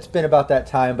wearing off. It's been about that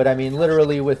time, but I mean,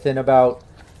 literally within about,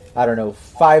 I don't know,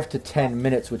 5 to 10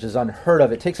 minutes, which is unheard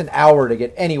of. It takes an hour to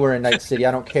get anywhere in Night City.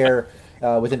 I don't care.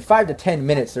 Within 5 to 10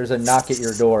 minutes, there's a knock at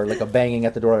your door, like a banging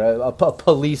at the door, a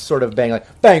police sort of bang,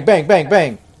 like bang, bang, bang,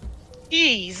 bang.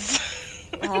 Jeez.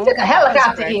 He took a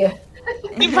helicopter here.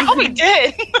 He probably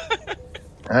did.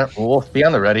 We'll be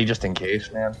on the ready just in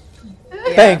case, man.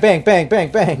 Bang, bang, bang,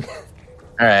 bang, bang.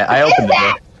 All right, I opened the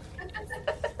door.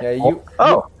 Yeah,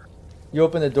 you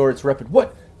open the door. It's Repid.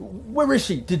 What? Where is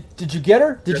she? Did you get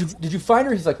her? Did you find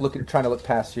her? He's like trying to look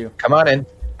past you. Come on in.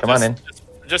 Come on in.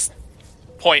 Just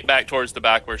point back towards the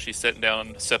back where she's sitting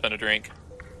down, sipping a drink.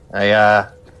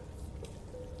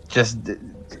 Just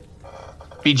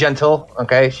be gentle,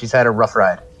 okay? She's had a rough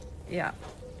ride. Yeah.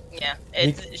 Yeah,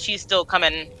 she's still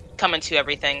coming to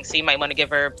everything, so you might want to give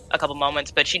her a couple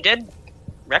moments, but she did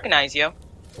recognize you.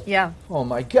 Yeah. Oh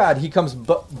my God! He comes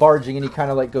barging, and he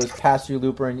kind of like goes past you,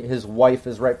 Looper, and his wife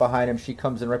is right behind him. She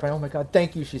comes in right behind. Oh my God!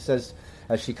 Thank you, she says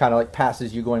as she kind of like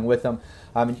passes you, going with them.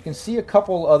 And you can see a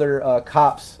couple other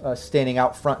cops standing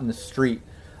out front in the street.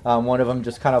 One of them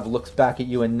just kind of looks back at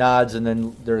you and nods, and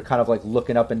then they're kind of like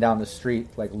looking up and down the street,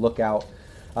 like look out.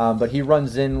 But he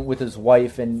runs in with his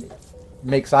wife and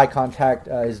makes eye contact.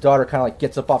 His daughter kind of like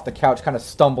gets up off the couch, kind of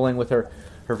stumbling with her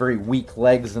very weak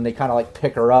legs, and they kind of like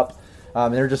pick her up.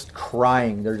 And they're just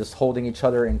crying. They're just holding each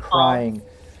other and crying.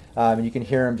 And you can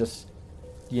hear them just,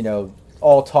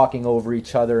 all talking over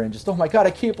each other and just, oh my God,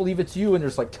 I can't believe it's you. And they're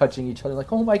just like touching each other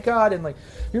like, oh my God. And like,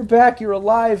 you're back, you're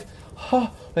alive.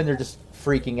 And they're just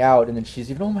freaking out. And then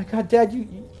she's even, oh my God, Dad, you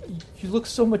look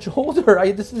so much older.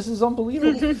 This is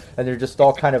unbelievable. And they're just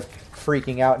all kind of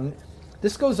freaking out. And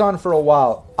this goes on for a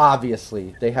while.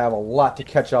 Obviously, they have a lot to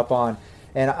catch up on.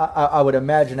 And I would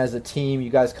imagine as a team, you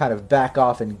guys kind of back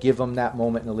off and give them that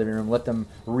moment in the living room, let them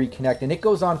reconnect. And it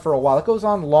goes on for a while. It goes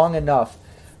on long enough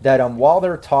that while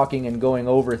they're talking and going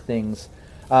over things,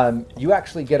 you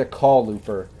actually get a call,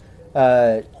 Looper.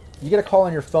 You get a call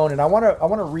on your phone, and I want to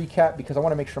recap because I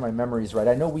want to make sure my memory's right.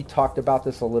 I know we talked about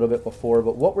this a little bit before,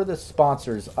 but what were the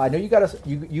sponsors? I know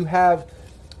you have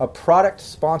a product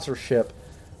sponsorship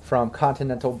from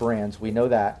Continental Brands. We know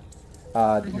that.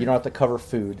 You don't have to cover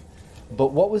food.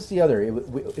 But what was the other?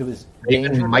 It was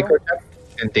Raven Microtech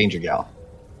and Danger Gal.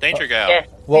 Danger Gal. Yeah.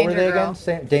 What Danger were they Girl.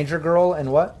 again? Danger Girl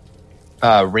and what?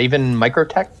 Raven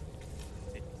Microtech.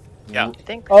 Yeah. I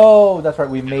think. Oh, that's right.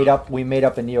 We made up a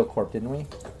Neocorp, didn't we?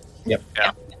 Yep.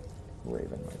 Yeah.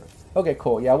 Raven. Okay,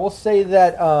 cool. Yeah, we'll say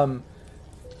that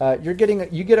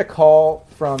you get a call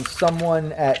from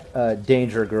someone at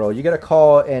Danger Girl. You get a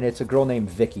call, and it's a girl named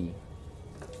Vicky.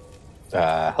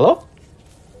 Hello.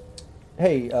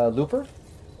 Hey, Looper.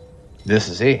 This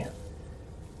is he.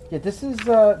 Yeah, this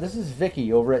is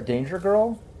Vicky over at Danger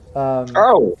Girl.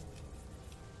 Oh.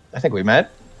 I think we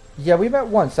met. Yeah, we met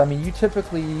once. I mean, you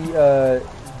typically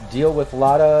deal with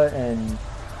Lada, and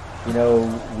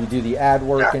we do the ad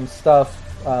work and stuff.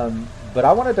 But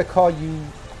I wanted to call you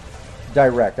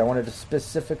direct. I wanted to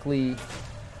specifically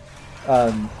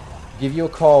give you a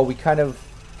call. We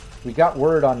got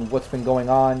word on what's been going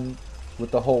on with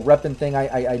the whole repping thing.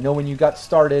 I know when you got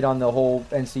started on the whole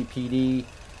NCPD,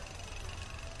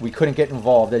 we couldn't get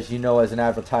involved, as you know, as an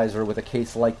advertiser with a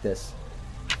case like this.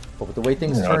 But with the way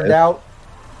things turned out,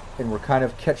 and we're kind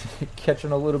of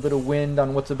catching a little bit of wind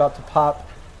on what's about to pop,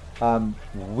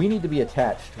 we need to be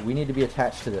attached. We need to be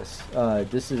attached to this.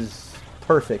 This is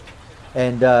perfect.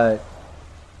 And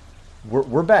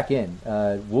we're back in.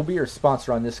 We'll be your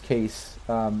sponsor on this case.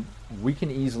 We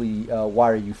can easily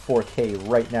wire you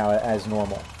 4K right now as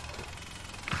normal.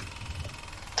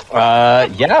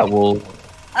 Yeah, well,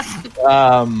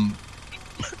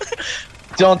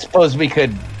 don't suppose we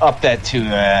could up that to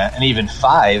an even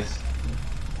 5?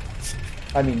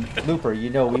 I mean, Looper,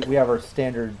 we have our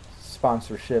standard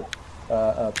sponsorship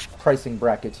pricing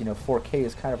brackets. 4K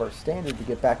is kind of our standard to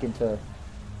get back into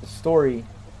the story.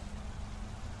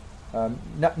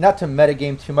 Not to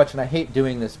metagame too much, and I hate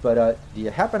doing this, but do you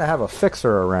happen to have a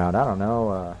fixer around? I don't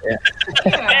know. Yeah.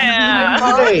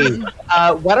 Hey,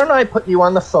 why don't I put you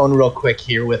on the phone real quick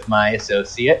here with my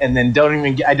associate, and then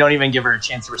I don't even give her a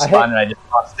chance to respond, and I just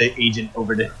toss the agent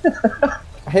over to.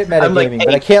 I hate metagaming,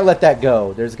 but I can't let that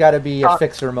go. There's got to be a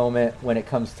fixer moment when it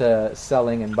comes to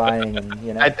selling and buying,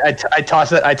 and I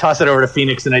toss it over to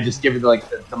Phoenix, and I just give her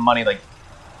the money.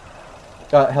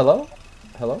 Hello.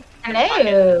 Hello.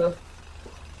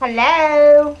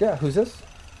 Hello. Yeah, who's this?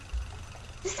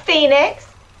 This is Phoenix.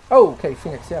 Oh, okay,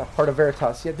 Phoenix. Yeah, part of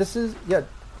Veritas. Yeah, this is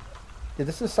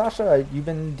this is Sasha. You've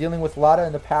been dealing with Lada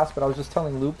in the past, but I was just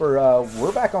telling Looper,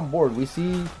 we're back on board. We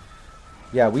see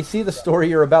the story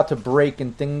you're about to break,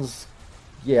 and things,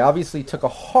 obviously took a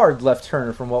hard left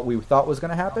turn from what we thought was going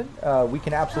to happen. We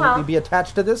can absolutely be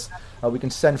attached to this. We can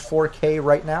send 4K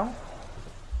right now.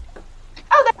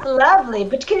 Oh, that's lovely.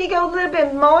 But can you go a little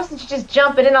bit more since you're just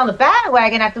jumping in on the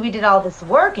bandwagon after we did all this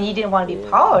work and you didn't want to be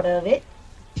part of it?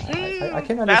 I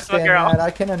can understand that. I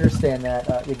can understand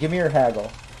that. Give me your haggle.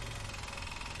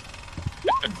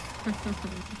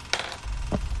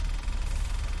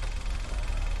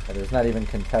 There's not even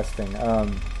contesting. I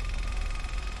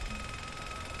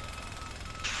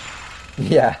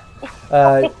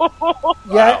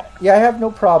have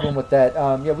no problem with that.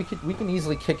 We can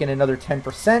easily kick in another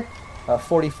 10%.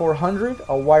 4,400.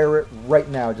 I'll wire it right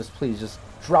now. Please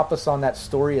drop us on that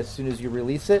story as soon as you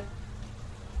release it.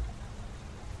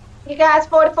 You guys,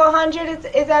 4,400.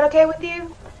 Is that okay with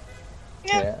you?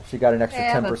 Yeah, she got an extra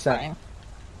 10%.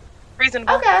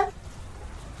 Reasonable. Okay,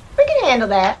 we can handle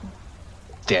that.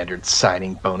 Standard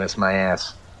signing bonus, my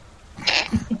ass.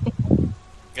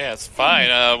 Yeah, it's fine.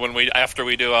 After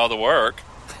we do all the work,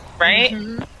 right?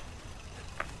 Mm-hmm.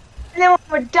 And then when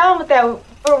we're done with that,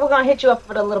 we're gonna hit you up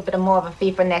with a little bit more of a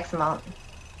fee for next month.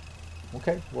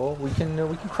 Okay, well we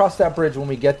can cross that bridge when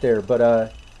we get there,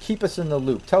 but keep us in the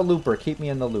loop. Tell Looper, keep me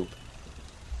in the loop.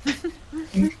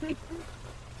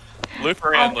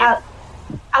 Looper and Looper.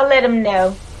 I'll let him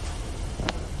know.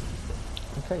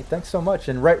 Okay, thanks so much.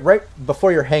 And right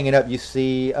before you're hanging up, you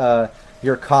see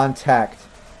your contact.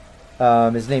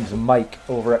 His name's Mike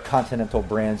over at Continental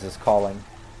Brands is calling.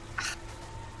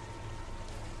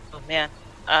 Oh man.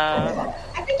 I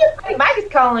think your buddy Mike is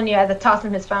calling you as I toss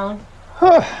him his phone.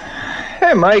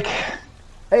 Hey, Mike.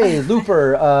 Hey,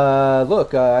 Looper.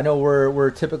 Look, I know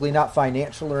we're typically not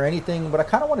financial or anything, but I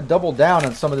kind of want to double down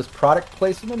on some of this product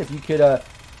placement. If you could,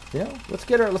 let's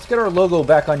get our logo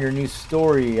back on your new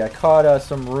story. I caught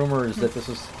some rumors that this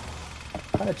is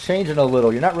kind of changing a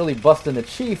little. You're not really busting the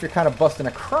chief. You're kind of busting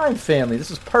a crime family.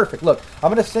 This is perfect. Look,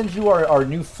 I'm going to send you our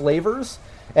new flavors,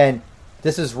 and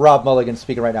this is Rob Mulligan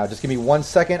speaking right now. Just give me 1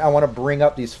 second. I want to bring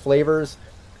up these flavors.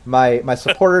 My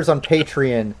supporters on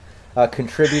Patreon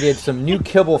contributed some new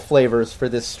kibble flavors for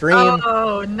this stream.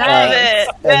 Oh, nice!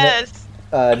 Yes.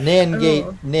 Nangate,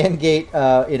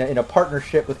 in a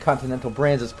partnership with Continental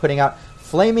Brands, is putting out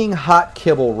flaming hot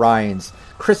kibble rinds,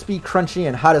 crispy, crunchy,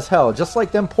 and hot as hell, just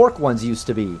like them pork ones used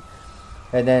to be.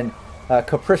 And then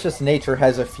Capricious Nature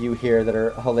has a few here that are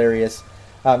hilarious.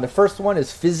 The first one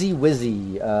is Fizzy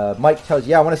Wizzy. Mike tells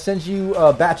you, I want to send you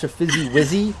a batch of Fizzy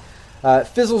Wizzy.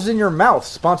 Fizzles in your mouth,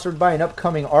 sponsored by an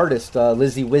upcoming artist,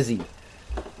 Lizzie Wizzy.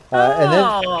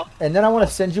 And then I want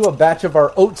to send you a batch of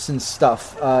our oats and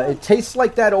stuff. It tastes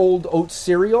like that old oat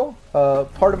cereal,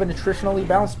 part of a nutritionally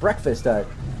balanced breakfast.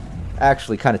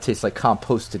 Actually, kind of tastes like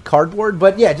composted cardboard,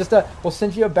 but yeah, we'll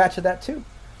send you a batch of that too.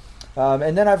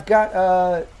 And then I've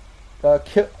got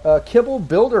kibble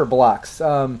builder blocks.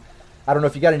 I don't know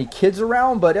if you got any kids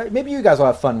around, but maybe you guys will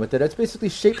have fun with it. It's basically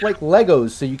shaped like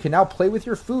Legos, so you can now play with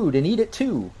your food and eat it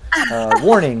too.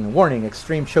 Warning,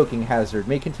 extreme choking hazard.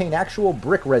 May contain actual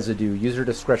brick residue. User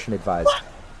discretion advised.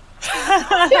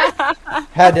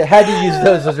 had to use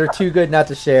those. Those are too good not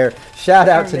to share. Shout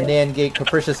out to Nangate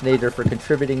Capricious Nader for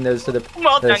contributing those to the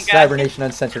Cybernation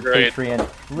Uncensored Patreon.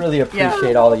 Really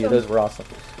appreciate all of you. Those were awesome.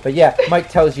 But yeah, Mike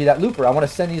tells you that, Looper, I want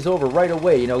to send these over right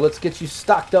away. Let's get you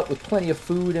stocked up with plenty of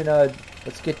food, and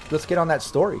let's get on that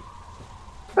story.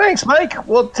 Thanks, Mike.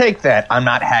 We'll take that. I'm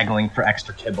not haggling for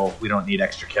extra kibble. We don't need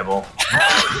extra kibble.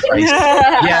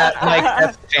 Yeah, Mike,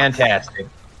 that's fantastic.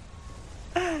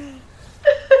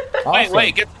 Awesome.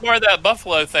 Wait, get more of that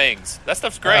buffalo things. That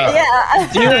stuff's great.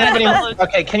 Do you have any?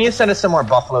 Okay, can you send us some more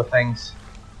buffalo things?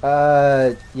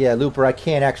 Yeah, Looper, I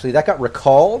can't actually. That got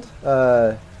recalled.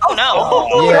 Oh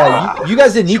no! Yeah, you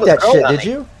guys didn't eat that shit, did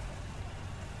you?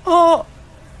 Oh.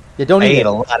 Yeah, don't eat it. I ate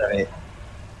a lot of it.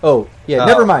 Oh, yeah,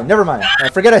 never mind.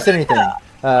 Forget I said anything.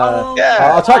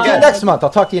 I'll talk to you next month.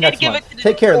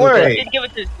 Take care, Looper. I did give it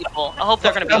to these people. I hope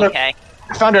they're going to be okay.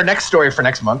 I found our next story for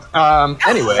next month.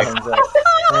 Anyway.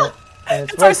 And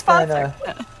it's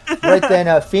right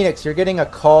then, Phoenix, you're getting a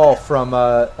call from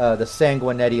the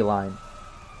Sanguinetti line.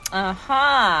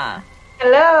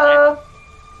 Hello.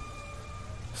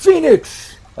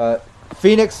 Phoenix!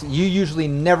 Phoenix, you usually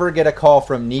never get a call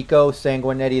from Nico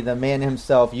Sanguinetti, the man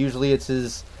himself. Usually it's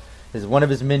his one of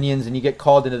his minions, and you get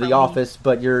called into the office,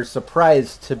 but you're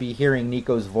surprised to be hearing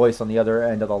Nico's voice on the other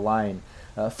end of the line.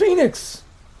 Phoenix!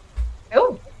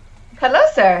 Oh, hello,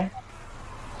 sir.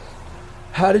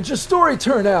 How did your story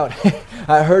turn out?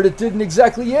 I heard it didn't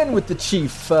exactly end with the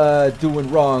chief doing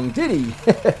wrong, did he?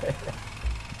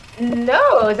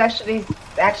 No, it was actually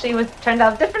was turned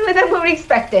out differently than we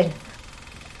expected.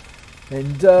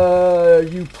 And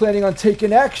you planning on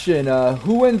taking action?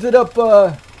 Who ended up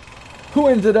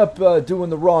doing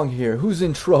the wrong here? Who's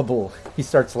in trouble? He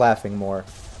starts laughing more.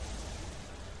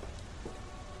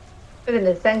 It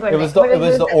was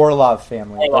the Orlov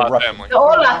family. The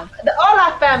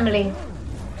Orlov family.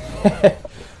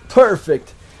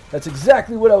 Perfect. That's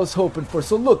exactly what I was hoping for.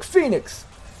 So look, Phoenix,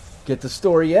 get the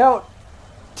story out.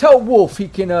 Tell Wolf he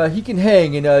can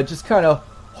hang and just kind of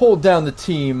hold down the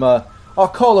team. I'll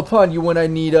call upon you when I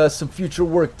need some future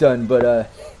work done. But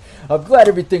I'm glad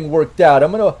everything worked out.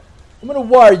 I'm gonna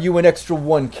wire you an extra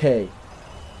 1K.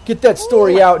 Get that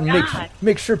story out and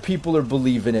make sure people are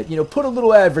believing it. You know, put a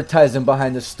little advertising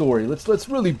behind the story. Let's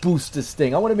really boost this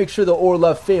thing. I want to make sure the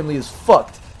Orlov family is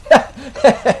fucked.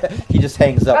 He just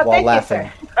hangs up while laughing.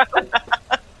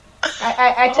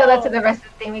 I tell that to the rest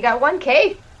of the team. We got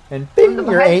 1K. And bing,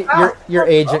 your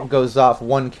agent goes off.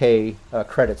 1K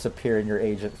credits appear in your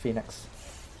agent, Phoenix.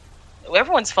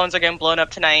 Everyone's phones are getting blown up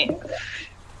tonight.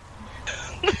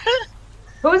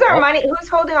 Who's our money? Who's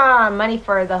holding on our money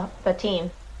for the team?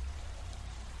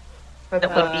 That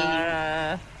would be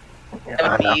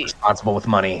I'm not responsible with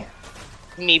money.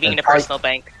 Me being a personal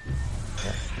bank.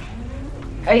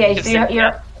 Oh yeah, so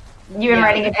you're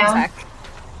writing it down.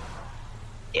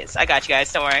 Yes, I got you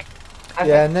guys. Don't worry. Okay.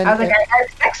 Yeah, and then I was like, our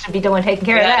ex should be taking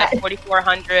care of that.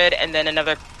 4,400, and then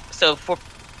another, so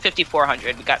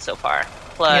 5,400 we got so far.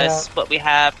 Plus what we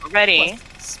have already.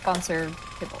 Sponsored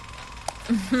kibble.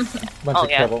 Bunch of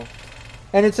kibble.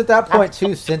 And it's at that point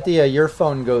too, Cynthia, your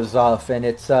phone goes off, and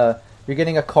it's you're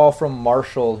getting a call from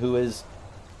Marshall, who is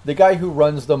the guy who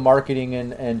runs the marketing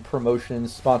and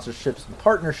promotions, sponsorships, and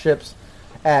partnerships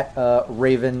at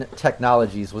Raven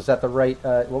Technologies. Was that the right?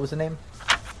 What was the name?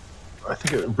 I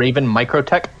think it was Raven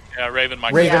Microtech. Yeah, Raven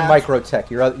Microtech. Raven Microtech,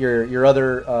 your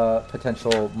other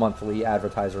potential monthly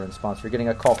advertiser and sponsor. You're getting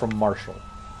a call from Marshall.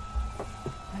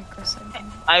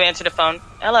 I answered the phone.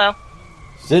 Hello.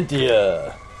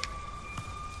 Cynthia.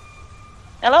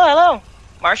 Hello.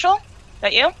 Marshall?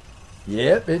 That you?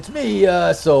 Yep, it's me.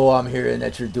 So I'm hearing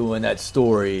that you're doing that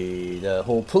story, the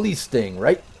whole police thing,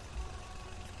 right?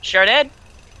 Sure did.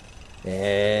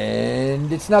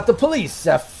 And it's not the police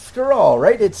after all,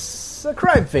 right? It's a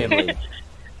crime family.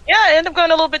 Yeah, I ended up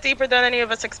going a little bit deeper than any of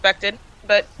us expected.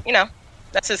 But,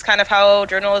 that's just kind of how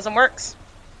journalism works.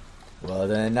 Well,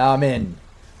 then I'm in.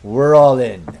 We're all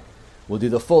in. We'll do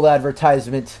the full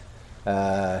advertisement.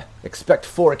 Expect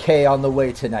 4K on the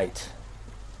way tonight.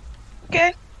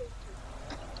 Okay.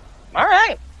 All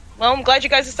right. Well, I'm glad you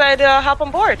guys decided to hop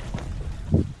on board.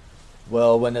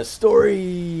 Well, when the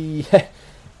story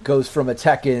goes from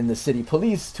attacking the city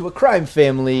police to a crime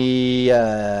family, we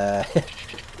want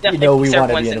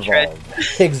to be involved.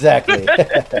 Exactly.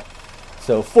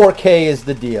 So 4K is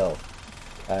the deal.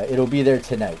 It'll be there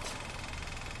tonight.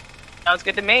 Sounds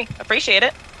good to me. Appreciate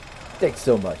it. Thanks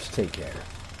so much. Take care.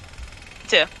 You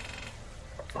too.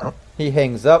 He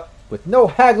hangs up with no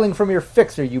haggling from your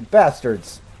fixer, you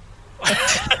bastards.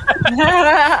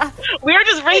 We are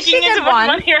just raking into my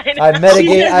money right now.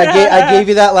 I gave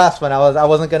you that last one. I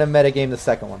wasn't going to metagame the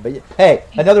second one. But hey,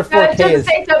 another 4K is...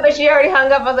 say so, but she already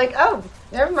hung up. I was like, oh,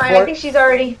 never mind. I think she's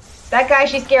already... That guy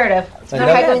she's scared of.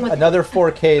 Another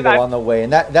 4K, though, on the way.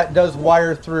 And that does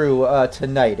wire through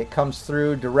tonight. It comes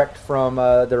through direct from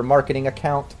their marketing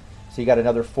account. So you got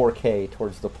another 4K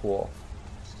towards the pool.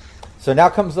 So now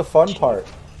comes the fun part.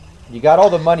 You got all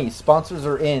the money. Sponsors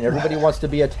are in. Everybody wants to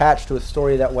be attached to a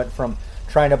story that went from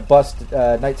trying to bust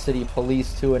Night City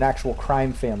Police to an actual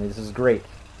crime family. This is great.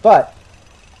 But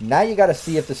now you got to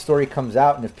see if the story comes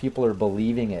out and if people are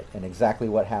believing it and exactly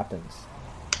what happens.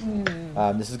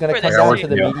 This is going to come down to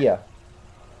the media.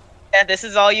 Yeah, this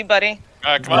is all you, buddy.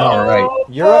 Come on. All right.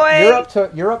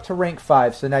 You're up to rank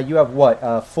 5. So now you have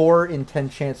what? 4 in 10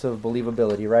 chance of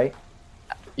believability, right?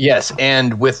 Yes,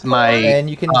 and with my... And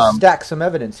you can stack some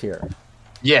evidence here.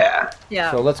 Yeah.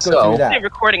 Yeah. So let's go through that. I'm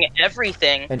recording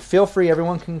everything. And feel free,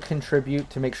 everyone can contribute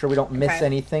to make sure we don't miss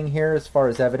anything here as far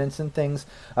as evidence and things.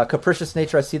 Capricious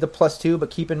Nature, I see the +2, but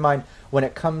keep in mind, when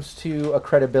it comes to a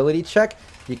credibility check,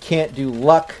 you can't do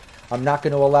luck. I'm not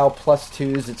going to allow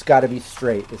 +2s. It's got to be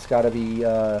straight. It's got to be,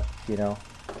 all...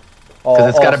 Because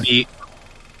it's got to be...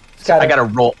 I got to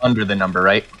roll under the number,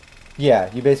 right?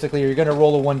 Yeah, you're going to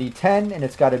roll a 1d10, and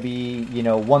it's got to be,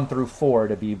 1 through 4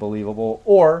 to be believable,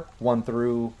 or 1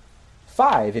 through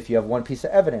 5 if you have 1 piece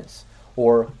of evidence,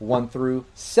 or 1 through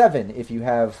 7 if you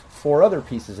have 4 other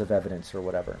pieces of evidence or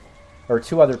whatever, or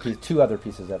 2 other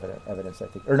pieces of evidence, I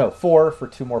think, or no, 4 for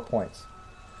 2 more points.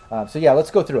 So yeah, let's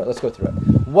go through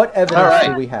it. What evidence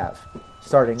do we have,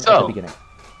 starting at the beginning?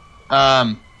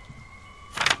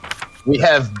 We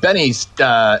have Benny's,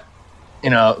 from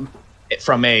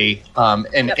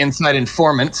an inside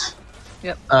informant.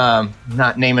 Yep.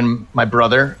 Not naming my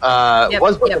brother.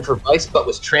 Was working for Vice, but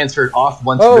was transferred off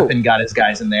once Ripon got his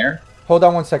guys in there. Hold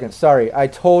on one second. Sorry, I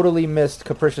totally missed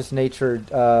Capricious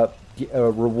Nature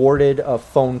rewarded a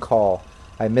phone call.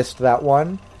 I missed that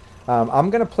one. I'm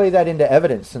going to play that into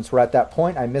evidence since we're at that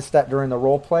point. I missed that during the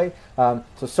role play.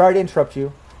 So sorry to interrupt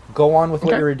you. Go on with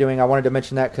what you were doing. I wanted to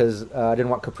mention that because I didn't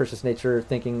want Capricious Nature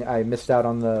thinking I missed out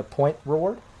on the point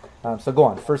reward. So go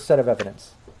on. First set of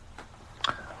evidence.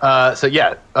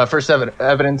 First set of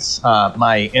evidence.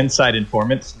 My inside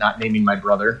informant, not naming my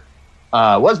brother,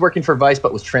 was working for Vice,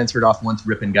 but was transferred off once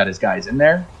Ripon got his guys in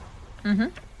there. Mm-hmm.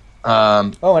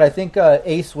 And I think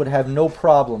Ace would have no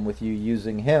problem with you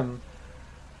using him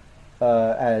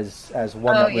as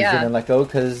one that was in and let go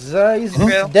because he's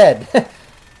dead.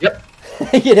 Yep.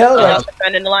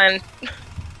 Friend in the line.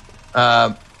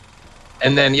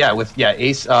 And then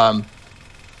Ace.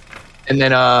 And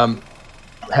then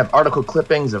have article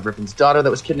clippings of Ripon's daughter that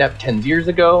was kidnapped 10 years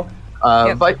ago.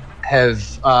 Vice have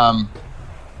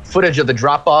footage of the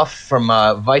drop-off from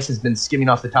Vice has been skimming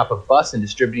off the top of bus and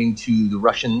distributing to the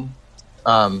Russian,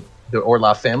 the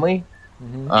Orlov family.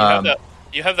 Mm-hmm.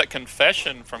 You have that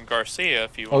confession from Garcia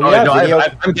if you want.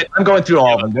 I'm going through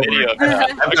all of them. Video.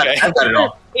 I've got it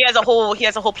all. He has a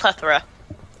whole plethora.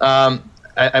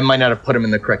 I might not have put them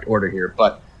in the correct order here,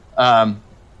 but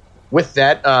with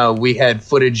that, we had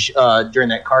footage during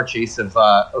that car chase of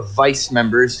Vice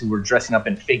members who were dressing up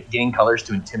in fake gang colors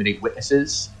to intimidate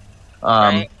witnesses.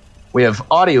 We have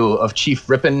audio of Chief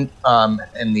Ripon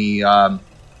in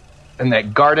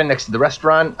that garden next to the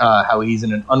restaurant, how he's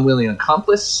an unwilling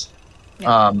accomplice.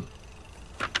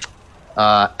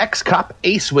 Ex-cop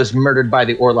Ace was murdered by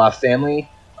the Orlov family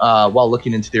while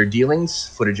looking into their dealings.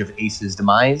 Footage of Ace's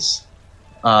demise.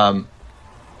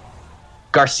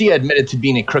 Garcia admitted to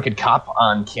being a crooked cop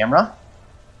on camera.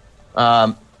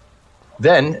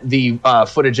 Then the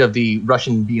footage of the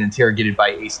Russian being interrogated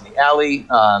by Ace in the alley,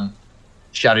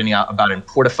 shouting out about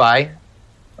Importify.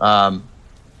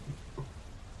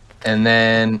 And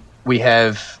then we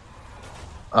have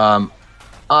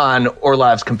on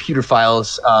Orlov's computer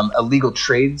files illegal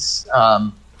trades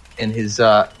in his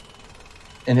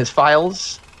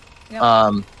files.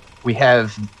 Yep. We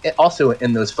have also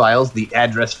in those files the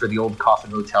address for the old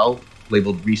Coffin Hotel,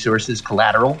 labeled resources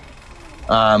collateral.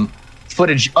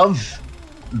 Footage of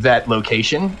that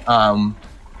location.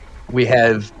 We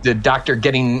have the doctor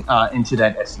getting into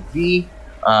that SUV.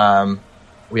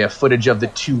 We have footage of the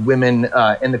two women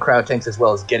in the cryo tanks as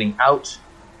well as getting out,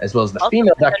 as well as the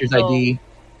female doctor's ID,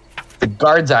 the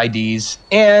guards' IDs,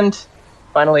 and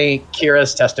finally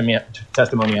Kira's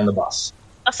testimony on the bus.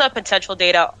 Also have potential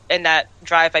data in that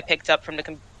drive I picked up from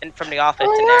the office.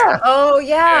 There. Oh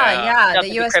yeah, the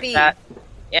USB. That.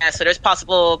 Yeah, so there's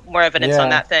possible more evidence on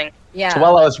that thing. Yeah. So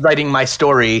while I was writing my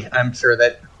story, I'm sure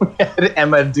that we had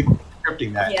Emma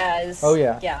decrypting that. Yes. Oh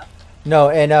yeah. Yeah. No,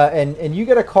 and you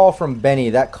get a call from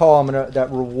Benny. That call, that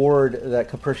reward that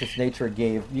Capricious Nature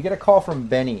gave. You get a call from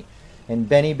Benny, and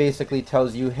Benny basically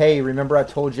tells you, "Hey, remember I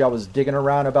told you I was digging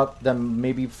around about them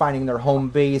maybe finding their home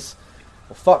base?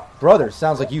 Well, fuck, brother,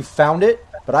 sounds like you found it,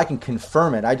 but I can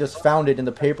confirm it. I just found it in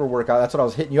the paperwork. That's what I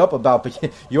was hitting you up about,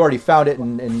 but you already found it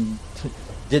and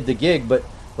did the gig. But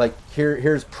like,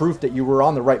 here's proof that you were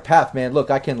on the right path, man. Look,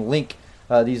 I can link."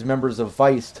 These members of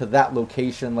Vice to that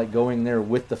location, like going there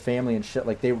with the family and shit.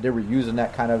 Like they were using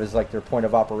that kind of as like their point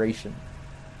of operation.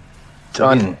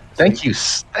 Done. Thank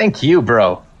you,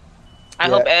 bro. I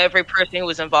hope every person who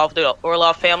was involved with the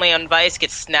Orlov family on Vice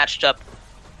gets snatched up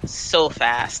so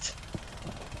fast.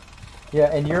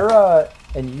 Yeah, and your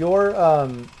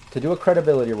to do a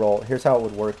credibility roll, here's how it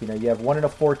would work. You know, you have 1 in a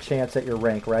 4 chance at your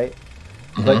rank, right?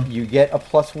 Mm-hmm. But you get a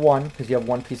 +1 because you have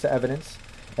 1 piece of evidence.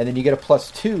 And then you get a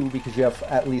 +2 because you have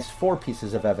at least 4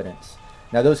 pieces of evidence.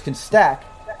 Now those can stack,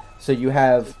 so you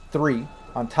have 3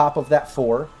 on top of that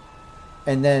 4.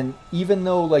 And then even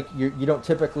though like you don't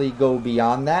typically go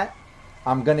beyond that,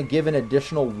 I'm gonna give an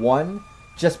additional 1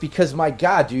 just because my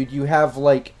God, dude, you have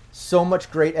like so much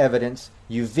great evidence.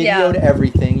 You videoed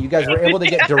everything. You guys were able to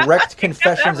get direct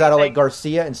confessions out of like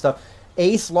Garcia and stuff.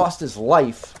 Ace lost his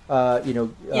life.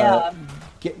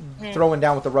 Throwing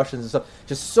down with the Russians and stuff.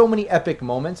 Just so many epic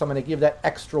moments. I'm going to give that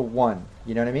extra 1.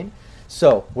 You know what I mean?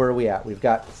 So, where are we at? We've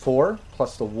got 4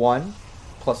 plus the 1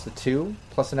 plus the 2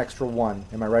 plus an extra 1.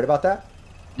 Am I right about that?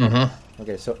 Mm-hmm.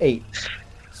 Okay, so 8.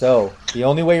 So, the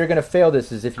only way you're going to fail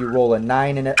this is if you roll a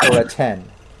 9 or a 10.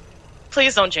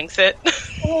 Please don't jinx it.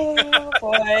 Oh,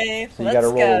 boy. So you got to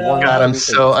roll a 1. God, I'm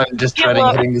just dreading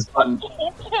hitting this button.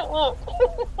 can't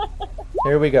wait.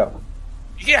 Here we go.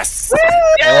 Yes!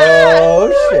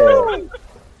 Oh, shit.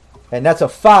 And that's a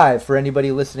 5 for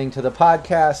anybody listening to the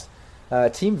podcast.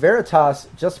 Team Veritas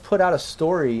just put out a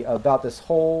story about this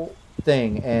whole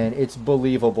thing, and it's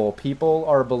believable. People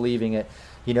are believing it.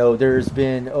 You know, there's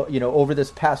been, over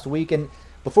this past week, and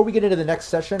before we get into the next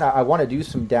session, I want to do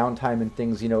some downtime and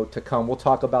things, to come. We'll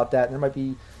talk about that, and there might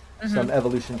be some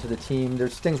evolution to the team.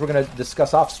 There's things we're going to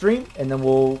discuss off stream, and then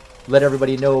we'll let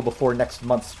everybody know before next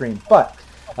month's stream. But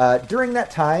during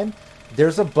that time,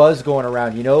 there's a buzz going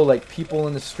around, like people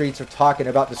in the streets are talking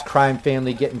about this crime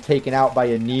family getting taken out by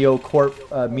a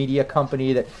NeoCorp media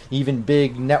company that even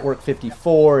big Network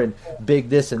 54 and big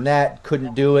this and that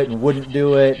couldn't do it and wouldn't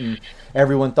do it. And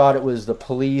everyone thought it was the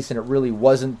police, and it really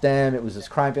wasn't them. It was this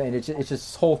crime family. And it's just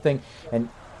this whole thing. And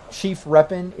Chief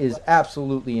Reppin is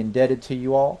absolutely indebted to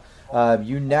you all.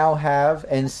 You now have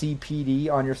NCPD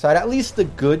on your side, at least the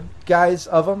good guys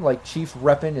of them. Like Chief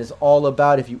Reppin is all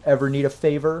about if you ever need a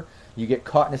favor, you get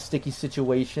caught in a sticky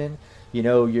situation,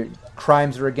 your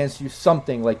crimes are against you,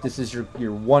 something like this is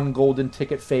your one golden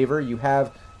ticket favor. You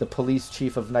have the police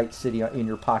chief of Night City in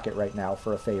your pocket right now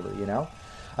for a favor,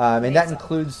 and that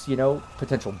includes,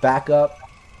 potential backup,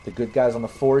 the good guys on the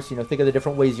force, think of the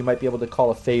different ways you might be able to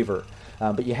call a favor,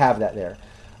 but you have that there.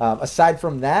 Aside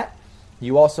from that,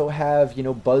 you also have,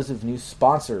 buzz of new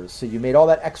sponsors. So you made all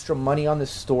that extra money on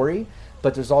this story,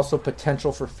 but there's also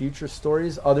potential for future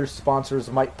stories. Other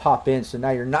sponsors might pop in. So now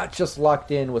you're not just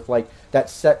locked in with like that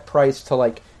set price to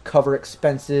like cover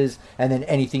expenses and then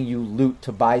anything you loot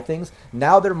to buy things.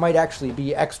 Now there might actually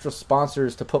be extra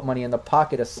sponsors to put money in the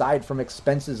pocket aside from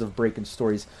expenses of breaking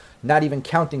stories, not even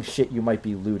counting shit you might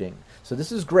be looting. So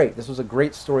this is great. This was a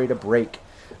great story to break.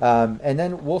 And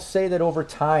then we'll say that over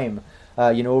time,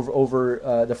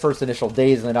 over the first initial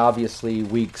days and then obviously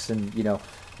weeks and,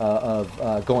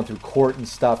 of going through court and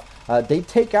stuff, they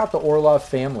take out the Orlov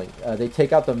family. They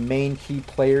take out the main key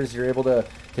players. You're able to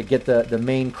get the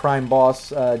main crime boss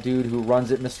dude who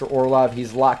runs it, Mr. Orlov.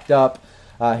 He's locked up.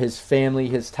 His family,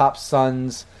 his top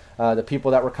sons, the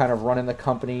people that were kind of running the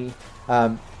company.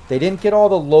 They didn't get all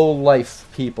the low-life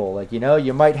people. Like,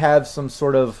 you might have some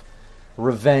sort of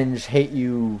revenge, hate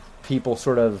you people,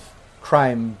 sort of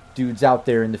crime dudes out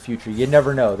there in the future. You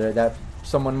never know. That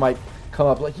someone might come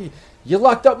up like, you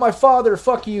locked up my father,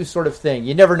 fuck you, sort of thing.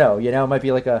 You never know. It might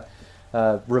be like a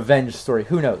revenge story.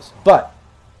 Who knows? But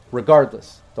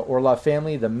regardless, the Orlov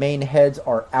family, the main heads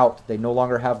are out. They no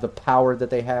longer have the power that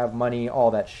they have, money,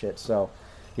 all that shit. So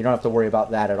you don't have to worry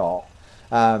about that at all.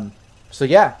 So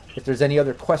yeah, if there's any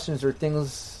other questions or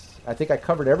things, I think I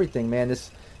covered everything, man.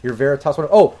 Your Veritas one.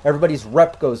 Oh, everybody's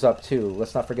rep goes up too.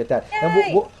 Let's not forget that.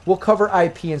 Yay! And we'll cover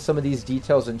IP and some of these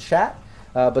details in chat.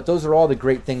 But those are all the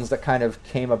great things that kind of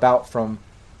came about from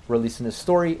releasing this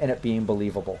story and it being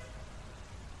believable.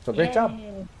 So great job.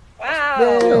 Wow.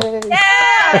 Yay.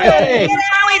 Yay!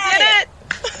 We did it!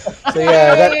 So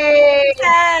yeah,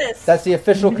 Yes. that's the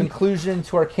official conclusion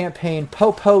to our campaign,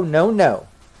 Popo No.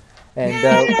 And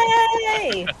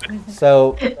Yay!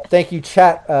 so thank you,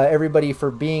 chat, everybody,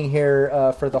 for being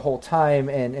here for the whole time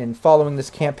and following this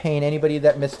campaign. Anybody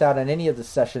that missed out on any of the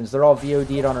sessions, they're all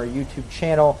VOD'd on our YouTube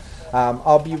channel.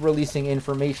 I'll be releasing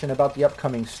information about the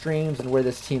upcoming streams and where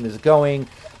this team is going.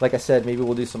 Like I said, maybe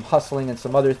we'll do some hustling and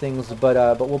some other things,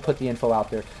 but we'll put the info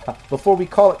out there. Before we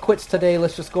call it quits today,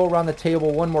 let's just go around the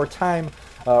table one more time.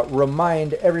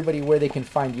 Remind everybody where they can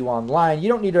find you online. You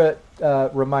don't need to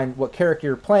remind what character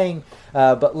you're playing,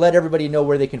 but let everybody know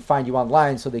where they can find you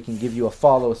online so they can give you a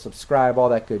follow, subscribe, all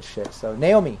that good shit. So,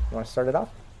 Naomi, you want to start it off?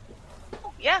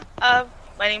 Yeah,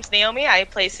 my name's Naomi. I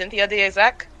play Cynthia the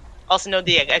Exec, also known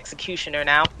the Executioner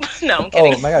now. No, I'm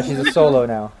kidding. Oh my gosh, she's a solo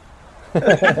now.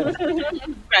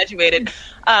 Graduated.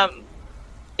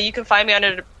 You can find me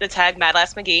under the tag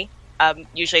Madlass McGee.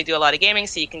 Usually I do a lot of gaming,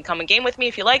 so you can come and game with me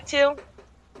if you like to.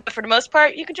 But for the most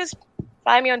part, you can just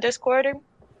find me on Discord or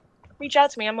reach out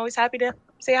to me. I'm always happy to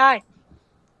say hi.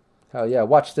 Oh yeah,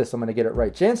 watch this. I'm going to get it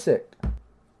right. Jancic.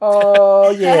 Oh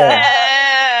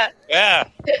yeah. Yeah.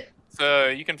 So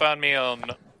you can find me on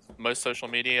most social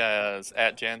media as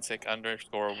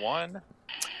 @Jancic_1.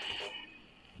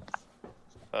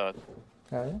 Oh,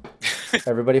 yeah.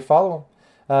 Everybody follow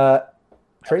him.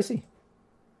 Tracy.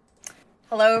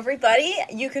 Hello, everybody.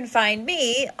 You can find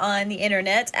me on the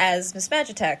internet as Miss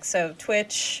Magitech. So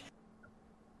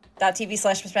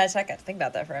twitch.tv/MissMagitech. I have to think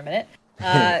about that for a minute.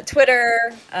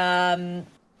 Twitter,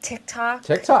 TikTok.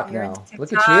 TikTok now.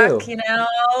 Look at you. You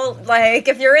know, like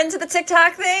if you're into the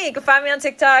TikTok thing, you can find me on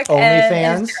TikTok.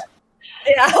 OnlyFans.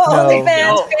 Yeah,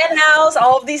 OnlyFans, Fan House,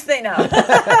 all of these things now.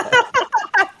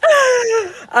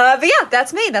 But yeah,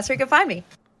 that's me. That's where you can find me.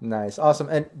 Nice, awesome.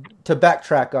 And to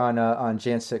backtrack on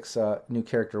Jansik's new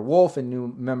character Wolf and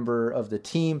new member of the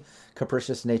team,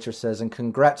 Capricious Nature says, and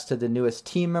congrats to the newest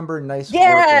team member. Nice work,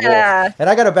 Wolf. And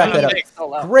I got to back that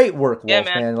up. Great work, Wolf,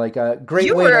 man. Like a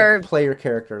great way to play your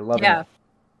character. Love it.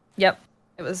 Yep.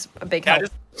 It was a big help.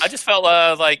 I just felt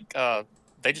like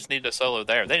they just needed a solo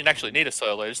there. They didn't actually need a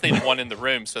solo. They just needed one in the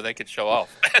room so they could show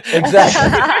off. Exactly.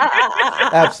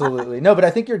 Absolutely. No, but I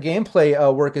think your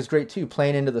gameplay work is great too.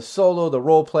 Playing into the solo, the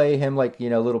role play, him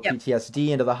little PTSD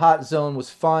into the hot zone was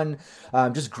fun.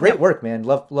 Just great work, man.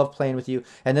 Love playing with you.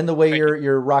 And then the way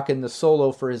you're rocking the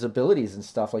solo for his abilities and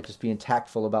stuff, like just being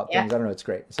tactful about things. I don't know. It's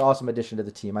great. It's an awesome addition to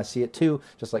the team. I see it too,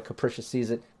 just like Capricious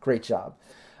sees it. Great job.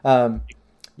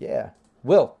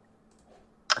 Will.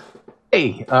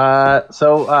 Hey,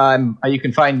 so you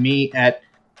can find me at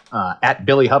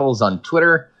Billy Huddles on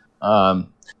Twitter.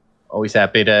 Always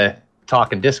happy to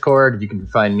talk in Discord. You can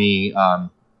find me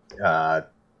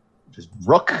just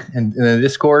Rook in the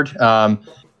Discord. I'm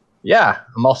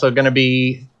also going to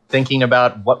be thinking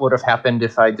about what would have happened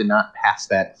if I did not pass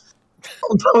that.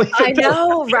 I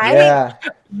know, right? Yeah.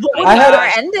 I had our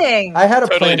ending. I had a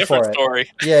totally plan for it. Story.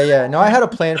 Yeah. No, I had a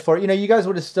plan for it. You guys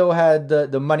would have still had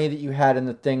the money that you had and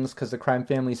the things because the crime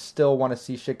families still want to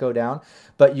see shit go down.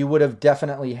 But you would have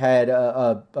definitely had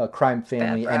a crime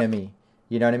family enemy.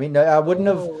 You know what I mean? No, I wouldn't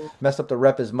have messed up the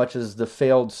rep as much as the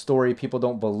failed story. People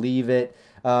don't believe it.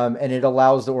 And it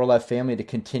allows the Orlev family to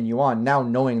continue on now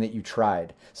knowing that you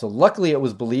tried. So luckily it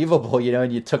was believable,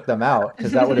 and you took them out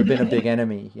because that would have been a big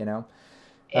enemy,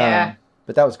 Yeah.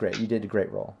 But that was great. You did a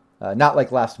great role. Not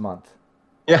like last month.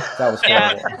 Yeah. That was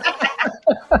horrible.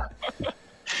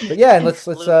 But yeah, and let's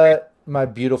my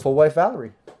beautiful wife,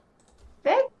 Valerie.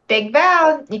 Big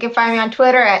Val. You can find me on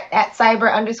Twitter at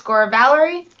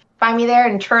cyber_Valerie. Find me there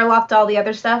and Churlocked all the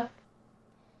other stuff.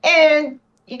 And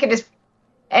you can just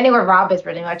anywhere Rob is,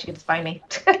 pretty much, you can just find me.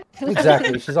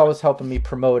 Exactly. She's always helping me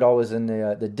promote, always in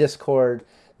the Discord,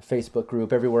 Facebook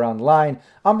group, everywhere online.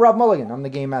 I'm Rob Mulligan. I'm the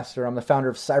Game Master. I'm the founder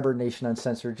of Cyber Nation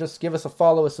Uncensored. Just give us a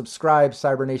follow, a subscribe,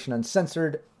 Cyber Nation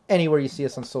Uncensored, anywhere you see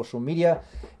us on social media.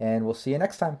 And we'll see you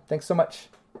next time. Thanks so much.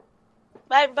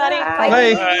 Bye, everybody.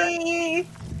 Bye.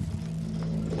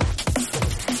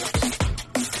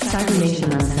 Cyber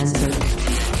Nation Uncensored.